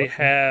 actually but-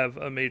 have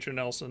a major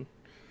Nelson.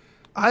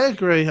 I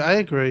agree.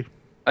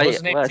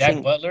 Wasn't it I Jack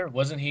think Butler?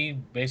 Wasn't he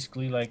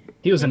basically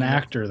He was an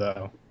actor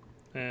though.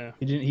 Yeah.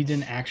 He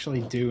didn't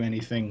actually do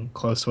anything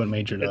close to what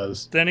Major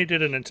does. Then he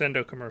did a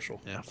Nintendo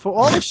commercial. Yeah, for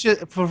all the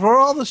shit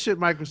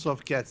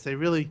Microsoft gets,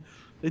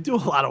 they do a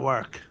lot of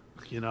work.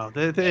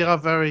 They are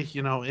very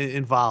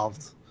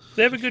involved.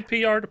 They have a good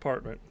PR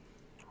department.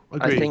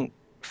 Agreed. I think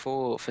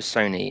for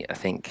Sony, I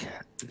think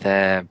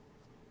their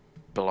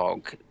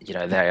blog,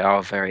 they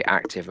are very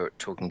active at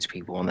talking to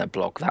people on their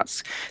blog.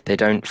 They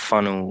don't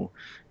funnel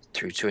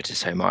through Twitter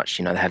so much.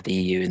 They have the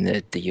EU and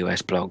the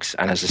US blogs,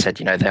 and as I said,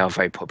 they are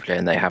very popular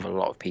and they have a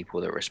lot of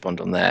people that respond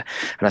on there.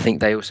 And I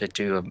think they also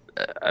do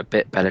a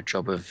bit better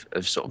job of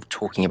sort of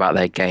talking about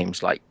their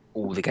games, like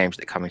all the games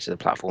that come into the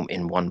platform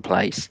in one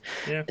place,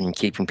 and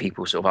keeping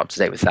people sort of up to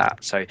date with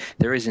that. So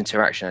there is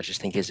interaction. I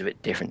just think is a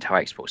bit different to how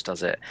Xbox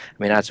does it.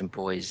 I mean, Adam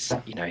Boyes,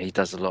 he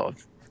does a lot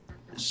of.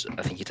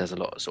 I think he does a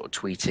lot of sort of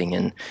tweeting,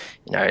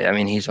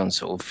 and he's on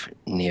sort of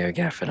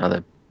NeoGAF and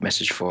other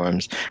message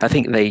forums. I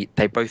think they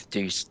both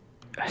do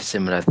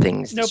similar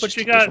things. No, it's but just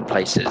you in got different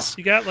places.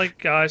 You got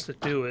guys that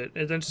do it,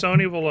 and then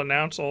Sony will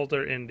announce all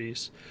their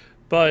indies.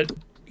 But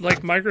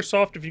like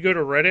Microsoft, if you go to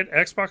Reddit,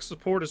 Xbox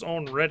support is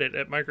on Reddit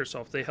at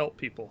Microsoft. They help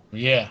people.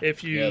 Yeah.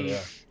 If you they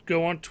are.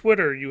 go on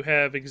Twitter, you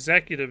have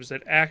executives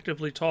that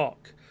actively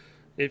talk.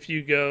 If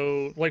you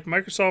go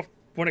Microsoft,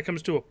 when it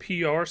comes to a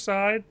PR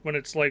side, when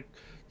it's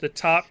the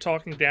top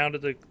talking down to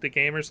the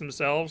gamers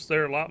themselves,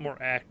 they're a lot more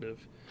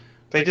active.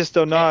 They just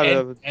don't know how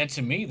to And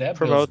to me, that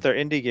promote builds- their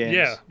indie games.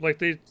 Yeah,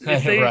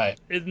 they Right.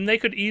 and they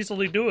could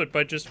easily do it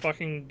by just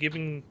fucking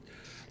giving.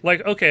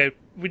 Okay,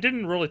 we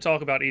didn't really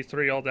talk about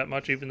E3 all that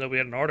much, even though we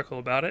had an article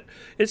about it.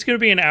 It's going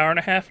to be an hour and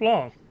a half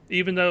long,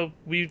 even though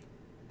we've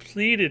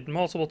pleaded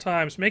multiple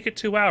times, make it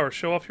 2 hours,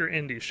 show off your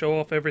indies, show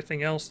off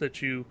everything else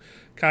that you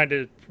kind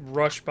of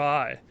rush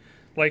by.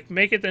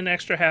 Make it an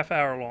extra half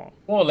hour long.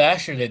 Well,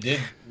 last year they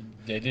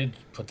did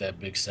put that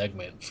big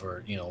segment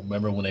for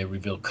remember when they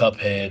revealed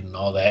Cuphead and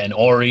all that and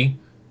Ori.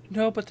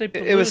 No, but they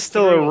It was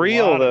still a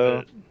reel, lot of though.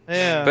 it.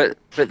 Yeah.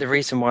 But the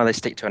reason why they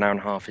stick to an hour and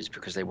a half is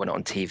because they want it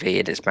on TV.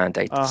 It is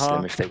mandated to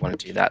them if they want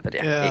to do that.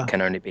 Yeah. It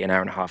can only be an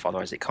hour and a half,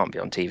 otherwise it can't be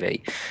on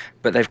TV.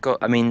 But they've got.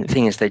 I mean, the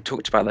thing is, they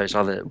talked about those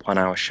other 1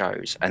 hour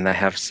shows, and they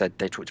have said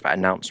they talked about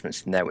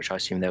announcements in there, which I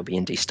assume there'll be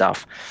indie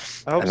stuff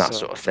I hope and that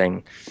so. sort of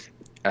thing.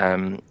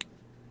 And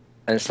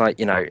it's I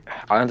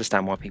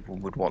understand why people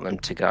would want them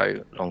to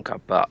go longer,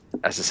 but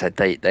as I said,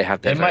 they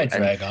have their. They might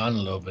and- drag on a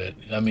little bit.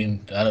 I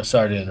mean,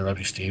 sorry to interrupt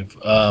you, Steve.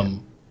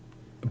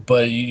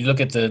 But you look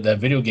at that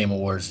video game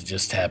awards that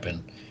just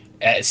happened.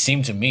 It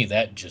seemed to me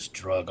that just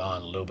drug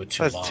on a little bit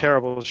too That's long. a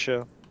terrible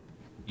show.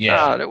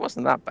 Yeah, No, it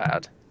wasn't that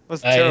bad. It was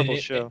a terrible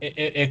show.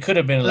 It could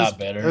have been a lot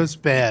better. It was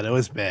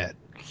bad.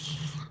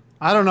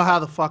 I don't know how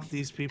the fuck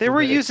these people. They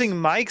were did it. using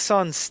mics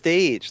on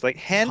stage,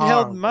 handheld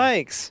horrible.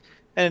 mics,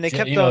 and it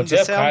kept You know, on. The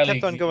Jeff sound Kiley,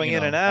 kept on going you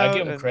in know, and out. I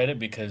give him and credit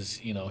because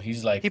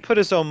he's like he put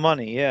his own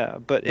money, yeah,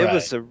 but it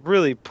was Right. a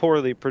really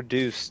poorly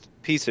produced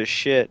piece of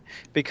shit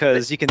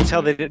because you can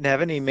tell they didn't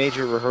have any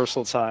major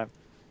rehearsal time.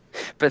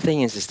 But the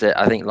thing is that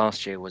I think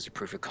last year was a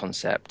proof of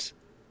concept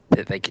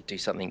that they could do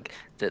something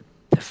that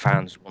the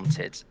fans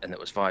wanted and that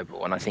was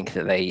viable, and I think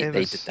that they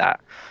did that.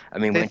 I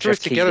mean, They when threw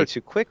Jeff it together Keighley,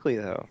 too quickly,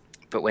 though.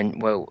 but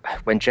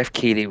when Jeff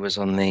Keighley was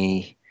on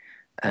the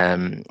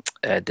Inner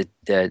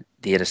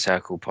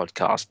Circle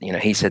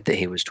podcast, he said that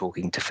he was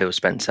talking to Phil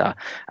Spencer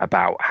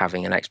about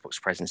having an Xbox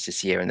presence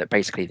this year, and that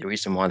basically the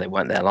reason why they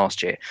weren't there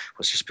last year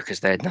was just because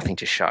they had nothing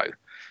to show.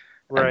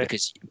 Right.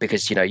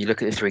 Because you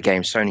look at the 3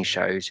 games Sony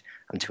showed,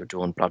 Until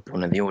Dawn,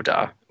 Bloodborne, and The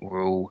Order,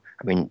 were all.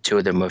 I mean, 2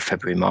 of them were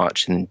February,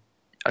 March, and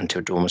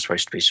Until Dawn was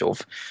supposed to be sort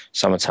of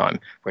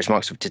summertime. Whereas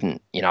Microsoft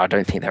didn't. I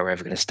don't think they were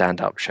ever going to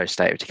stand up, show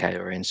State of Decay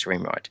or In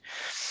Serene Ride.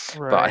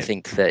 Right. But I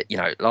think that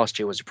last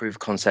year was a proof of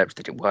concept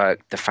that it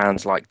worked. The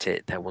fans liked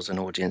it. There was an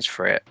audience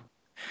for it.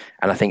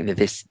 And I think that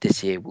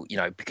this year,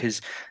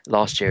 because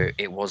last year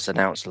it was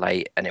announced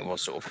late and it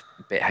was sort of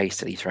a bit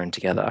hastily thrown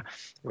together,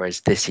 whereas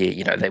this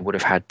year, they would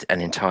have had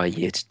an entire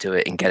year to do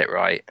it and get it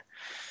right.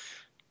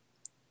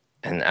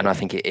 And I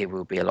think it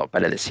will be a lot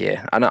better this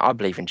year. And I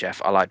believe in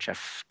Jeff. I like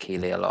Jeff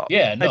Keighley a lot.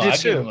 Yeah, no, I give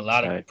too. him a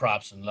lot of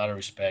props and a lot of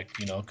respect,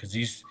 because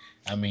he's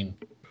a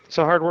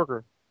hard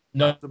worker.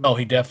 No,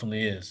 he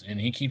definitely is. And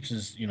he keeps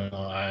his,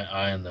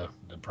 eye on the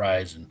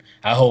prize. And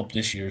I hope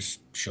this year's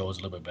show is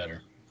a little bit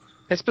better.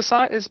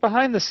 His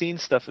behind the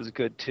scenes stuff is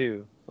good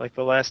too, like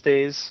the Last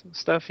Days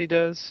stuff he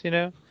does,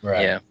 Right?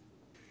 Yeah.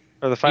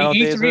 Or the Final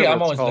Days. E3, I'm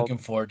always looking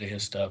forward to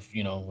his stuff.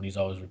 When he's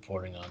always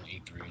reporting on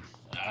E3.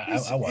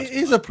 I watch.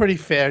 He's a pretty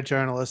fair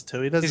journalist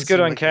too. He's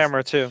good on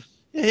camera too.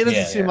 Yeah, he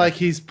doesn't seem like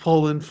he's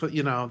pulling for.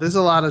 There's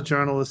a lot of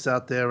journalists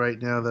out there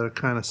right now that are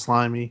kind of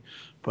slimy,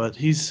 but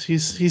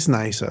he's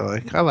nice. I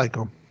like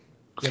him.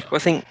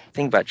 Well, the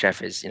thing about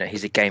Jeff is,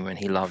 he's a gamer and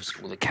he loves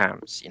all the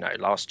camps.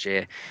 Last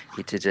year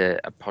he did a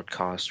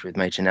podcast with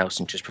Major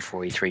Nelson just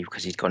before E3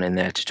 because he'd gone in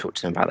there to talk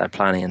to them about their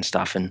planning and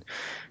stuff, and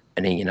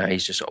he,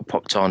 he's just sort of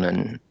popped on,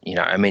 and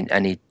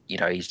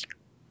he's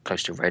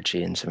close to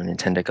Reggie and some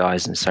Nintendo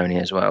guys and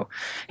Sony as well.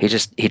 He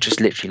just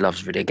literally loves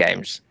video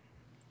games,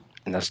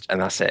 and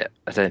that's it.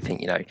 I don't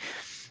think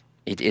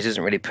he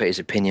doesn't really put his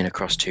opinion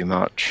across too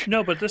much.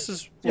 No, but this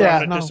is where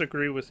I'm going to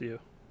disagree with you.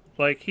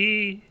 Like,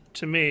 he,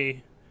 to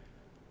me,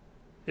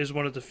 is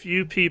one of the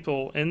few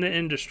people in the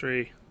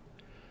industry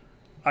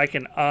I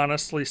can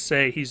honestly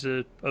say he's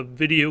a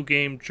video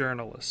game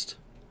journalist.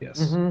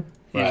 Yes. Mm-hmm.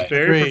 He's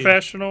very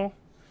professional.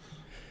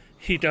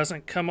 He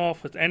doesn't come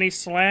off with any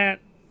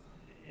slant.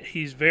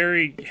 He's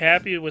very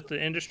happy with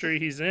the industry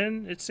he's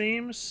in, it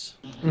seems.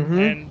 Mm-hmm.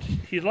 And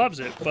he loves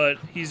it, but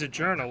he's a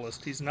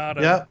journalist. He's not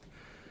a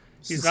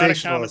he's not a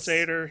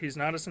commentator. He's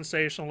not a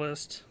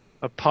sensationalist.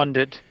 A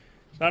pundit.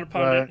 He's not a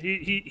pundit.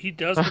 Right. He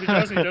does what he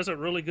does, and he does it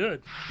really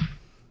good.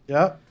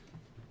 Yeah,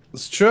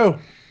 it's true.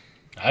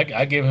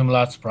 I give him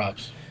lots of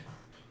props.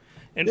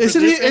 And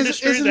isn't he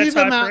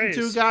the Mountain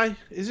Dew guy?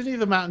 Isn't he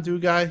the Mountain Dew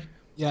guy?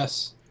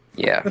 Yes.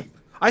 Yeah.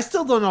 I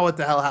still don't know what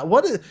the hell.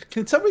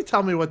 Can somebody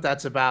tell me what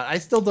that's about? I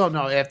still don't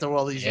know after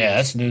all these years. Yeah,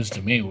 that's news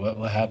to me. What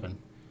happened?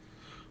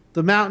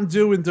 The Mountain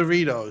Dew and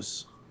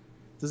Doritos.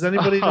 Does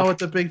anybody know what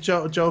the big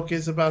joke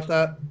is about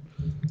that?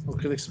 Who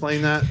could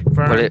explain that?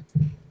 Vern?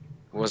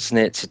 Wasn't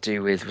it to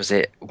do with? Was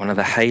it one of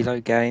the Halo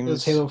games? It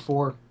was Halo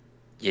 4.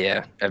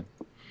 Yeah.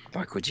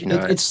 Michael, do you know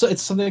it's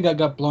something that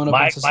got blown up.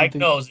 Mike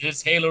knows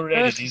it's Halo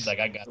related. He's like,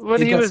 I got it. When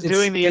he was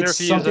doing the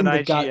interviews on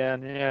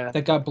IGN,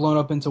 that got blown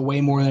up into way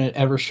more than it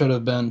ever should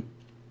have been.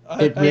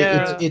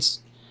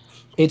 It's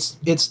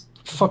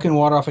fucking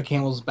water off a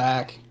camel's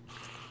back.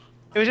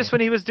 It was just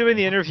when he was doing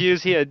the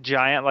interviews, he had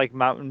giant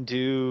Mountain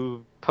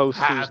Dew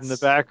posters in the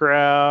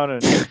background,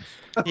 and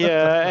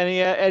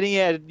and he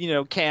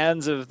had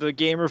cans of the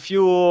Gamer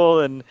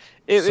Fuel, and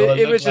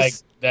it was just like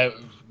that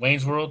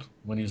Wayne's World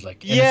when he was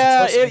like,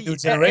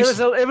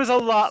 it was a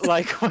lot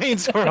like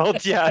Wayne's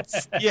World,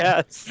 yes,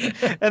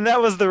 and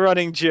that was the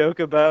running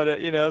joke about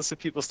it, so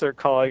people start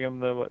calling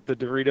him the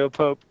Dorito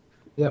Pope.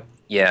 Yep.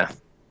 Yeah.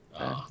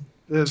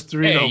 There's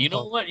hey, you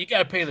know what? You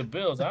gotta pay the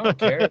bills. I don't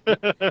care.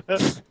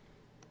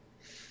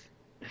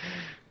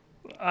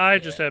 I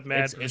just have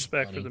mad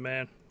respect for the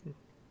man.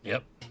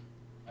 Yep,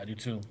 I do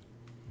too.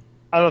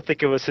 I don't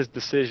think it was his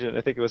decision.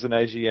 I think it was an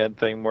IGN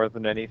thing more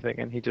than anything,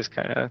 and he just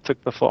kind of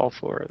took the fall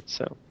for it.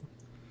 So.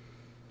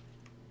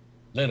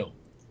 Little,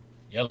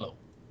 yellow.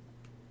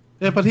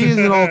 Yeah, but he is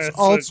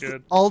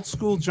an old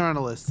school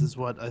journalist, is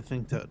what I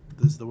think that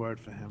is the word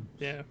for him.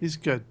 Yeah, he's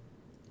good.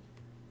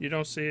 You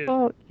don't see it.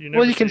 Well,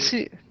 you can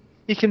see.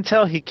 You can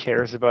tell he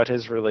cares about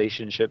his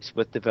relationships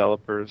with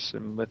developers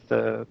and with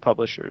the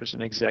publishers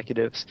and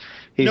executives.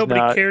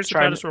 Nobody cares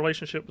about his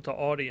relationship with the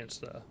audience,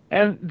 though.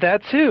 And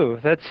that too.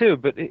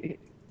 But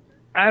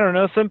I don't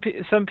know.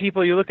 Some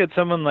people. You look at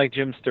someone like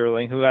Jim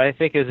Sterling, who I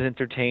think is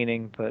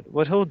entertaining, but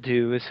what he'll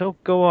do is he'll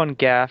go on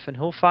Gaff and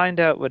he'll find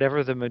out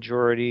whatever the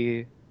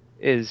majority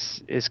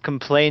is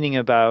complaining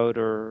about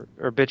or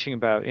bitching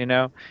about,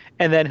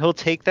 and then he'll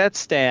take that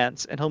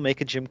stance and he'll make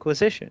a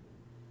Jimquisition.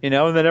 And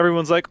then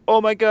everyone's like,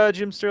 oh my God,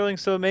 Jim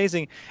Sterling's so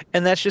amazing.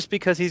 And that's just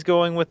because he's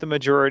going with the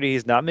majority.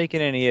 He's not making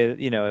any,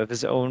 of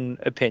his own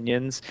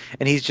opinions.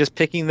 And he's just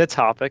picking the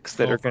topics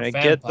that are going to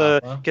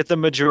get the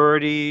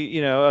majority,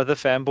 of the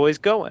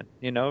fanboys going,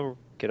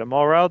 get them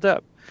all riled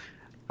up.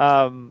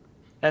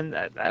 And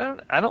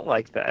I don't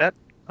like that.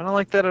 I don't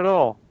like that at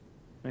all.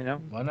 You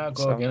know. Why not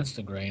go So- against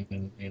the grain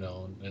and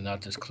and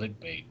not just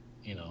clickbait?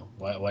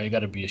 Why you got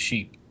to be a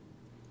sheep?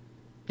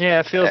 Yeah,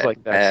 it feels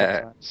like that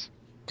sometimes.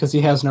 Because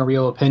he has no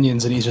real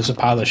opinions and he's just a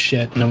pile of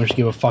shit. No one should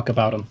give a fuck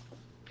about him.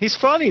 He's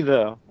funny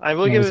though. I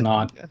will No, give he's it.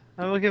 not.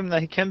 I will give him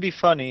that he can be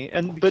funny,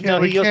 We but no,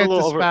 can't- we he goes a can't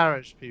little over.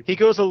 disparage people. He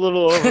goes a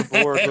little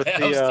overboard with I was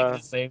thinking the the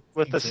same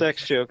with thing, the too.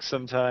 sex jokes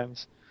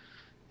sometimes.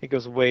 He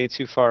goes way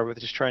too far with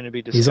just trying to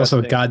be disgusting. He's also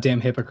a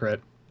goddamn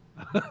hypocrite.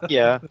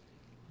 Yeah,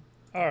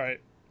 All right.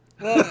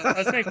 Well,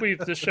 I think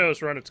the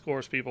show's run its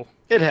course, people.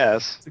 it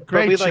has. It's a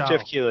great but we like show.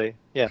 Jeff Keighley.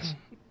 Yes.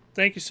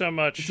 Thank you so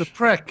much, It's a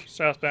prick.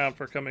 Southbound,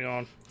 for coming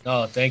on.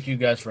 No, thank you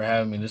guys for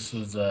having me. This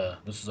was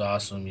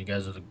awesome. You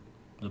guys are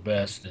the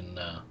best, and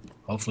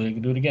hopefully we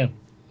can do it again.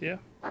 Yeah.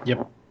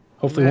 Yep.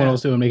 Hopefully one of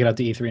those two will make it out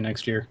to E3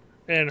 next year.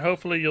 And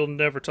hopefully you'll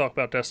never talk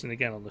about Destiny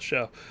again on the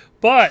show.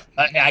 But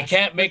I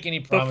can't make any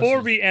promises.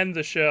 before we end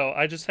the show,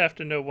 I just have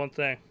to know one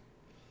thing.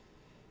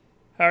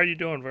 How are you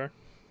doing, Vern?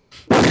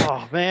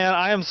 Oh man,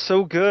 I am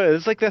so good.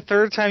 It's like the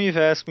third time you've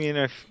asked me,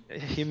 and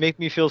you make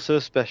me feel so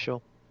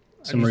special.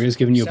 So Maria's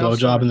giving you a Sounds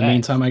so blowjob in the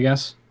relaxed. meantime, I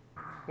guess.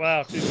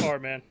 Wow, too far,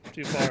 man.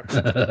 Too far.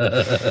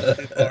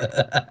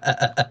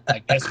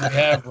 I guess we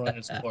have run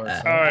its course.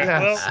 All right.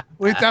 Yes, Well,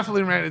 we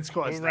definitely ran its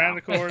course. we now. ran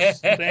the course.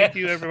 Thank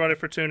you, everybody,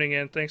 for tuning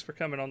in. Thanks for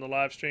coming on the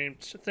live stream.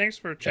 Thanks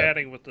for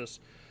chatting with us.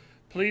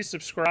 Please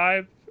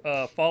subscribe,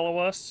 follow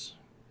us.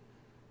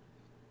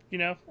 You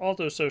know, all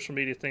those social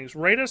media things.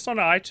 Rate us on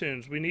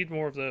iTunes. We need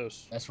more of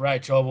those. That's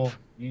right, Trouble.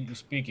 You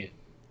speak it.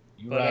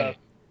 You But, write it.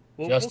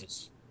 We'll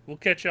Justice.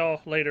 catch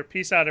y'all later.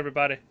 Peace out,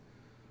 everybody.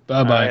 Bye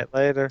All bye. right,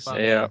 later. So,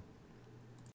 yeah.